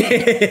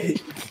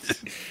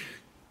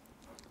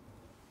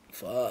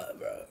 Fuck,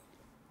 bro.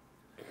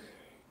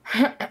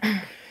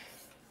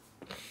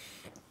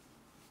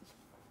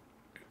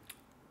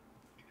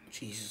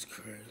 Jesus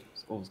Christ.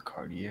 This old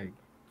Cartier.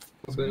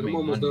 I'm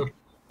almost done.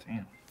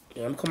 Damn.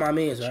 Yeah, I'm calling my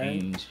mans, right?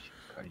 Change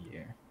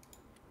Cartier.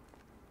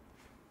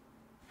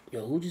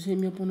 Yo, who just hit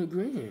me up on the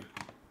gram?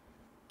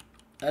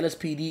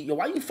 LSPD. Yo,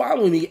 why you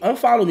following me?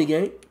 Unfollow me,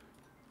 gang.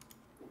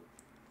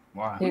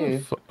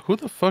 Why? Who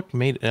the fuck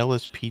made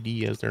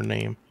LSPD as their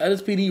name?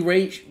 LSPD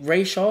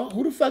Ray Shaw?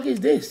 Who the fuck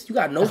is this? You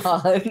got no...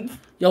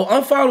 Yo,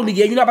 unfollow me,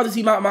 gang. You're not about to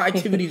see my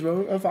activities,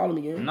 bro. Unfollow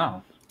me, gang.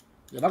 No.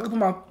 If I could put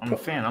my... I'm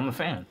a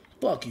fan.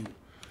 Fuck you.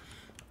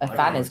 A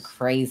fan is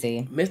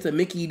crazy. Mr.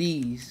 Mickey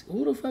D's.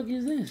 Who the fuck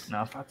is this?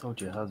 Now, if I told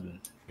your husband.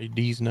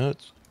 D's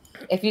nuts.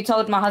 If you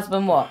told my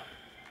husband what?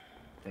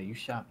 That you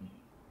shot me.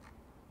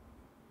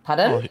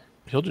 Pardon? Well,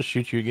 he'll just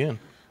shoot you again.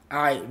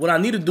 All right, what I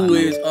need to do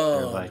is...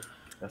 Like,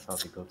 that's how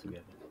they go together.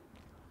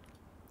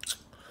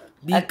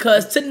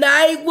 Because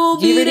tonight will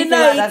Do you be really the feel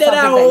like night that's that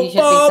I something that you will should be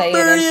fall saying for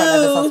in front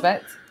of the you.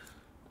 suspect?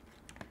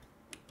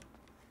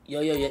 Yo.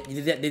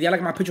 Did y'all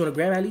like my picture on the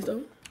gram at least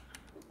though?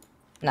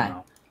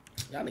 No.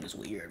 Y'all niggas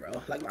weird, bro.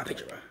 Like my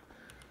picture, bro.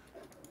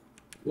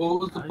 What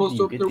was the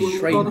post up there?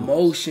 Straight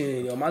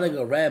motion, yo. My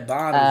nigga red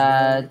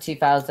bottoms.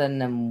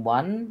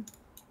 2001.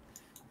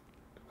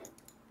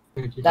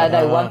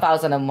 No,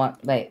 1001.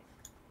 Wait.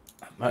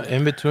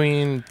 In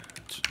between.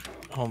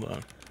 Hold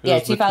on. Yeah,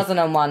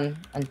 2001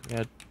 and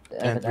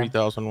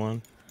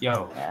 3001.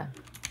 Yo. Yeah.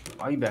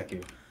 Why you back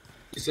here?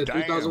 You said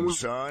 2001,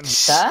 son.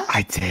 Sir?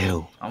 I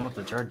do. I'm about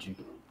to charge you.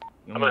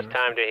 How much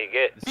time did he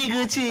get?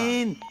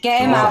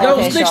 Get him out Yo, of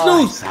here, Snitch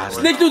Sean. News.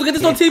 Snitch News, get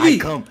this on TV.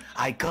 Get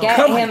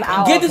him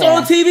out Get of this here.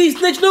 on TV,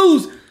 Snitch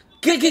News.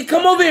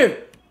 Come over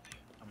here.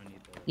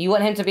 You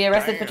want him to be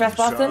arrested for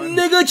trespassing?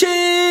 Nigga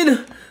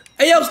chin.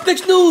 Hey, yo,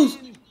 Snitch News.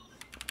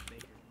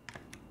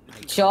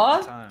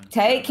 Sure.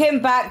 Take him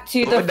back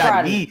to the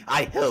front.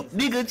 I help.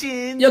 Nigga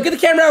chin. Yo, get the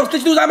camera out,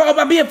 Snitch News.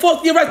 I'm being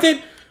falsely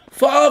arrested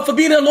for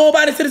being a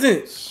law-abiding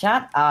citizen.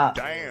 Shut up.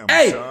 Damn,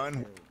 Hey.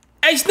 son.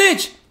 Hey,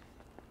 Snitch.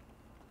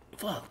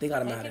 Fuck, they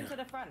got him out Take of him to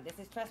here. the front. This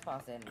is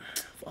trespassing.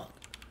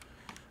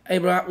 Hey,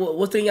 bro,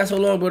 what's taking y'all so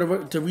long,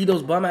 bro, to read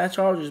those bum-ass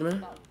charges,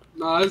 man?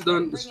 Nah, it's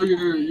done. So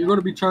you're going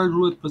to be charged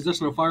with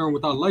possession of firearm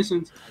without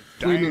license,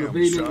 cleaning,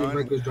 evading, and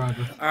reckless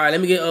driving. All right,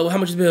 let me get, how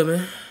much is the bill,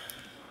 man?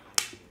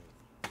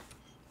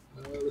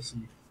 Let's see.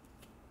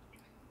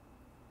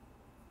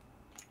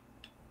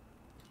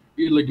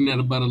 You're looking at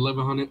about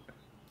 $1,100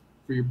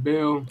 for your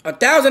bail.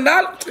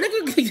 $1,000?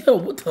 Nigga, yo,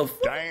 what the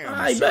fuck?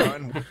 Damn,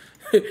 son.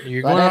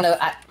 You're going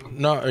off,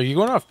 no, are you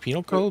going off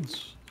penal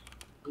codes?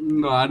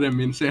 No, I didn't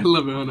mean to say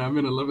 1,100. I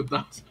meant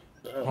 11,000.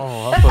 Oh,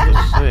 I was about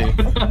to say.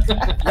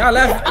 Y'all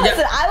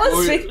laughing. I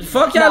was speaking.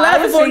 Fuck y'all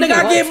laughing for, nigga.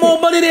 I get more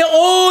money than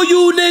all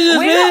you niggas,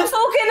 We're man. not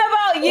talking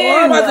about you. Oh,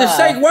 I'm about to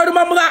say, word of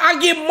my mother, I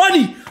get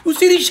money. You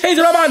see these chains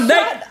around my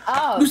neck?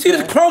 up. You see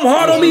this chrome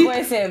heart on me?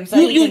 Voice him so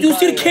he You can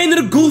see the go. cane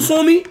of the goose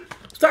on me?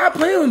 Stop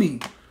playing with me.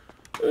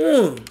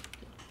 Yo,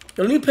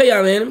 let me pay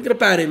y'all, man. Let me get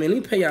up out of here, man.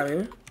 Let me pay y'all,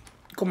 man.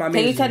 Call my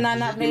man. Can you turn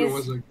that up,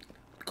 please?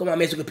 Call my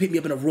man so he can pick me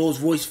up in a Rolls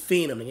Royce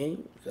Fanum, nigga. You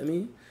know what I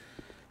mean?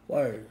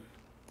 Word.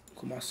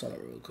 Call my son up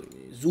real quick,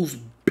 man. Zeus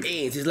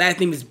Benz. His last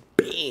name is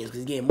Benz because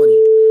he's getting money.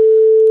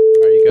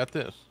 All right, you got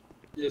this.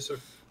 Yes, sir.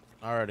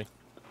 Alrighty.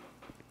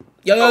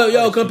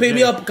 Yo, come pick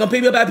me up. Come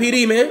pick me up at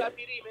PD, man.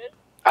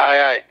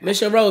 Aye.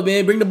 Mission Road,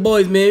 man. Bring the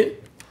boys, man.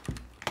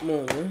 Come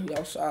on, man. Y'all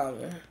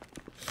outside, man.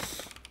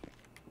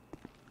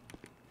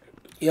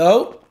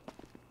 Yo.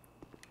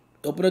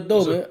 Open the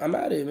door, man. I'm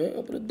out of here, man.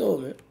 Open the door,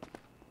 man.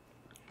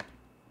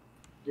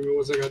 Give me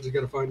 1 second. I just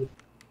got to find you.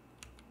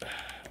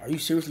 Are you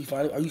seriously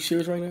finding? Are you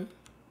serious right now?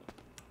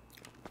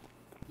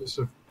 Yes,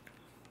 sir.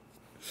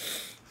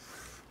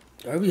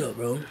 Hurry up,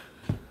 bro.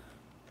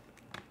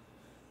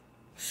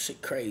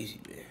 Shit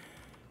crazy, man.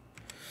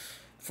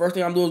 First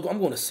thing I'm doing is I'm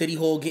going to City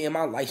Hall getting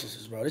my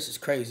licenses, bro. This is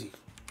crazy.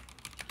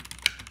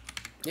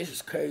 This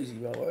is crazy,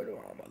 bro. Where do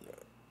I about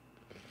that?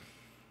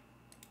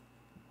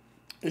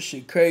 This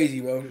shit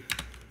crazy, bro.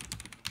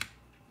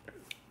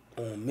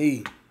 On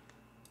me.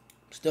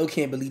 Still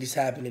can't believe this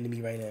happening to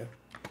me right now.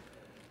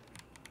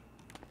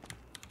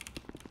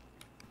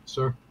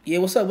 Sir. Yeah,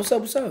 what's up? What's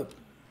up? What's up?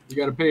 You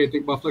got to pay.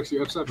 Think about flexing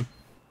your F7.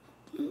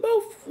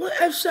 Bro, what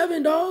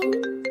F7, dog?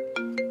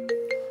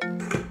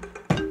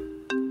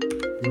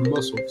 Your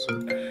muscle,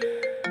 sir.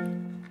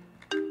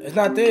 It's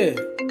not there.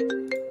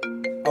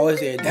 Oh,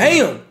 it's there.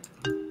 Damn.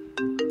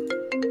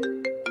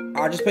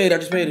 I just paid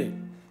it.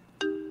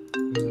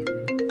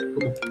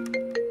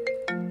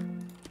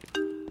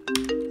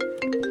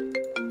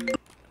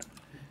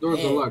 Doors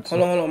are locked.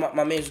 Hold on.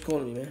 My man's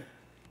calling me, man.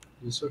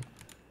 Yes, sir.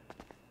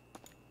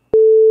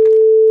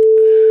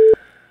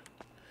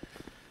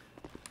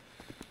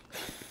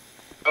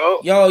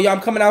 Yo, I'm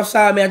coming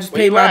outside, man. I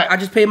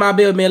just paid my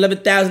bill, man.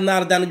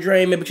 $11,000 down the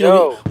drain, man. But you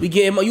know, we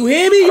getting money. You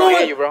hear me? I don't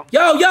hear you, bro.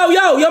 Yo,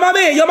 my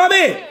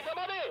man.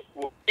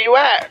 Where you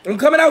at? I'm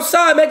coming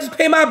outside, man. Just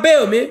pay my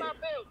bill, man.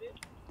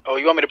 Oh,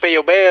 you want me to pay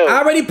your bill? I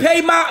already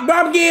paid my, bro.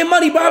 I'm getting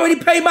money, bro. I already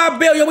paid my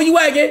bill. Yo, where you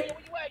at, gang?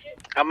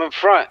 I'm in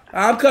front.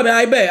 I'm coming.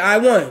 I bet. I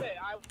won.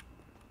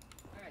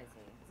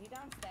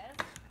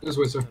 This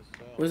way, sir.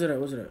 Where's it at?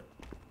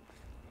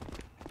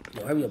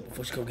 Yo, hurry up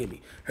before she come get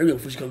me. I don't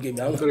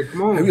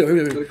Come on.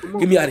 Hurry up.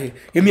 Get me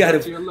out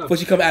of here. Before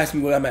she come ask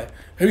me where I'm at.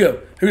 Hurry up.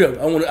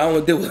 I want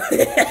to deal with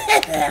it.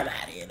 I'm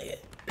out of here, nigga.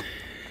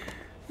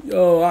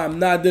 Yo, I'm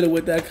not dealing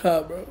with that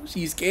cop, bro.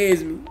 She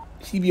scares me.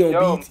 She be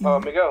on BT.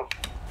 Miguel.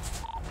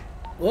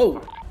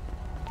 Whoa.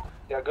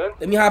 Y'all good?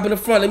 Let me hop in the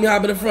front.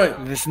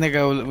 This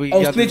nigga, we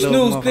Oh, got Snitch this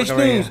little News. motherfucker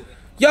right here.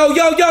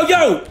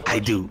 Yo. I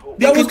do.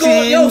 Yo, what's going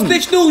on? Yo,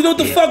 Snitch News, you know what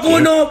the fuck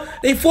going on?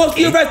 They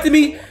forcibly arrested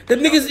me. The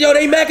niggas, yo,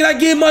 they mad 'cause I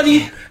give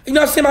money. You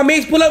know what I'm saying? My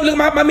mans pull up. Look,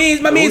 my man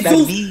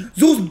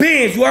Zeus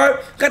Benz, you heard?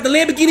 Got the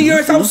Lamborghini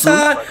yours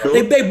outside.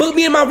 They booked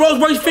me in my Rolls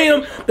Royce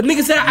Phantom. The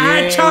nigga said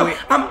I had chop.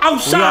 I'm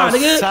outside,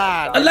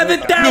 nigga.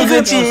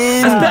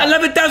 11,000. I spent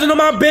 11,000 on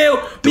my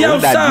bill. Be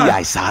outside.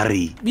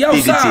 Be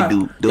outside.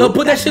 Yo,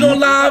 put that shit on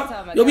live.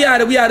 Yo, we out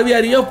of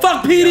it. Yo,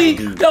 fuck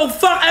PD. Yo,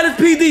 fuck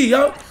LSPD,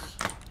 yo.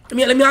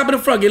 Let me hop in the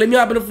front, yo.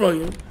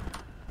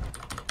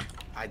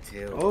 I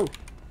tell. Oh.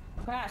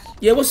 Crash.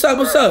 Yeah, what's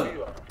up?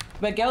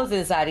 Miguel's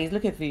inside. He's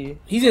looking for you.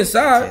 He's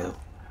inside.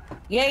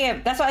 Yeah.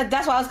 That's what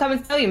I was coming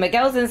to tell you.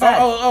 Miguel's inside.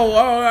 Oh,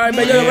 all right,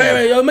 man.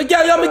 Yo,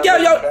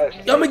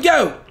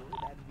 Miguel.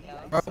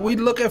 Bro, we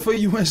looking for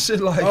you and shit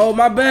like. Oh,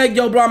 my bad,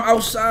 yo, bro. I'm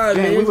outside,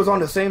 man. We was on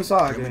the same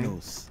side,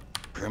 Criminals.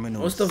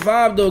 What's the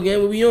vibe, though,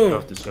 gang? What we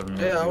on?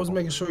 Yeah, I was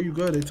making sure you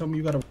good. They told me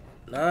you gotta.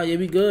 Nah, yeah,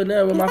 we good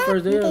now. With my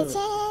first day out.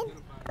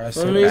 I'm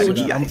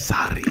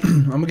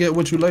gonna get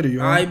with you later,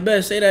 you. I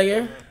bet. Say that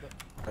again.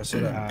 I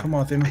said that. Come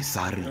on, Timmy.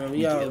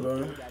 We out,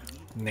 bro.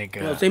 Nigga.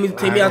 Yo, take me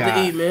out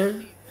to eat,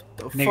 man.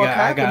 Nigga,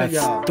 I got you.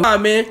 All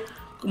right, man.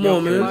 Come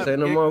on, man. Say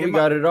no more. We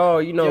got it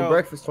all. You know,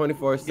 breakfast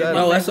 24/7.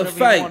 Yo, that's a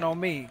fact.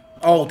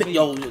 Oh,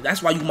 yo,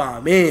 that's why you my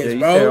mans,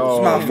 bro. Oh,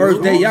 It's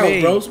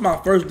my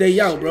first day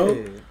out, bro.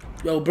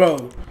 Yo,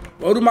 bro.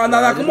 Bro, come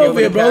over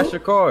here, bro.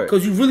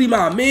 Cause you really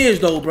my mans,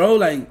 though, bro.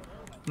 Like,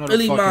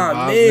 really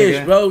my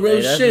mans, bro.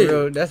 Real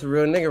shit. That's a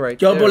real nigga right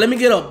there. Yo, bro, let me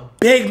get a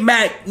Big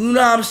Mac. You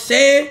know what I'm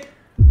saying?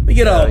 Let me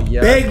get a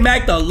Big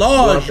Mac, the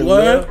large,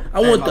 word. I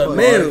want the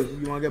meal.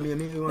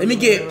 Let me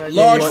get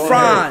large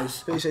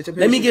fries.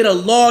 Let me get a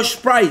large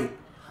Sprite.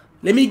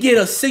 Let me get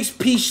a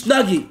 6-piece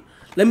nugget.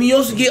 Let me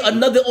also get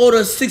another order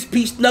of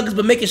 6-piece nuggets,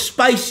 but make it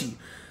spicy.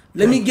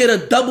 Let me get a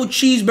double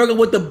cheeseburger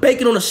with the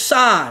bacon on the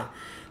side.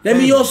 Let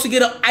me also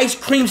get an ice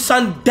cream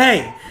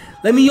sundae.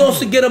 Let me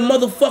also get a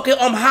motherfucking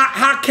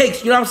hot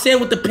cakes, you know what I'm saying?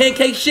 With the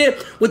pancake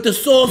shit, with the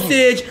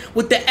sausage,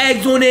 with the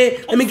eggs on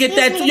it. Let me get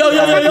that too. Yo.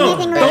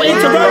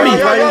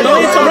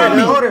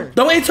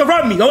 Don't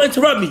interrupt me.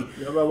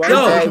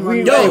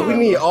 Yo. We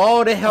need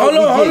all the help.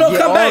 Hold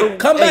on,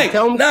 come back.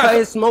 Tell him to cut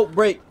his smoke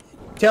break.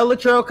 Tell the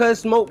trail cut his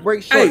smoke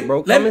break short,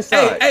 bro. Come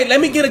inside. Hey, let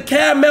me get a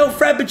caramel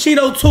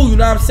frappuccino too, you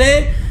know what I'm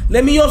saying?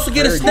 Let me also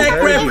get a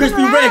snack wrap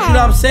crispy ranch, you know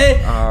what I'm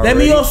saying? Let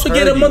me also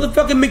get a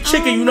motherfucking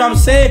McChicken, you know what I'm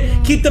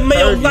saying? Keep the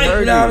mayo light,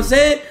 you know what I'm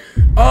saying?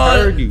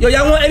 Yo,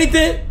 y'all want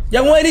anything?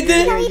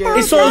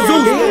 It's on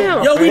Zeus.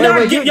 Yo, we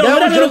not get yo,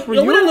 what a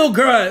little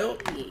girl.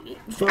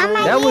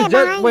 That was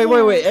just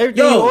wait.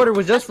 Everything you ordered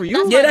was just for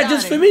you? Yeah, that's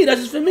just for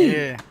me.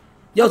 Yeah.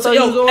 Yo, hey, tell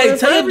your daughter. Yo, I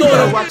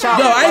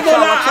ain't gonna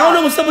lie. I don't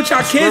know what's up with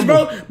y'all kids,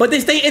 bro, but they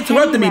stay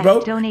interrupting me,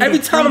 bro. Every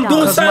time I'm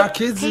doing something. My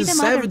kids is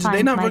savage.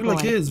 They not regular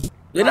kids.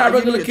 They're not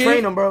regular kids.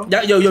 Train them, bro.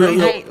 Yo.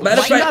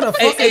 Matter of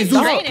fact, hey,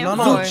 Zeus.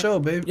 No, chill,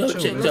 babe. Yo,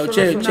 chill.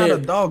 You're not a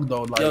dog,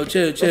 though. Like, yo,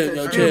 chill. Hey,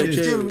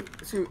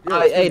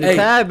 the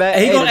cab back.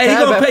 He gonna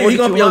pay. He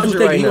gonna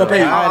pay.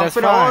 That's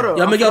fine.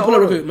 Yo, Miguel, pull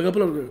up real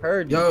quick.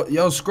 Heard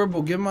yo,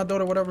 Scribble, give my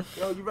daughter whatever.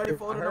 Yo, you ready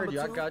for order number 2?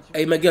 I got you.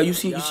 Hey, Miguel, you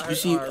see,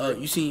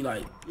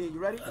 like, Yeah, you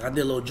ready? I did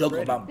a little joke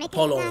about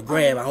Polo and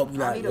Graham. I hope you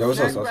not. Yo, what's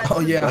up?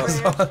 Oh yeah, I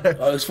saw that.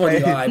 Oh, it's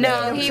funny. All right,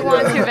 no, he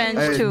wants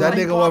revenge too. That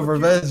nigga want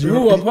revenge.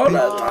 You want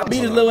Polo? I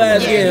beat his little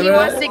ass again, he bro.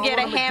 wants to get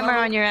a hammer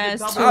on your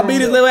ass too. I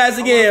beat his little ass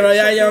again, bro. You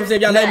know what I'm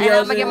saying? Y'all let me.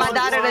 I'm gonna get my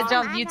daughter to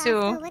jump you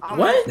too.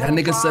 What? That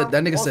nigga said,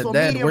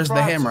 Dad, where's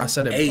the hammer? I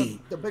said, hey.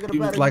 He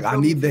was like, I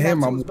need the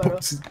hammer. He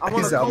said, I'm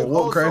gonna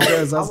whoop crash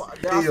ass.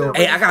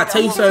 Hey, I gotta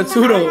tell you something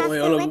too, though. Wait,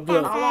 hold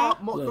on. I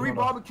want 3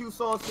 barbecue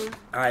sauces.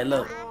 All right,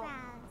 look.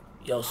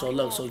 Yo,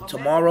 so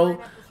tomorrow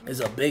is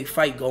a big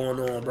fight going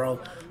on, bro.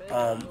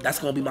 That's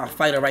gonna be my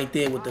fighter right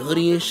there with the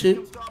hoodie and shit.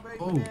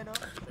 Oh,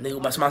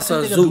 nigga, that's my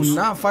son Zeus. Do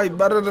not fight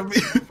better than me.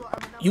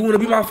 You wanna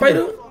be my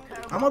fighter?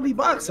 I'm gonna be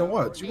boxing.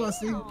 What? You wanna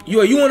see?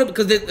 You wanna,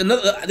 because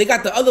they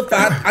got the other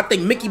fight. I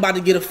think Mickey about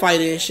to get a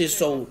fighter and shit.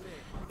 So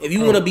if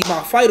you wanna be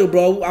my fighter,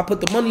 bro, I put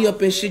the money up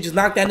and shit. Just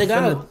knock that nigga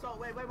out.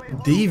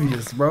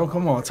 Devious, bro.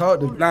 Come on, talk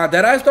to me. Nah,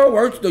 that ass don't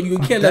work though. You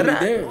can't let me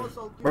down,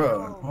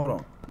 bro.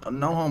 Hold on.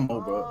 No homo,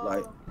 bro.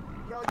 Like,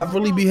 I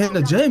really be hitting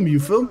the gym. You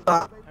feel me?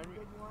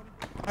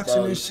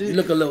 Boxing and shit. You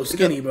look a little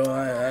skinny, bro.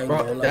 I ain't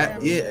gonna lie.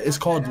 Yeah, it's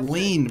called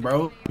lean,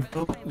 bro.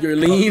 You're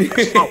lean.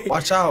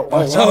 Watch out.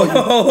 Oh,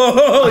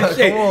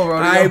 shit. Come on, bro.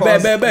 All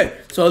right,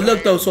 bet. So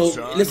look though. So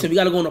listen, we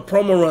gotta go on a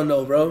promo run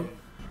though, bro.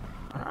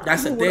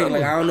 That's the thing.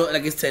 Like, I don't know.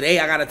 Like, it's today.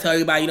 I gotta tell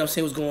you about, you know what I'm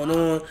saying, what's going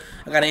on.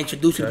 I gotta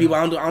introduce you to people.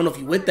 I don't know if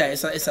you with that.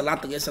 It's a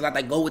lot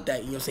that go with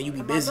that. You know what I'm saying? You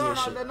be busy and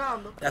shit.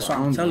 That's what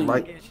I'm telling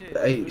you.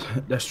 Hey,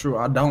 that's true.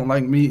 I don't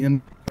like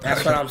meeting.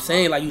 That's what I'm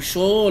saying. Like, you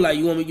sure? Like,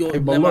 you want me to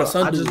let my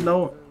son do it? I just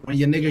know when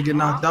your nigga get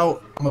knocked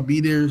out, I'm gonna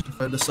be there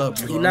for the sub.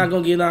 You're not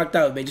gonna get knocked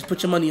out, man. Just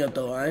put your money up,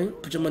 though, all right?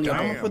 Put your money up.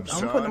 I'm gonna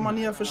put the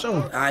money up for sure.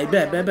 All right,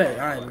 bet. All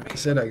right. I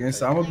said that again,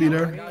 so I'm gonna be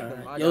there.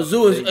 Yo,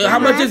 Zeus, how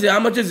much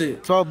is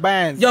it? 12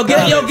 bands. Yo,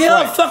 get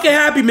her fucking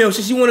Happy Meal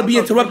since you want to be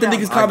interrupting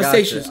niggas'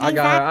 conversations. I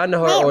got her. I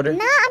know her order.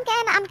 No,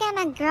 I'm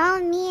getting a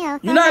grown meal.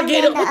 You not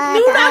getting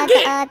what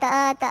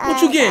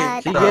you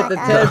getting? She get the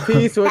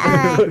 10-piece with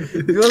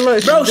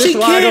bro, she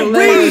can't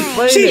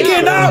read. She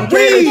cannot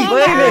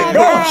read.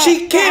 Bro,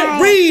 she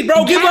can't read,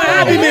 bro. Give her a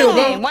Happy Meal,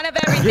 bro. One of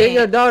everything. Get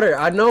your daughter.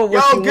 I know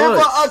what she wants. Give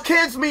her a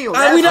kid's meal.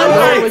 We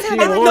know what she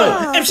wants.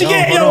 No, if she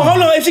get,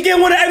 hold on. If she get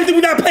one of everything,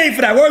 we not paying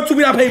for that. Word two,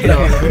 we not paying for that.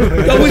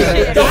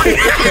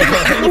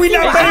 We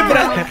not paying for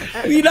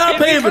that. We not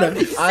paying for that.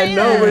 I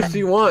know what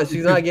she wants.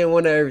 She's not getting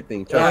one of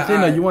everything.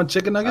 You want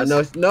chicken nuggets? I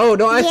know. No,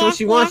 don't ask her what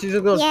she wants. She's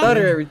just gonna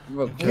stutter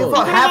everything. Give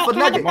her half a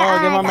nugget.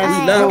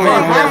 Everybody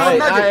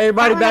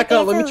back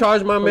up. Let me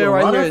charge my man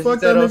right here. Why the fuck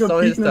that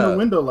nigga peeking in the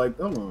window like,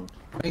 come on.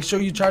 Make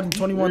sure you charge him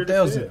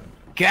 21,000.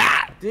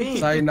 God damn.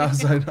 Sorry, no. Oh, I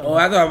thought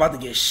I was about to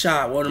get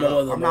shot. What am I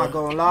mother, I'm not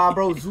gonna lie,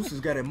 bro. Zeus is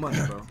getting money,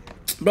 bro.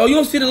 Bro, you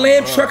don't see the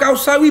lamb truck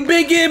outside? We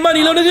been getting money,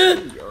 you know,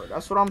 nigga?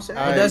 That's what I'm saying.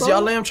 That's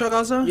y'all lamb truck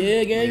outside?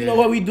 Yeah, gang. You know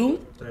what we do?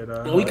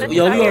 We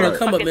on a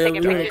come up, man. We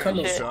on a come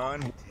up.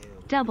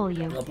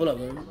 W. Pull up,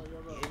 man.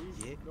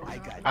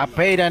 I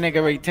paid that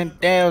nigga rate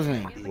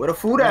 10,000. Where the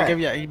food at?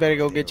 You better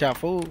go get your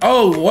food.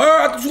 Oh,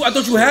 word? I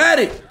thought you had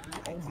it.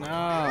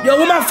 No. Yo,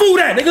 where my food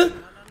at, nigga?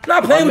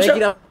 Not playing with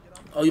you.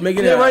 Oh, you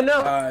making it right now?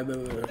 All right,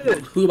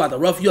 we about to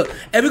rough you up.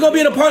 Hey, we gonna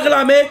be in the parking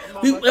lot, man.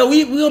 We gonna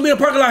be in the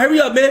parking lot.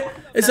 Hurry up, man.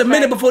 It's a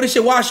minute before this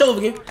shit wash over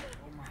again.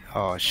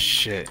 Oh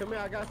shit. Come here,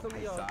 I got some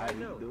of y'all. I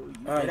know.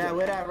 All right,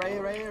 where that?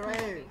 Right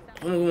here.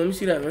 Let me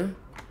see that, man.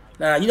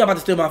 Nah, you not about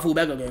to steal my food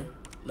back again.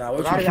 Nah,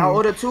 what you? I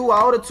ordered two.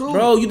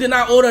 Bro, you did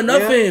not order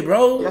nothing,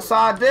 bro. Yes,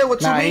 I did. What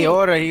you mean? He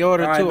ordered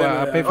two.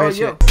 I paid for his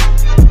shit.